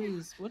doing? see a What?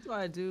 fuse. What do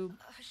I do?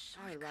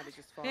 I would rather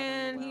just fall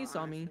And down the he well,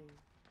 saw me.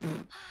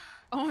 honestly.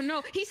 Oh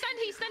no, he's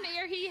stunned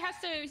air.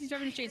 He's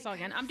driving the chainsaw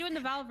again. I'm doing the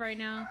valve right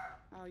now.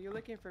 Oh, you're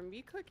looking for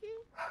me, Cookie?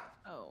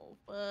 Oh,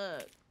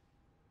 fuck.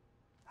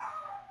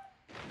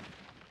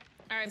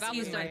 All right, valve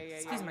is Excuse done. my-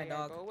 excuse my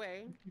dog. Go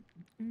away.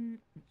 Mm,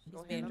 She's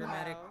Go being handle the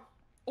dramatic. valve.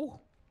 Oh,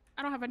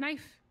 I don't have a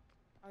knife.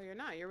 Oh, you're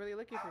not. You're really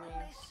looking for me.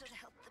 should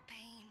help the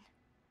pain.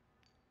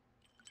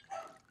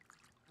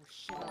 Oh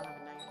shit! I don't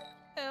have a knife.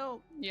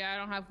 Help. Yeah, I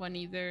don't have one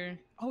either.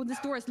 Oh, this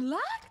door is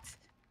locked.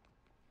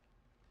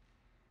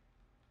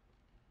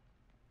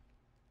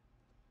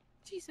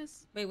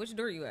 Jesus. Wait, which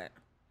door you at?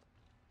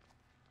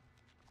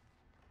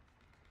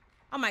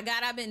 Oh my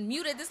god, I've been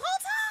muted this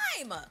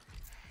whole time.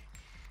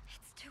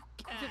 It's too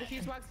So the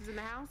fuse box is in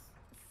the house.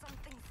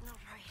 Something's not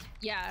right.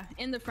 Yeah,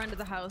 in the front of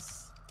the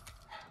house.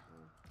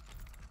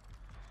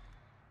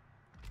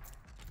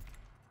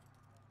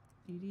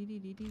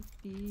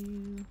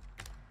 Dee-dee-dee-dee-dee-dee.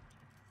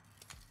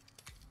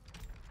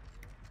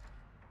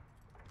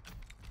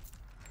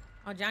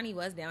 Oh, Johnny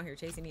was down here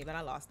chasing me, but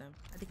I lost him.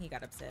 I think he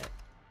got upset.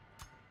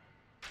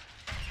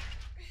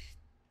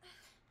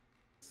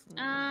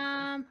 All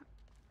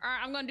right,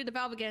 I'm gonna do the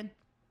valve again.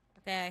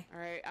 Okay. All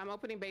right, I'm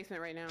opening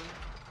basement right now.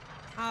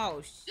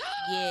 Oh,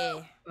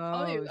 yeah.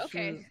 Oh, shoot.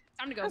 okay.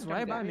 Time to go. That's time to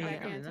right go. by me.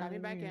 Back I in. did Tie not me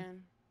back hear.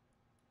 in.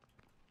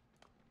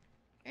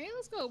 Hey,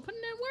 let's go. Putting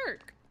in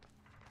work.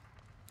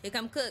 Here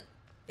come Cook.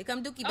 Here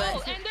come Dookie Oh,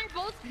 Butt. and they're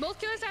both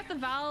killers at the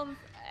valve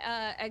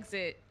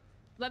exit.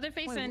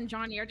 Leatherface Wait, and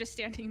Johnny are just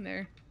standing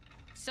there.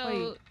 So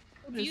Wait,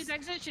 what fuse is-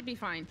 exit should be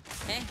fine.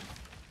 Hey.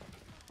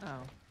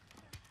 Oh.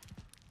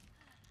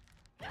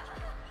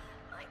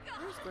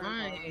 Where's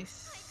Grandpa?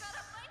 Nice.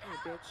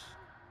 Oh, bitch.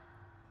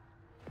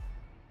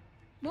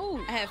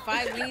 Move. I have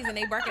 5 wings and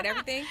they bark at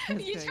everything.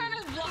 You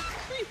trying to block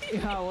me?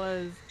 Yeah, I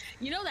was.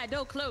 You know that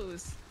door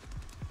closed.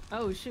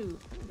 Oh shoot.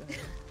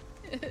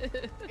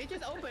 It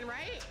just opened,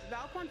 right?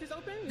 Valve pump just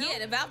open? No? Yeah,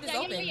 the valve is Yeah,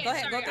 open. yeah. Go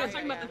ahead, Sorry, go I through. was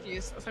talking Yeah, about the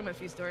fuse. I was talking about the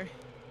fuse door.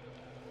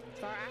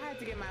 Sorry, I had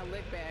to get my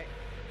lid back.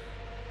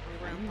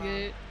 On I'm Grandpa.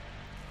 good.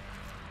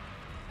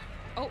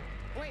 Oh,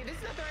 Wait, this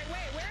is not the right way.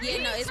 Where are Yeah,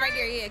 you? no, it's right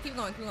there. Yeah, keep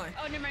going, keep going.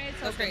 oh, never mind. It's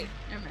Go open. straight.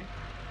 Never mind.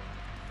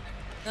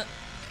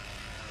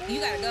 You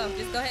gotta go.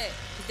 Just go ahead.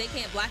 'Cause they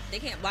can't block. They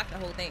can't block the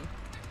whole thing.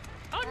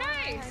 Oh,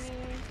 Hi, nice.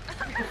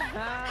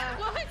 honey.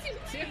 What are you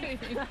doing?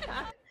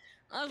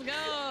 Let's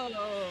go.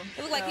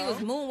 It looked like he was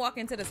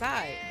moonwalking to the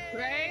side.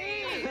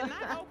 Hey, Right?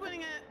 not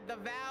opening the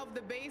valve,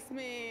 the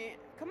basement.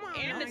 Come on,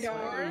 And the my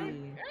door.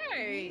 God.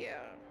 Hey.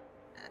 Yeah.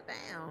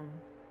 Damn.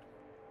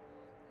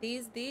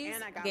 These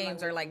And I got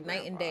games my are like wood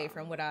night and day grandpa.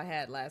 from what I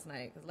had last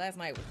night. Because last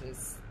night was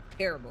just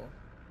terrible.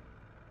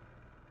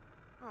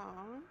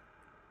 Aw.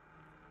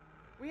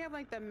 We have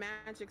like the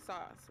magic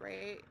sauce,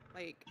 right?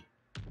 Like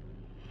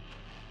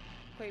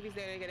Quavy's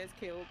there to get us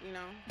killed, you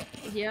know?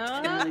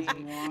 Yeah.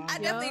 I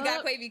definitely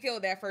got Yup. Quavy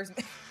killed that first.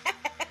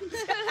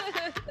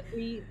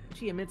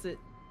 She admits it.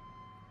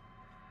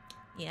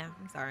 Yeah,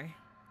 I'm sorry.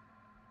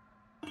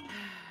 It's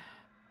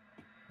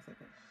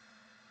okay.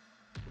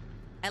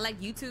 I like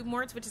YouTube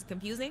more, which is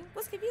confusing.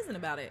 What's confusing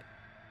about it?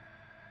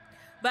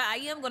 But I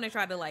am gonna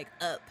try to like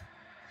up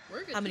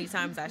We're good. how many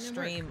times I Never.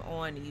 stream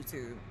on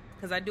YouTube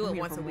because I do I'm it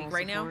here once for a week moral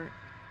right now.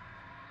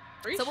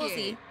 support. So we'll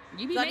see. Appreciate it.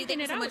 You be Claudia, making thank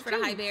you it so out much for the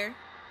too. high bear.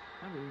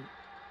 I be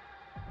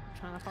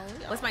trying to follow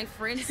you. What's my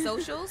friend's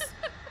socials?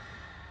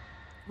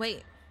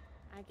 Wait,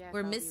 I guess we're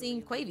I'll be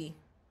missing Quavy. leaving.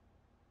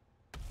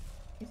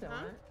 You said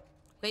Huh? what?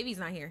 Quavy's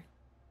not here.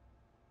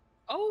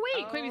 Oh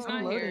wait, Quavy's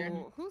I'm not here.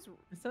 loading. Who's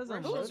It says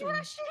I'm Who's Who's loading.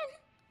 Russian?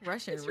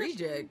 Russian Who's Russian?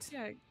 reject.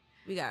 Yeah.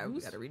 We gotta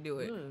Who's redo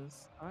it.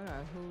 this? I got a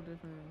whole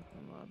different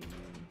lobby.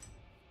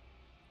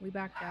 We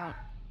backed out.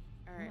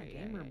 all I'm a right?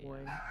 gamer yeah. boy.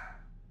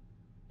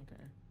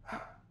 Okay.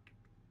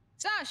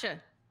 Sasha.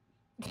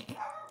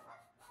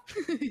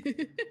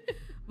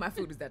 My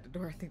food is at the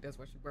door. I think that's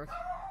what she broke.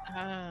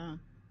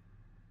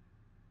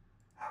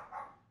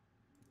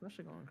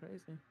 Russia going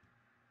crazy.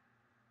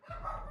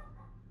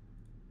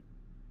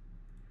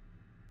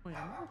 Wait,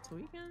 am I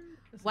tweaking?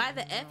 This Why is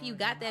the F you annoying.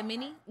 got that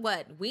many?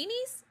 What,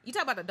 weenies? You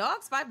talk about the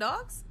dogs? 5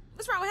 dogs?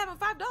 What's wrong with having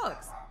 5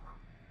 dogs?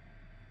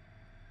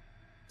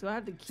 Do I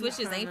have to keep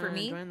Switches trying ain't for to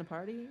me? join the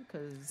party?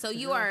 Cause So is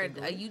you it are like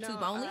a glitch? YouTube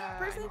No, only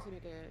person? I need to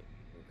make a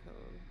new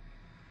code.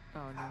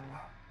 Oh no.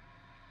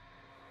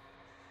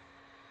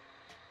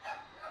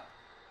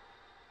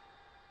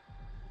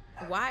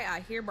 Why I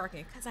hear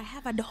barking? Because I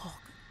have a dog.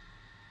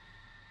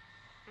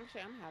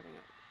 Actually, I'm having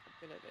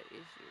a bit of an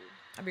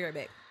issue. I'll be right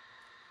back.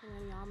 Can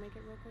one of y'all make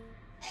it real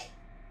quick?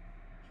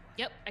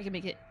 Yep, I can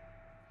make it.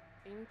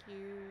 Thank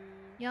you.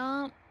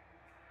 Yup.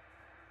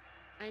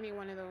 I need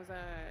one of those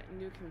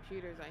new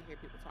computers I hear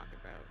people talk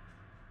about.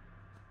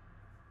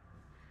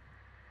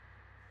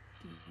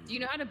 Do you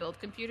know how to build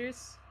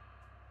computers?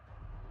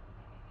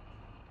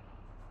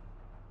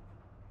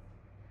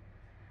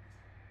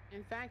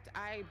 In fact,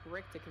 I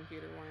bricked a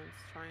computer once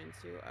trying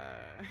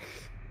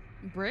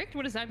to Bricked?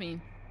 What does that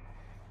mean?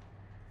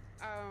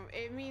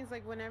 it means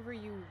like whenever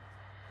you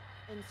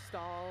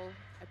install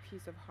a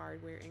piece of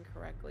hardware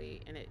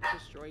incorrectly and it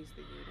destroys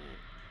the unit.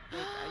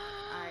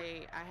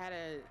 Like I had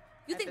a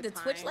You at think the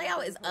Twitch time, layout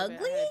back is in COVID, I had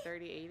ugly? a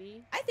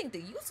 3080. I think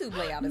the YouTube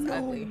layout is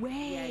ugly.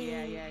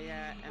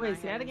 Yeah. And I Wait,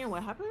 say had that again.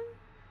 What happened?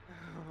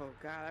 Oh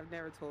God, I've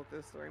never told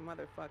this story,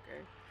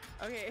 motherfucker.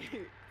 Okay,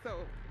 so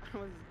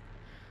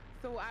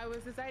I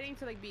was deciding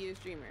to like be a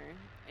streamer,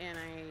 and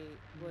I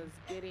was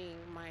getting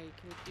my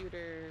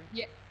computer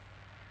Yeah.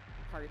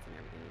 parts and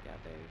everything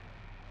together.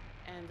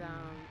 And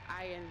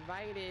I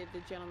invited the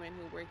gentleman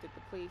who worked at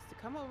the place to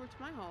come over to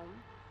my home,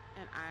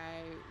 and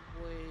I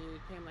would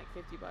pay him like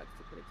 $50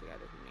 to put it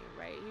together for me.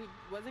 Right? He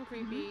wasn't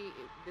creepy.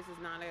 This is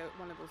not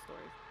one of those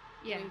stories.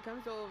 Yeah. When he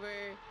comes over,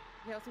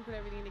 he helps me put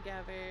everything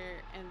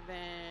together, and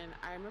then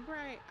I remember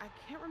I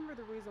can't remember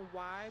the reason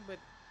why, but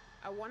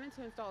I wanted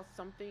to install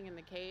something in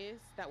the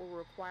case that would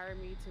require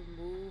me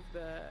to move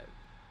the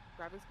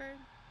graphics card.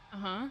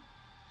 Uh-huh.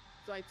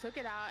 So I took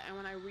it out, and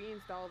when I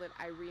reinstalled it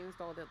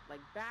like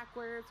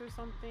backwards or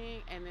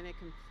something, and then it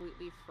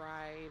completely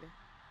fried.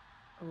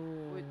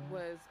 It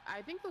was,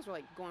 I think those were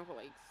like going for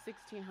like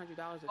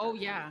 $1,600. Oh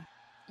yeah.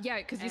 Yeah,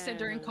 because you said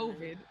during And-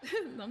 COVID,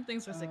 them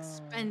things was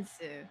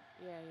expensive.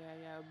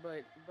 Yeah.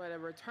 But a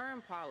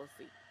return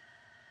policy.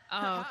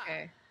 Oh,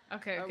 okay.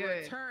 Okay, a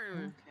good.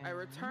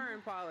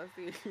 return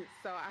policy.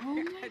 So I, Oh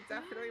my I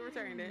definitely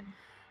returned it.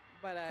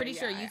 But Pretty yeah,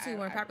 sure YouTube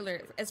weren't popular.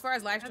 appreciate As far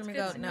as live That's streaming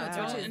good goes, to no,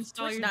 know. Twitch,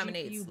 Install Twitch your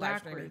dominates GPU live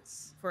streaming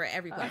backwards. for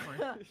every platform.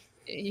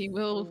 He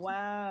will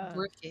Wow.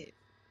 brick it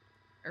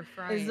or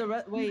fry Is it.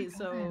 the wait?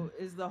 So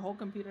is the whole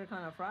computer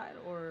kind of fried,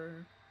 or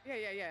Yeah.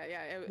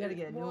 you gotta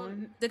get a new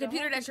one? The whole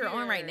computer that you're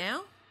on right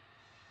computer-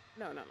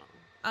 now? No.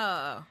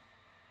 Oh,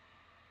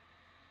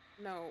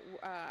 No,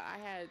 I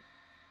had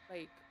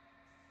like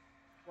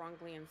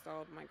wrongly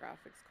installed my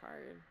graphics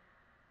card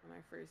when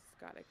I first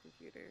got a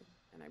computer,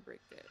 and I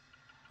bricked it.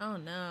 oh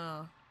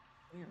no.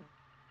 Yeah.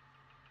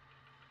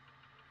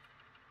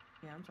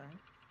 Yeah, I'm sorry.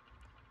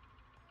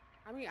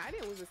 I mean, I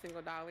didn't lose a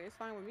single dollar. It's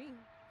fine with me.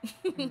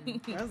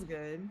 That's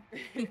good.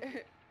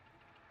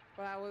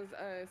 But I was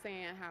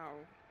saying how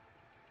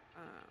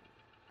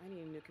I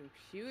need a new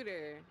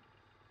computer.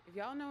 If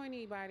y'all know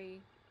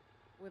anybody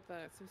with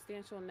a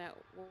substantial net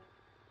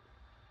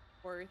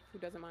worth who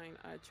doesn't mind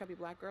chubby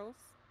black girls,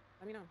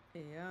 let me know.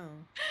 Yeah.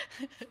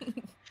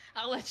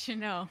 I'll let you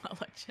know. I'll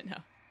let you know.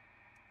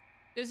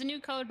 There's a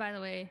new code, by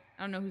the way.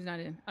 I don't know who's not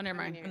in. Oh,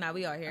 never I'm in mind. here. Nah,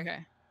 we all here.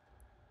 Okay.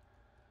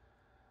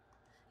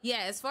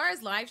 Yeah, as far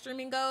as live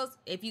streaming goes,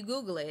 if you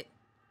Google it,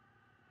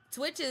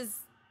 Twitch is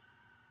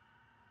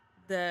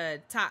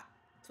the top.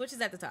 Twitch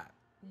is at the top.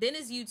 Then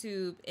it's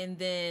YouTube, and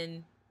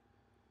then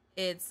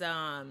it's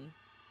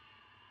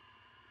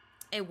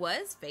it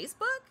was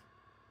Facebook,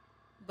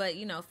 but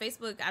you know,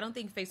 Facebook. I don't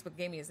think Facebook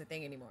gaming is a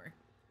thing anymore.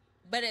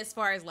 But as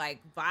far as like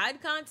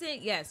VOD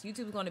content, yes,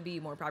 YouTube is going to be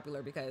more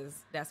popular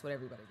because that's what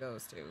everybody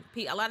goes to.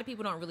 A lot of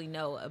people don't really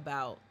know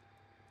about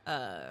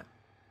a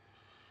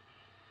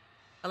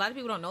lot of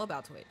people don't know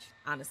about Twitch,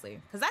 honestly,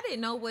 because I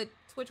didn't know what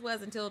Twitch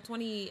was until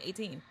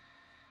 2018.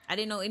 I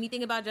didn't know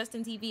anything about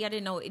Justin TV. I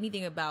didn't know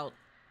anything about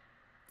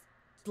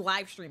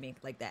live streaming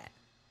like that.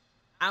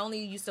 I only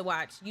used to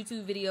watch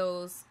YouTube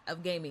videos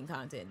of gaming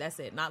content. That's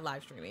it, not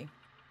live streaming.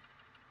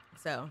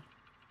 So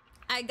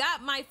I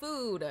got my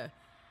food.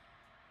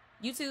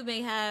 YouTube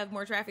may have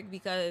more traffic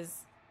because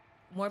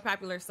more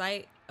popular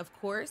site, of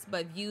course,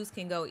 but views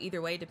can go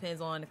either way.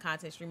 Depends on the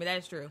content streamer. That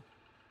is true.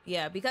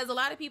 Yeah, because a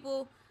lot of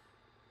people,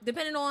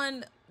 depending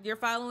on your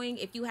following,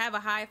 if you have a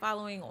high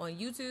following on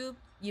YouTube,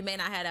 you may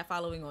not have that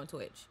following on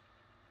Twitch.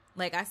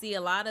 Like I see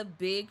a lot of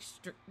big,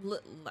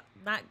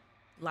 not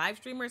live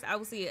streamers. I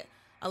will see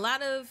a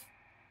lot of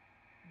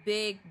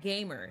big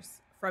gamers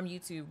from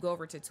YouTube go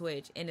over to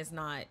Twitch, and it's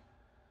not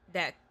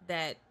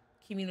that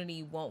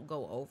community won't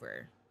go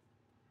over.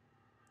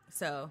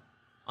 So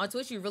on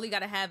Twitch, you really got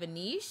to have a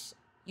niche.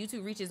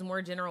 YouTube reaches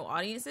more general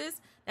audiences.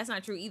 That's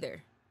not true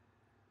either.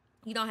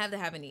 You don't have to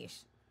have a niche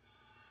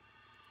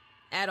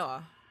at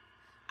all.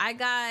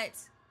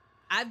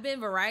 I've been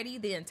variety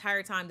the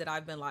entire time that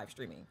I've been live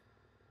streaming.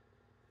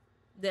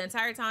 The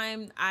entire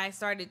time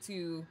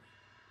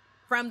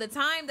from the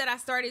time that I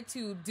started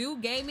to do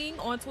gaming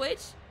on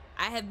Twitch,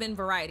 I have been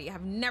variety. I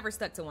have never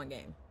stuck to one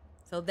game.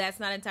 So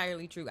that's not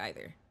entirely true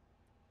either.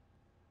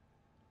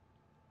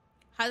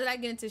 How did I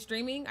get into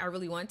streaming? I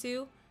really want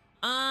to.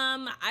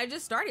 I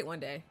just started one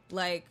day.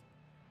 Like,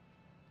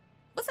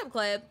 what's up,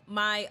 Club?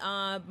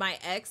 My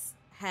ex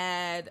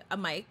had a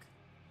mic,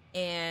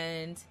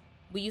 and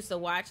we used to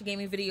watch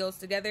gaming videos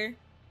together.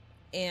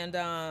 And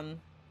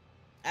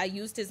I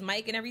used his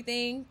mic and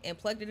everything, and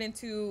plugged it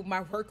into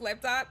my work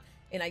laptop,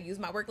 and I used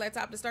my work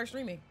laptop to start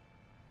streaming.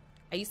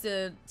 I used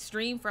to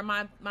stream from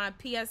my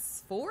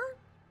PS4.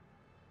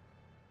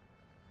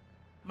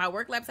 My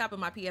work laptop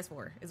and my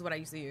PS4 is what I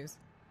used to use.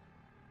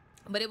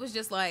 But it was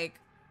just like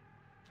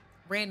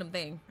random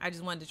thing. I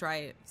just wanted to try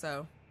it.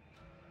 So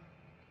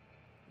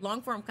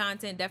long form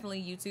content,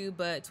 definitely YouTube,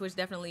 but Twitch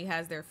definitely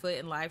has their foot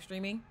in live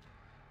streaming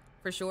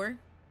for sure.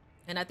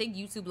 And I think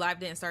YouTube Live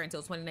didn't start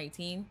until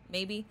 2019,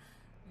 maybe.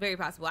 Very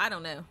possible. I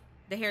don't know.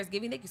 The hair is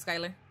giving. Thank you,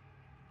 Skylar.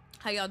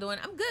 How y'all doing?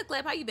 I'm good,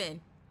 Cleb. How you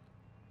been?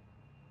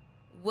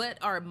 What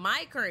are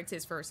my current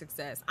tips for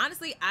success?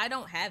 Honestly, I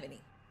don't have any.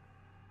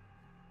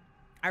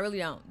 I really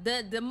don't.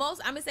 The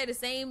most, I'm gonna say the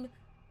same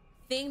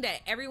thing that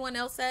everyone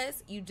else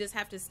says. You just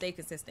have to stay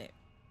consistent.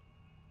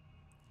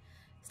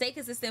 Stay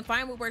consistent.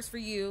 Find what works for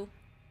you.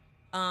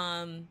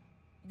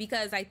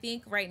 Because I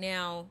think right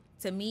now,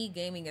 to me,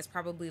 gaming is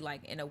probably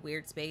like in a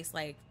weird space.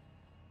 Like,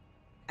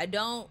 I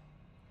don't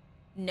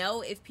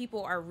know if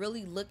people are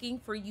really looking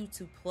for you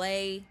to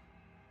play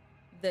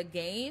the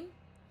game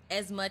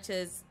as much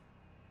as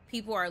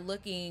people are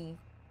looking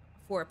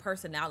for a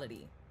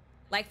personality.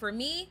 Like for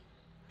me,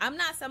 I'm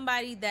not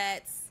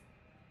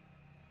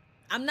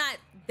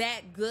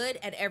that good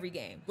at every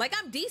game. Like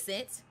I'm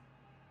decent,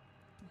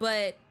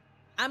 but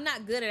I'm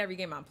not good at every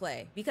game I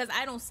play because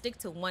I don't stick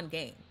to one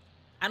game.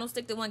 I don't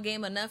stick to one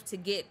game enough to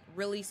get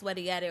really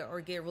sweaty at it or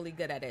get really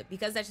good at it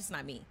because that's just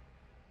not me.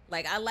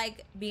 Like I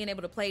like being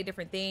able to play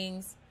different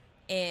things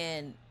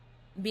and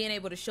being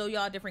able to show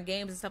y'all different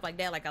games and stuff like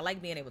that. Like I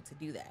like being able to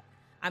do that.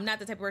 I'm not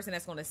the type of person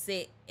that's going to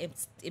sit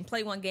and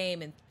play one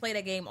game and play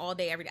that game all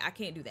day, every day. I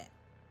can't do that.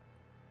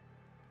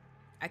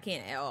 I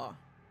can't at all.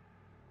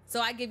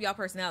 So I give y'all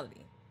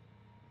personality.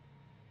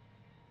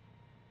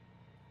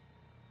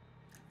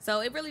 So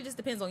it really just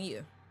depends on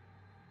you.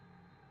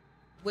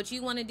 What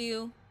you want to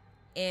do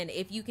and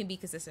if you can be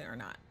consistent or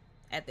not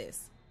at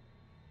this.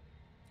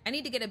 I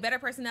need to get a better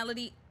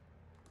personality.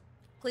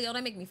 Cleo,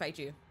 don't make me fight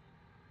you.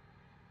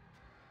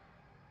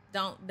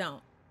 Don't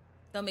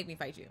make me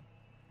fight you.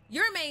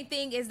 Your main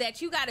thing is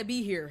that you got to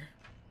be here.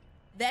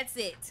 That's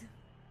it.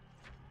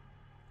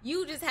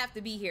 You just have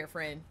to be here,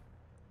 friend.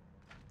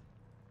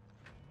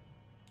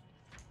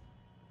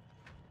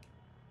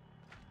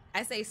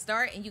 I say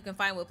start and you can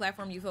find what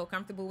platform you feel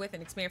comfortable with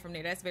and expand from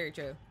there. That's very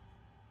true.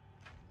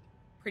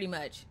 Pretty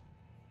much.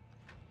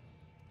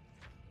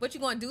 What you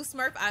gonna do,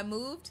 Smurf? I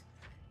moved.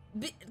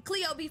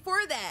 Cleo,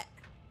 before that.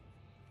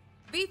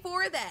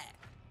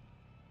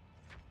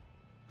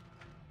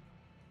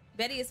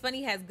 Betty is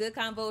funny, has good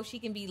convo. She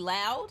can be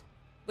loud,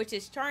 which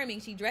is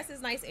charming. She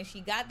dresses nice, and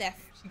she got that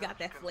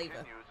flavor.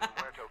 Continues in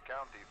Muerto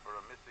County for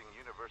a missing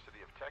University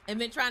of Texas. And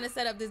been trying to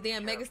set up this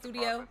damn mega Sheriff's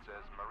studio. Department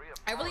says Maria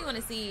I really want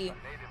to Flores, see a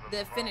native of the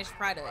Uvalde, finished was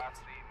product last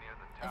seen near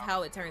the of town.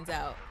 how it turns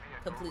out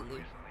The vehicle was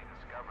completely. recently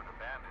discovered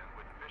abandoned,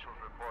 with officials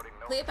reporting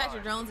no Cleopatra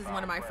signs Jones of is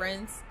one of my foul play.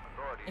 friends,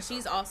 Authorities and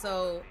she's are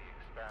also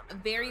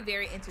expanded very, search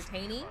very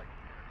entertaining.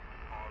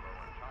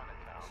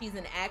 She's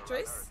an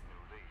actress,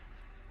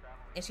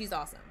 and she's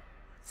awesome.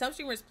 Some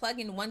streamers plug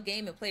in one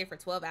game and play it for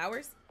 12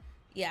 hours.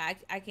 Yeah,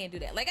 I can't do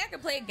that. Like, I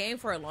could play a game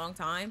for a long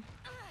time,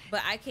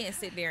 but I can't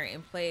sit there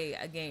and play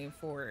a game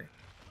for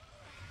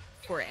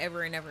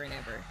forever and ever and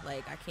ever.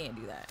 Like, I can't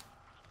do that.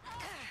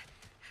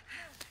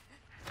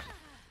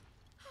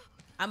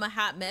 I'm a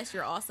hot mess.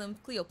 You're awesome.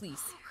 Cleo,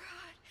 please.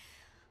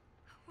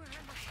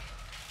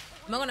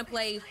 Am I gonna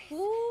play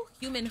who?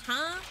 Human,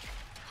 huh?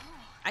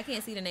 I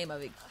can't see the name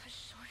of it.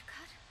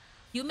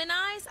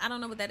 Humanize? I don't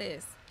know what that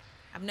is.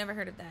 I've never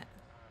heard of that.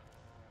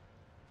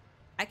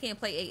 I can't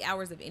play 8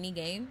 hours of any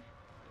game.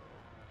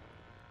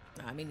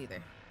 Nah, me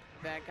neither.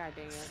 That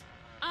goddamn.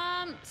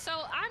 So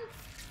I'm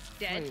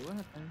dead. Wait, what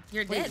happened?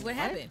 You're Wait, dead. What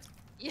happened?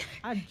 Yeah,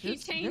 I he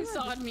just did.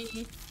 chainsawed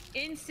me,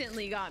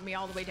 instantly got me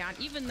all the way down,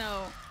 even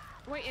though,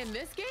 Wait, in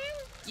this game?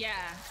 yeah,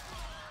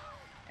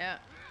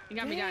 he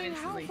got me down Dang,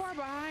 instantly. how far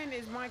behind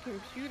is my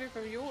computer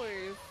from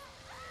yours?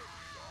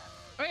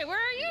 Wait, where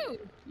are you?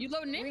 You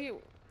loading in? Wait,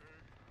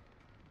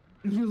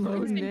 You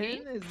loading in in?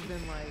 game? It's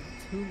been like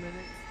 2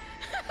 minutes.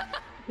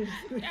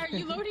 Are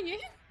you loading in?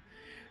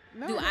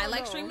 no, Do I no,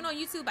 like no. streaming on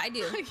YouTube? I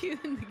do. Are you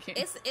in the game?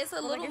 It's a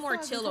Well, little like, more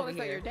it still chill hasn't over told us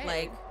that here. you're dead.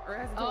 Like, Or it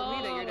hasn't told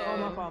me that you're dead. Oh,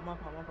 my Um, fault.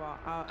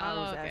 I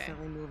was okay.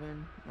 accidentally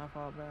moving. My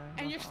fault, bro.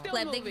 And My you're fault. still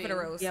Pleb, thank you for the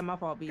moving. rose. Yeah, my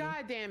fault, B.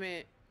 God damn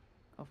it.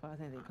 Oh, fuck, I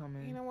think they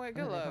coming. You know what? I Good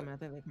think they luck. coming. I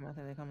think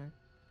they coming.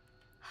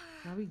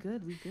 No, we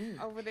good. We good.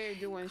 Over there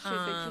doing shit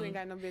that you ain't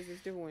Um, got no business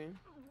doing.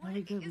 No,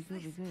 we good. We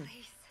good. We good.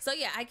 So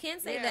yeah, I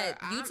can say Yeah, that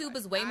YouTube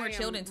is way more I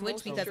chill am than Twitch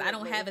most because I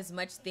don't have assuredly. as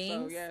much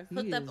things yes. He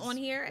hooked up is on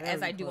here as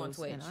very I do on close,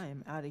 Twitch. And I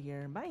am out of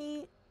here.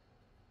 Bye.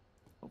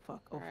 Oh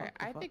fuck. Oh Alright, fuck.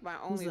 Oh, I fuck. think my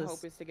Who's only this?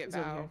 hope is to get Who's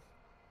over Val. here?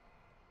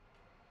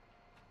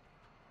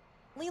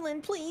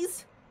 Leland,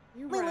 please.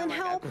 You Leland, running like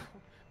help.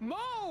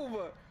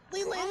 Move!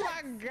 Leland. Oh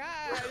my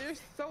god, you're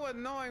so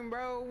annoying,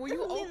 bro. Will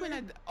you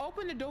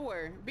open the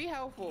door? Be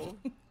helpful.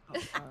 Oh,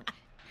 fuck.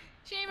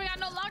 She ain't even got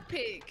no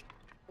lockpick.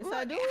 Yes,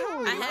 I do.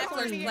 how- I have How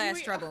first do you-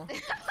 class trouble.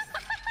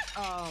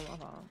 Oh, my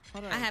fault.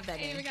 Hold on. I have that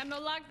Ain't even game. got no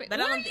lockpick. But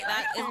I don't think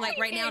that is like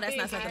right now. That's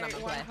not something I'm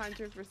gonna play.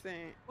 100%.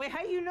 Wait,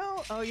 how you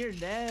know? Oh, you're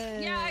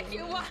dead. Yeah, I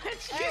can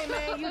watch. Hey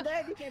man, you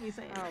dead? You can't be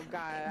saying. Oh that.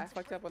 god, I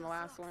fucked up on the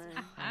last one.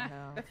 Oh,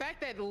 hell. The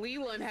fact that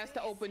Leland has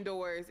to open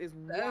doors is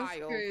That's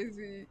wild.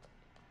 crazy.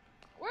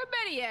 Where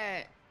Betty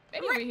at?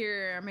 Betty right- over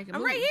here making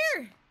I'm moves. right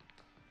here.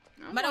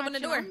 I'm about to open the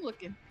watching, door. I'm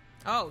looking.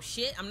 Oh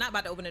shit! I'm not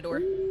about to open the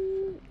door.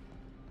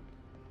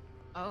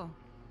 Oh.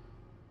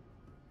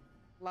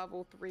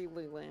 Level 3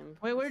 Leland.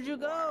 Wait, where'd you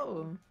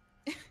Wild.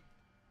 go?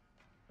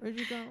 Where'd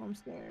you go? I'm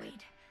scared. Wait,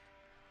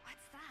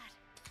 what's that?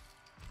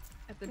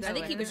 At the I think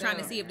door. he was trying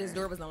to see if this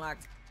door was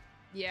unlocked.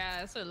 Yeah,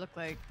 that's what it looked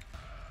like.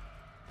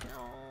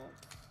 No.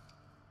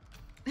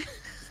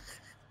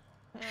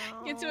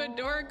 Get to a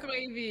door,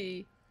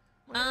 Quavy.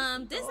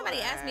 Did somebody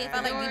ask me if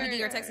I like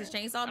DVD or Texas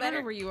Chainsaw I don't know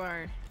better? where you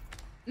are.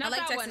 Not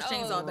like that Texas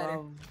one. Chainsaw Oh. better.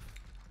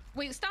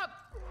 Wait, stop.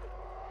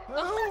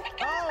 Oh,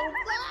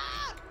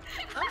 fuck!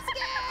 I'm scared.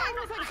 I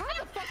was like, how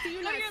the fuck do you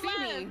To not your see me?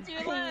 left. To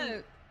your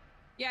left.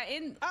 Yeah,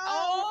 in.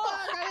 Oh,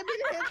 fuck! I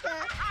didn't hit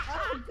that.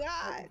 Oh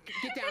god.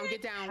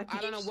 Get down.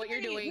 I don't know what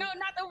you're doing. No,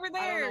 not over I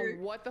there. don't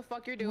know what the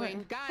fuck you're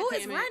doing. God Who damn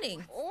is it.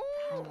 running? Oh.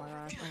 Oh my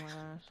gosh. Oh my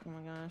gosh. Oh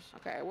my gosh.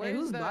 Okay, Hey, where's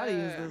whose the... body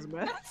is this,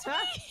 bro?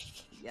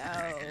 Yo,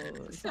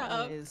 Stop.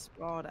 something is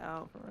sprawled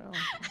out for real.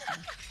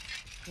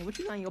 Hey, what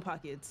you got in your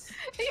pockets?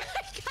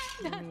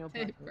 What in your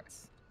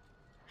pockets?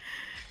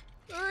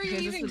 Where are you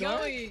Okay, is this even the door?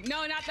 going?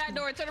 No, not that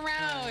door. Turn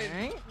around. Alright.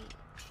 Right here.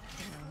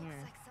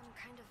 Like some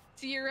kind of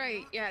To your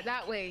right. Yeah,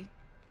 that way.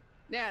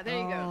 Yeah, there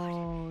you go.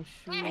 Oh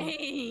shoot.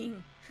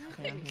 Dang.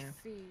 Okay, I'm here.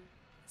 See.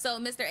 So,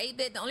 Mr.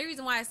 8-Bit, the only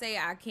reason why I say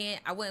I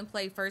wouldn't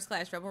play First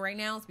Class Trouble right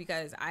now is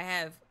because I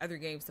have other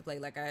games to play.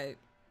 Like, I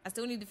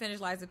still need to finish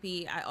Lies of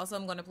P. I also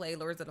am going to play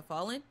Lords of the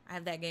Fallen. I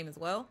have that game as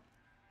well.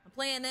 I'm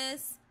playing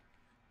this.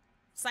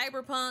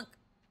 Cyberpunk.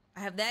 I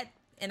have that.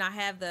 And I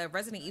have the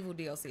Resident Evil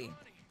DLC.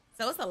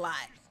 So, it's a lot.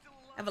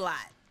 I have a lot.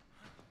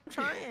 I'm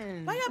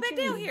trying. Why y'all What back you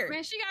down mean? here?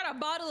 Man, she got a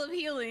bottle of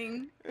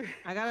healing.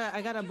 I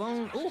got a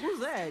bone. Oh, who's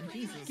that?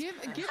 Jesus. Give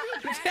me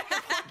back the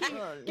fucking...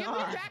 Oh, Give me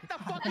God. back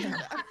the fucking...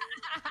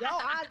 Yo,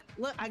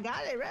 I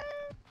got it right.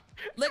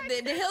 Look,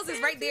 the hills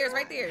is right there. It's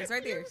right there. It's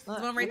right there. It's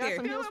Look, one right we got there.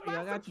 some heals for you.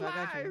 I got you.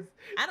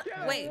 I don't,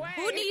 Get wait, away.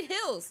 who need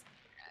hills?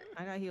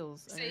 I got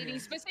heals.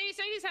 Sadie's, but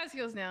Sadie's has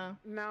heals now.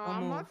 No, Don't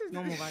I'm move. about to...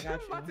 Don't move, I got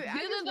I'm about you. to- I Do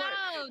just the want-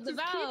 valve, the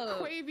just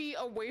valve. keep Quavy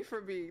away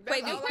from me.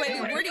 That's Quavy, all I Quavy,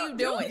 want. what are you I'm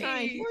doing?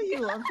 trying to heal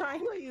you. I'm trying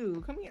to heal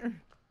you. Come here.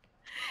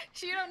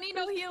 She don't need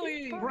no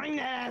healing. Bring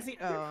that ass here.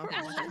 Oh.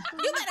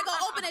 You better go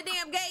open the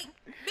damn gate.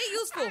 Be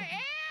useful.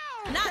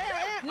 Ew! Not,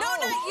 no,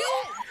 not you.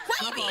 My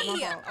fault,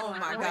 Queenie. my fault. Oh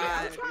my I'm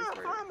God. trying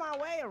to find my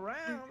way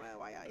around, man.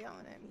 Why y'all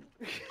yelling at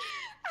me?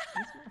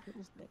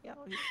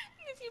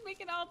 You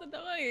making all the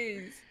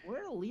noise.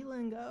 Where did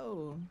Leland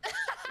go?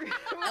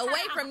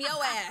 Away from your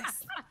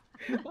ass.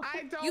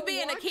 I don't. You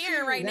being a want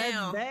Karen you. right That's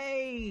now.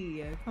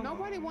 They. Come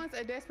Nobody on, wants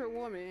a desperate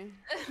woman.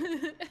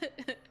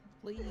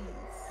 please.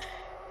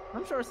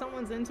 I'm sure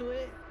someone's into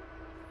it.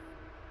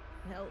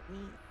 Help me.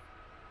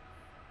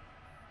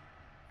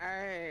 All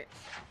right.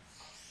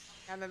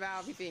 Have the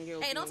valve you think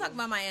you'll Hey, don't be. talk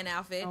about my Anna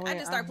outfit. Oh, I wait,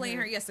 just started I playing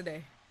her heard-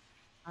 yesterday.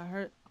 I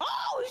heard.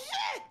 Oh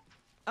shit!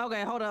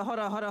 Okay, hold up.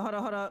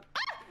 Ah!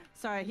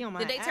 Sorry, he on my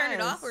Did they turn it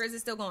ass. off or is it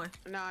still going?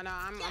 No, I'm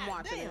God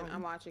watching it. damn.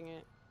 I'm watching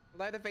it.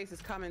 Leatherface is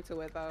coming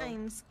to it though.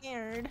 I'm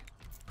scared.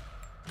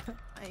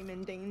 I'm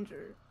in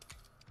danger.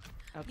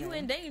 Okay. You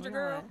in danger, where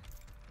y'all girl. at?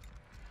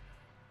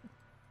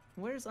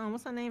 Where's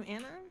what's her name?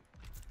 Anna?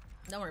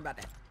 Don't worry about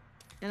that.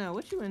 Anna,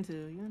 what you into?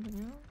 You into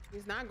you know?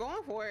 He's not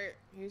going for it.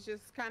 He's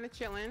just kind of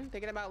chilling,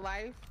 thinking about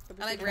life.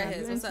 I like Figuring out-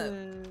 redheads. You What's up?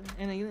 into-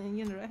 Anna, you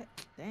into redhead?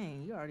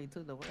 Dang, you already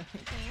took the word.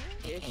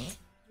 Ish.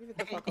 Leave it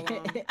the fuck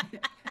alone.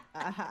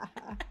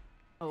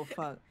 Oh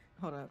fuck!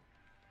 Hold up.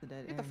 To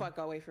that Get the end. fuck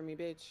away from me,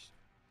 bitch.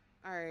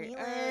 All right.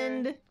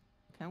 Leland. Okay,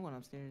 I'm going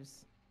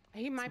upstairs.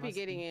 He might be Must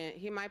getting be. it.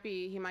 He might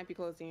be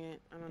closing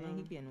it. I don't Dang, know.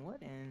 he getting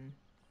what in?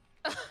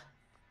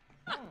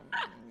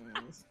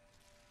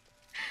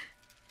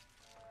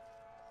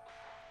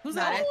 Who's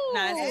Nah, that?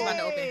 nah, it's about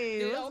to open. Hey,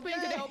 Did it what's open?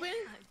 Did that? it open?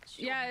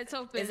 Yeah, it's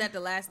open. Is that the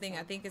last thing?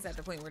 I think it's at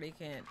the point where they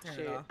can't turn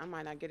Shit, it off. I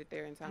might not get it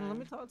there in Hold on, let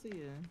me time. talk to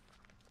you.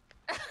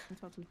 Let me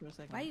talk to you for a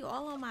second. Why you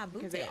all on my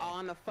Because booty? they all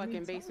in the fucking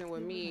talk basement to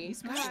with you. me.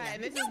 He's God, smiling.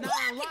 and this You is not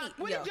what? unlocked.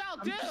 What Yo, did y'all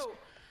I'm do?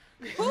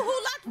 just- Who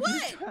locked I'm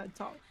what? trying to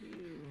talk to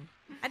you.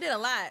 I did a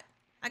lot.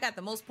 I got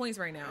the most points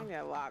right I now. need a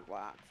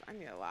lockbox. I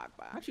need a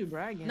lockbox. Aren't you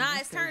bragging? Nah,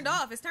 That's it's turned crazy.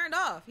 off. It's turned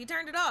off. He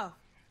turned it off.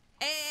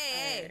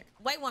 Hey, Alright.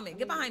 white woman,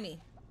 get behind me.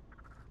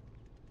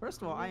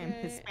 First of all, I am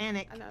Okay,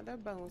 Hispanic. Another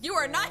bone. You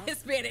are not scrub.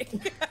 Hispanic. You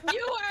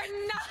are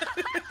not.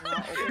 And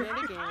I'll open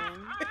it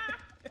again.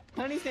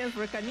 Honey stands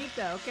for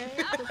Canita, okay?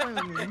 Quit playing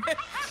with me.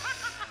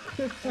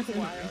 That's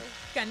wild.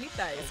 Canita is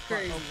Oh, fuck,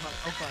 crazy. oh, fuck,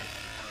 oh, fuck.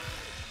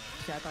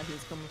 Shit, I thought he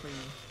was coming for you.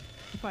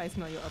 You probably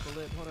smell your upper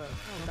lip. Hold up.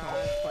 Oh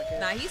God, fuck it.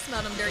 Nah, he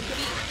smelled them dirty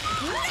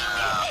feet.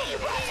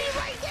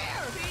 Right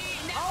there!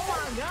 Oh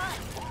my god!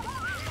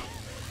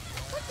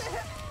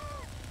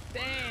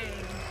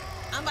 Dang.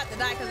 I'm about to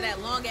die because of that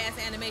long ass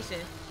animation.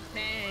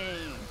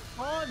 Dang.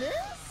 All this?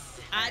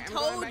 I I'm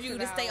going told back you to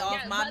to that stay one.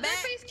 off my back.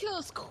 Leatherface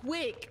kills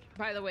quick,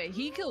 by the way.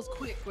 He kills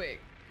quick.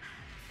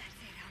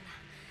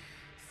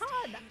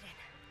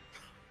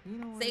 You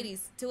know what?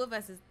 Sadie's, two of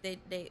us is they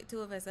two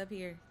of us up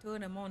here. Two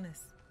of them on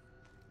us.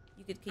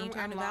 Can you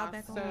turn I'm the valve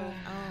back lost, on? so-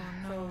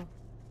 Oh no.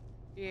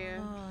 Yeah,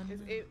 Oh, It's-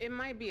 no. it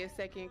might be a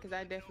second because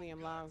I definitely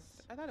am lost.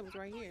 I thought it was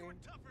right here. I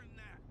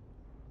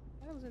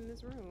thought it was in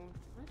this room.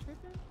 Am I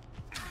tripping?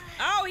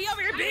 Oh, he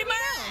over here beating my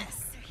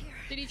ass.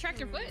 Did he track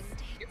your foot?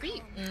 Your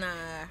feet? Nah,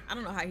 I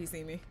don't know how he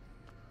see me.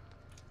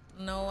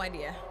 No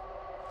idea.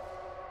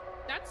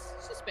 That's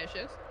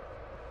suspicious.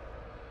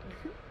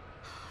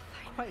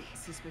 Quite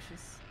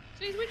suspicious.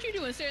 Jeez, what you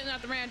doing staring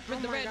out the red Oh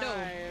my door?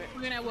 God.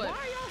 Looking at Why what?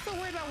 are y'all so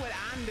worried about what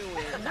I'm doing?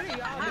 What are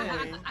y'all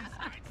doing?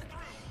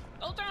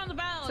 Don't turn on the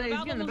valve. So The he's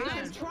valve getting the almost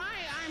business. done.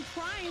 I'm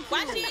trying to.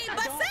 Why she ain't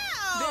bust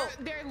out?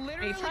 They're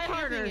literally try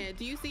harder. camping it.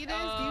 Do you see this?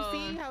 Do you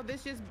see how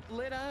this just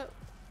lit up?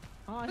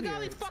 All Look at all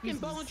here, these fucking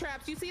excuses. bone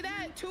traps. You see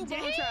that? Two bone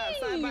traps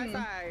side by Dang.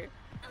 side.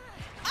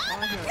 Oh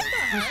my here,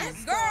 god,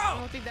 excuses. I girl!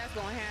 don't think that's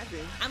gonna happen.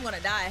 I'm gonna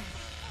die.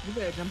 You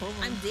better jump over.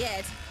 I'm him.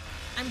 dead.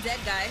 I'm dead,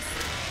 guys.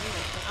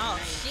 Oh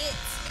shit.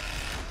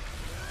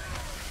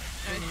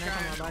 Putting your neck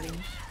on my body.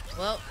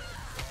 Well,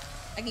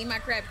 I give you my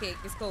crab cake.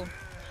 It's cool.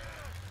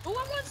 Oh,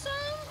 I want some.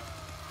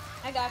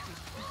 I got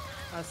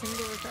you. A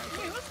singular trap.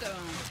 Hey, what's going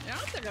on? Yeah,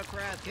 I'll take a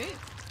crab cake.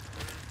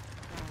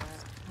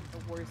 God,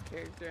 the worst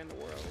character in the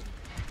world.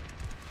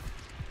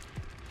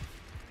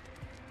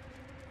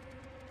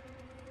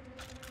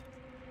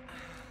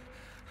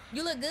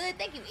 You look good.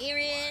 Thank you,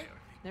 Erin.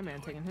 That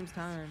man taking his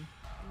time.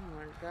 Oh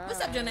my god.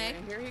 What's up, Janae?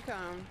 Here he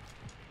comes.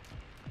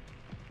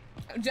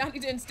 Johnny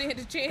didn't stand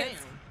a chance.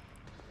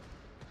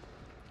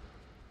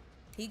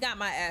 He got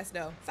my ass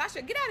though.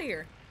 Sasha, get out of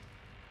here.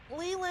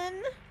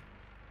 Leland.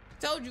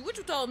 Told you. What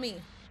you told me?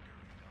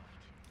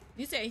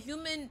 You said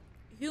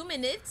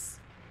Humanix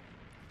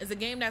is a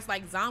game that's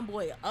like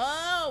Zomboid.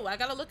 Oh, I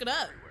gotta look it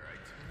up.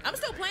 I'm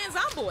still playing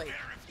Zomboid.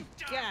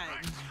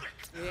 God.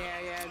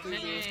 Yeah,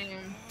 GG.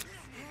 Dang.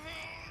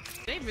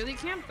 They really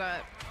camped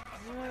that.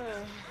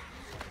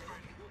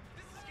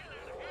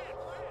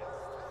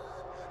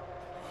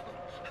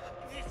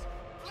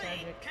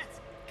 Tragic.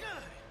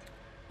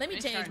 Let me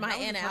Nice change try. my That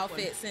was a Anna tough one.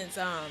 outfit since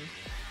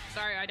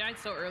Sorry, I died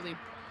so early.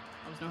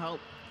 There was no help.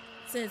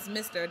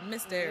 Mr.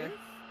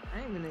 I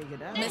ain't even gonna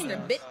get out.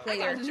 Mr. Bit I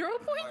Player got 0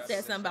 points.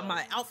 said something about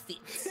my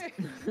outfits. I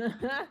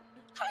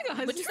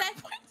got What you 0 say?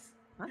 points.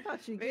 I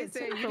thought you They get said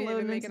tips you for didn't even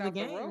loading make into it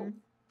the off the rope. game.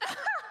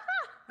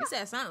 You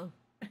said something.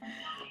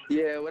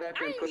 Yeah, what happened?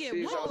 I didn't get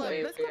Pussies Hold on up,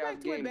 the let's go back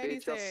to what game, Betty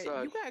bitch. Y'all said.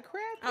 suck. You got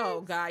crab Oh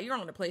cakes? God, you're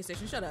on the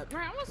PlayStation. Shut up.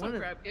 Right, I want some One is-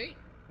 crab cake.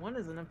 One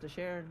is enough to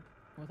share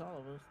with all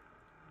of us.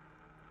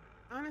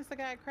 Honestly,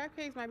 God, crab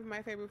cakes might be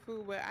my favorite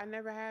food, but I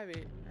never have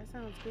it. That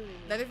sounds good.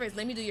 Leatherface,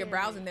 let me do your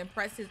brows and then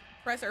press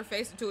her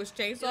face into his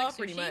chainsaw. like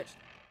Pretty sushi? much.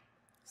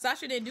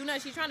 Sasha didn't do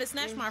nothing. She's trying to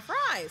snatch my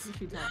fries.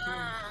 Sushi top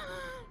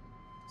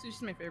too.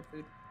 Sushi's my favorite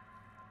food.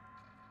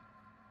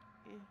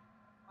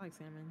 I like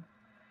salmon.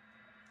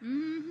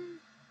 Mm-hmm.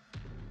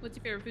 What's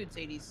your favorite food,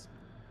 Sadie's?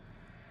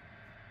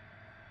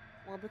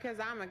 Well, because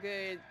I'm a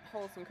good,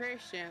 wholesome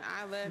Christian,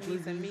 I love me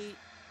some meat.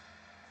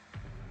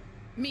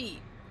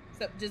 Meat.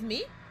 So just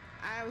me?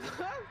 I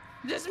love.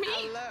 Just meat.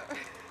 I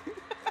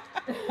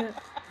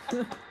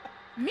love.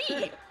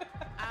 Meat.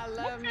 I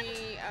love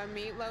me a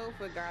meatloaf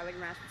with garlic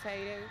mashed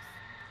potatoes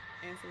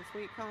and some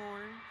sweet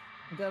corn.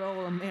 Good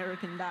old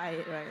American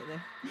diet right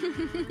there.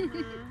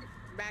 Mhm.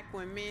 Back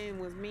when men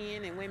was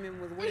men and women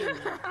was women.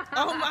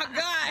 Oh my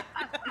God.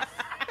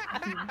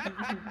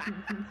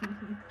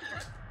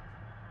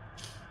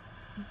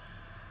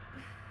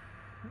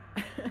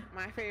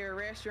 My favorite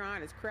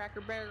restaurant is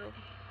Cracker Barrel.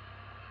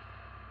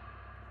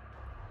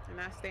 And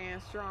I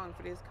stand strong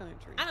for this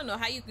country. I don't know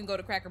how you can go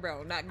to Cracker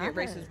Barrel and not get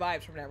racist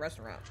vibes from that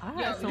restaurant. I had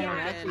Yeah, someone yeah,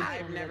 actually I've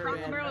tell me never that they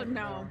been. had Bro, Cracker no.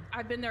 Barrel.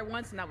 I've been there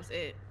once and that was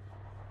it.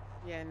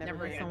 Yeah, Never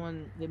never I had been.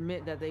 someone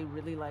admit that they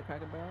really like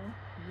Cracker Barrel.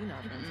 You're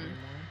not friends Mm-mm. anymore.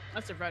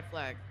 That's a red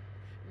flag.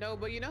 No,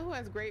 but you know who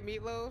has great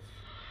meatloaf?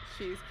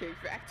 Cheesecake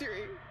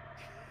Factory.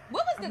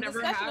 What was I've the never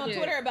discussion had on it.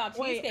 Twitter about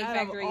Cheesecake out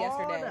Factory of all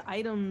yesterday? the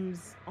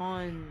items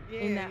on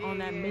on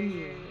that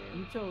menu,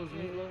 you chose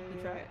meatloaf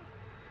to try.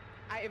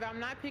 If I'm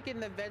not picking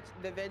the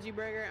veggie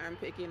burger, I'm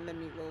picking the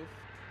meatloaf.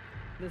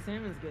 The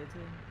salmon's good too.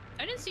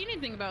 I didn't see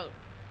anything about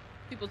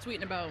people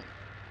tweeting about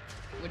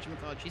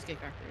whatchamacallit, Cheesecake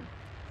Factory.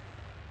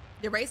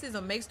 The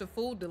racism makes the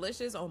food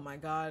delicious. Oh my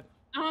God.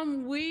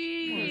 I'm What,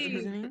 weak.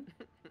 seasoning?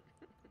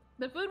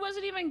 The food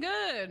wasn't even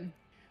good.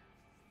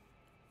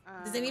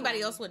 Does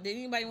anybody else want? Did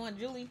anybody want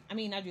Julie? I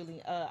mean, not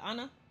Julie.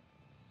 Anna.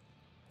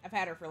 I've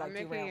had her for like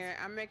 2 rounds.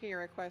 I'm making a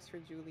request for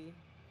Julie.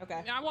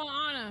 Okay. I want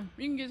Anna.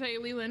 You can just say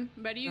Leland.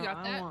 Betty, you No, got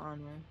I that. want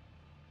honor.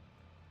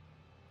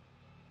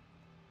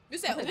 You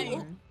said I who?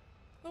 want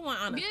Who want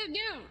Anna?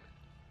 Yeah.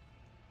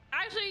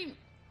 Actually,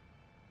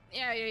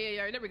 yeah.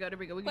 There we go.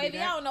 We can Baby, do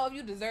I that. don't know if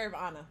you deserve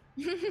Anna.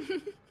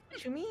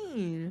 What you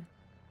mean?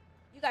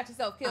 You got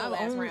yourself killed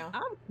last round.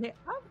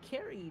 I've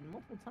carried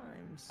multiple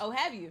times. Oh,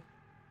 have you?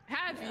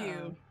 Have Yeah.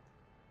 you?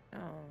 Oh.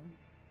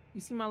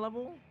 You see my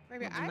level?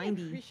 Maybe Level I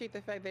 90. appreciate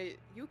the fact that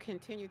you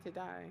continue to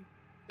die.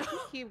 You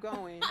keep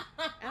going,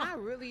 and I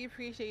really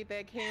appreciate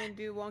that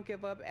can-do, won't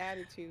give up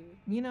attitude.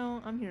 You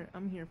know, I'm here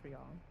for y'all.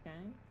 Okay.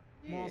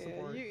 Moral Yeah,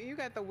 support. you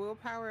got the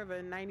willpower of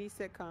a 90s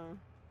sitcom.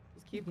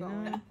 Just keep You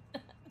going. know?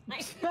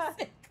 Nice.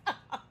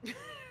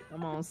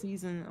 I'm on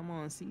season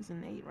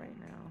 8 right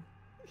now.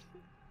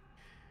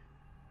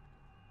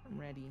 I'm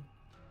ready.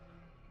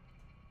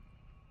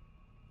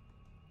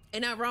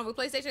 Ain't nothing wrong with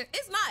PlayStation.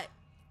 It's not.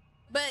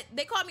 But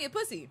they called me a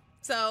pussy.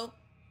 So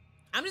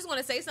I'm just going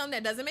to say something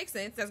that doesn't make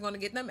sense. That's going to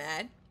get them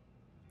mad.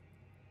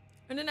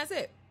 And then that's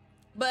it.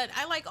 But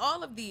I like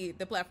all of the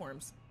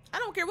platforms. I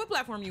don't care what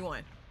platform you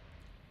on.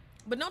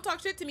 But don't talk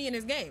shit to me in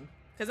this game.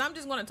 Because I'm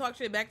just going to talk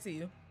shit back to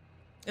you.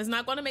 It's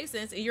not going to make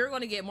sense. And you're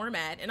going to get more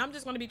mad. And I'm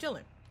just going to be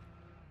chilling.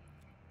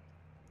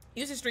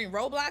 You should stream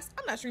Roblox.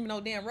 I'm not streaming no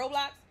damn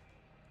Roblox.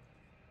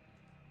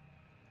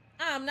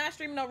 I'm not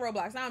streaming no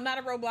Roblox. I'm not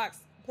a Roblox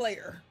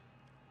player.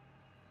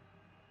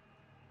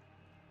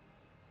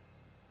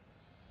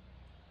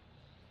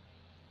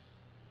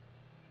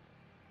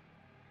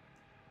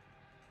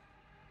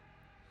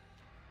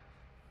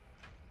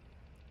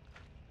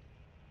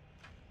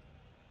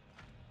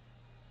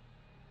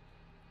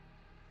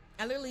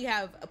 I literally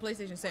have a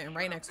PlayStation sitting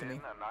right next to me.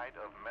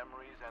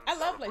 I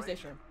love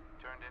PlayStation.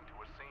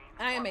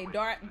 I am a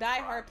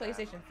die-hard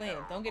PlayStation fan.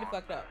 Don't get it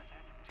fucked up.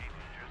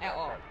 At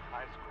all.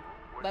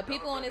 But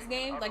people on this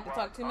game like to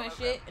talk too much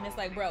shit, and it's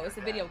like, bro, it's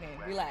a video game.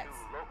 Relax.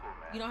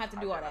 You don't have to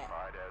do all that.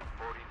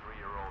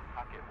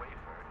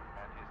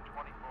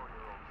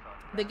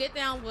 The get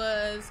down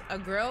was a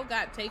girl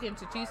got taken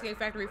to Cheesecake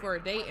Factory for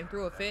a date and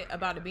threw a fit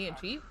about it being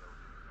cheap.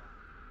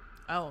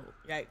 Oh,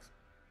 yikes.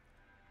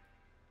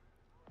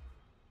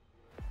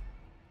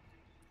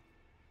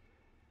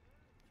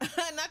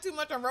 Not too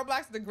much on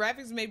Roblox. The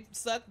graphics may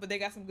suck, but they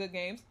got some good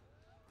games.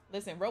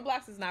 Listen,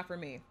 Roblox is not for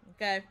me,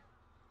 okay?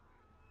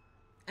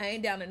 I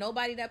ain't down to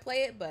nobody that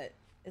play it, but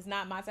it's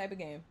not my type of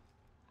game.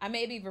 I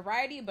may be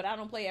variety, but I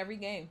don't play every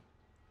game.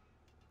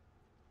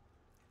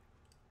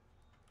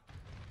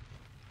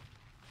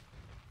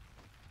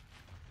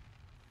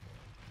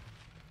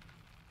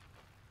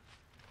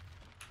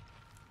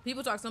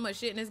 People talk so much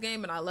shit in this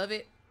game, and I love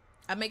it.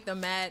 I make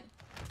them mad.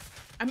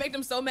 I make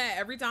them so mad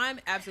every time.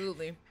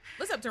 Absolutely.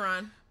 What's up,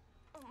 Tehran?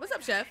 What's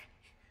up, Chef?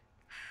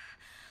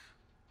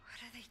 What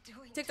are they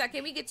doing? TikTok,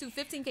 can we get to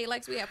 15K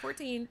likes? We have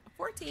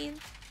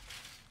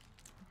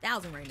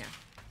 14,000 right now.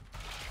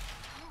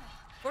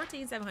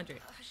 14,700.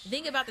 The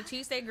thing about the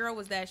cheesesteak girl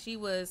was that she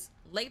was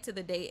late to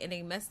the date and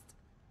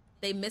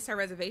they missed her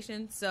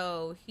reservation,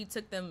 so he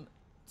took them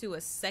to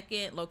a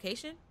second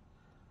location.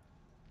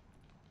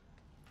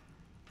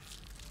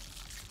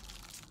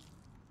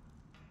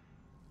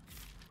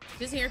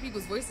 Just hearing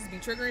people's voices be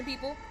triggering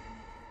people.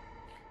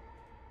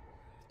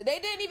 They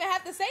didn't even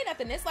have to say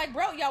nothing. It's like,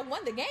 bro, y'all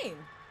won the game.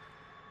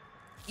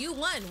 You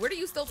won. What are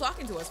you still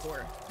talking to us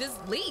for?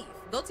 Just leave.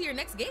 Go to your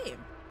next game.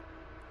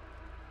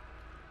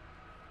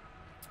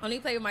 Only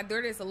play with my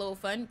daughter. It's a little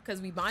fun because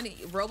we bonded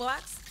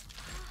Roblox.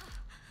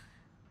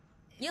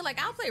 Yeah,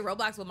 like I'll play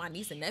Roblox with my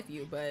niece and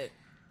nephew, but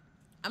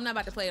I'm not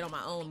about to play it on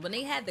my own. When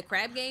they had the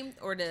crab game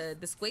or the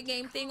squid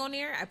game thing on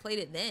there, I played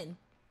it then.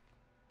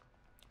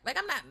 Like,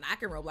 I'm not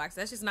knocking Roblox.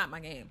 That's just not my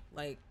game.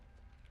 Like,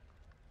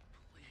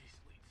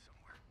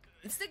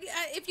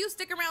 if you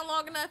stick around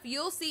long enough,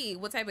 you'll see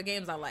what type of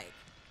games I like.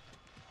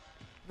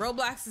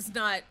 Roblox is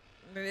not,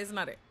 it's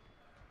not it.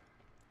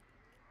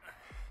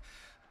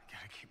 I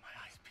gotta keep my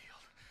eyes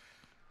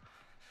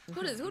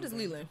peeled. Who does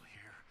Leland?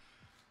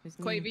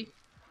 Quavy.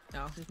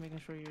 No. Just making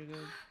sure you're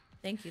good.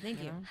 Thank you, thank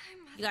you. Yeah.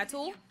 You got a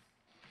tool?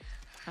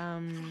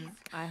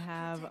 I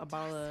have a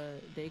bottle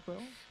of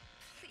Dayquil.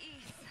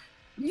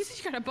 You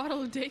said you got a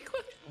bottle of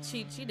Dayquil?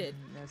 She did.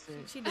 That's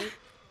it. She did.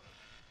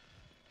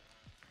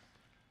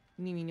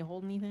 You need me to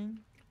hold anything?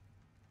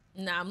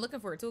 Nah, I'm looking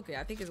for a toolkit.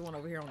 I think there's one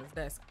over here on this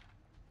desk.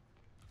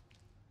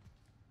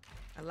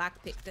 A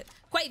lockpick.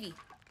 Quavy,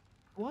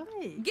 What?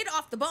 get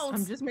off the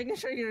bones. I'm just making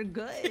sure you're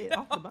good.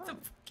 Off the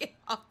bones. Get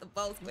off the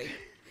bones, Quavy.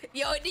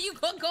 Yo, then you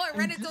gonna go and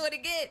run into it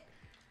again?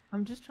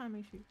 I'm just trying to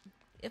make sure.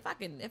 If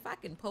I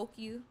can poke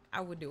you, I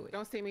would do it.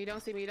 Don't see me,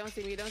 don't see me, don't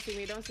see me, don't see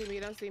me, don't see me,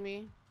 don't see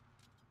me.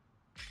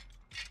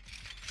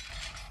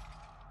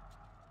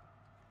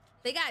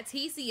 They got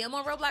TCM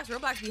on Roblox.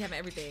 Roblox be having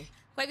everything.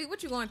 Quavy,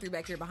 what you going through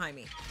back here behind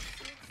me?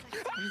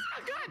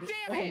 God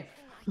damn it!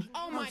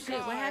 Oh my Shit,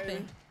 god! what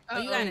happened? Oh,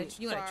 you got a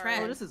Sorry. trash.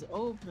 Oh, this is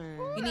open.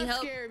 You need that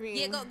help? scared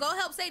me. Yeah, go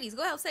help Sadie's.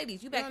 Go help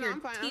Sadie's. You back No, here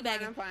I'm fine. I'm fine.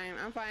 teabagging. I'm fine.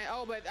 I'm fine.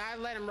 Oh, but I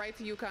led him right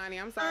to you, Connie.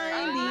 I'm sorry.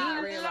 I I did not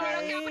need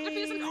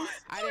realize.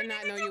 I did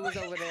not know you was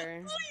over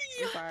there.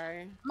 I'm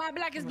sorry. My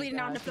black is Oh my bleeding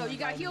on the gosh, floor. come You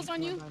got by heels me,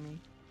 on you? come by me.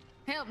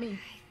 Help me.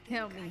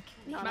 Help me.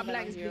 No, My no,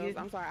 black no is heels. bleeding.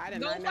 I'm sorry. I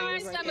did Go not know you find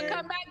was right stuff and there.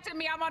 come back to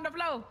me. I'm on the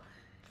floor.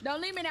 Don't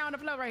leave me down on the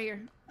floor right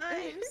here.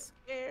 I'm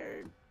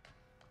scared.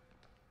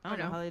 I don't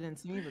know how they didn't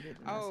see me, but they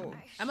didn't. Oh.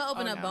 I'm gonna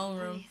open Oh, up no. bone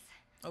room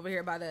over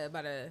here by the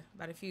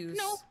fuse.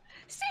 No.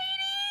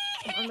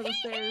 Sadie! Under the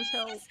stairs,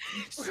 help.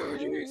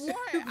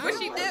 What? What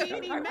she I do?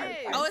 don't need meds.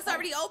 Oh, it's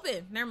already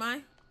open. Never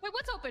mind. Wait,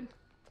 what's open?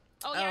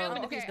 Oh, yeah, I Oh,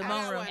 opened the Okay, fuse. the I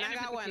bone got room. one. I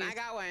got one. I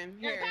got one.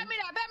 Here, Here. pat me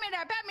that, pat me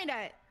that, pat me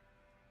that.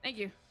 Thank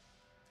you.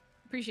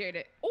 Appreciate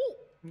it. Oh,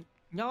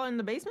 Y'all in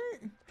the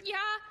basement? yeah.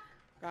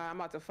 God, I'm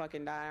about to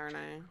fucking die, aren't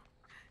I?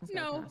 This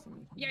guy No. kinda see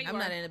me. Yeah, you I'm are.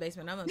 not in the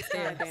basement. I'm God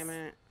upstairs. damn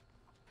it.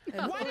 Hey,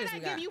 Why what did else I we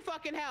give got? you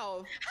fucking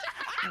health?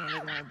 I don't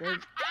know my big.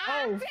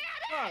 Oh,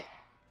 fuck.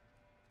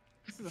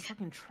 This is a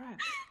fucking trap.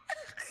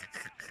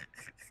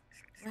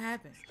 What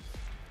happened?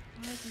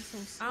 Why is he so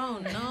slow? Oh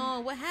no!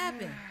 What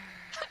happened?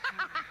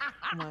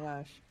 Oh my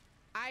gosh.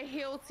 I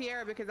healed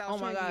Sierra because I Oh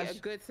was my trying to be a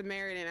gosh. good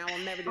Samaritan. I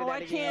will never do Oh, that I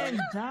again.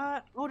 can't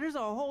die. Oh, there's a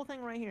whole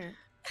thing right here.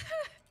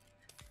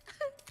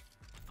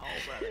 Oh,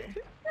 brother.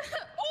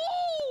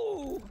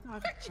 Ooh.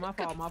 My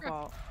fault, my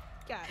fault.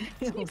 God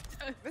damn.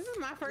 This is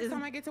my first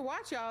time I get to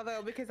watch y'all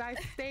though because I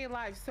stay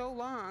alive so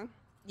long.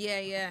 Yeah.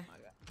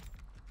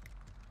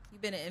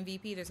 You've been an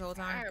MVP this whole All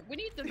time. right, we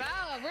need the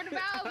valve. Where the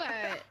valve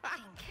at?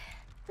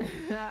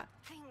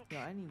 Yo,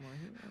 I need more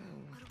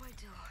heroes. What do I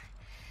do?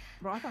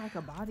 Bro, I thought I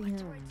could body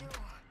him.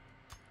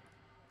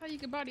 How you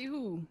can body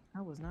who?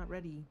 I was not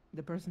ready.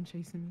 The person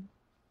chasing me.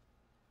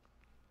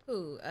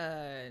 Who?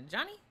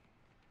 Johnny?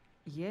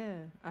 Yeah,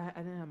 I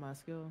didn't have my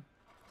skill.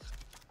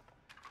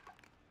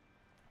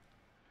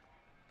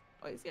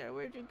 Wait, Sierra,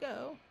 where'd you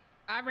go?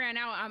 I ran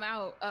out. I'm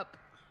out. Up.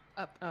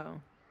 Oh.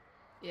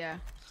 Yeah.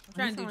 I'm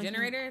trying to do sound like you-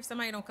 generator. If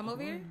somebody don't come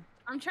over here.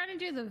 I'm trying to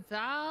do the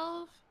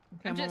valve.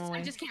 Okay, I'm on my I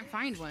way. just can't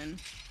find one.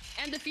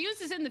 And the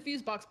fuse is in the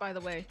fuse box, by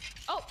the way.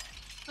 Oh.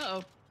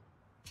 Uh-oh.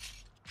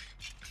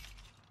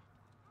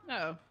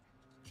 Uh-oh.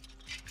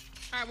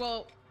 All right,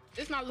 well,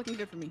 it's not looking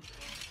good for me.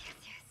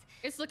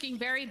 It's looking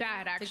very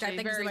bad, actually. Thank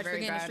you so Very, much for very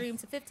getting the bad. stream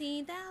to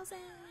 15,000.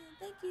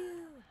 Thank you.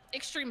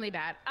 Extremely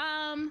bad.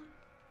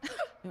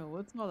 Yo,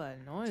 what's all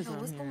that noise Oh, on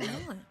what's here? going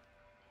on?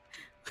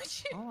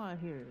 All I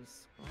hear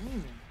is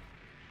screaming.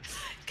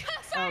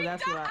 Cause Oh, I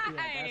that's died. what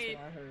I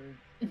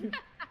heard.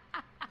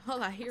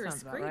 All I hear is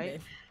Sounds about screaming.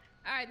 right.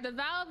 All right, the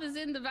valve is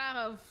in the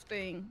valve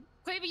thing.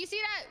 Quavy, you see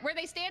that? Where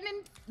they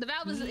standing? The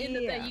valve is in the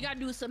thing. Yeah. You gotta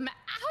do some math.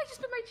 Ow, I just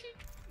bit my cheek.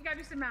 You gotta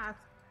do some math.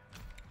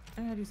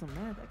 I gotta do some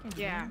math. I can't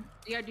do Yeah, math.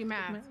 you gotta do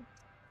math.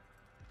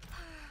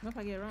 What if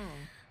I get it wrong?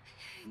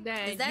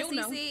 Then Is that you'll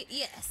know. CC?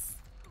 Yes.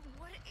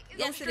 What is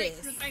Yes, it Straight to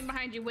is. the thing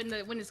behind you when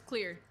it's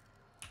clear.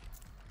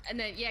 And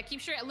then yeah, keep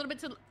straight a little bit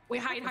to.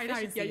 Wait, hide.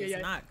 Efficiency Yeah.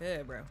 is not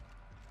good, bro.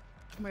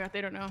 Oh my god,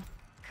 they don't know.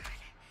 good?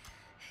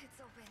 It's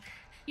open.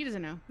 He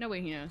doesn't know. No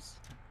way he knows.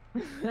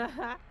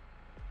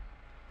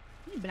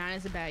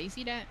 Bananas are bad. You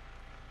see that?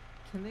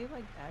 Can they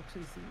like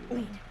actually see you?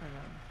 Or no?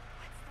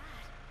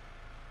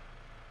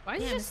 Why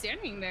is he Damn, just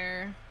standing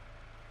there?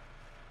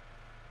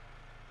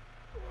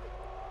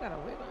 Got a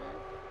wig on.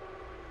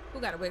 Who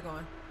got a wig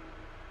on?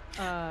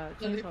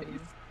 Change puppies.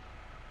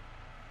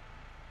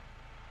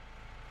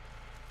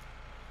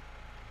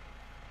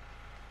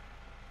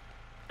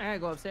 I gotta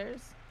go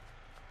upstairs.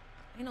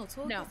 Ain't no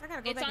toolkits. No, I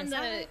gotta go it's back on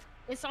inside.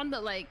 it's on the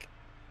like.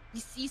 You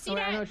see Oh,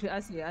 that? I know what you, I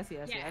see. I see.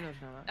 Yeah, I know what you're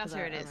talking about. that's 'cause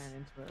where I it is. ran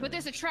into it But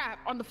there's a trap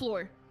on the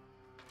floor.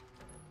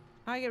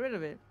 How do I get rid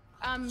of it?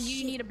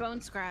 You need a bone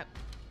scrap.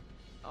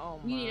 Oh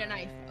You need a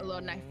knife, a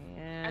little knife.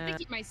 Yeah. I think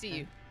he might see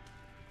you.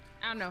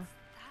 I don't know.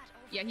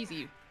 Yeah, he see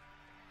you.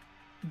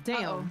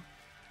 Damn. Uh-oh.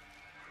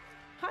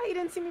 How you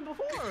didn't see me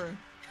before?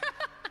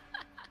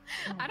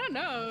 I don't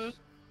know.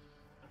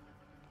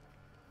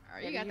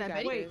 Alright, you got that,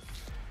 Betty. Wait.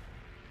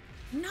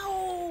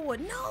 No,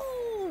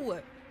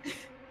 no.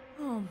 Oh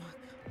my god.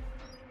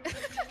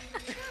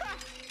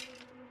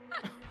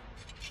 I'm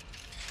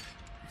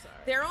sorry.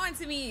 They're on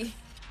to me.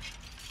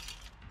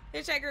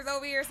 Hitchhiker's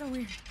over here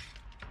somewhere. Okay,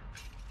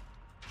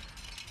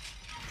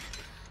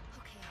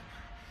 Anna.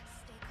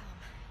 Stay calm.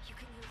 You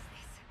can use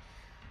this.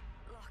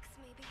 Locks,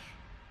 maybe?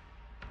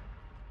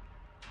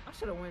 I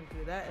should have went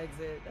through that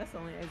exit. That's the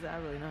only exit I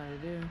really know how to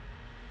do.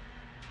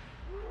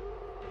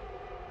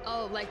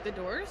 Oh, like the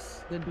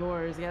doors? The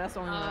doors. Yeah, that's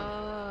the only one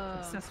I've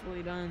Oh.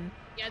 successfully done.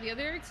 Yeah, the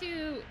other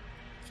two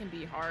can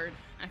be hard,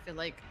 I feel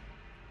like.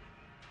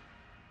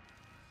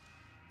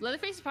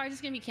 Leatherface is probably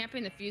just gonna be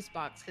camping the fuse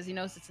box because he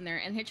knows it's in there,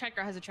 and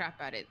Hitchhiker has a trap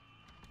at it.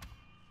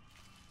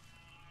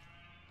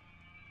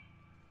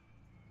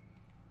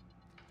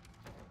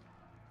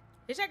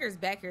 Hitchhiker's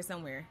back here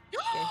somewhere.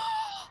 Okay.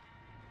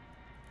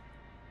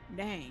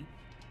 Dang.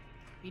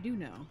 You do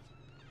know.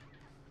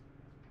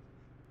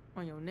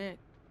 On your neck.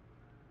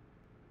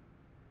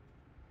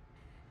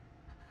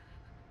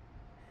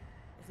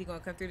 Is he gonna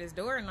come through this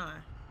door or not?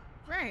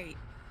 Right.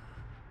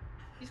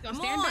 He's gonna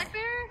Come stand on. back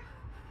there?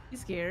 You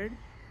scared?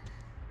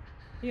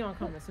 He gonna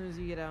come as soon as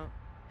you get out.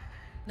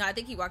 No, I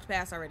think he walked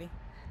past already.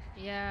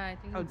 Yeah, I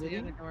think Oh, it's did the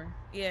he? other door.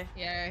 Yeah.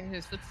 Yeah,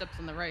 his footsteps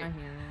on the right. I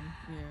hear him.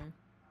 Yeah.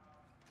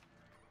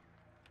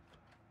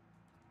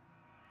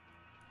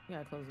 You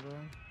gotta close the door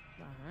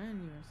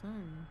behind you or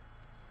something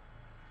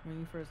when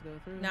you first go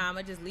through. Nah, I'm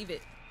gonna just leave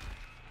it.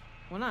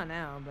 Well, not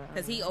now, but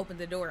Because he opened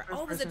the door. First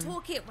Oh, there's a person.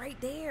 toolkit right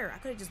there. I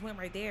could have just went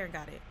right there and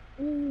got it.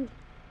 No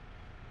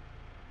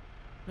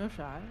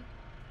shot.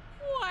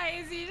 Why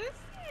is he just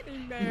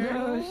sitting there?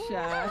 No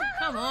shot.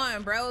 Come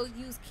on, bro.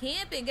 Use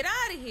camping. Get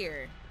out of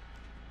here.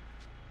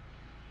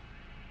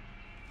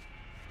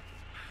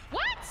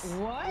 What?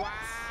 What?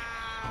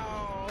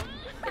 Wow.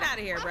 Get out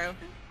of here, bro.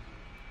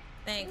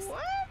 Thanks.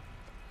 What?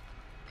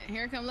 And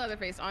here come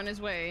Leatherface on his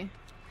way.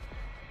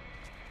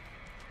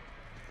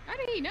 How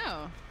did he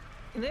know?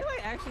 Can they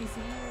like actually see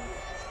you?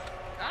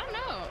 I don't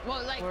know.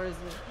 Well, like, Or is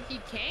it? he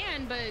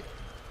can, but it's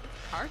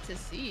hard to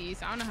see,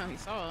 so I don't know how he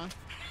saw.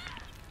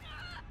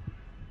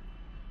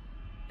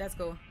 That's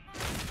cool.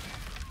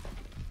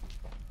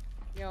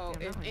 Yo,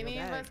 Damn, if I'm gonna any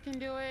go of back. us can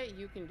do it,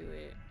 you can do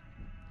it.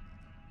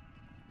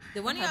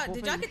 Did one of I have y'all?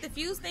 Did both y'all of get the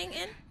fuse thing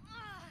in?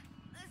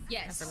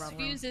 Yes, That's the wrong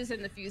room. fuses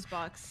in the fuse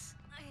box.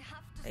 I have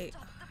to They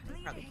stop the they're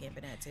bleeding. probably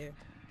camping that too.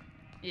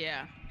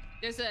 Yeah.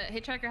 There's a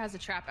Hitchhiker has a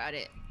trap at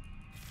it.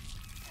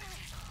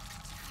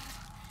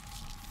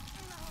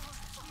 No,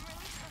 I'm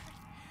really hurt.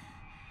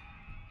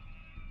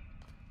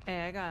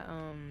 Hey, I got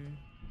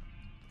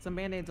some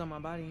band-aids on my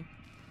body.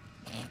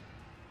 Oh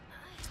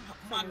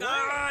my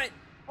god!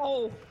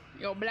 Oh,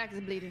 yo, Black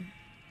is bleeding.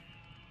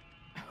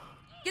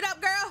 Get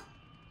up, girl.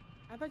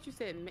 I thought you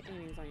said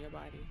mittens on your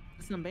body.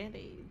 Some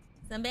band-aids.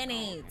 Some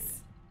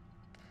band-aids.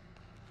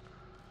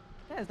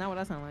 That's not what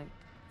I sound like.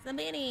 Some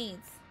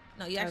band-aids.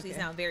 No, you actually Okay.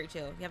 sound very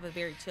chill. You have a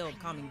very chill,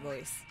 calming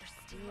voice.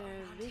 Yeah,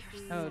 this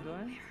is. Oh, do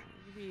I? You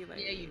be like,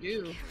 Yeah, you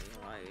do.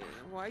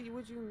 Why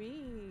would you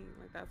mean?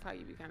 Like that's how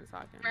you be kind of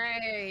talking.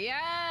 Right,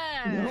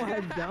 yeah. No, I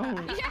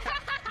don't. Yeah.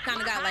 Kind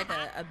of got like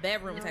a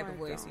bedroom No, type I of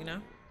voice, you know?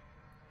 don't.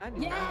 I do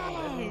not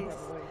have that Yes.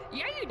 type of voice.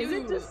 Yeah, you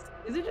do.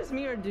 Is it just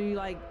me, or do you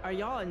like, are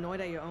y'all annoyed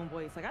at your own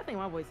voice? Like, I think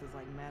my voice is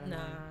like mad Nah,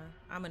 annoying.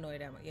 I'm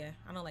annoyed at my, yeah.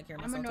 I don't like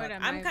hearing I'm myself annoyed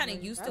talk. at I'm my kind of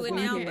voice. used That's to it why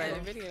now, you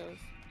but get the videos.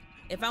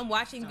 if I'm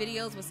watching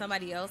videos with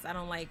somebody else, I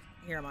don't like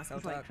hearing myself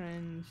It's talk. like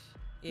cringe.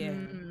 Yeah.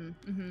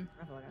 Mm-hmm.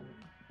 I feel like I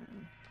do.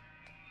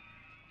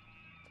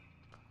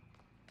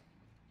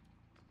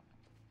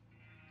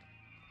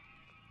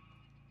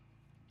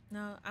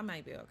 No, I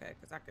might be okay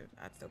because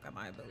I still got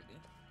my ability.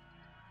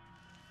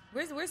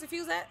 Where's the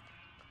fuse at?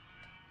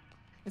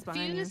 It's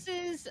behind you.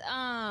 Fuses,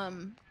 By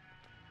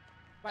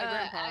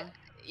grandpa.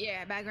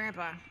 yeah, by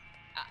grandpa.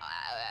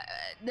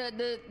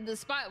 The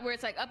spot where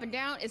it's like up and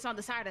down, it's on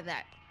the side of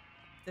that.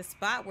 The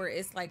spot where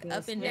it's like Yes,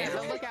 up and Yeah,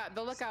 down.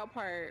 the lookout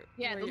part.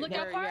 Yeah, where the you-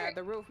 lookout Yeah, part?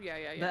 the roof.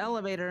 Yeah. The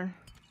elevator.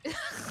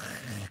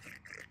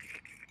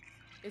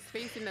 It's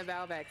facing the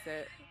valve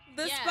exit.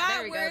 The Yeah, spot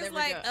there we go, where there it's we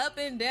like go. up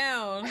and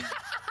down.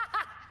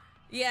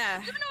 Yeah.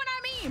 You know what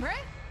I mean,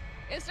 right?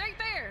 It's right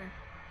there.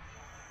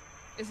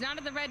 It's not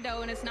at the red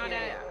though, and it's not Yeah,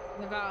 at yeah.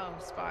 The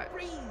Valve spot.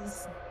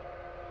 Freeze.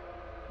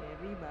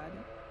 Everybody,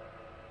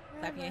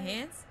 Clap your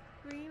hands.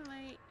 Green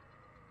light.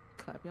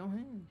 clap your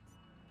hands.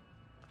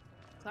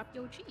 Clap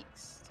your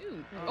cheeks,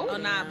 too. Oh, nah,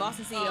 damn.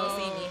 Boston CEO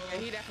see me. Yeah,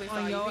 he definitely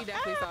On saw you. your He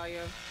definitely saw you.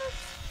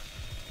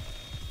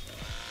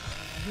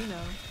 He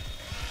know.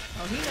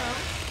 Oh, he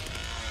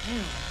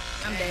know.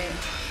 I'm dead.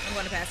 I'm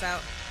going to pass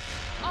out.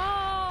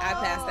 Oh! I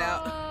passed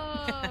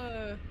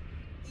out.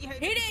 He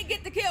didn't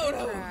get the kill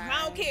though.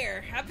 I don't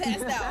care. I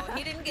passed out.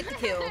 He didn't get the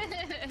kill.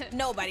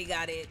 Nobody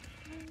got it.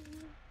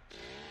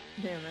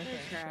 Damn, that's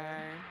Good right.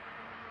 try.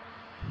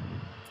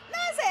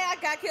 Not say I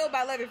got killed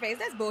by Leatherface.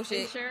 That's It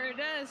bullshit. sure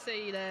does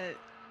say that.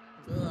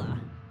 Ugh.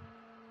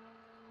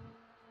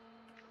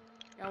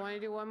 Y'all want to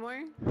do one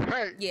more?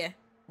 Hey, Yeah,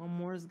 One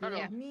more is good.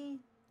 Yeah. Me.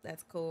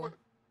 that's cool.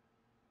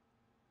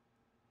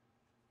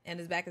 And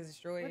his back is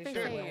destroyed. What It they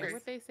sure saying? was.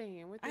 What they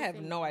saying? What I they have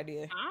saying? no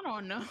idea. I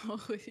don't know.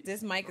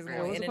 This mic is Okay.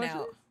 going What was in the and question?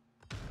 out.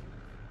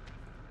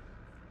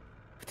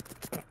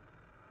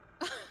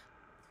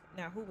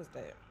 Now, who was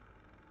that?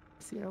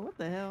 Sierra, what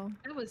the hell?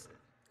 It was.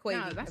 Quavy,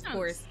 No, that of sounds-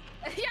 course.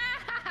 Yeah!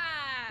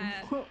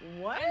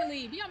 What?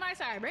 Finally, be on my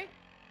side, right?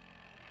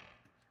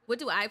 What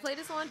do I play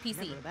this on?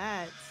 PC. Never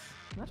that.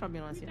 I'm not trying to be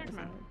on What you Sierra's talking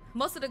side. about?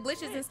 Most of the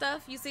glitches and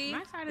stuff you see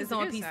My side is is the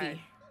on good PC. side.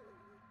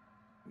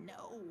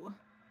 No.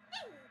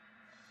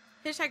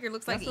 Hitchhiker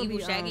looks like That's an what evil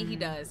the, Shaggy. He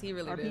does. He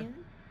really do. RPN?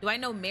 Do I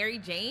know Mary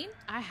Jane?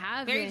 I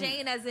haven't. Mary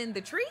Jane as in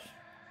the tree?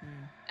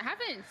 I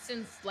haven't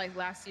since like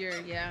last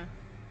year. Yeah.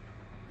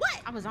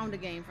 What? I was on the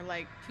game for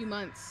like 2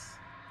 months,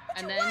 What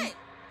and you then want?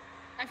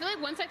 I feel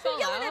like once I What fall you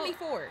yelling out at me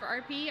for?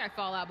 RP, I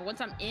fall out. But once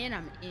I'm in,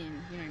 I'm in.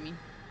 You know what I mean?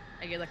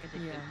 I get like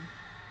addicted. Yeah.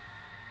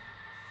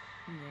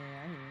 Yeah,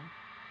 I hear you.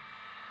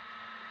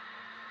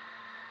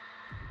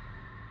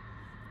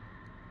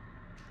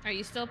 Are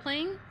you still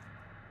playing?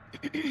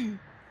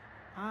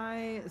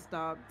 I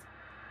stopped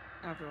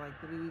after like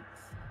 3 weeks.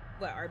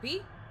 What,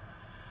 RP?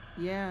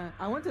 Yeah,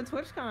 I went to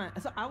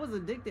TwitchCon, so I was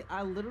addicted.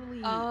 I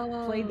literally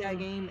played that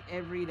game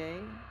every day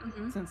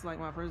since like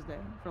my first day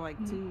for like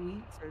 2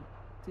 weeks or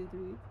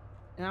 2-3 weeks.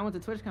 And I went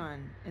to TwitchCon,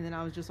 and then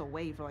I was just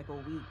away for like a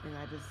week, and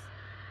I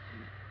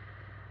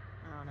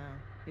don't know,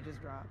 it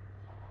just dropped.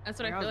 That's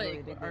what Like, I I feel was like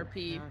really with addicted.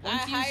 RP. Yeah. I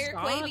Once you hired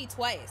stop- Quavy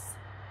twice.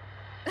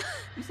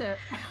 You said,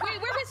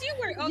 Wait, where was you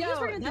working? Oh, you was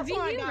working at the that's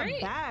when I VU, got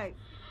right? back.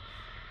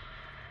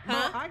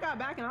 Huh? No, I got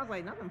back, and I was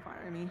like, nothing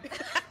fired me.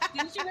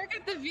 Didn't you work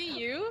at the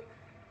VU?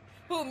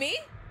 Who, me?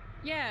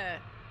 Yeah.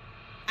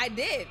 I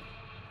did.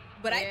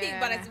 But I think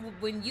Yeah.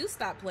 when you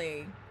stopped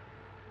playing,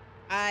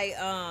 I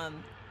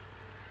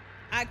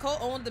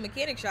co-owned the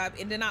mechanic shop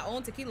and then I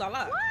owned Tequila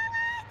La. What?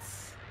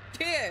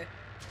 Yeah.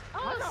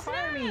 Why not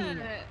fire me?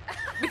 snap.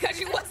 Because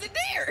you wasn't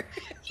there.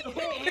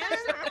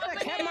 I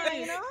kept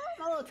my,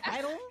 my little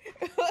title.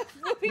 What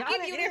we Got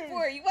keep it you there in.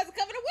 for? You wasn't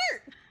coming to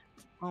work.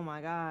 Oh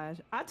my gosh.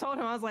 I told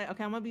him, I was like,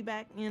 okay, I'm gonna be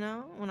back, when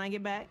I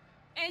get back.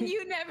 And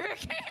you never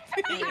came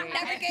back. You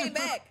never came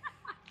back.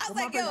 I was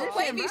Well, like,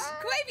 my yo, position,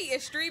 Quavy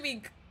is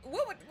streaming.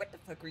 What the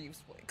fuck were you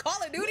playing?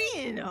 Call of Duty?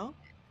 You know.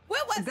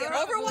 What was it? Girl,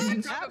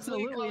 Overwatch? Probably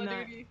Absolutely Call of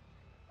not. Duty.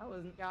 I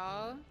wasn't.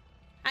 Y'all.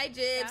 Hi,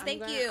 Jibs. I'm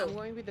Thank I'm you.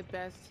 going to be the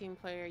best team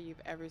player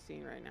you've ever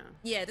seen right now.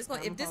 Yeah, if this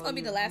gonna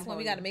be the last one,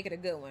 we gotta make it a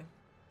good one.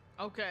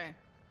 Okay.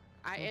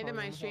 I No ended problem,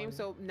 my no stream,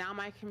 problem. so now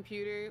my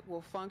computer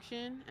will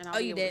function and I'll Oh,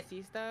 be you able did? to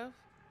see stuff.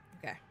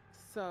 Okay.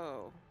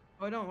 So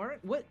Oh, it don't work?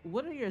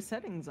 What are your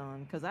settings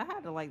on? Because I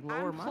had to like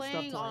lower I'm my stuff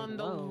playing to like on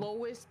the low.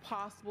 lowest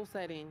possible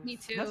settings. Me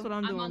too. That's what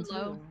I'm doing on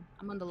low. too.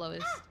 I'm on the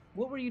lowest.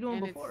 What were you doing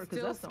And before? it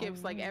still that's the skips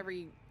only like one.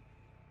 every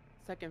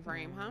second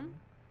frame, huh?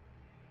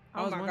 I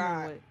Oh was my wondering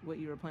God. what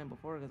you were playing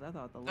before because I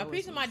thought the A lowest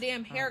piece of my was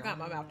damn hair kinda got in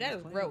my low mouth. That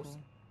is and gross.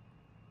 playable.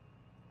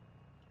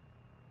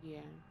 Yeah.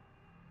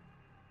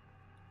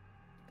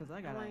 Because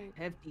I got Like- a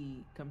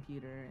hefty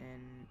computer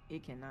and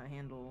it cannot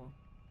handle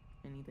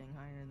anything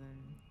higher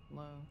than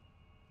low.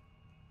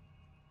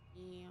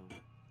 Yeah.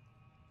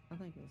 I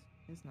think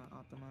it's not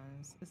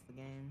optimized. It's the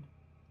game,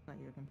 not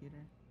your computer.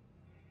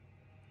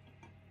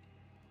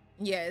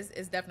 Yeah,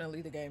 it's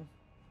definitely the game.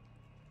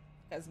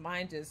 Cause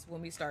mine just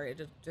when we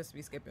started just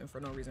be skipping for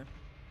no reason.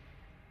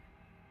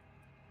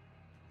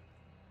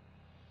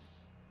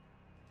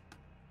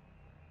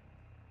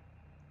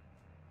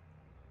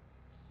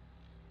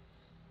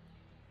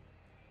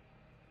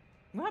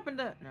 What happened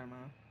to? Never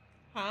mind.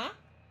 Huh?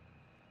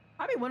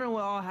 I be wondering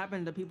what all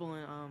happened to people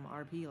in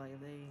RP, like if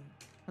they,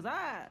 cause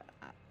I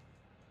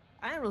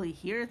didn't really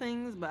hear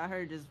things, but I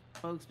heard just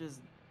folks just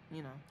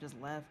just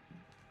left.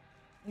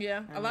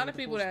 Yeah, I a don't lot know of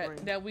the people full story.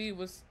 that we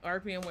was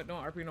RPing with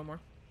don't RP no more.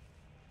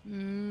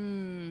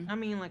 I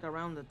mean, like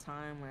around the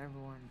time where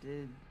everyone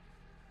did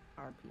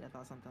RP, I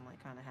thought something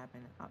like kind of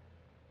happened.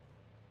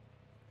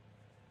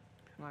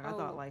 Like I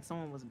thought Oh. like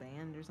someone was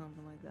banned or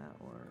something like that,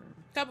 or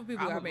A couple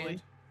people got Probably.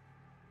 banned.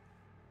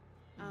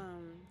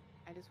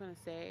 I just want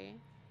to say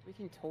we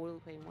can totally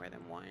play more than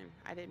one.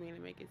 I didn't mean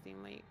to make it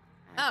seem like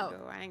I have to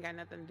go. I ain't got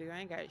nothing to do. I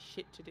ain't got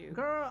shit to do.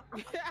 girl,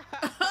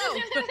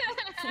 Oh.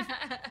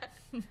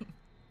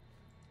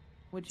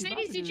 what you Sadie,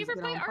 about to did do you is ever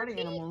get play on Party RP?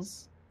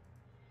 Animals.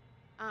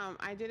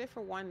 I did it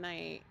for one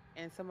night,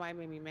 and somebody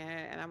made me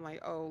mad, and I'm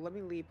like, oh, let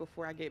me leave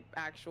before I get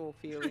actual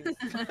feelings.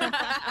 That's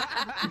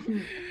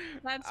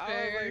I was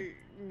fair. like,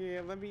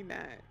 yeah, let me not.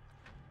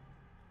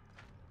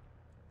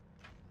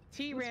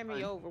 T That's ran me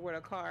fun. over with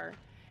a car,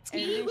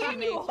 T and then she ran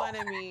made you fun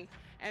of me.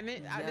 And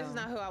then this is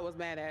No. not who I was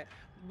mad at,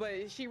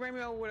 but she ran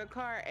me over with a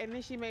car, and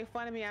then she made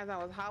fun of me as I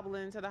was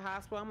hobbling to the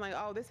hospital. I'm like,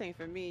 oh, this ain't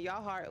for me.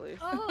 Y'all heartless.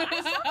 Oh,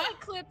 I saw that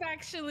clip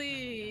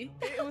actually.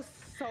 It was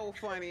so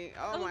funny.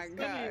 Oh That my was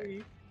god.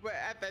 funny. But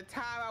at the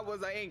time, I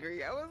was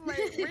angry. I was like,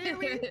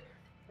 really?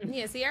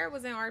 Yeah, Sierra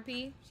was in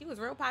RP. She was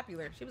real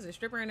popular. She was a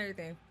stripper and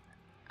everything.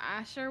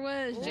 I sure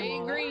was. Jay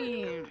Ooh.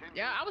 Green.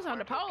 Yeah, I was on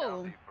the pole.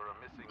 For a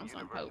missing I was on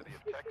University Pope.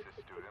 of Texas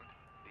student,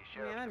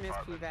 the Man, I sheriff's miss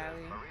P department says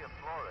Valley. Maria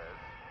Flores,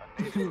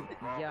 a native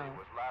of Raleigh, Yeah.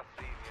 was last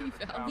seen P near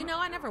the Valley. town You know,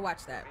 I never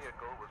watched that.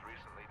 vehicle was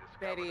recently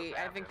discovered Betty,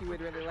 I think you would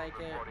really like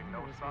it. reporting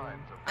no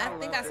signs of I I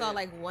think I loved saw it.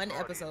 like one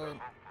episode.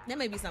 That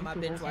may be something I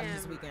binge watched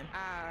this Damn, weekend.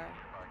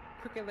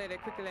 Crooked letter,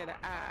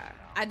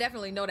 I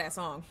definitely know that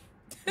song,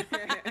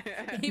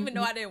 even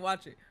though I didn't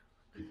watch it.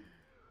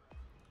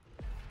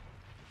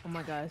 Oh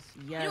my gosh,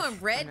 yes. You doing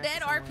Red I'm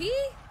Dead actually RP?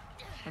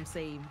 somewhere. I'm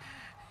saved.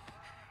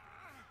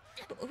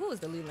 Who is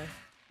the Leland?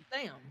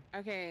 Damn.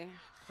 Okay,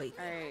 Wait.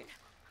 all right.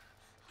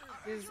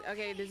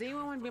 Does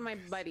anyone want to be my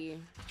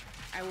buddy?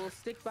 I will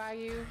stick by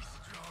you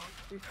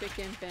through thick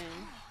and thin.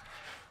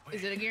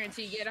 Is it a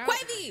guarantee get out?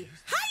 Wavy,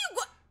 how you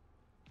go?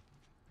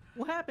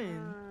 What happened?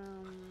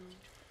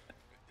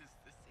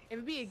 It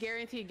would be a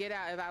guaranteed get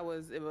out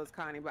if it was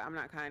Connie, but I'm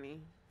not Connie,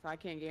 so I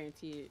can't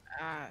guarantee it.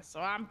 So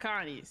I'm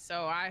Connie,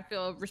 so I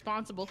feel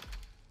responsible.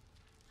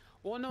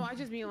 Well, no, I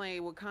just mean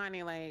like with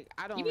Connie, like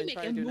I don't You be really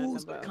try to making do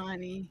moves nothing with but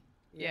Connie.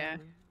 Yeah. As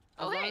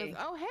Oh, long hey. as-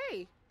 oh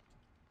hey.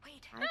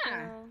 Wait, Hi, Ah.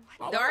 girl.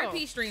 Oh, The wow.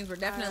 RP streams were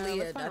definitely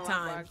Let's a find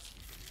time.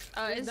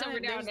 lockbox. It's over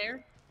down there's-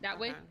 there. That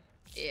way. Okay.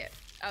 Yeah.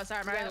 Oh,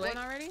 sorry, You my got other way. one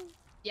already?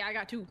 Yeah, I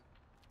got two.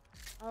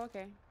 Oh,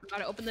 okay. I'm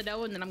gotta open the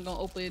door and then I'm gonna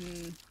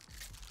open.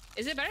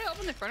 Is it better to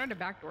open the front or the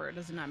back door? It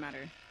does not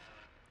matter.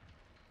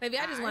 Baby,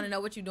 I just want to know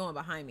what you're doing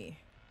behind me.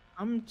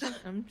 I'm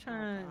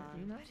trying,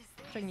 you know,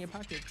 checking your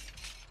pockets.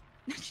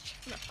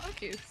 The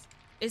pockets.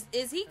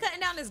 Is he cutting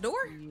down this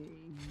door?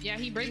 Yeah,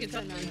 he breaking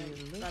something.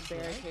 A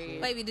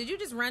barricade. Baby, did you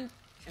just run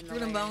in the through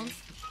them way. bones?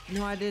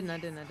 No, I didn't.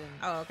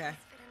 Oh, okay.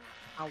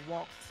 I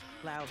walked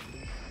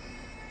loudly.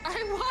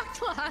 I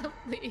walked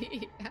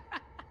loudly.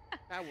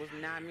 That was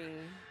not me.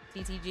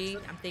 TTG,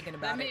 I'm thinking That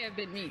about may it. have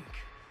been me.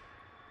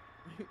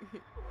 I'm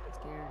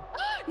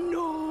scared.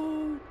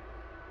 No.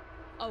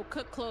 Oh,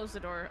 Cook closed the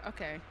door.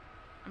 Okay,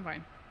 I'm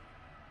fine.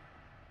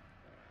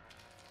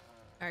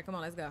 All right, come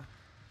on, let's go.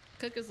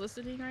 Cook is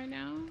listening right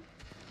now.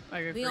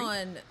 Like, Are we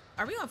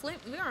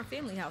on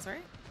Family House,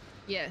 right?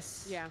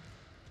 Yes. Yeah.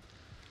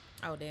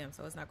 Oh, damn.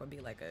 So it's not going to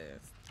be like a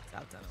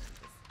South Tunnel.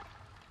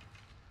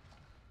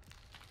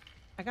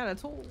 I got a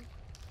tool.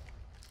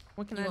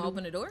 What can You I going do? to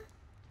open the door?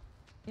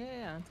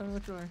 Yeah, tell me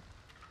what door.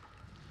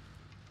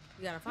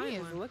 You got to He find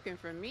is one. looking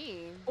for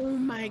me. Oh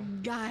my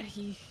God,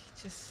 he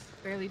just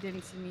barely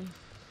didn't see me.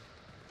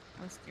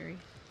 That was scary.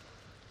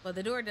 But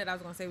the door that I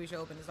was going to say we should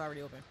open is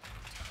already open.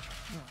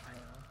 Oh, I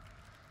know.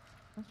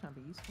 That's trying to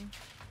be useful.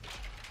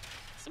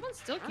 Someone's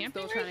still I'm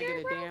camping still trying right to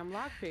here, get a bro? damn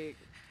lockpick.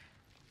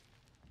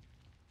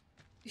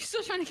 You're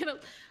still trying to get a.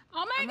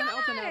 Oh my I'm God! gonna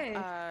open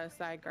up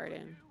side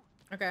garden.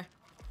 Okay.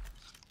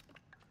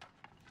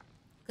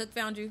 Cook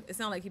found you. It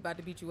sounded like he about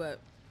to beat you up.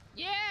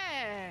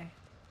 Yeah,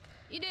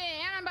 you did.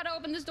 And I'm about to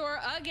open this door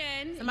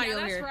again. Somebody yeah,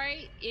 over that's here.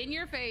 right. In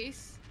your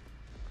face.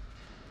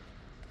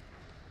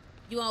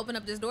 You want to open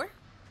up this door?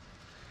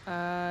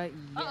 Yeah.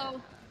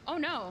 Uh-oh. Oh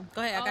no.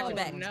 Go ahead, I got oh, your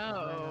back.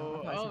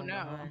 No. Oh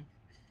no.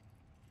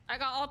 I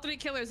got all three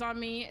killers on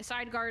me.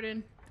 Side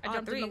garden. I All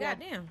jumped three. in the wall.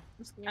 Goddamn.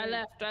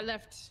 I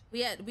left.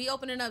 We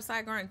opening up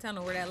side garden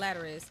tunnel where that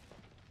ladder is.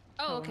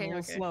 Oh, okay. I'm a little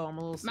Okay. slow. I'm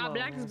a little slow. My I'm a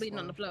black is little bleeding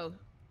on slow. the floor,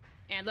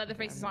 and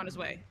Leatherface is on his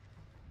way.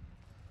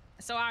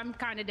 So I'm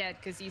kind of dead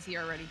because he's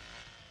here already.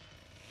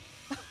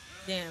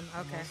 Damn.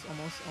 Okay.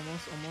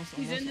 Almost.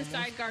 He's in the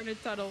side garden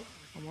tunnel.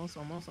 Almost.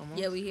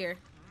 Yeah, we here.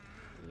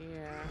 Yeah.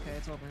 Okay,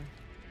 it's open.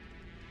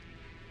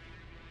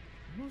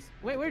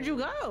 Wait, where'd you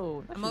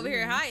go? I'm over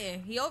here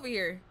hiding. He over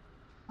here.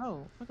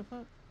 Oh, what the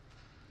fuck?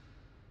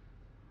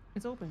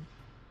 It's open.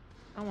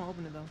 I don't want to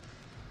open it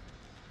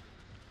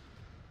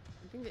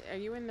though. Are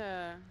you in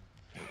the?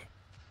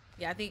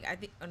 Yeah, I think.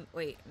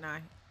 Wait, nah.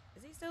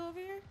 Is he still over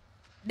here?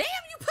 Damn,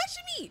 you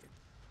pushing me!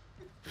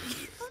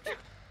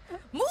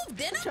 Move,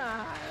 Denim.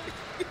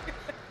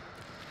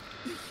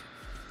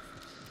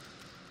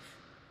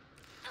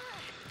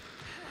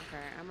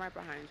 Okay, I'm right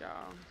behind y'all.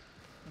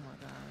 Oh my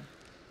god.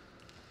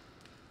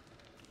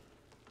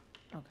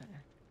 Okay.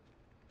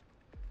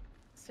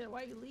 Said,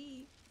 why you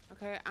leave?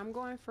 Okay, I'm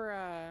going for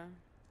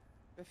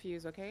the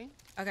fuse. Okay.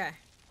 Okay.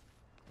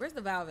 Where's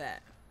the valve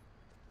at?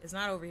 It's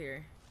not over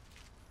here.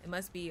 It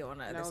must be on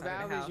the other No, side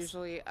of valve the is house.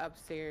 usually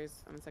upstairs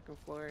on the second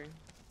floor.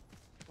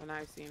 When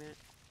I've seen it.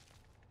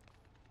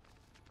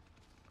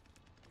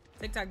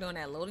 TikTok doing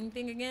that loading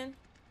thing again?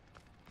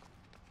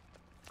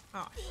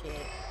 Oh shit.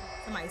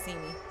 Somebody see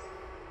me.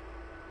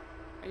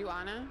 Are you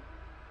Anna?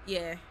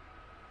 Yeah.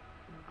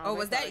 Oh,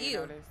 was that's that how you?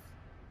 noticed.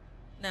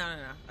 No.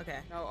 Okay.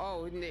 No,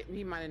 oh,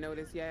 he might have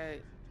noticed. Yeah,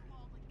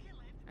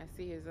 I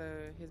see his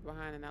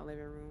behind in that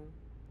living room.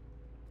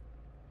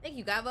 Thank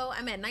you, Gavo.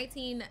 I'm at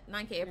 19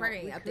 9K. I probably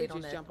ain't update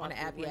on the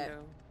app yet.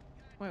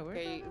 Wait, where?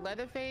 Okay,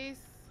 Leatherface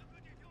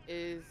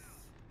is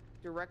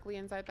directly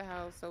inside the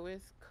house. So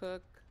is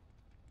Cook.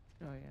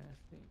 Oh yeah,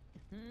 I see.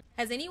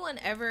 Has anyone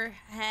ever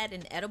had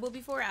an edible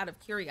before out of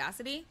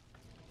curiosity?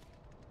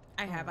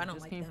 I have. I don't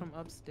just like came them. from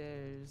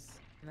upstairs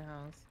in the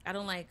house. I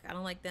don't like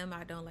them.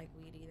 I don't like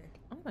weed either.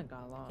 Oh my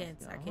god, lost.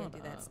 I can't do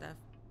that stuff.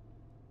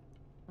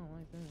 I don't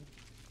like this.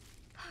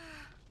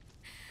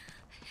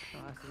 Oh,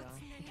 I see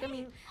y'all. Come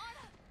here.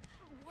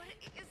 What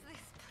is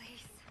this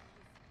place?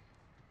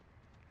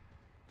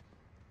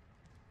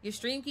 Your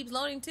stream keeps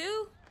loading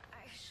too?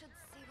 I should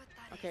see what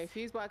that Okay,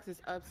 fuse box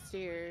is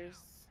upstairs.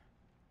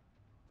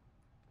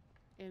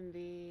 In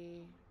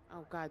the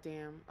oh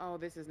goddamn. Oh,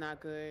 this is not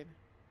good.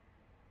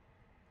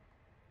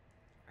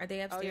 Are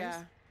they upstairs? Oh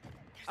yeah.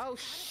 Oh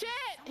shit!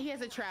 He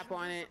has a trap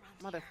on it,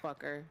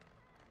 motherfucker.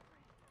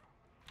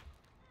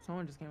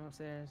 Someone just came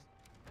upstairs.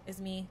 It's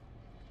me.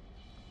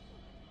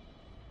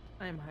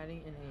 I am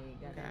hiding in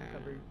a goddamn Okay.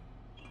 cupboard.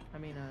 I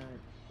mean,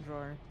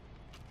 drawer.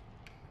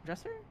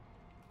 Dresser?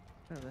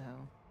 What the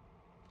hell?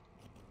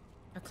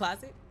 A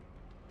closet?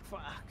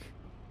 Fuck.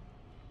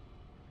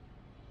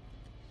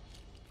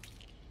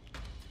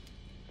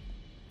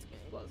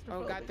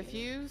 Oh, got the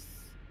fuse.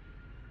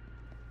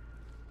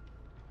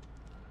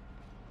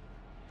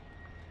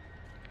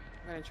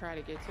 I'm gonna try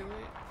to get to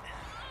it.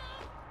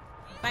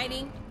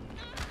 Fighting.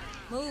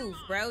 Move,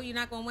 bro. You're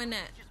not gonna win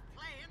that.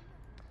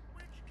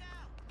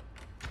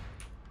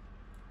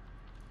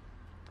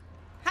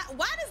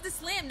 Why does the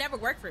slam never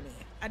work for me?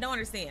 I don't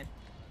understand.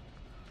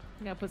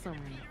 You gotta put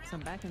some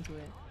back into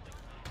it.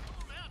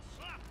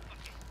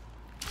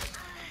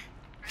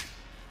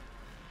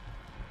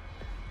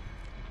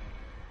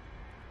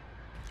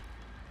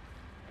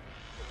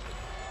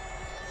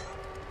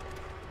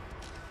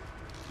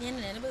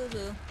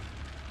 Boo-boo.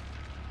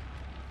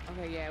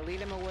 Okay, yeah, lead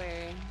him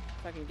away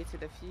so I can get to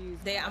the fuse.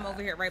 I'm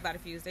over here right by the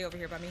fuse. They over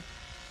here by me.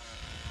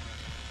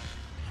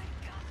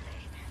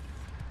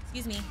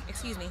 Excuse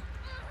me.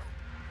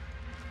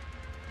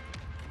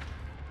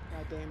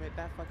 God damn it,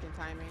 that fucking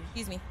timing.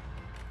 Excuse me.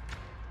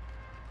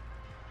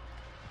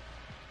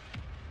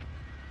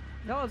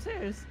 Go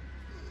upstairs.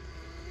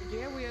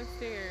 Yeah, we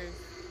upstairs.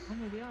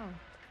 I'm with y'all.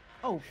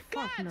 Oh,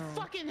 fuck God no.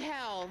 fucking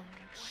hell.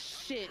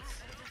 Shit.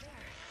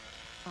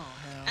 Oh,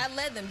 hell. I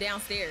led them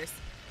downstairs.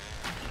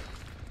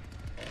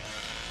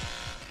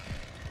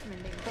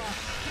 Fuck.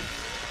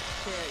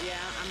 Shit, yeah,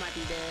 I might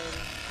be dead.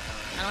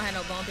 I don't have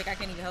no bone pick. I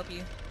can't even help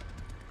you.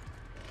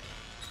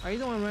 Are you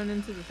the one running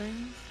into the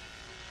things?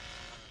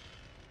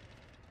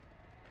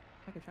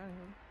 I could try to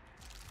help.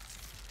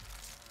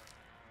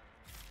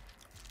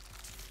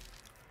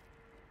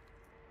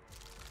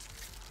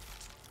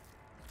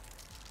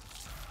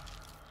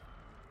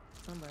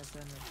 Somebody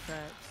setting up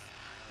traps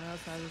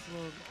outside this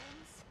little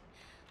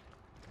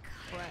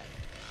crack.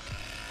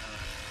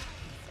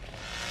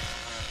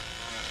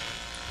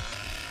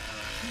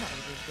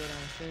 Somebody just go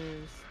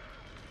downstairs.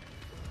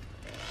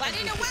 Why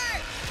didn't it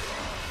work?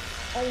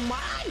 Oh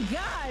my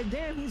god,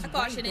 damn, he's I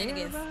call right there,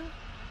 shenanigans. bro.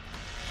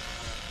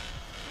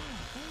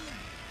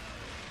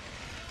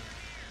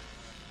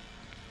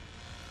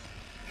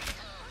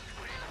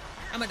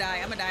 I'ma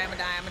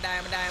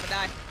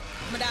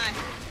die.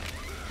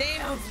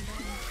 Damn.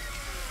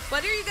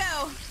 Well, there you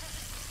go.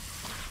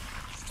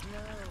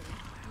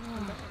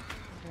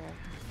 Okay,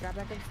 got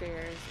back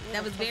upstairs. Where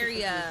That the was fuck is very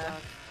the fuse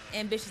box?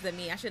 ambitious of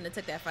me. I shouldn't have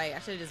took that fight. I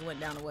should have just went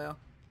down the well.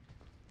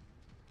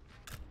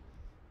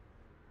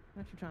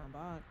 What you trying to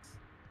box?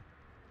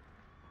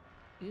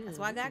 Ew, That's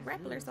why I got what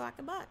is grappler this? so I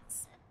can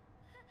box.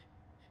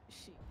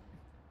 Shit.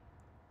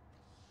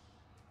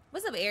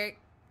 What's up, Eric?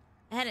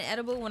 I had an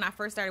edible when I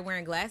first started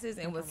wearing glasses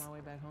and I'm was on my way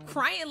back home.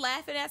 crying,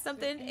 laughing at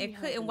something, and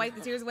couldn't wipe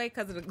the tears away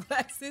because of the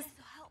glasses. This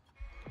will help.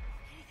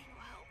 Anything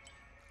will help.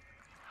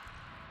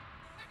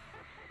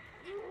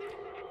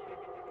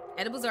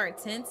 Edibles are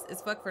intense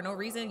as fuck for no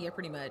reason. Yeah,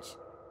 pretty much.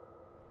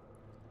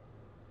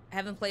 I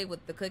haven't played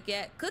with the Cook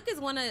yet. Cook is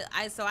one of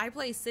so I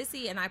play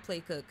Sissy and I play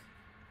Cook.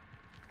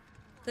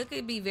 Cook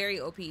could be very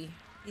OP.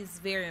 He's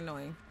very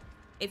annoying.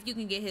 If you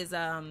can get his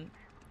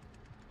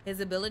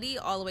ability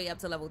all the way up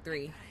to level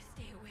 3. Gotta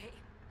stay away.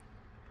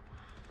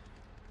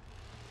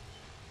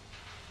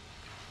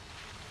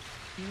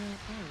 You know,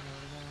 I don't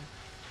know,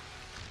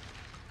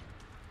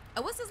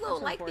 Oh, what's this little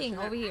That's light thing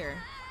unfortunate. over here?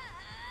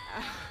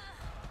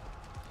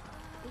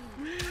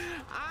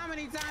 How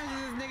many times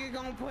is this nigga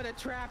gonna put a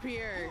trap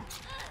here?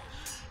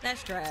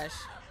 That's trash.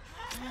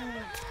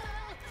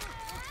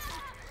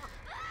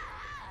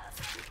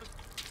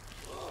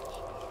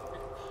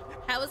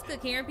 How is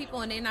Cook hearing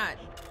people and they not?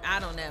 I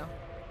don't know.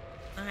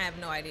 I have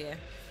no idea.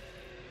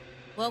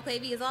 Well,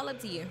 KV, it's all up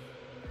to you.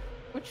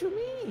 What you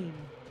mean?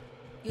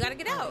 You gotta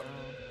get out.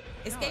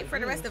 Escape No, for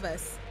the it rest is. of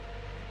us.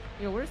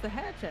 Yo, where's the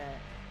hatch at?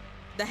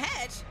 The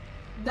hatch?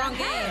 Wrong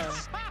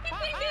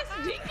game.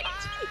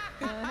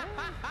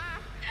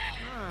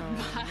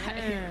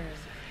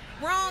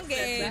 Wrong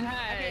game.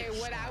 Okay,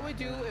 what I would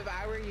do if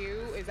I were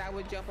you is I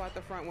would jump out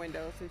the front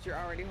window since you're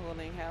already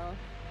holding health.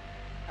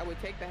 I would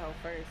take the health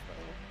first,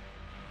 though.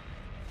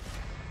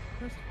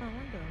 Where's the front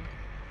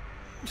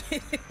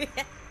window?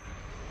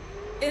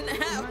 In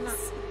the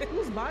house.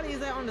 Whose body is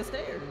that on the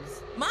stairs?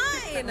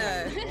 Mine.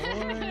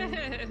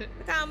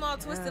 Look how I'm all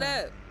twisted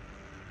up.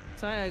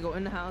 So I gotta go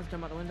in the house,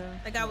 jump out the window.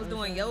 Like I was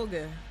doing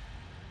yoga.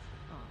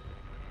 Oh.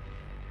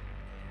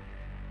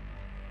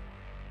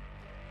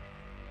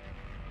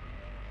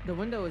 The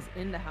window is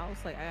in the house.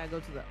 Like I gotta go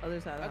to the other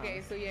side of the house.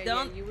 Okay, so yeah,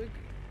 Don't- you would.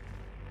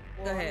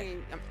 Well, Go ahead.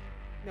 I mean,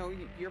 no,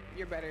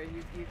 you're better.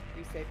 You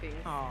say things.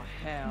 Oh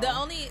hell.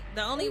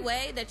 The only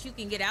way that you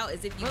can get out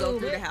is if you go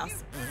through the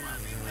house.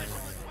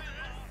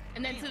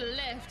 And then to the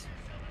left.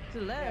 To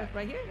the left,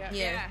 right here.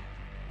 Yeah.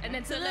 And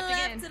then to To the the left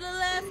left, again. to the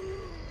left.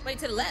 Wait,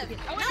 to the left. No,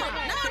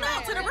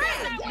 to the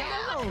right.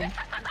 No.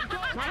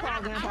 My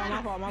fault,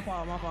 Grandpa. My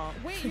fault.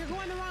 Wait, you're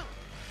going the wrong.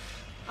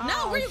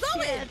 No, where you Oh,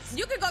 going? shit.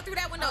 You can go through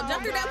that window.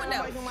 Jump through that window.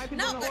 Like white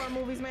people No, in the horror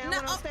movies, man. no, I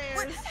went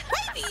upstairs.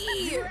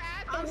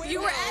 baby.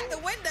 You were at the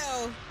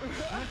window.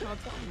 That's what I'm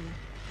telling you.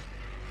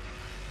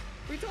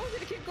 We told you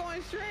to keep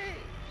going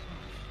straight.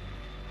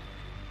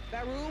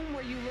 That room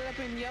where you lit up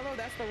in yellow,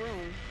 that's the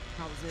room.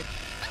 How was it?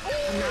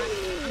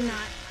 I'm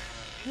not.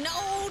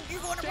 No,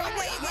 you're going the wrong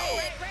way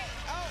again.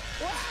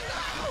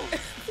 Oh,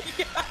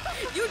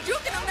 You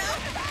juking him now?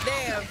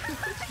 Damn.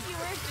 You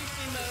were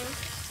juicing those.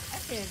 I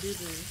can't do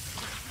this.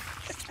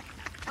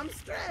 I'm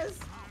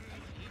stressed.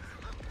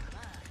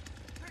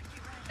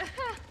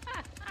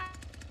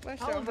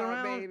 Bless I your was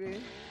heart, around.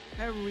 baby.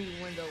 Every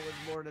window was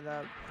boarded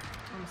up.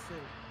 I'm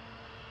sick.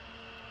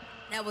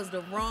 That was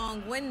the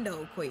wrong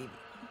window, Quavy.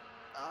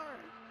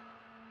 Alright.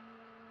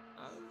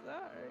 I'm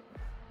sorry.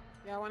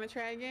 Y'all want to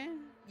try again?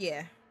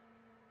 Yeah.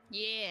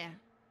 Yeah.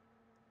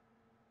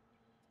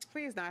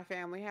 Please not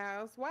Family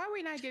House. Why are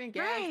we not getting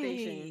gas Right.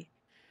 station?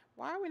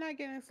 Why are we not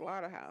getting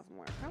Slaughterhouse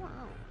more? Come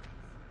on.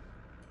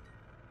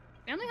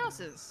 Family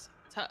houses.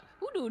 Tough.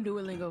 Who doing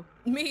Duolingo?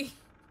 Me.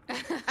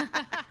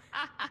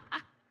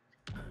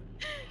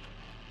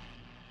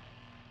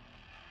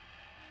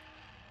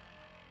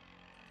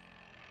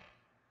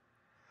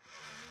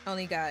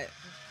 Only got.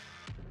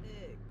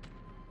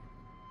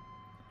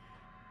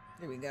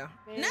 There we go.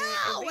 Man, No,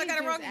 if I they got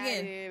it wrong just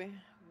again. added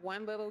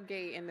one little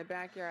gate in the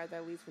backyard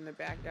that leads from the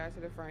backyard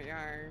to the front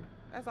yard.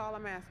 That's all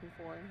I'm asking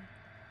for.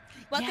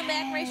 Welcome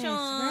back,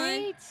 Rayshawn.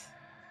 Right?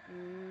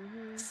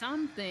 Mm-hmm.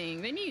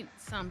 Something. They need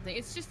something.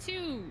 It's just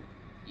too.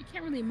 You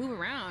can't really move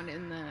around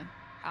in the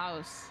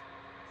house.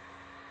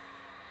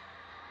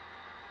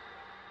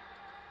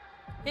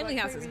 Family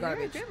House is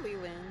garbage. You're good,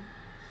 Leland.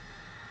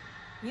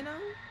 You know?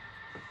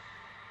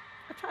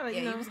 I try to, Yeah,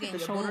 you know, you was get getting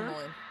the your boom shoulder.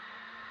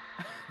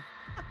 on.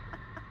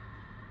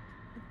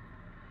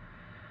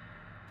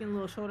 Get a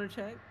little shoulder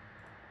check.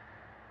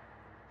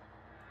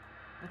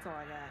 That's all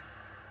I got.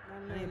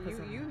 I I need to put mean,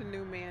 some- you the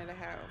new man of the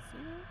house,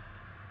 you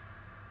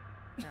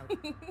know?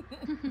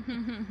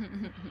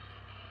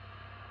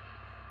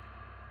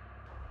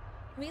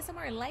 We need some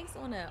more likes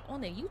on the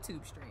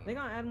YouTube stream. They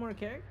gonna add more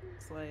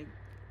characters? Like,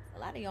 A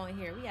lot of y'all in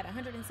here. We had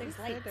 106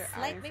 They said likes. they're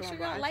Like, adding make sure some,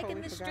 but y'all I liking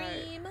totally the forgot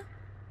stream.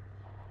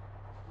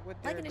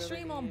 What their Liking the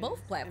stream on ability both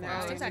is. platforms,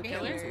 And TikTok and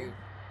killer- YouTube.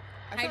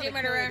 I Hi, saw J the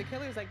Murderer. killer. The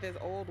killer's like this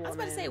old woman. I was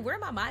about to say, where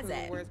my mods who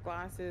at? wears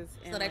glasses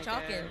and So that like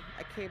y'all can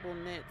a cable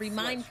knit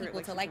remind sweatshirt people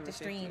like to she's like from the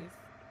stream.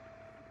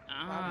 50s. I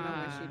don't know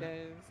what she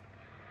does.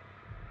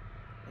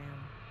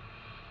 damn.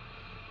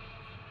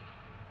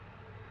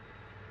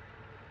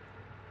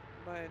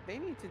 But they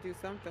need to do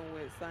something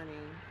with Sunny.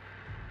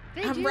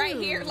 They I'm do. right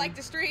here, like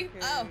the stream.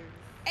 Oh,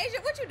 'cause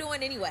Asia, what you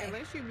doing anyway?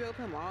 Unless you build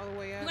him all the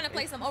way up. You wanna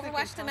play it's some like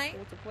Overwatch tonight?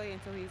 impossible to play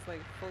until he's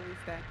like fully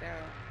stacked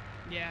out.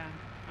 Yeah.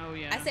 Oh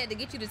yeah. I said to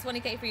get you to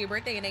 20K for your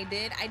birthday, and they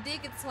did. I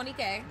did get to 20K.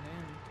 Damn.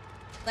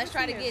 Let's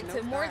try to He has get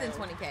no to more than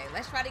style. 20K.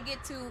 Let's try to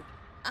get to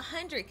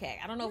 100K.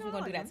 I don't know if we're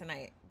gonna do that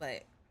tonight,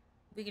 but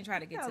we can try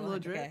to get Got to a little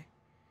 100K. drip.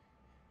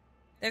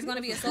 There's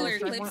gonna be a Little solar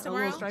stripe eclipse on- a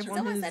little tomorrow. stripe on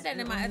Someone his- said that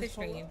in my on other his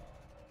polo. stream.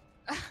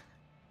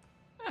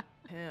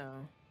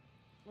 Hell.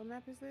 What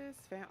map is this?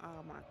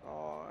 Oh my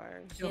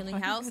god. Family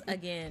House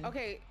again.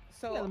 Okay,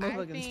 so Yeah, the I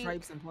motherfucking think,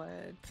 stripes and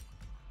plaid.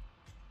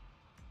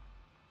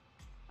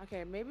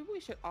 okay, maybe we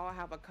should all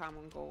have a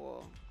common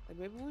goal. Like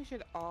maybe we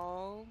should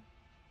all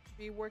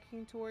be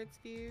working towards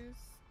views,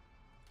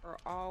 or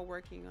all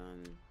working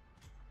on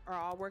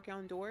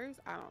doors.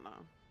 I don't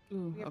know.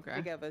 Ooh, We have to okay.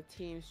 think of a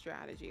team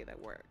strategy that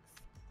works.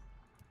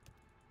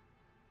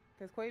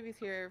 Because Quavy's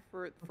here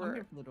for I'm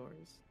here for the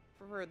doors.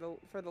 for the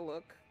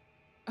look,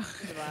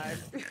 for the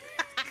vibe.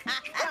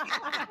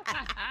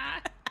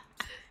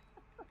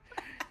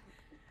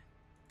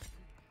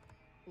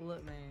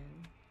 Look, man.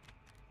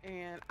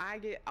 And I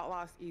get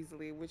lost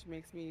easily, which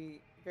makes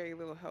me very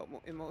little help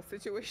in most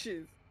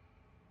situations.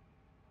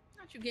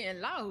 Not you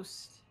getting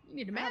lost. You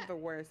need a I have map. the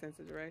worst sense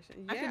of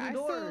direction. I Yeah, can do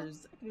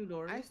doors. I can do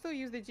doors. I still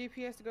use the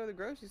GPS to go to the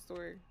grocery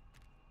store.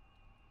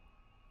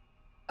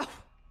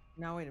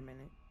 Now wait a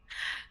minute.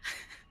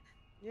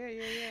 Yeah.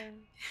 You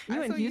I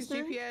in still use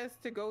Houston? GPS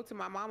to go to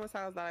my mama's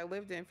house that I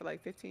lived in for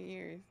like 15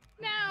 years.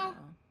 No. Wow.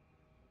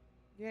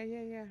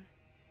 Yeah.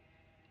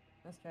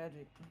 That's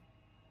tragic.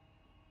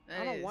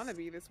 I don't want to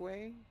be this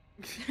way.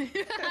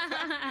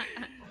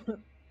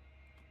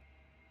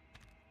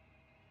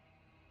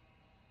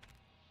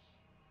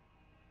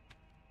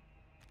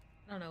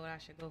 I don't know what I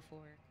should go for.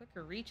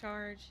 Quicker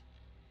recharge.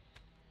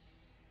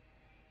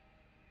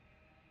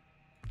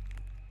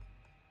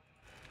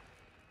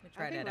 Let me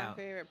try I think that my out.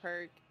 favorite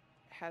perk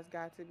has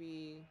got to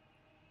be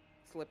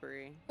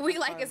slippery. We That's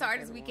like probably as my hard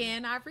as we favorite one.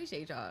 can. I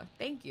appreciate y'all.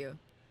 Thank you.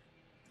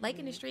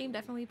 Liking the stream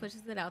definitely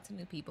pushes it out to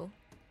new people.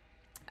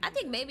 I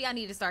think maybe I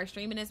need to start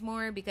streaming this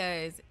more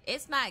because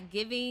it's not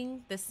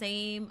giving the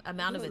same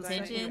amount of This is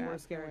actually attention more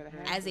scary than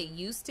as it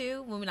used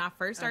to when I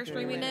first started Okay.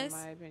 streaming in this.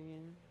 my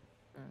opinion.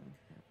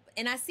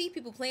 And I see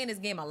people playing this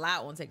game a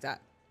lot on TikTok.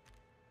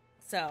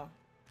 So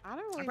I don't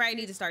really probably see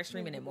need to start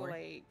streaming it people, more.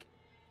 Like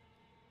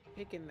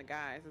picking the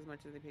guys as much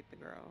as they pick the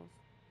girls.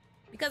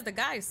 Because the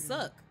guys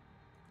suck.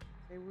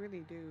 They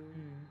really do.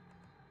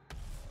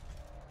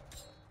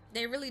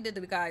 They really did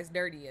the guys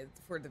dirty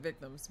for the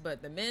victims,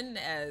 but the men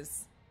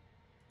as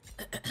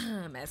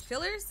as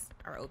killers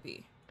are OP.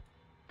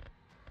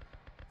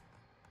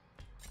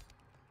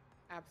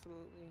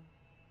 Absolutely.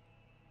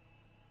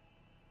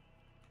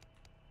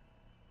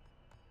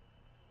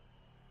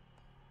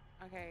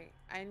 Okay,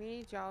 I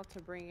need y'all to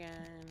bring in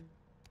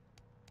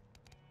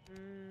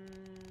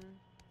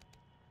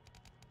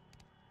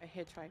a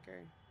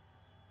hitchhiker.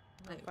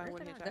 Wait, Find where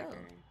one can I hitchhiker. go?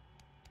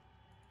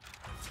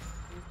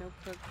 There's no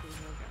cook, there's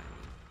no Johnny.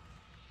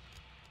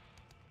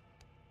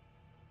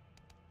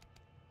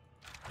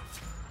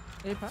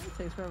 It probably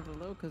takes forever to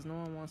load because no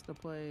one wants to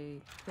play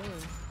killer.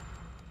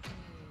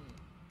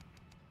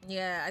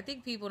 Yeah, I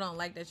think people don't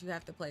like that you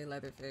have to play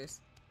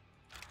Leatherface.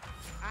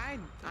 I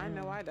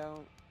know I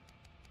don't.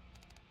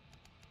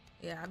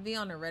 Yeah, I be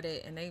on the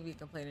Reddit and they be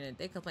complaining.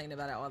 They complain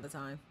about it all the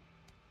time.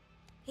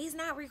 He's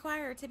not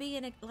required to be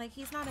in a, like,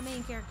 he's not a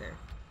main character.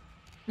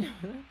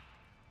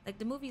 Like,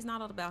 the movie's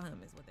not all about him,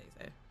 is what they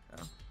say.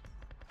 So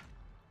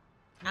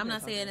I'm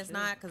not saying it's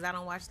not because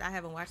I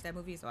haven't watched that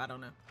movie, so I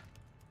don't know.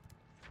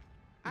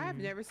 I have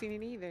never seen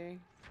it either.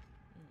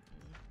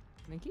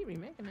 They keep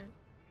remaking it.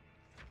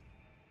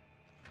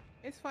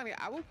 It's funny.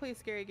 I will play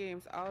scary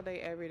games all day,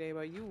 every day,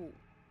 but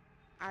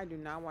I do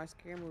not watch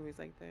scary movies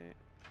like that.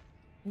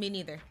 Me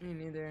neither. Me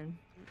neither.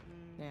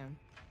 Damn.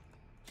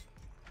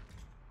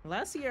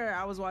 Last year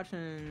I was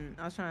trying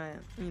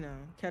to,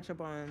 catch up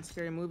on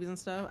scary movies and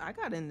stuff. I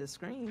got into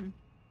Scream.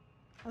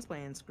 I was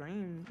playing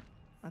Scream.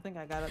 I think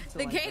I got up to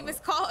The game is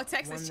called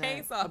Texas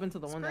Chainsaw. Up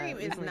until the one Scream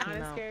that is recently not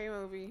came a out. scary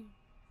movie.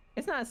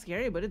 It's not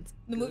scary, but it's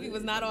The movie was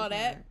good. not all It's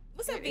that.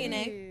 What's up, It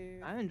DNA?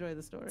 is. I enjoy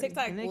the story.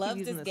 TikTok And they keep loves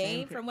using this the same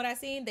game. From what I've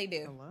seen, they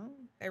do. Hello?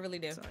 They really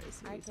do. Sorry, I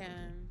seriously.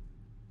 can.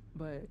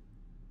 But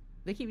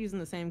they keep using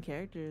the same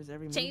characters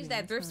every movie. Change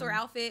that thrift store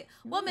That's outfit.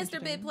 Well, Mr. Bid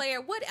interesting.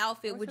 Player, what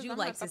outfit would Since you I'm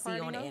like not the to see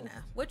on party Anna?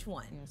 host. Which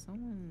one? Yeah,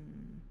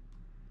 someone.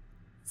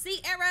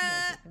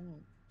 Sierra.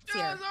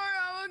 Sierra. Sorry,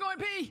 I was going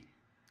to pee.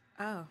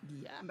 Oh,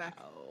 Yeah, I'm back.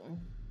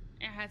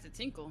 It has to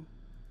tinkle.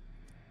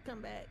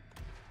 Come back.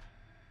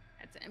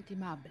 Had to empty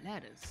my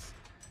bladders.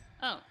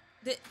 Oh,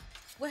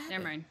 what happened?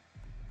 never mind.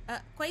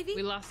 Quavy?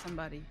 We lost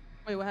somebody.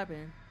 Wait, what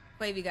happened?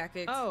 Quavy got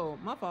kicked. Oh,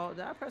 my fault.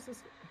 Did I press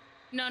this?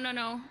 No.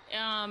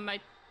 I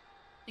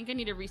think I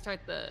need to restart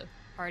the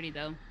party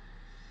though.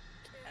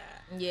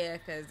 Yeah,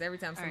 because every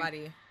time All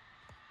right.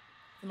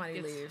 somebody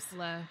It's leaves.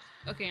 left.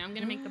 Okay, I'm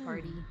gonna make the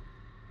party.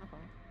 My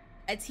fault.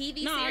 A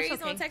TV No, it's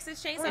series on okay.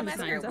 Texas Chainsaw That's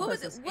Massacre. fine. What would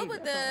That's what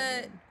would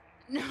escape.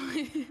 the No.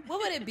 what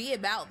would it be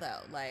about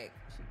though? Like,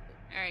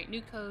 All right,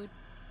 new code.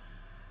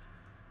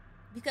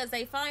 because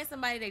they find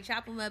somebody, they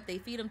chop them up, they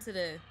feed them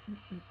to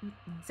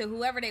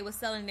whoever they was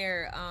selling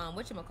their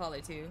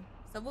whatchamacallit to.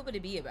 So what would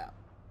it be about?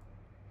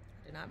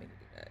 I did not mean to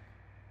do that.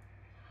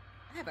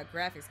 I have a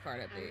graphics card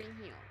update.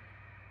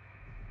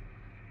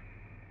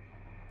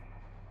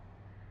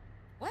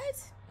 What?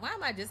 Why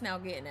am I just now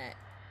getting that?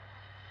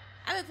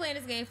 I've been playing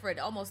this game for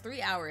almost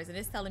 3 hours, and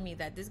it's telling me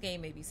that this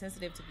game may be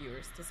sensitive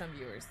to some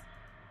viewers.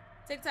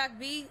 TikTok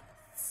be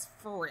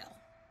for real.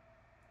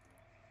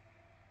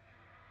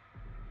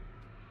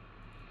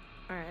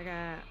 All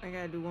right, I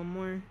gotta do one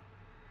more.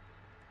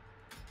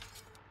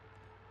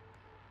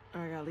 Or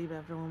I gotta leave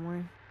after one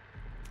more.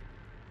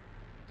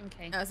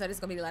 Okay. Oh, so this is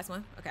gonna be the last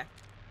one? Okay.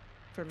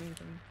 For me.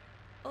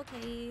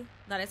 Okay.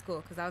 No, that's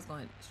cool, because I was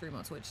going to stream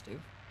on Twitch too.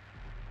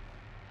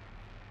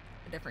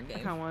 A different I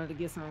game. kind of wanted to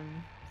get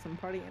some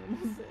party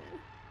animals in.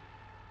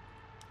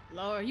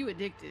 Lord, you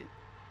addicted.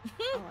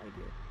 I like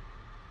it.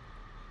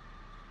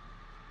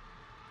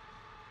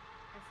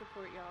 I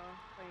support y'all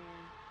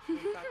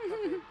playing the sock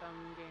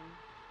puppet game.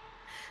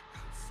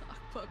 Sock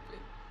puppet.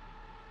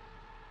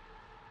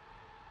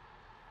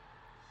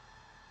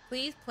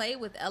 Please play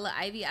with Ella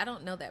Ivy. I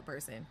don't know that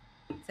person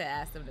to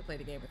ask them to play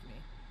the game with me.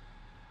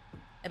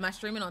 Am I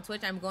streaming on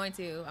Twitch? I'm going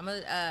to. I'm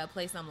gonna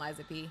play some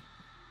Liza P.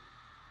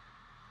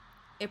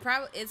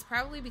 It's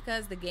probably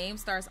because the game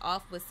starts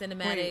off with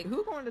cinematic. Wait,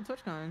 who going to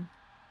TwitchCon?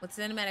 with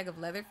cinematic of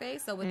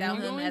Leatherface. So without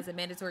him as a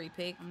mandatory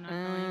pick, I'm not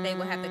going. they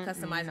will have to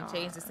customize and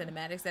change the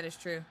cinematics. That is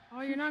true.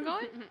 Oh, you're not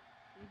going?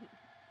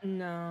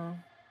 No.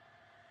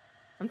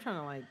 I'm trying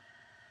to like.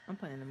 I'm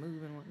planning to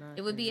move and whatnot.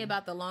 It would be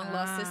about the long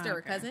lost sister or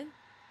okay. cousin.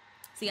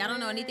 See, I don't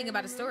know anything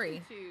about the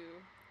story.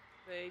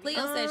 Like,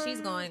 Cleo said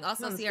she's going.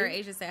 Also, on the Sierra street.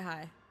 Asia said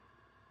hi.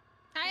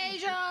 Hi,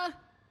 Asia.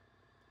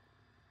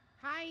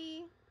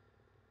 hi.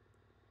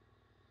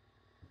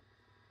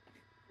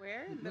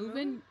 Where? The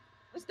Moving.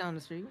 It's down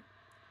the street.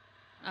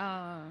 Uh,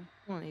 I'm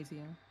on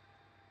ATM.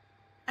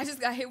 I just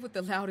got hit with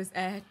the loudest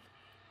ad.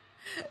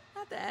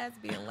 Not the ads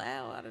being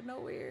loud out of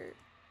nowhere.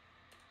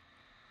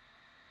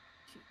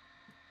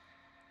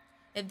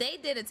 If they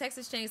did a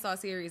Texas Chainsaw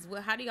series,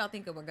 how do y'all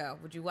think it would go?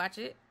 Would you watch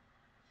it?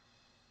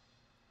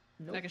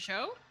 Nope. like a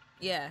show?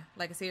 Yeah,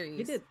 like a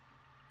series.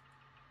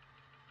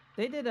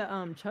 They did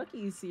a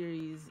Chucky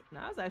series, and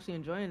I was actually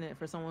enjoying it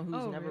for someone who's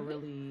Oh, never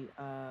really?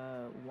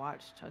 really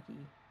watched Chucky.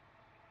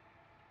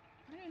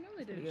 I didn't know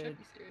they did a Pretty good.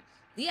 Chucky series.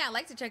 Yeah, I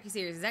like the Chucky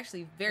series. It's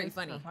actually very It's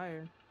funny. on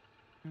fire.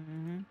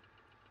 Mm-hmm.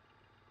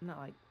 I'm not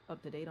like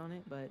up to date on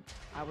it, but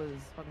I was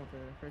fucking with the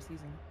first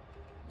season.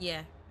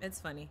 Yeah, it's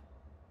funny.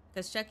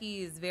 Because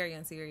Chucky is very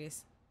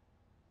unserious.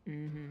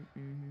 Mm-hmm.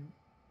 Mm-hmm.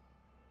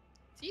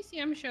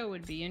 TCM show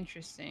would be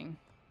interesting.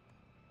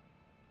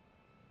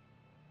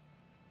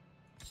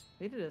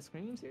 They did a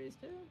Scream series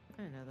too?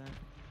 I didn't know that.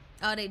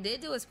 Oh, they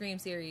did do a Scream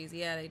series.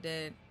 Yeah, they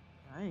did.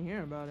 I didn't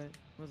hear about it.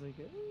 Was it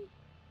good?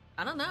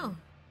 I don't know.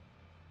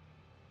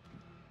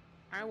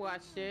 I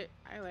watched it.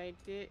 I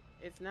liked it.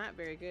 It's not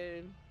very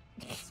good.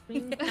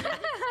 Scream?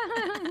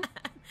 Yeah,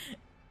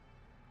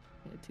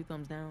 2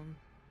 thumbs down.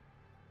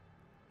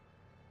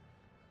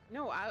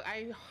 No,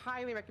 I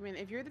highly recommend.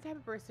 If you're the type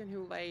of person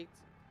who liked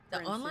The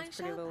for instance, online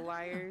Pretty show? Little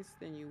Liars,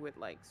 then you would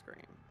like Scream,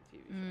 the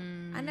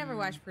TV show. I never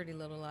watched Pretty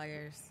Little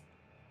Liars.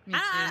 Me too.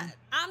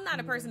 I'm not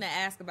a person to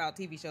ask about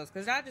TV shows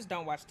because I just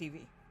don't watch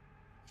TV.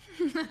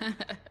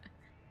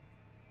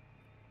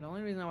 The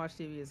only reason I watch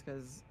TV is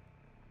because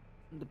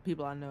the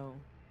people I know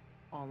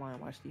online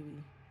watch TV.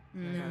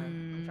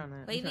 I'm trying to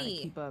Baby.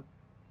 keep up.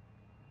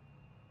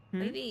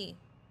 Baby,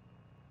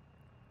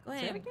 go Say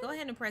it ahead. again? Go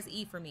ahead and press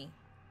E for me.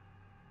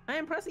 I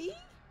am press E.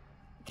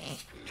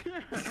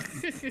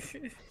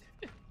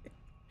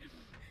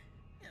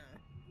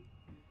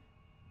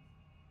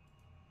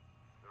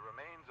 The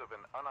remains of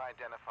an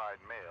unidentified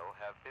male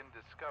have been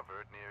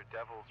discovered near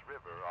Devil's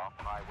River off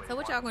Highway So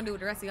what y'all 1 gonna do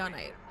with the rest of y'all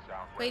night?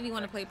 Southwest Baby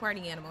want to play Texas.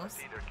 party animals.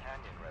 Cedar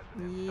Canyon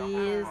resident Yes,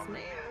 stumbled upon the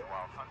ma'am. scene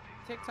while hunting.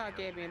 TikTok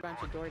gave me a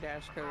bunch of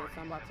DoorDash codes,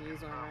 so I'm about to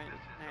use one right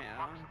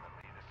now.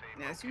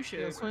 Yes, you Yeah,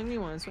 should. swing me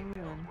one. Swing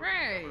me one.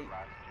 Right.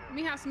 Let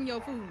me have some of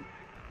your food.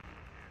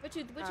 What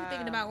you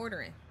thinking about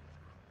ordering?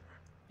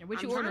 And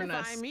what you I'm ordering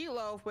trying us? to find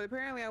meatloaf, but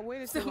apparently I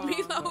waited too Some long.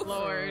 meatloaf.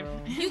 Lord.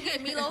 Girl. You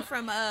get meatloaf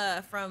from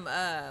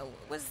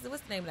what's the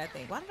name of that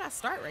thing? Why did I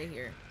start right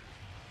here?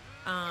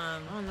 I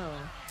don't know.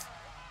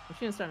 Well,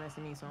 she didn't start next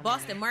to me, so I'm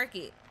Boston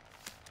Market.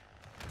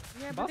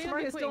 Yeah, but Boston they don't be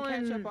Market's putting still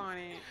in- ketchup on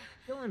it.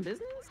 still in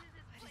business.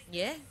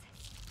 Yeah.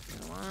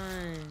 Come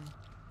on.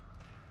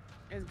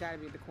 It's gotta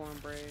be the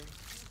cornbread.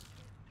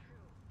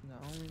 The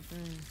only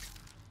thing.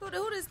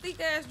 Who this thick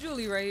ass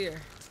Julie right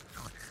here?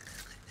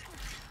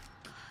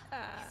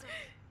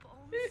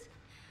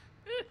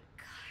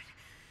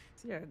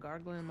 See her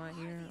gargling in my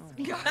ear. Oh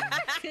my God.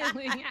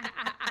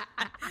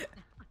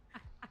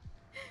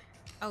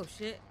 Oh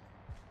shit.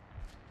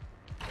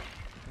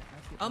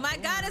 Oh my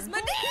God, it's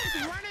Medea!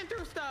 Running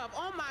through stuff.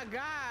 Oh my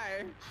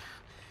god.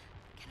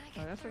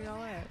 Oh, that's where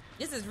y'all at.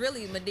 This is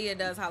really Medea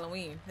does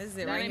Halloween. This is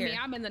it That right ain't here. me.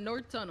 I'm in the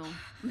North Tunnel.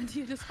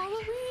 Medea does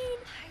Halloween.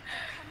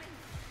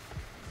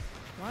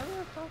 Why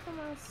the fuck am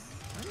I?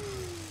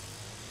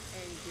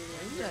 Hey, Julia.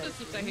 Yeah. Just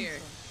keep that here.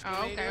 Oh, Can I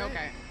okay, do it?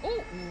 okay.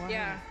 Oh, Wow.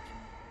 yeah.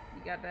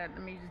 You got that.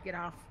 Let me just get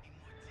off.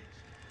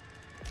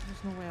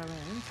 There's no way I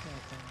ran into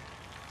that thing.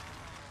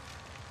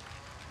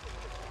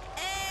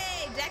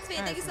 Hey, Jax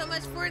fan, thank you so much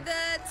Absolutely. for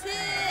the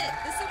tip,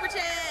 the super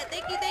chat.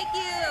 Thank you, thank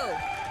you.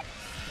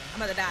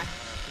 I'm about to die.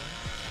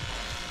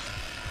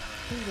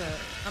 Who's that?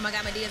 Oh my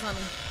God, Medea's on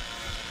me.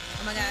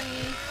 Oh my God.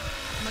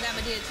 Oh my God,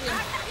 Medea too.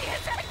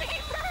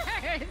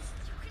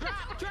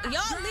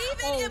 Y'all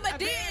leaving and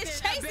Medea is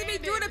chasing me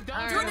through the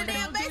damn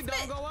Don't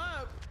basement. go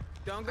up.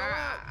 Don't go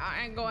up.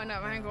 I ain't going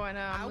up. I ain't going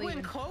up. I I'm wouldn't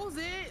leaving. close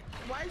it.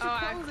 Why'd you Oh,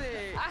 close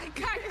it? I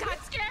got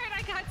scared.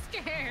 I got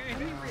scared. Let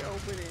me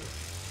reopen it.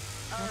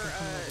 Oh,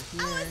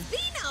 it's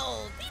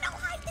Vino. Vino,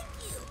 hi, thank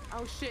you.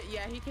 Oh shit,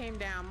 yeah, he came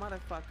down,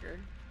 motherfucker.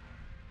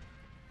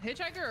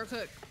 Hitchhiker or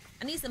cook?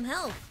 I need some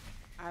help.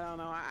 I don't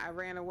know. I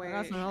ran away I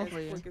got some help as for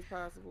you. quick as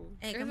possible.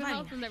 Hey, There's come a on.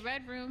 house in the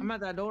red room. I'm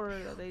at that door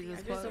that they I just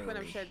just closed. opened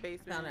up shed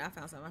basement. Found it. I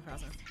found something.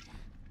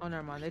 Oh,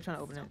 never mind. They trying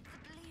to open it.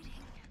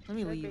 Let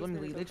me Shed leave. Let me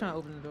basement leave. is They trying to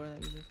open. open the door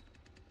that you just.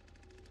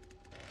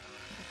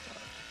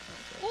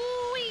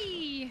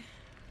 Ooh-wee.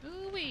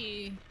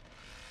 Ooh-wee.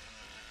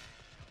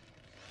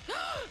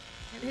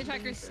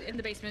 Hitchhiker's in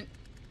the basement.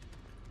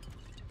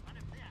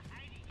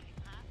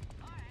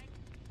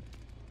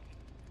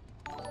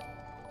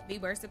 We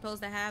were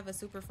supposed to have a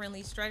super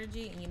friendly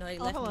strategy, and you know they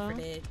Oh, left hello. me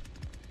for dead.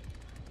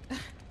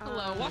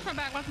 Hello. Watch my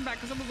back,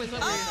 because somebody's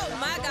over Oh here.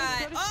 my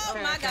god. Oh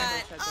Okay, my okay,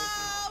 god. okay,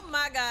 Oh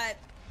my god.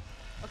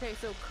 Okay,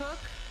 so Cook,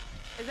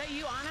 is that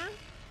you, Anna?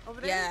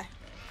 Over there? Yeah.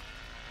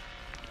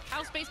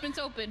 House basement's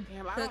open.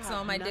 Damn, I don't Cooks have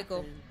on my dickle.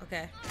 nothing.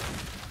 Okay.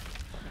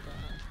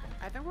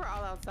 I think we're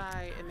all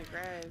outside in the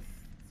grass.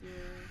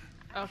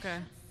 Yeah. Okay.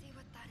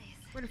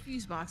 Where the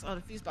fuse box? Oh,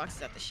 the fuse box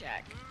is at the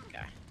shack.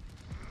 Okay.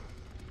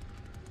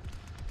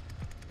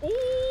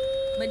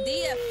 Ooh.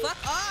 Medea, fuck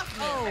off,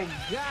 man.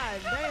 Oh god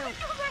damn.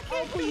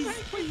 Oh please,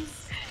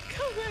 please.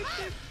 Go back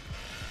in.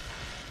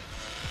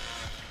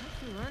 What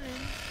you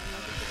running?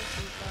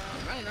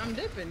 Right, I'm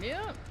dipping.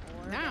 Yep.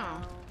 Or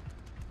Now.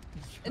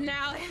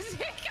 Now it's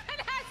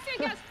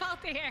gonna us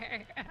both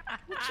here.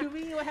 What you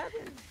mean? What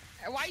happened?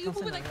 Why are you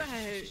moving like that?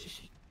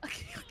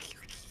 Okay.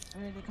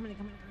 Alright, they're coming.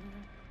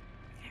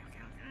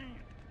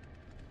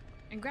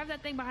 And grab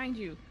that thing behind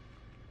you.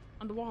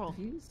 On the wall.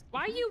 Fuse?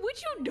 Why you? What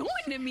you doing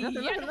to me?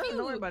 Nothing, Yeah,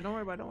 don't worry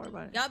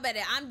about it. Y'all better.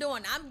 I'm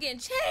getting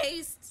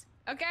chased.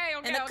 Okay.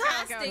 And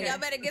accosting. Y'all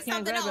better get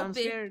Can't something grab it, I'm open.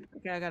 scared.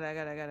 Okay, I got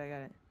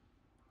it.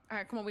 All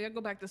right, come on. We gotta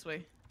go back this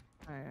way.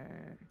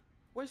 Alright.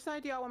 Which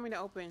side do y'all want me to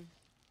open?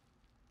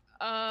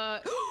 Oh,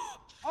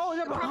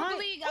 they're behind.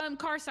 Probably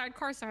car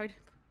side.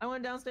 I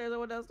went downstairs.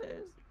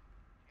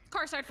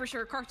 Car side for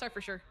sure.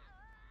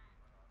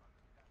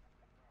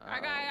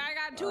 I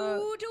got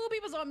two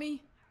peoples on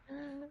me.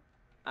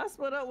 I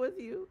split up with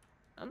you.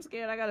 I'm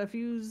scared. I got a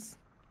fuse.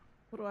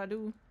 What do I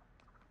do?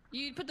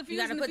 You put the fuse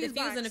You gotta in the put the fuse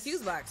fuse box. in the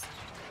fuse box.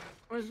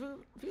 Where's the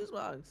fuse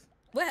box?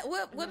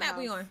 What map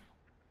we on?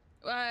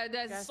 The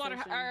Gas slaughter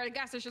station. or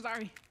gas station.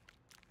 Sorry.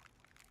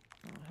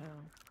 Oh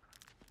hell.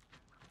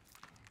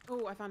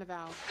 Oh, I found a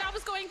valve. Valve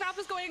was going.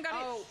 Got it.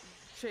 Oh,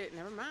 shit.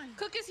 Never mind.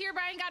 Cook is here,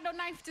 but I ain't got no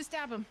knife to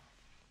stab him.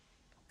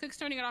 Cook's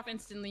turning it off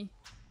instantly.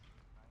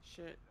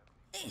 Shit.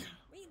 Damn,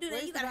 when you do that,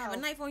 Where's you the gotta have a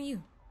valve? knife on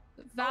you.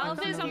 Valve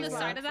found is the on the fuse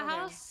side of the box.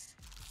 Okay. house.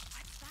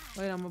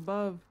 Wait, I'm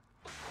above.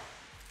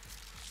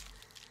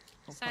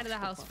 Side of the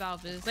house,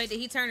 valve is. Wait, did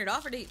he turn it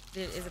off or is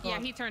it Yeah,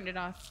 going? he turned it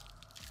off.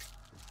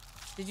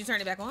 Did you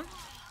turn it back on?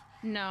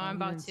 No, I'm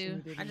about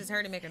to. I just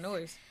heard it make a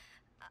noise.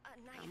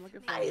 I'm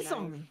looking for Ice a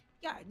on knife. me.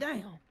 God damn.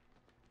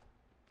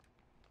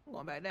 I'm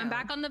going back down. I'm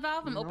back on the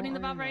valve. I'm opening the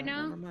valve right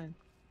now. Never mind.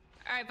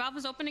 All right, valve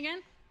is open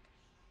again.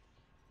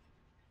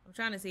 I'm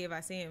trying to see if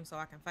I see him so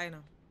I can fight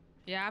him.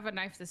 Yeah, I have a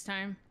knife this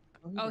time.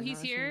 he Oh, did he's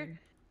not see here. me.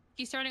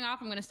 He's turning off.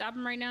 I'm gonna stab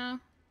him right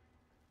now.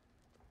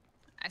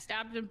 I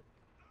stabbed him.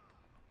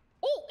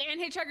 Oh, and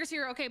Hitchhiker's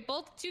here. Okay,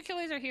 both two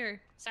killers are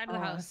here. Side of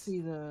the I house. see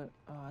the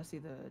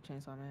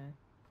chainsaw man.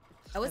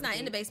 Oh, it's not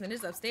in the basement.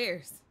 It's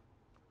upstairs.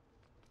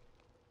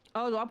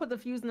 Oh, do I put the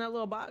fuse in that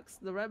little box?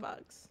 The red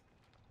box?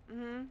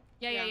 Mm-hmm.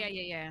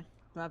 Yeah.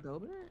 Do I have to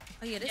open it?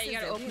 Oh yeah, this Yeah, is you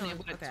gotta the open view. it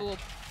with a Okay. tool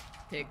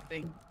pig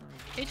thing.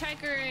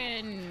 Hitchhiker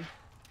and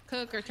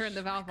Cook are turning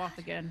the valve off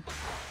again.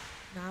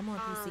 No, I'm on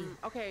PC.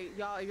 Okay,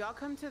 y'all. If y'all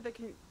come to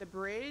the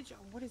bridge,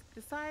 what is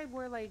the side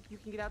where like you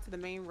can get out to the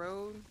main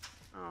road?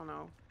 I don't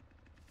know.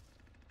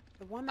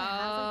 The one that has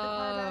like the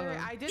car battery.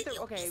 I did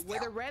the where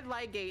the red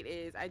light gate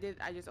is. I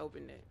just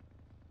opened it.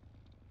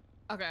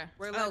 Okay.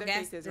 Where Oh,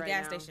 Leatherface is the right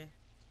gas now. station.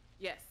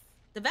 Yes.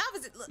 The valve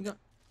is. Look, You go-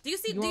 do you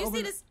see? you Do wanna you see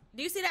open this?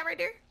 Do you see that right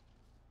there?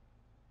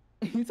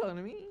 You talking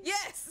to me?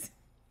 Yes.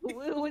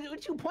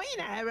 What you pointing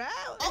at, bro?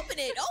 Open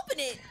it. Open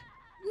it.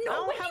 I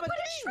don't have a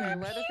Where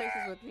thing. Leatherface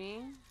is with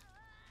me.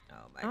 Oh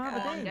my I don't have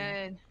a god. thing.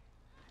 Dead.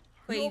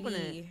 You open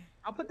it. Quavy.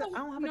 I'll put the. I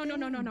don't have a No,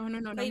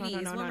 thing.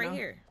 Quavy, it's one right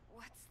here.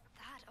 What's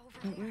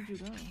that over Where'd you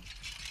go?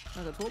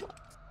 Like a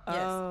toolbox? Yes.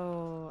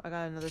 Oh, I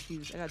got another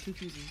fuse. I got 2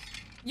 fuses.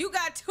 You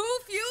got 2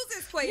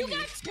 fuses, Quavy. You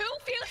got 2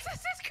 fuses. This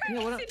is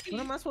crazy. Yeah,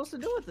 what am I supposed to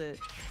do with it?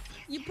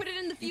 You put it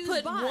in the fuse You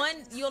put box. one.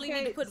 You only need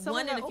to Okay, put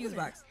someone one in the gotta fuse open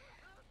it. box.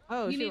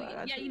 Oh, You shit. need, I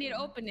got yeah, two. you need to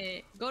open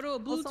it. Go to a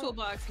blue Also-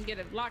 toolbox and get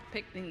a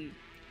lockpick thingy.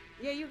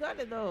 Yeah, you got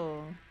it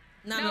though.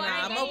 No, No, no, no. I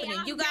I'm ain't. opening.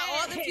 You got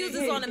all the dead.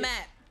 fuses on the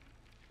map.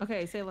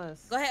 Okay, say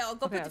less. Go ahead.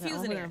 Go Okay, put the okay, fuse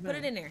I'll in put there. I'll Put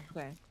it in there.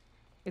 Okay.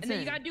 It's And then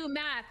in. you gotta do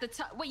math.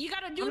 Wait, you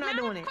gotta do I'm math,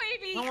 not doing it.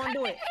 Quavy. I won't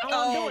do it. I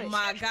won't Oh do it. my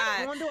I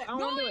god. won't do it. I Go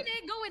won't do in it.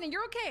 it. Go in it.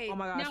 You're okay. Oh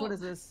my gosh, Now, what is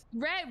this?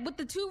 Red with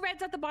the 2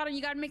 reds at the bottom.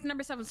 You gotta make the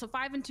number 7. So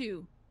 5 and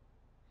 2.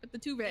 Put the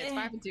 2 reds.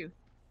 5 and 2.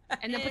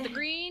 And then put the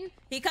green.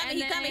 He coming.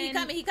 He and coming. He then-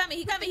 coming. He coming.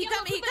 He coming. He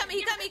coming. He coming.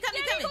 He coming. He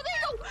coming. He There you coming.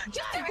 go. There you go.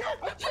 Just there.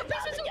 Your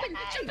basement's open.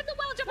 Jump in the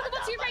well. Jump in the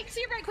well. To your right. To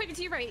your right. Quavy,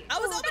 to your right. I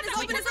was open. It's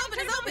open. It's open.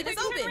 It's open. It's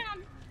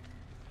open.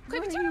 Where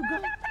Quavy, are turn you around.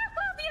 going?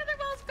 The other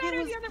well's better.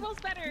 was- The other well's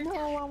better.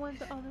 No, I went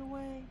the other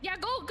way. Yeah,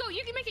 go.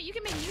 You can make it. You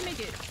can make it. You can make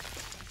it.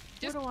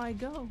 Just Where do I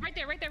go? right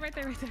there.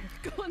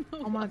 Go on the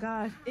Oh my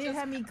god. It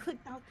had me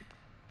clicked out.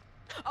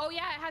 Oh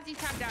yeah, it has you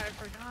tapped out. I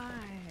forgot.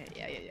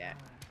 Yeah.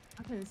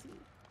 I couldn't see.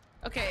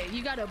 Okay,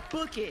 you gotta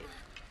book it.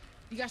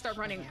 You gotta start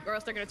running, or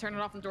else they're gonna turn it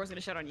off and the door's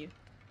gonna shut on you.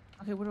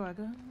 Okay, where do I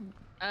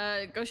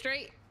go? Go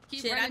straight.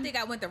 Keep Shit, running. I think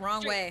I went the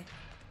wrong way.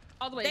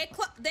 all the way. They Wait,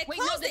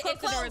 no, closed they it. closed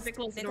It the door. closed. They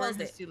closed the They door.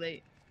 closed It's it. too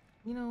late.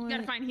 You know what? You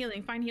gotta find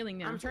healing. Find healing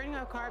now. I'm turning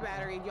off car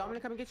battery. Do y'all want me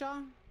to come and get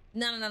y'all?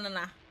 No. Oh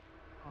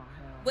hell.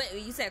 Wait,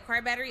 you said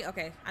car battery?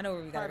 Okay, I know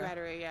where we Car gotta go.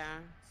 battery, yeah.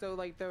 So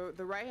like the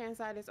right hand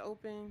side is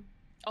open.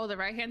 Oh, the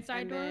right hand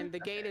side And door. then the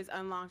gate is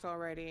unlocked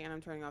already, and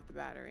I'm turning off the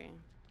battery.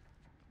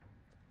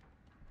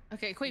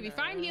 Okay, Quavy,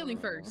 find healing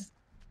first.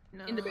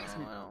 No, In the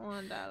basement. I don't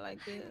want to die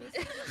like this.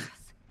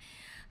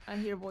 I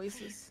hear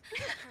voices.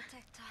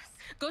 Protect us,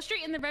 Go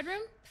straight in the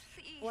bedroom.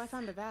 please. Oh, I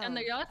found the valve. On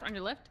your left. On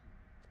your left.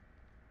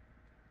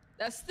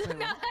 That's no, Wait,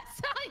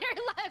 that's what? on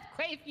your left,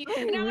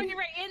 Quavy. Now when you're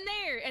right in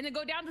there, and then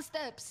go down the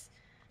steps.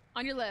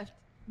 On your left,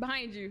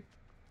 behind you.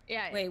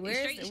 Yeah. Wait,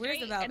 where's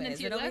the valve? and then Is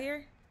to it your over left,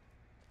 here?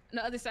 on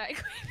the other side.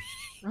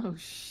 Oh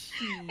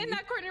shit. In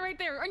that corner right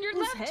there. On your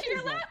Whose left. head To your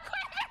is that? left.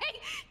 Quavy.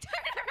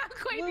 Turn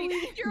around,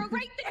 Quavy. Wait. You're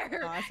right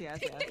there. Oh, I see, I see,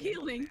 Take I the see.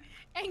 healing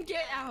and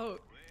get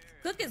out.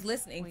 Cook is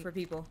listening Wait. for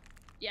people.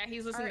 Yeah,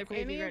 he's Are listening to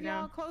any Quavy of right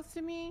y'all now. close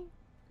to me?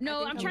 No,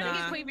 think I'm I'm trying to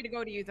not. get Quavy to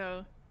go to you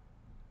though.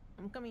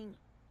 I'm coming.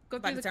 Go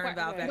About through to the turn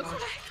valve back go- on.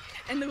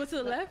 and then go to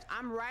the left.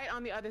 I'm right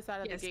on the other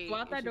side of Yes, the gate. go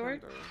out that if you door. come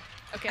through.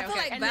 Okay, I feel okay.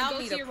 like and then Val go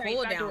need to a your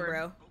cool that down, door.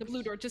 bro. The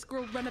blue door. Just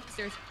go run up the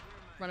stairs.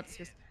 Run up the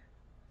stairs.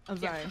 I'm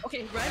sorry. Yeah.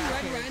 Okay, run.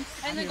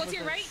 I And then hear go to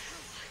your right.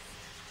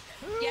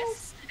 footsteps.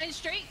 Yes. And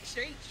straight.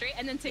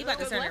 And then take about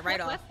to the turn it left,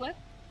 right left, left.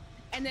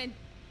 And then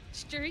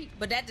straight.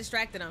 But that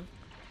distracted him.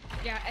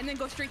 Yeah, and then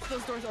go straight to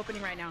those doors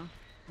opening right now.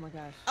 Oh my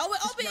gosh. Oh, it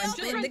open, run, just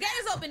open. run. The gate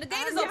is open. The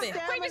gate is no open.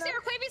 stamina. Quavy's there.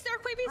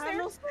 I have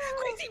no stamina.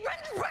 Crazy,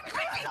 run,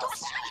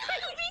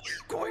 Quavy.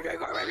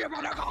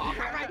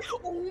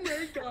 Oh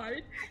my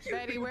god.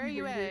 Betty, where are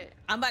you at?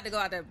 I'm about to go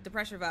out the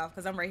pressure valve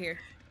because I'm right here.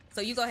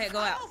 So you go ahead, go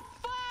out. Oh,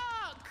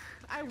 fuck!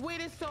 I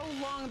waited so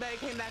long that it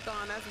came back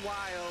on. That's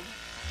wild.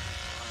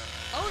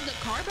 Oh, the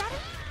car battery?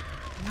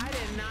 I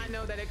did not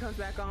know that it comes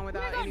back on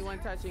without anyone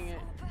touching it.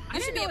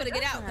 You should be able to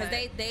get out because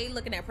that. they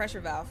looking at pressure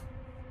valve.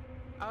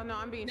 Oh no,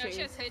 I'm being No, chased.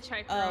 she has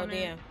hitchhiker Oh on her.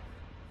 damn.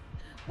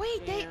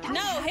 Wait, Damn.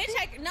 No,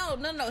 hitchhiker. No.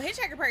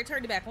 Hitchhiker probably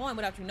turned it back on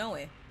without you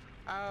knowing.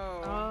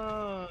 Oh.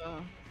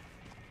 Oh.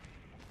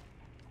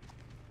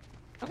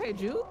 Okay,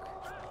 Juke.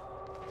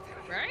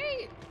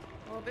 Right?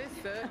 Well, this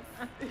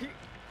sucks.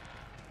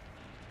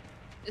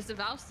 Is the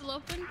valve still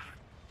open?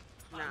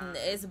 Nah.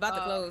 It's about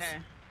to Oh, close. okay.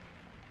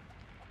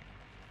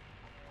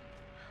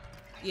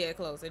 Yeah, it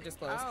closed. It just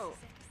closed. Oh.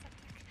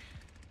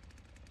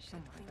 Oh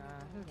my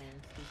god. Her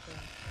name's stupid.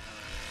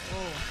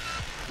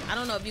 I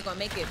don't know if you're gonna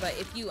make it, but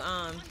if you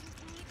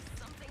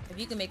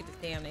can make it to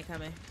damn, they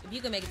coming. If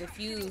you can make it to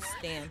fuse,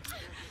 damn.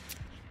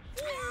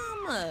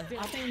 Damn.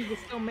 I think you can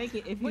still make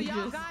it if you Well, y'all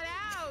just. got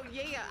out.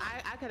 Yeah.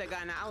 I could have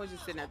gotten out. I was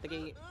just sitting at the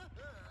gate.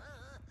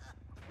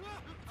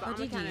 So I'm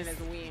counting GG's. as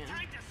a win.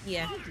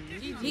 Yeah.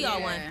 We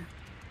all won.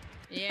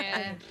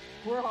 Yeah.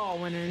 We're all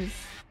winners.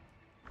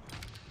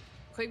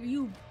 Quavy,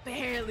 you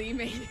barely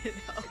made it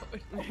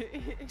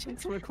out.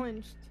 Cheeks were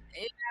clenched.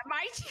 Yeah,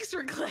 my cheeks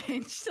were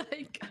clenched.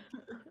 Like,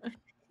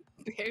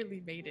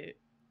 barely made it.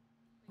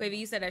 Baby,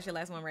 you said that's your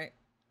last one, right?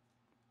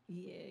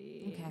 Yeah.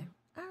 Okay.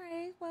 All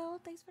right. Well,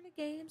 thanks for the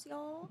games,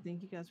 y'all.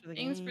 Thank you guys for the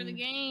Thanks game. for the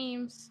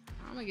games.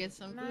 I'm gonna get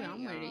some food. Night,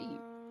 I'm ready to eat.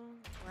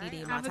 y'all. Eating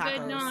Right? my Have a tacos.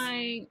 good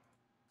night.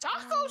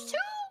 Tacos too?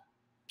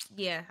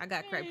 Yeah, I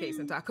got crab cakes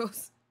and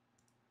tacos.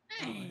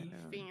 Hey.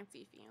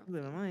 Fancy.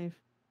 Living life.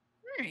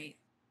 All right.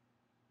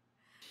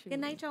 Good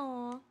night,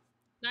 y'all.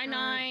 Night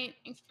night.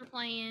 Thanks for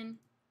playing.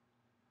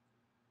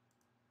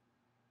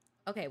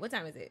 Okay, what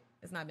time is it?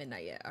 It's not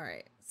midnight yet. All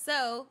right.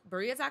 So,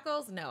 burrito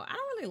tacos? No, I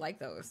don't really like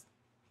those.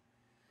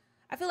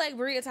 I feel like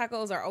burrito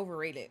tacos are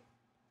overrated.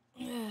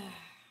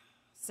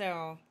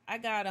 So, I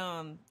got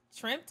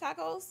shrimp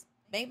tacos,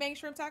 bang bang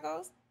shrimp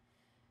tacos.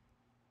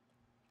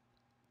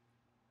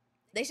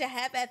 They should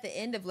have at the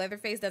end if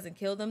Leatherface doesn't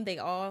kill them, they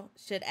all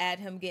should add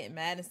him getting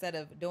mad instead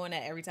of doing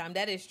that every time.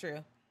 That is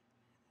true.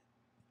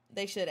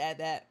 They should add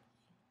that.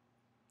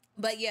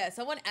 But yeah,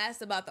 someone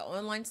asked about the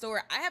online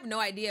store. I have no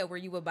idea where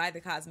you would buy the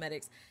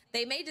cosmetics.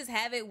 They may just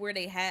have it where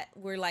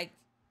where like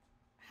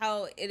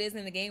how it is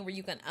in the game where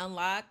you can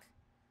unlock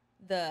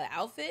the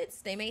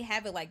outfits. They may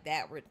have it like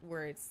that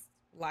where it's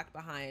locked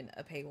behind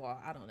a paywall.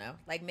 I don't know.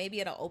 Like maybe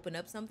it'll open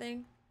up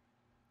something.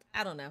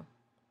 I don't know.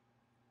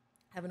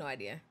 I have no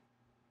idea.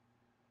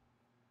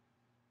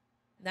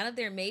 Now that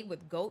they're made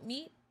with goat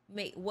meat,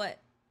 made what?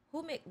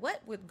 Who made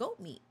what with goat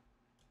meat?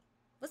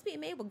 What's being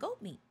made with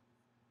goat meat?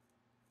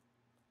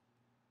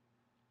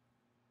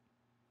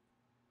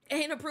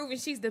 Anna proving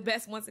she's the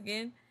best once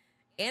again.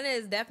 Anna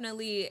is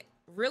definitely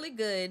really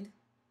good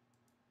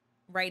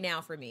right now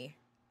for me.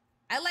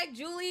 I like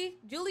Julie.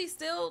 Julie's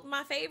still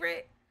my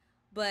favorite,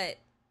 but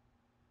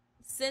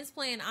since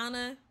playing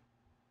Anna,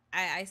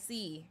 I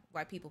see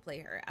why people play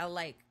her. I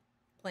like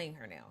playing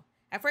her now.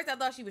 At first I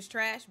thought she was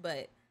trash,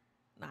 but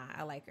nah,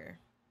 I like her.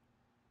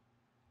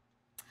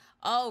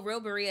 Oh, Real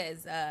Berea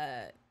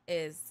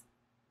is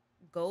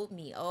goat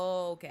meat.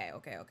 Oh, okay.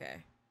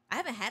 I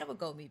haven't had it with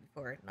goat meat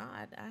before. No,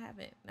 I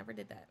haven't. Never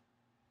did that.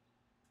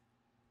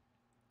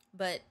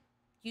 But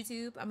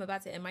YouTube, I'm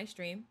about to end my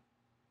stream.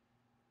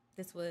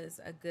 This was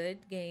a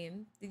good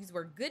game. These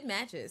were good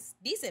matches.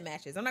 Decent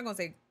matches. I'm not going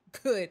to say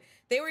good.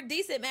 They were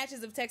decent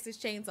matches of Texas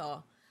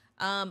Chainsaw.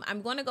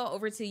 I'm going to go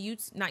over to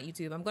YouTube, not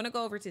YouTube. I'm going to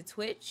go over to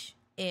Twitch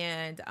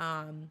and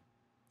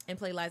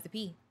play Liza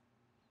P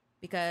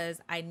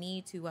because I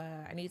need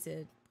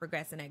to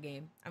progress in that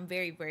game. I'm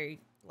very, very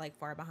like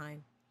far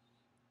behind.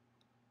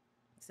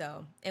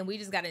 So, and we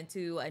just got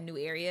into a new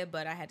area,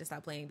 but I had to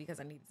stop playing because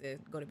I needed to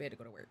go to bed to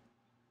go to work.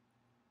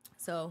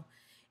 So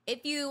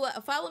if you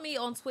follow me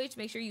on Twitch,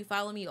 make sure you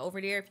follow me over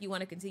there. If you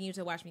want to continue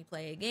to watch me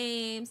play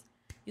games,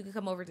 you can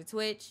come over to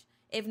Twitch.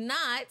 If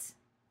not,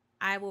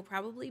 I will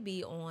probably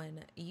be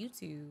on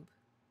YouTube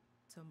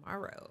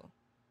tomorrow.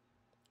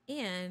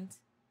 And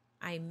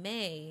I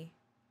may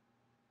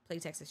play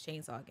Texas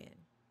Chainsaw again.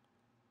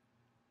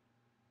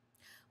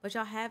 But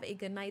y'all have a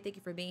good night. Thank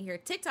you for being here.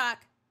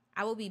 TikTok,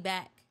 I will be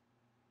back.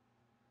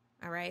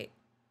 All right?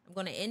 I'm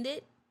going to end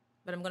it,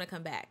 but I'm going to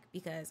come back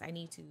because I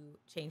need to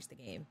change the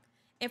game.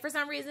 And for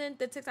some reason,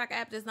 the TikTok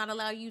app does not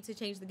allow you to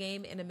change the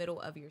game in the middle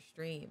of your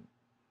stream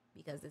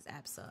because this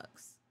app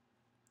sucks.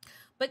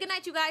 But good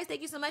night, you guys.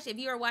 Thank you so much. If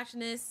you are watching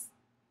this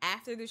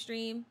after the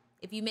stream,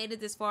 if you made it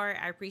this far,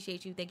 I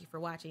appreciate you. Thank you for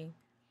watching.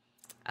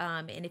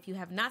 And if you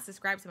have not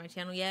subscribed to my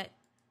channel yet,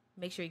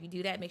 make sure you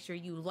do that. Make sure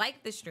you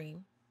like the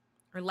stream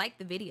or like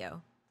the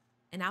video.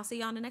 And I'll see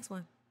you on the next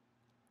one.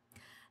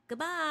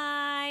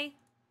 Goodbye.